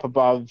bear up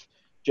above,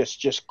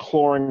 just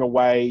clawing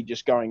away,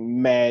 just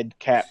going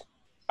madcap,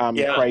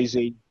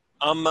 crazy.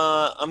 I'm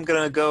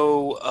gonna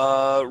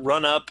go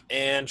run up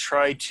and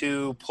try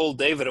to pull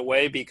David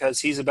away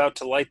because he's about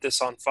to light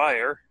this on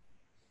fire.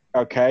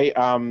 Okay,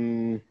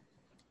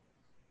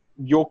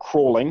 you're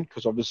crawling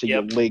because obviously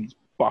your leg's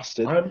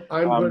busted. I'm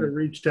going to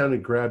reach down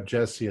and grab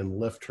Jessie and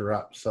lift her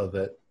up so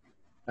that,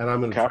 and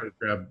I'm going to try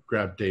to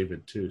grab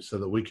David too, so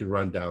that we can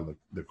run down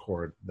the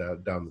corridor,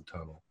 down the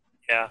tunnel.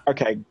 Yeah.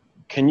 Okay.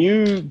 Can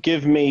you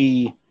give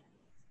me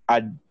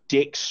a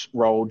dex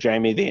roll,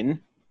 Jamie,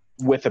 then,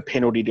 with a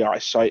penalty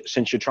dice? So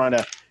since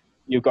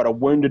you've got a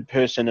wounded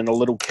person and a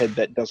little kid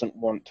that doesn't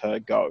want to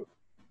go.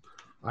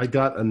 I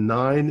got a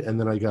 9 and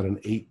then I got an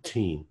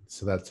 18,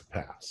 so that's a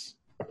pass.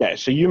 Okay,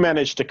 so you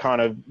managed to kind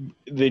of,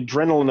 the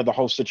adrenaline of the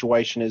whole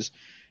situation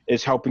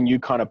is helping you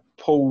kind of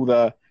pull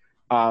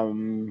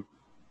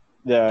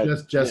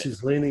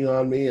Jesse's leaning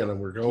on me, and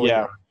we're going.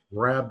 Yeah. I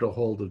grabbed a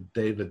hold of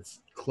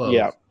David's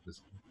clothes,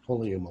 just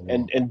pulling him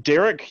along. And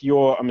Derek,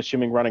 you're, I'm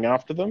assuming, running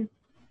after them.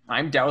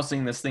 I'm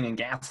dousing this thing in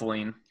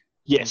gasoline.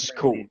 Yes,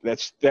 cool.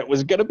 That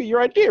was going to be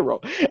your idea,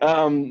 Roll.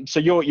 So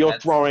you're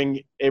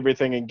throwing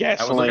everything in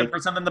gasoline. I was looking for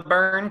something to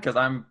burn because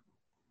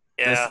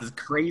this is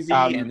crazy,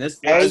 and this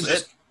is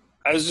it.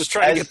 I was just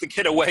trying to get the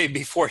kid away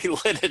before he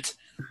lit it.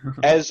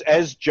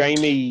 As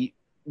Jamie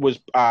was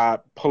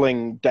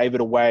pulling David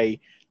away,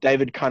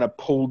 David kind of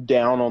pulled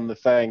down on the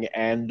thing,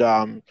 and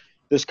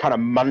this kind of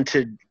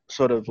munted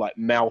sort of like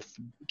mouth,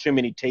 too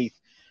many teeth,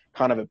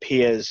 kind of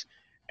appears,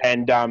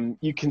 and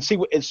you can see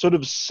it sort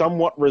of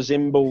somewhat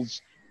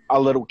resembles a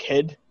little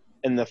kid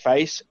in the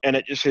face, and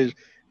it just says,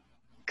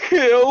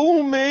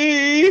 "Kill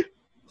me!"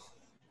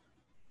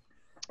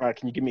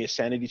 Can you give me a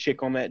sanity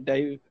check on that,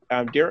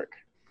 Derek?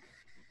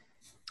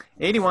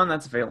 81,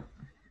 that's a fail.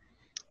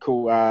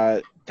 Cool.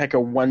 Take a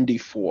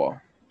 1d4.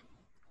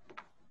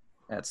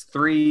 That's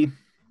 3.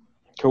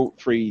 Cool.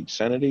 3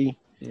 sanity.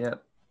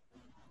 Yep.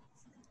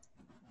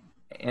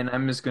 And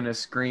I'm just going to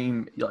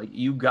scream, like,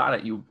 you got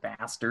it, you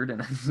bastard.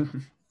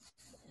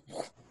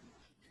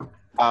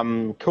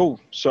 And cool.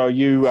 So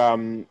you,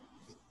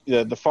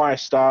 the fire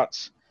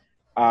starts,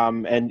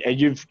 and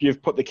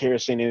you've put the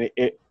kerosene in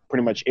it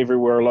pretty much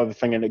everywhere all over the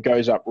thing, and it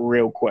goes up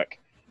real quick.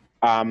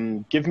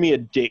 Give me a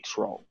dex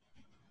roll.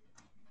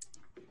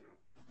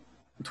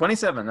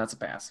 27, that's a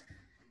pass.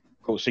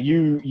 Cool. So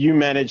you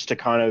managed to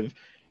kind of,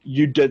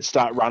 you did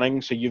start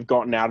running, so you've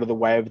gotten out of the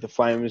way of the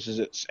flames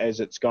as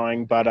it's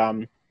going. But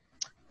so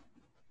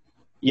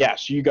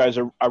you guys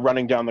are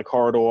running down the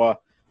corridor.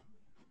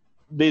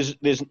 There's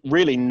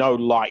really no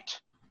light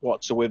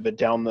whatsoever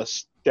down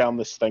this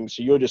thing.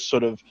 So you're just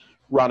sort of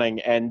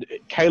running. And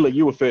Kayla,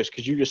 you were first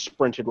because you just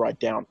sprinted right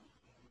down.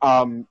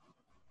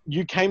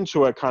 You came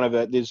to a kind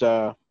of there's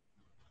a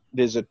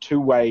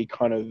two-way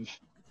kind of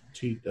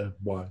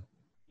Y.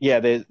 Yeah,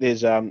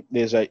 there's a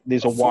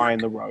Y in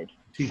the road.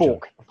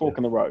 Fork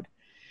in the road.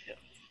 Yeah.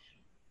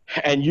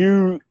 And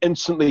you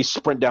instantly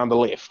sprint down the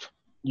left.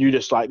 You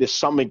just there's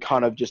something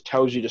kind of just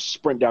tells you to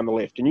sprint down the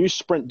left. And you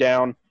sprint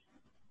down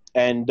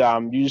and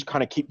you just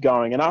kind of keep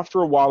going. And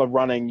after a while of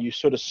running, you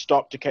sort of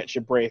stop to catch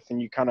your breath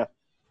and you kind of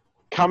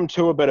come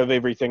to a bit of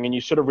everything and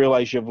you sort of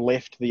realize you've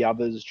left the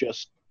others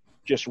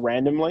just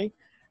randomly.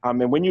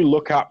 And when you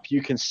look up,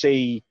 you can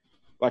see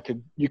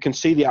you can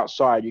see the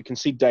outside, you can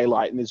see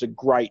daylight, and there's a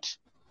grate,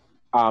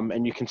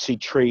 and you can see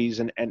trees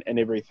and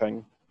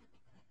everything.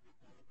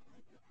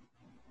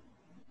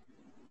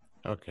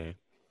 Okay.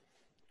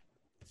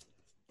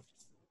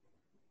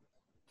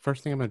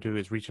 first thing I'm going to do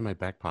is reach in my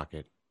back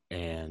pocket,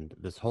 and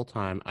this whole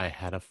time I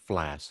had a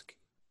flask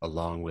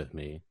along with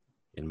me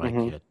in my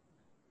kit,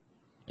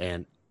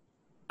 and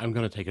I'm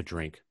going to take a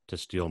drink to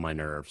steal my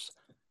nerves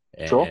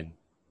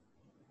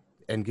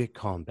and get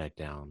calmed back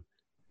down.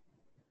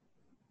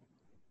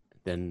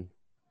 Then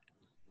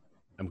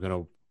I'm going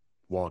to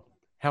walk.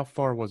 How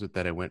far was it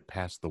that I went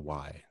past the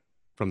Y?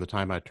 From the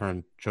time I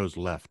chose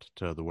left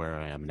to where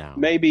I am now?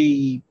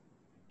 Maybe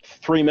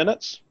 3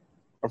 minutes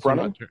of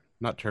running.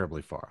 Not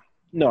terribly far.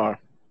 No.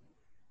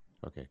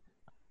 Okay.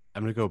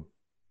 I'm gonna go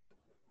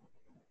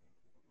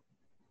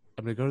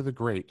to the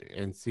grate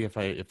and see if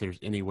there's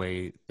any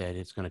way that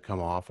it's gonna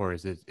come off, or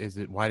is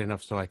it wide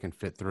enough so I can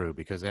fit through?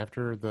 Because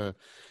after the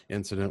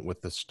incident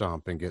with the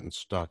stump and getting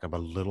stuck, I'm a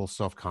little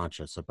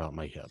self-conscious about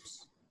my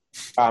hips.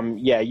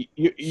 Yeah,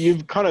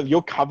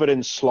 you're covered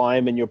in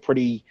slime, and you're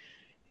pretty,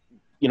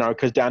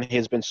 because down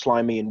here's been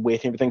slimy and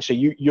wet and everything. So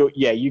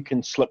you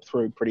can slip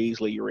through pretty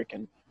easily, you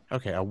reckon?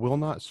 Okay, I will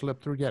not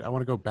slip through yet. I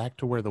want to go back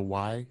to where the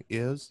Y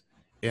is,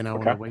 and I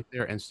want to wait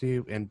there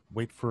and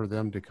wait for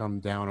them to come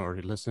down, or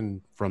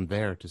listen from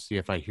there to see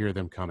if I hear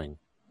them coming.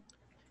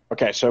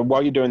 Okay, so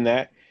while you're doing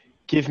that,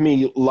 give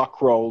me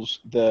luck rolls,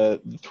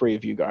 the three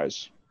of you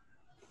guys.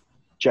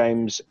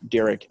 James,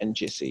 Derek, and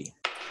Jesse.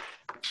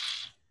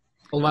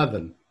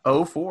 11.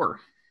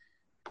 04.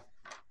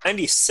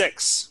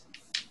 96.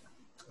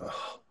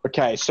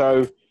 Okay,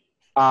 so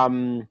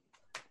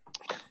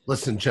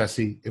listen,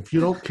 Jesse, if you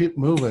don't keep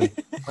moving,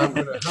 I'm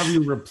going to have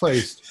you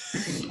replaced.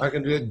 I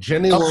can do it.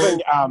 Jenny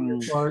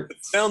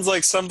It sounds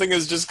like something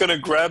is just going to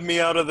grab me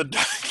out of the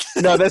dark.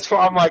 No, that's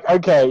why I'm like,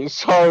 okay,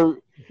 so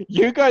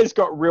you guys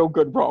got real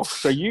good rolls.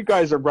 So you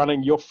guys are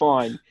running, you're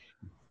fine.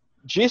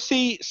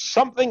 Jesse,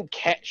 something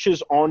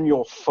catches on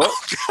your foot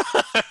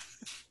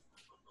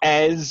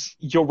as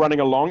you're running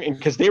along, and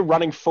because they're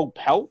running full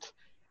pelt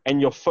and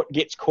your foot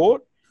gets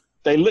caught,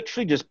 they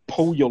literally just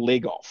pull your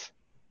leg off.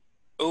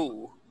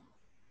 Oh.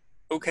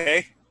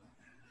 Okay.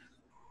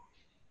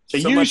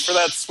 So much for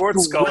that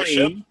sports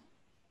scholarship.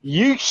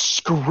 You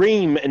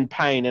scream in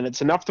pain, and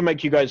it's enough to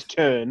make you guys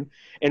turn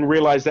and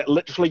realize that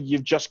literally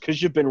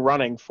because you've been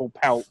running full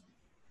pelt.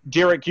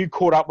 Derek, you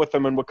caught up with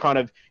them and were kind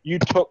of, you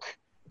took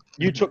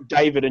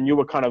David and you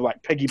were kind of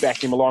like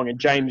piggybacking him along, and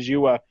James, you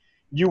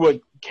were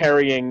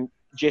carrying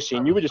Jesse,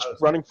 and you were just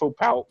running full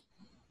pelt.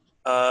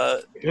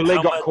 Her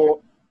leg got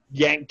caught,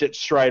 yanked it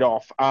straight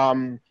off. How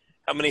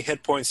many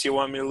hit points do you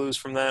want me to lose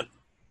from that?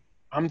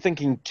 I'm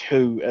thinking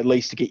 2 at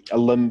least to get a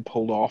limb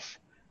pulled off.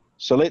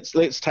 So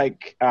let's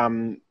take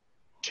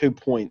 2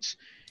 points.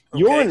 Okay.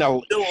 You're in a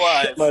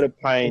shitload of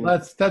pain.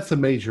 Well, that's a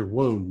major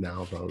wound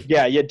now, though.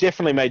 Yeah,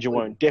 definitely major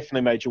wound.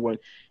 Definitely major wound.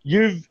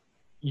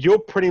 You're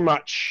pretty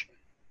much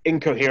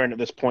incoherent at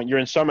this point. You're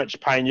in so much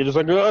pain. You're just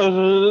like,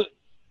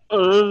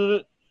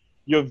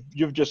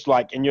 you've just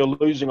like, and you're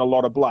losing a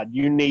lot of blood.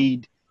 You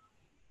need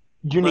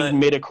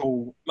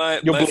medical.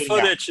 My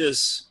foot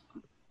itches.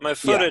 My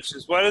foot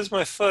itches. Why does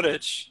my foot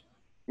itch?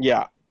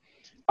 Yeah.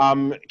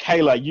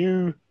 Kayla,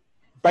 you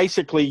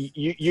basically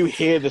you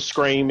hear the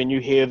scream and you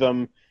hear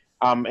them,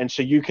 and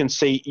so you can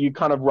see, you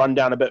kind of run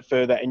down a bit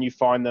further and you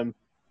find them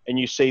and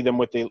you see them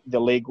with the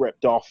leg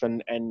ripped off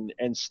and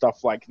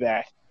stuff like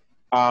that.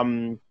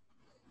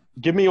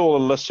 Give me all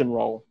a listen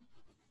roll.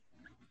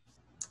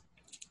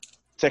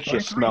 It's actually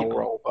a smell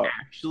roll, but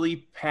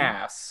actually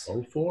pass.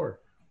 04.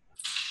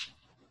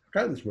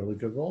 Gotten some really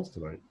good rolls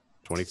tonight.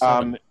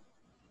 27.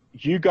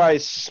 You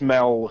guys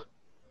smell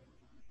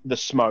the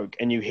smoke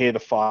and you hear the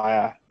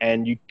fire,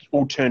 and you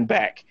all turn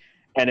back,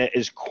 and it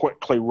is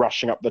quickly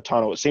rushing up the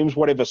tunnel. It seems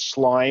whatever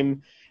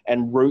slime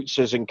and roots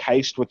is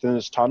encased within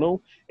this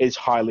tunnel is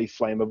highly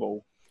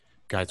flammable.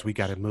 Guys, we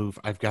got to move.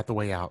 I've got the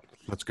way out.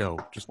 Let's go.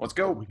 Let's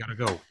go. We got to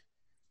go.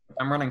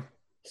 I'm running.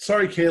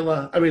 Sorry,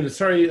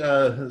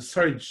 Kayla.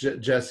 Sorry,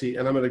 Jesse.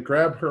 And I'm going to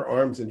grab her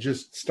arms and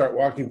just start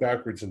walking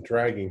backwards and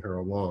dragging her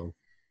along,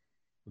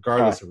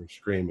 regardless of her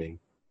screaming.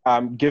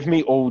 Give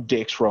me all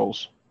dex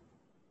rolls.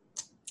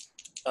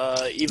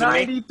 Even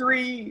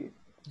 93.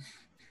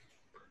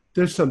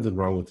 There's something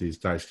wrong with these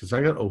dice because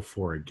I got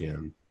 04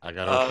 again. I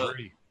got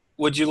 03.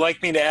 Would you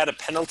like me to add a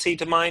penalty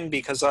to mine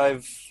because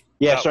I've?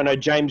 Yeah. So no,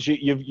 James,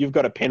 you've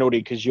got a penalty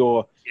because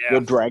you're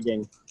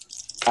dragging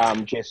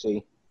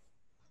Jesse.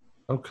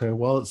 Okay,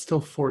 well, it's still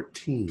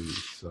 14,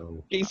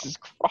 so... Jesus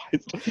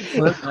Christ.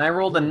 And I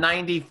rolled a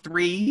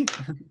 93.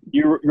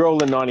 You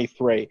rolled a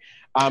 93.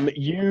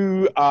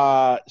 You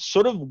are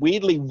sort of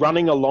weirdly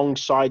running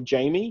alongside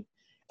Jamie,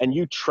 and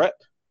you trip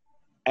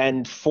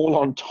and fall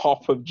on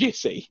top of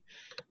Jesse.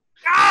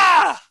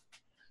 Ah!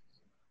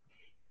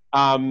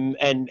 And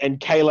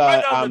Kayla...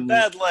 Right on the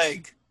bad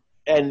leg.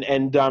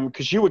 And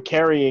because you were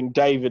carrying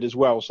David as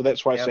well, so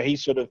that's why. Yep. So he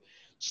sort of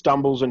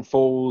stumbles and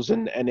falls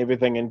and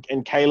everything.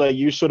 And Kayla,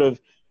 you sort of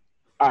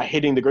are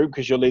heading the group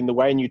because you're leading the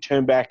way, and you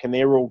turn back and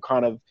they're all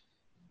kind of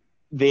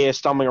there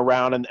stumbling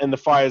around, and the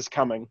fire's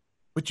coming.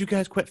 Would you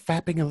guys quit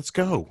fapping and let's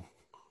go?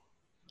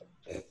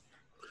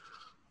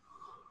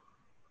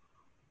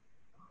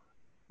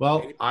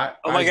 Well, oh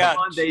my God,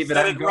 come on, David,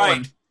 I'm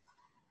going.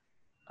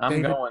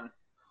 I'm going.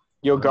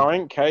 You're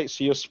going? Okay,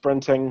 so you're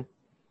sprinting.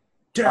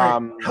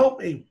 Derek,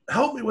 help me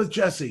with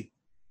Jesse,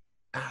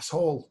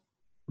 asshole.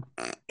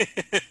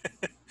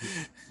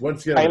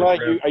 Once again,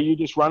 Kayla, are you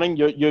just running?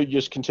 You're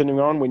just continuing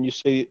on when you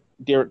see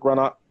Derek run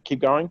up, keep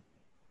going?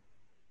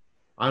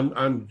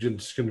 I'm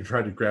just going to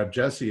try to grab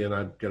Jesse, and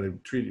I'm going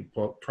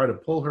to try to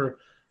pull her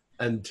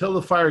until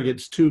the fire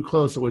gets too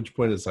close, at which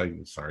point it's like,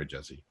 sorry,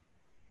 Jesse.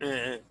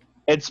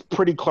 It's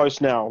pretty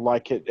close now.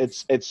 Like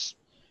it's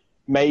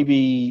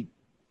maybe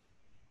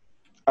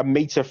a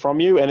meter from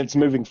you, and it's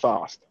moving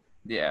fast.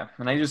 Yeah,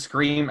 and I just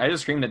scream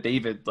to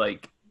David,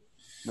 like,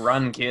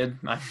 run, kid.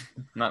 I'm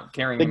not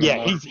carrying him Yeah,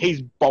 anymore.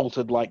 he's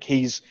bolted. Like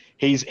he's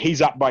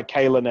up by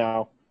Kayla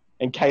now,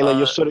 and Kayla,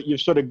 you're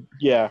sort of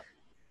yeah.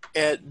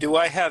 Do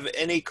I have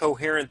any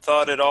coherent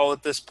thought at all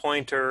at this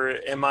point,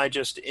 or am I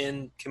just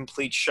in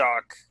complete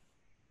shock?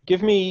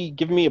 Give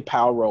me a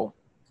power roll.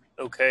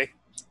 Okay.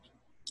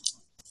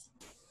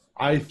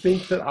 I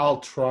think that I'll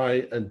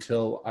try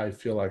until I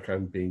feel like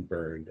I'm being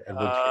burned.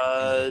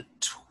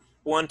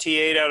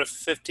 28 out of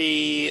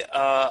 50.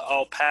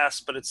 I'll pass,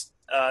 but it's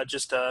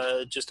just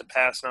a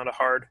pass, not a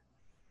hard.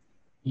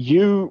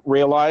 You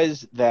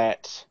realize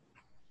that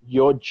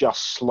you're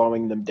just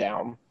slowing them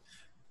down.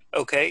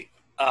 Okay.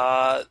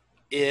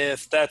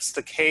 If that's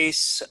the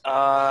case,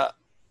 I'm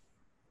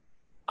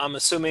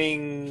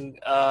assuming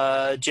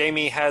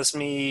Jamie has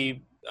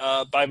me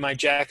by my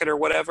jacket or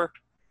whatever.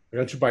 I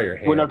got you by your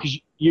hand. Well, no, because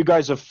you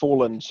guys have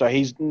fallen. So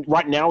he's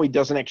right now. He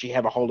doesn't actually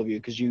have a hold of you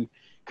because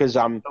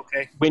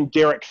Okay. when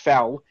Derek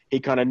fell, he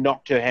kind of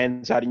knocked her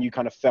hands out, and you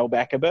kind of fell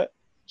back a bit.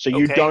 So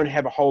you Okay. don't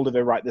have a hold of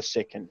her right this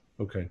second.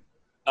 Okay.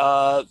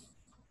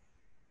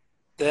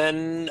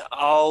 Then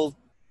I'll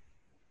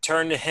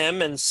turn to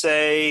him and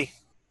say,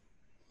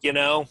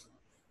 it's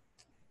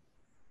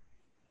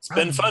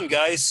been fun,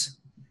 guys.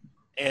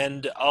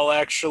 And I'll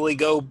actually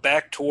go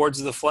back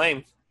towards the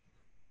flame.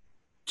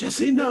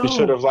 Jesse, no. You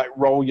sort of like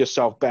roll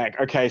yourself back.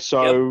 Okay,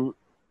 so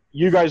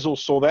you guys all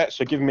saw that.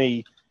 So give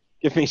me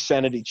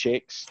sanity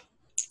checks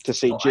to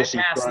see Jesse.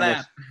 I passed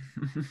that.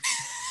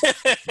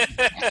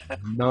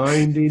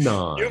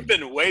 99. You've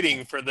been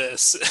waiting for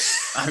this.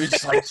 I'm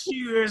just like, she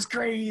is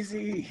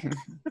crazy.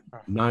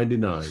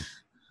 99.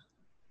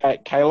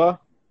 Kayla?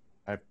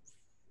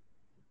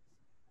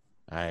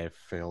 I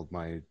failed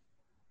my...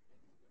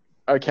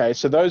 Okay,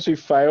 so those who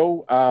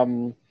fail,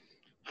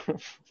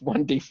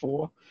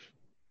 1d4.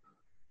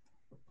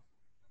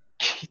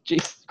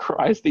 Jesus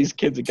Christ, these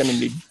kids are going to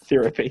need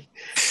therapy.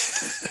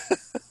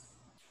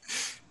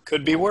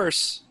 Could be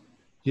worse.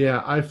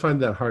 Yeah, I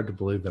find that hard to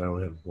believe that I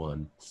only have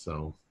one.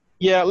 So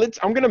yeah,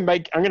 I'm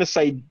gonna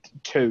say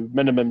 2,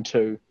 minimum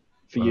 2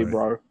 for you, right.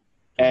 bro.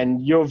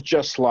 And you've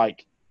just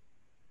like,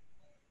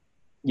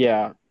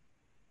 yeah.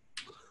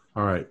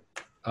 All right.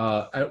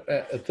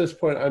 At this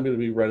point, I'm going to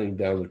be running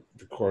down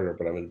the corner,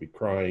 but I'm going to be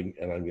crying,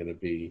 and I'm going to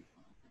be,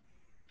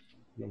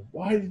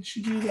 why did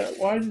you do that?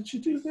 Why did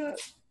you do that?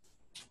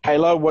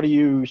 Halo, what did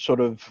you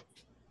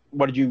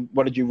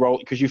roll?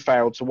 Because you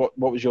failed. So what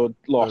was your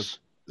loss?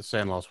 The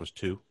sand loss was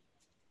 2.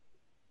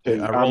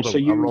 2. I rolled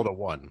a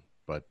 1,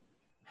 but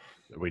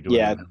are we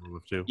doing a minimum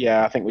of 2?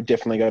 Yeah, I think we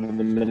definitely go to the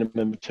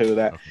minimum of 2 of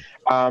that.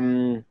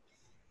 Okay.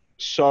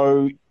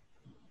 So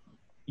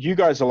you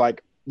guys are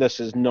like,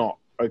 this is not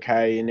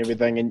okay and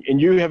everything,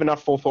 and you have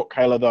enough forethought,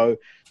 Kayla, though,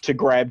 to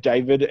grab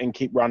David and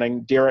keep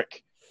running.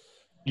 Derek,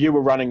 you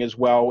were running as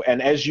well,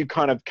 and as you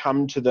kind of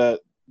come to the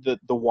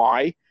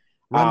Y,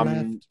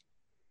 Run left.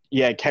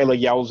 Yeah, Kayla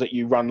yells at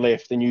you, run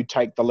left, and you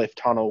take the left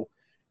tunnel,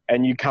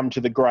 and you come to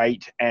the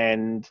grate,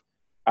 and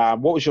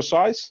what was your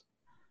size?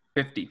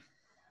 50.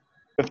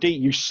 50?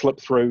 You slip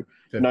through,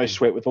 50. No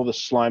sweat, with all the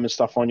slime and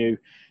stuff on you.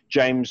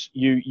 James,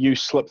 you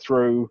slip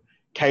through.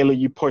 Kayla,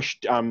 you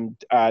pushed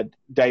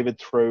David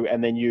through,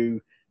 and then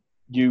you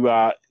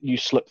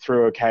slip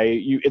through. Okay,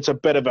 it's a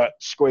bit of a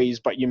squeeze,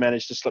 but you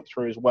managed to slip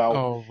through as well.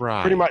 Oh,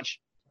 right. Pretty much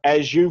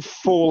as you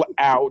fall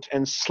out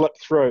and slip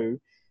through,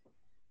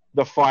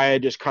 the fire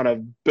just kind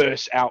of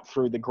bursts out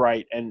through the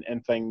grate and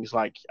things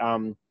like,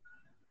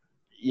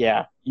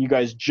 yeah, you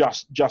guys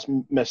just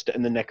missed it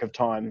in the nick of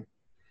time.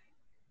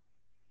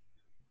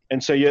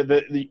 And so you're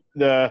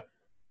the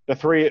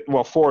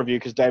 4 of you,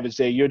 because David's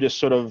there, you're just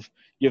sort of,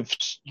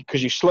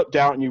 because you slipped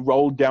out and you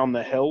rolled down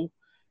the hill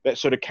that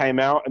sort of came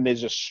out, and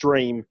there's a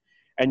stream,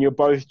 and you're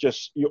both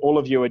all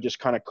of you are just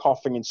kind of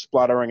coughing and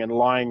spluttering and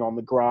lying on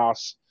the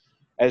grass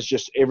as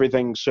just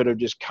everything sort of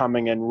just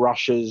coming in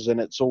rushes, and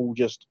it's all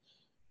just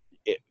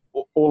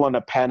all in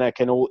a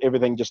panic, and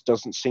everything just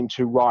doesn't seem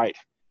too right.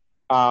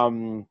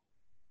 And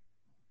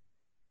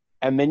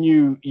then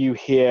you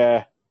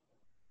hear,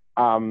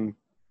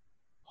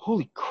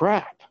 holy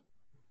crap,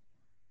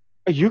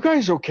 are you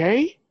guys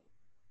okay?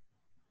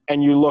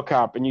 And you look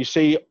up and you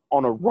see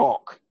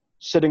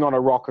sitting on a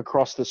rock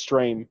across the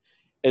stream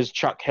is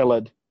Chuck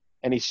Hillard,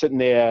 and he's sitting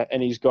there,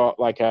 and he's got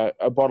like a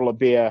bottle of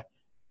beer,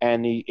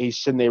 and he's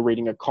sitting there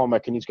reading a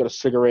comic, and he's got a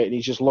cigarette, and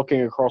he's just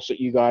looking across at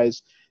you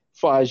guys.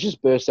 Fires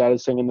just burst out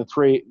of thing, and the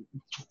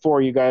 4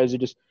 of you guys are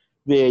just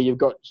there. You've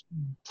got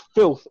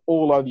filth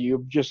all over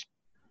you.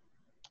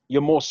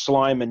 you're more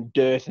slime and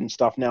dirt and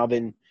stuff now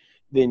than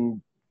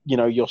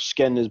your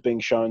skin is being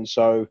shown.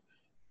 So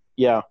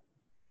yeah,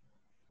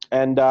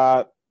 and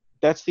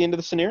that's the end of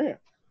the scenario.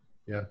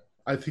 Yeah,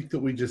 I think that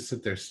we just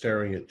sit there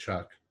staring at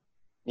Chuck.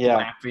 Yeah,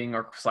 laughing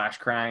or /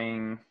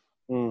 crying.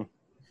 Mm.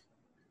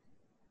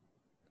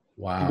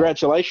 Wow!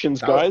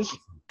 Congratulations, guys.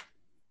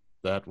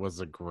 That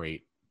was a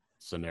great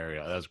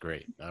scenario. That was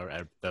great.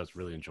 That was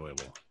really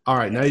enjoyable. All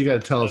right, now you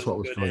got to tell us what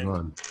was going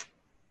on.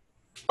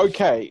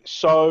 Okay,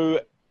 so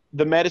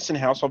the Madison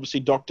house, obviously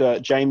Dr.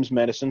 James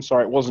Madison.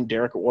 Sorry, it wasn't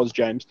Derek, it was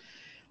James.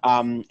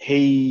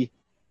 He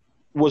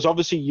was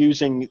obviously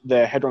using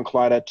the Hadron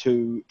Collider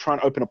to try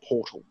and open a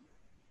portal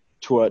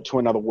to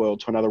another world,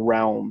 to another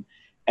realm.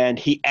 And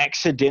he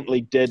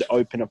accidentally did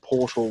open a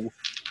portal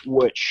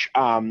which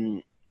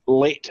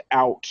let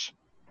out,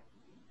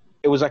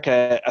 it was like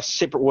a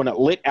separate one. It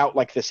let out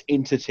like this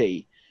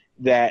entity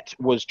that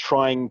was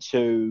trying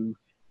to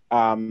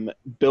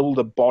build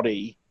a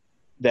body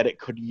that it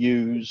could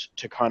use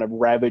to kind of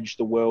ravage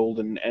the world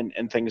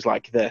and things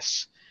like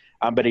this.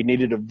 But he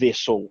needed a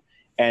vessel.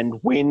 And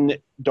when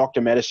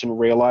Dr. Madison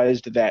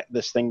realized that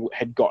this thing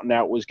had gotten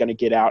out, was going to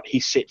get out, he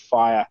set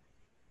fire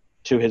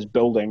to his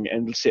building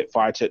and set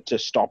fire to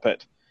stop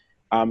it,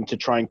 to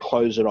try and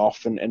close it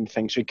off and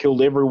things. So he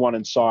killed everyone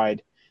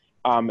inside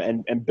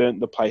and burnt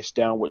the place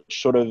down, which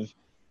sort of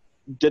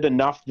did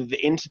enough that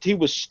the entity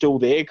was still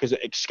there because it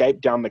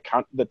escaped down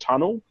the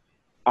tunnel,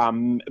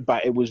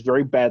 but it was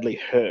very badly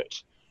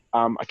hurt.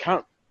 I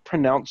can't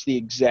pronounce the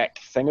exact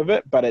thing of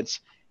it, but it's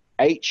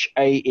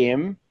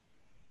HAM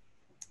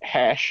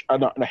hash,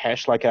 not a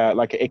hash, like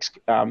a X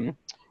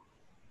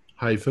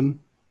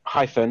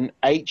hyphen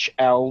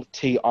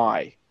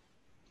HLTI.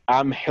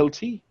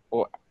 Hilti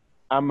or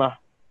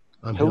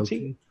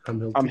Hilti.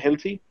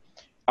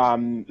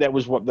 That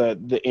was what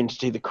the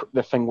entity,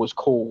 the thing was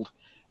called.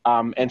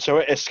 And so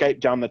it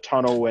escaped down the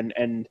tunnel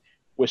and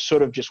was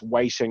sort of just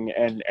waiting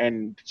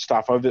and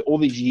stuff over all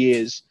these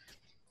years.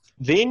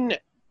 Then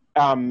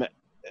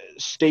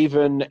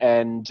Stephen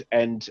and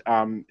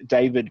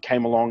David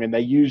came along, and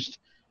they used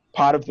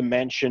part of the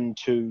mansion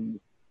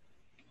to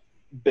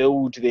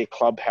build their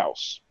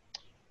clubhouse,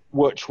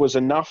 which was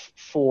enough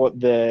for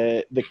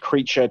the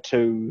creature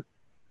to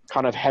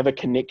kind of have a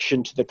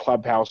connection to the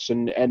clubhouse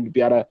and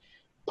be able to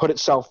put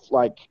itself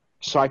like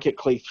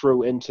psychically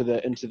through into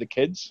the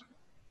kids.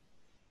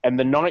 And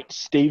the night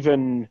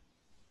Stephen,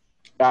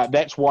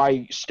 that's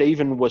why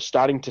Stephen was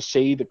starting to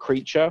see the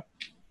creature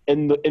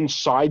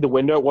inside the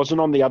window. It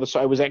wasn't on the other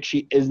side. It was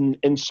actually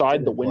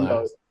inside the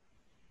window.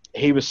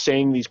 He was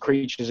seeing these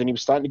creatures, and he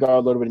was starting to go a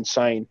little bit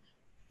insane.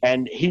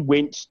 And he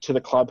went to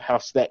the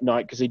clubhouse that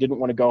night because he didn't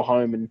want to go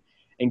home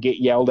and get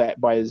yelled at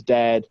by his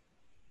dad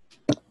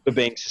for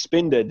being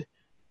suspended.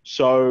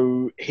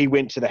 So he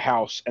went to the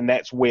house, and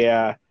that's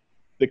where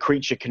the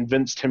creature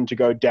convinced him to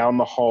go down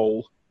the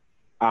hole,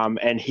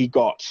 and he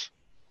got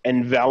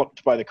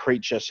enveloped by the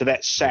creature. So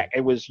that sack,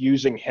 it was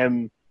using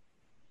him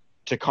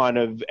to kind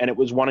of, and it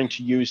was wanting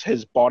to use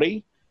his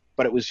body,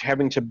 but it was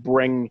having to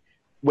bring,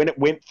 when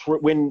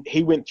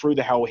he went through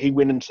the hell, he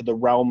went into the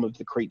realm of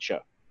the creature.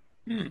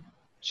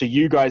 So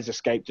you guys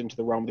escaped into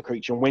the realm of the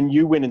creature. And when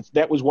you went in,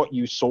 that was what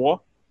you saw,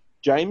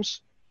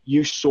 James.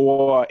 You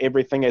saw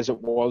everything as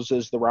it was,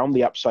 as the realm,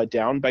 the upside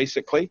down,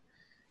 basically.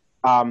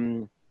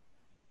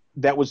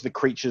 That was the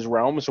creature's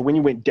realm. So when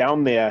you went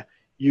down there,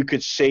 you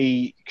could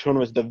see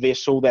kind of the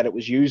vessel that it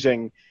was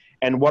using,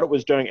 and what it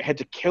was doing. It had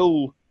to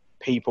kill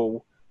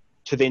people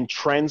to then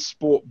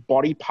transport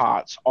body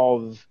parts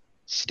of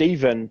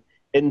Stephen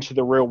into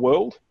the real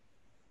world.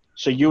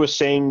 So you were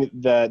seeing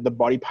the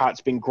body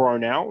parts being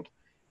grown out,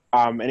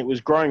 and it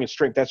was growing in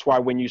strength. That's why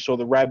when you saw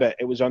the rabbit,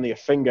 it was only a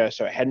finger,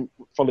 so it hadn't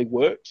fully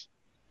worked.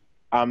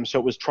 So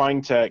it was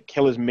trying to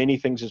kill as many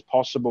things as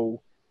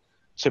possible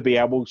to be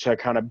able to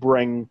kind of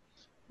bring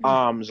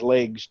arms,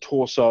 legs,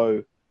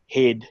 torso,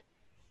 head,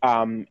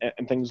 and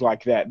things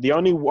like that. The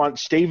only one,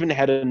 Stephen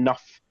had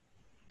enough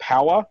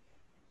power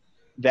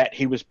that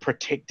he was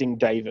protecting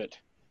David.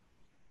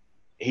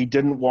 He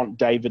didn't want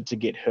David to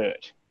get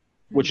hurt,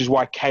 which is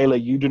why,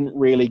 Kayla, you didn't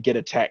really get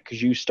attacked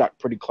because you stuck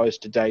pretty close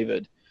to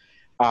David.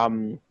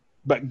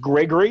 But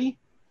Gregory,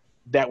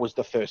 that was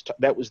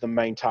the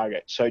main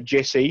target. So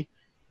Jesse,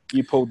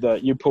 you pulled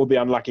the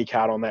unlucky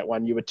card on that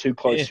one. You were too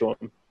close to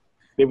him.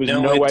 There was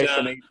no way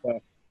for me to...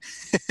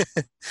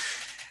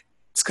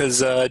 It's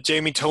because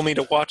Jamie told me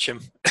to watch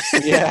him.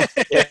 Yeah.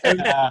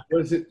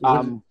 Was it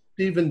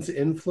Stephen's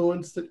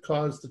influence that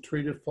caused the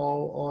tree to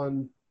fall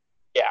on?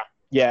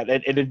 Yeah.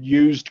 It had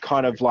used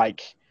kind of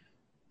like,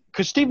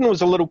 because Stephen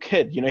was a little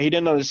kid, he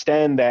didn't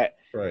understand that.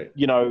 Right.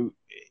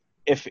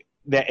 If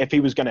he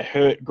was going to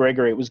hurt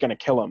Gregory, it was going to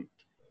kill him.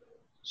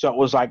 So it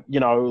was like,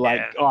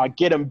 oh,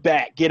 get him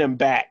back. And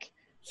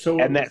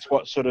that's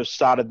what sort of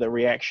started the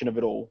reaction of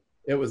it all.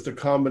 It was the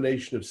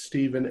combination of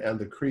Stephen and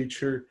the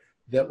creature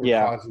that were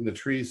causing the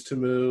trees to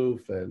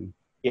move. And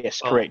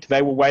yes, correct.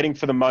 They were waiting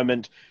for the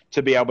moment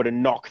to be able to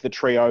knock the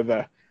tree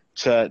over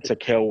to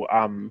kill.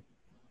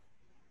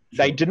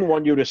 They didn't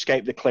want you to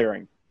escape the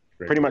clearing.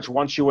 pretty much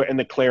once you were in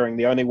the clearing,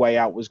 the only way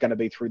out was going to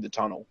be through the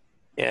tunnel.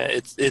 Yeah,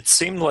 it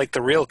seemed like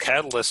the real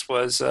catalyst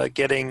was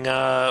getting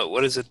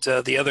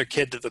the other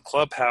kid to the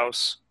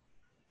clubhouse.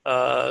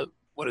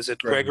 What is it,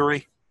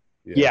 Gregory?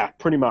 Yeah,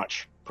 pretty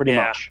much. Pretty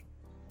much.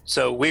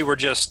 So we were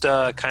just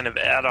kind of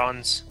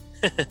add-ons.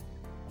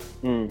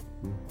 Cool.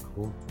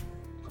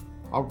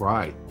 All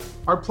right.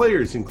 Our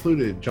players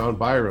included John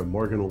Byram,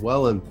 Morgan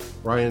Llewellyn,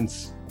 Ryan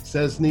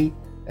Cesny,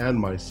 and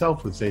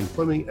myself with Zane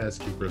Fleming as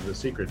Keeper of the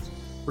Secrets.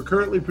 We're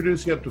currently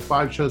producing up to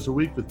 5 shows a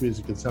week with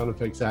music and sound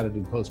effects added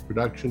in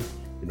post-production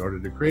in order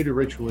to create a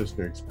richer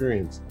listener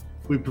experience.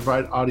 We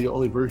provide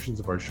audio-only versions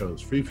of our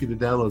shows, free for you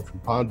to download from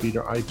Podbean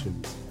or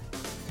iTunes.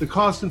 The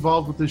costs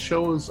involved with the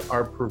shows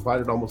are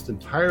provided almost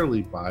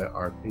entirely by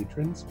our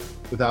patrons.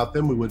 Without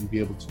them, we wouldn't be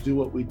able to do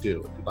what we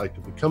do. If you'd like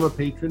to become a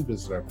patron,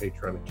 visit our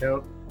Patreon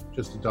account.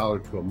 Just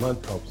 $1 a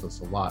month helps us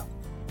a lot.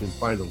 You can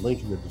find a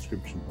link in the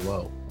description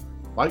below.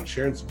 Like,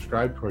 share, and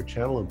subscribe to our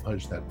channel and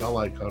punch that bell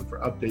icon for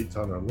updates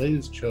on our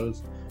latest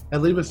shows,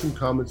 and leave us some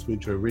comments. We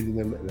enjoy reading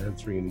them and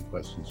answering any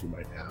questions you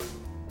might have.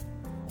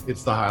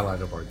 It's the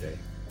highlight of our day.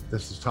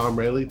 This is Tom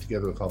Rayleigh,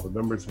 together with all the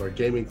members of our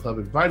gaming club,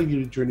 inviting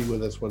you to journey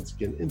with us once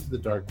again into the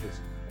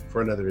darkness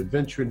for another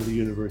adventure into the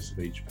universe of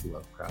H.P.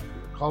 Lovecraft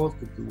and the Call of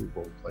Cthulhu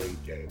role-playing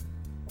game.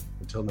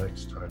 Until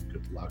next time,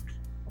 good luck,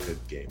 good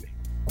gaming.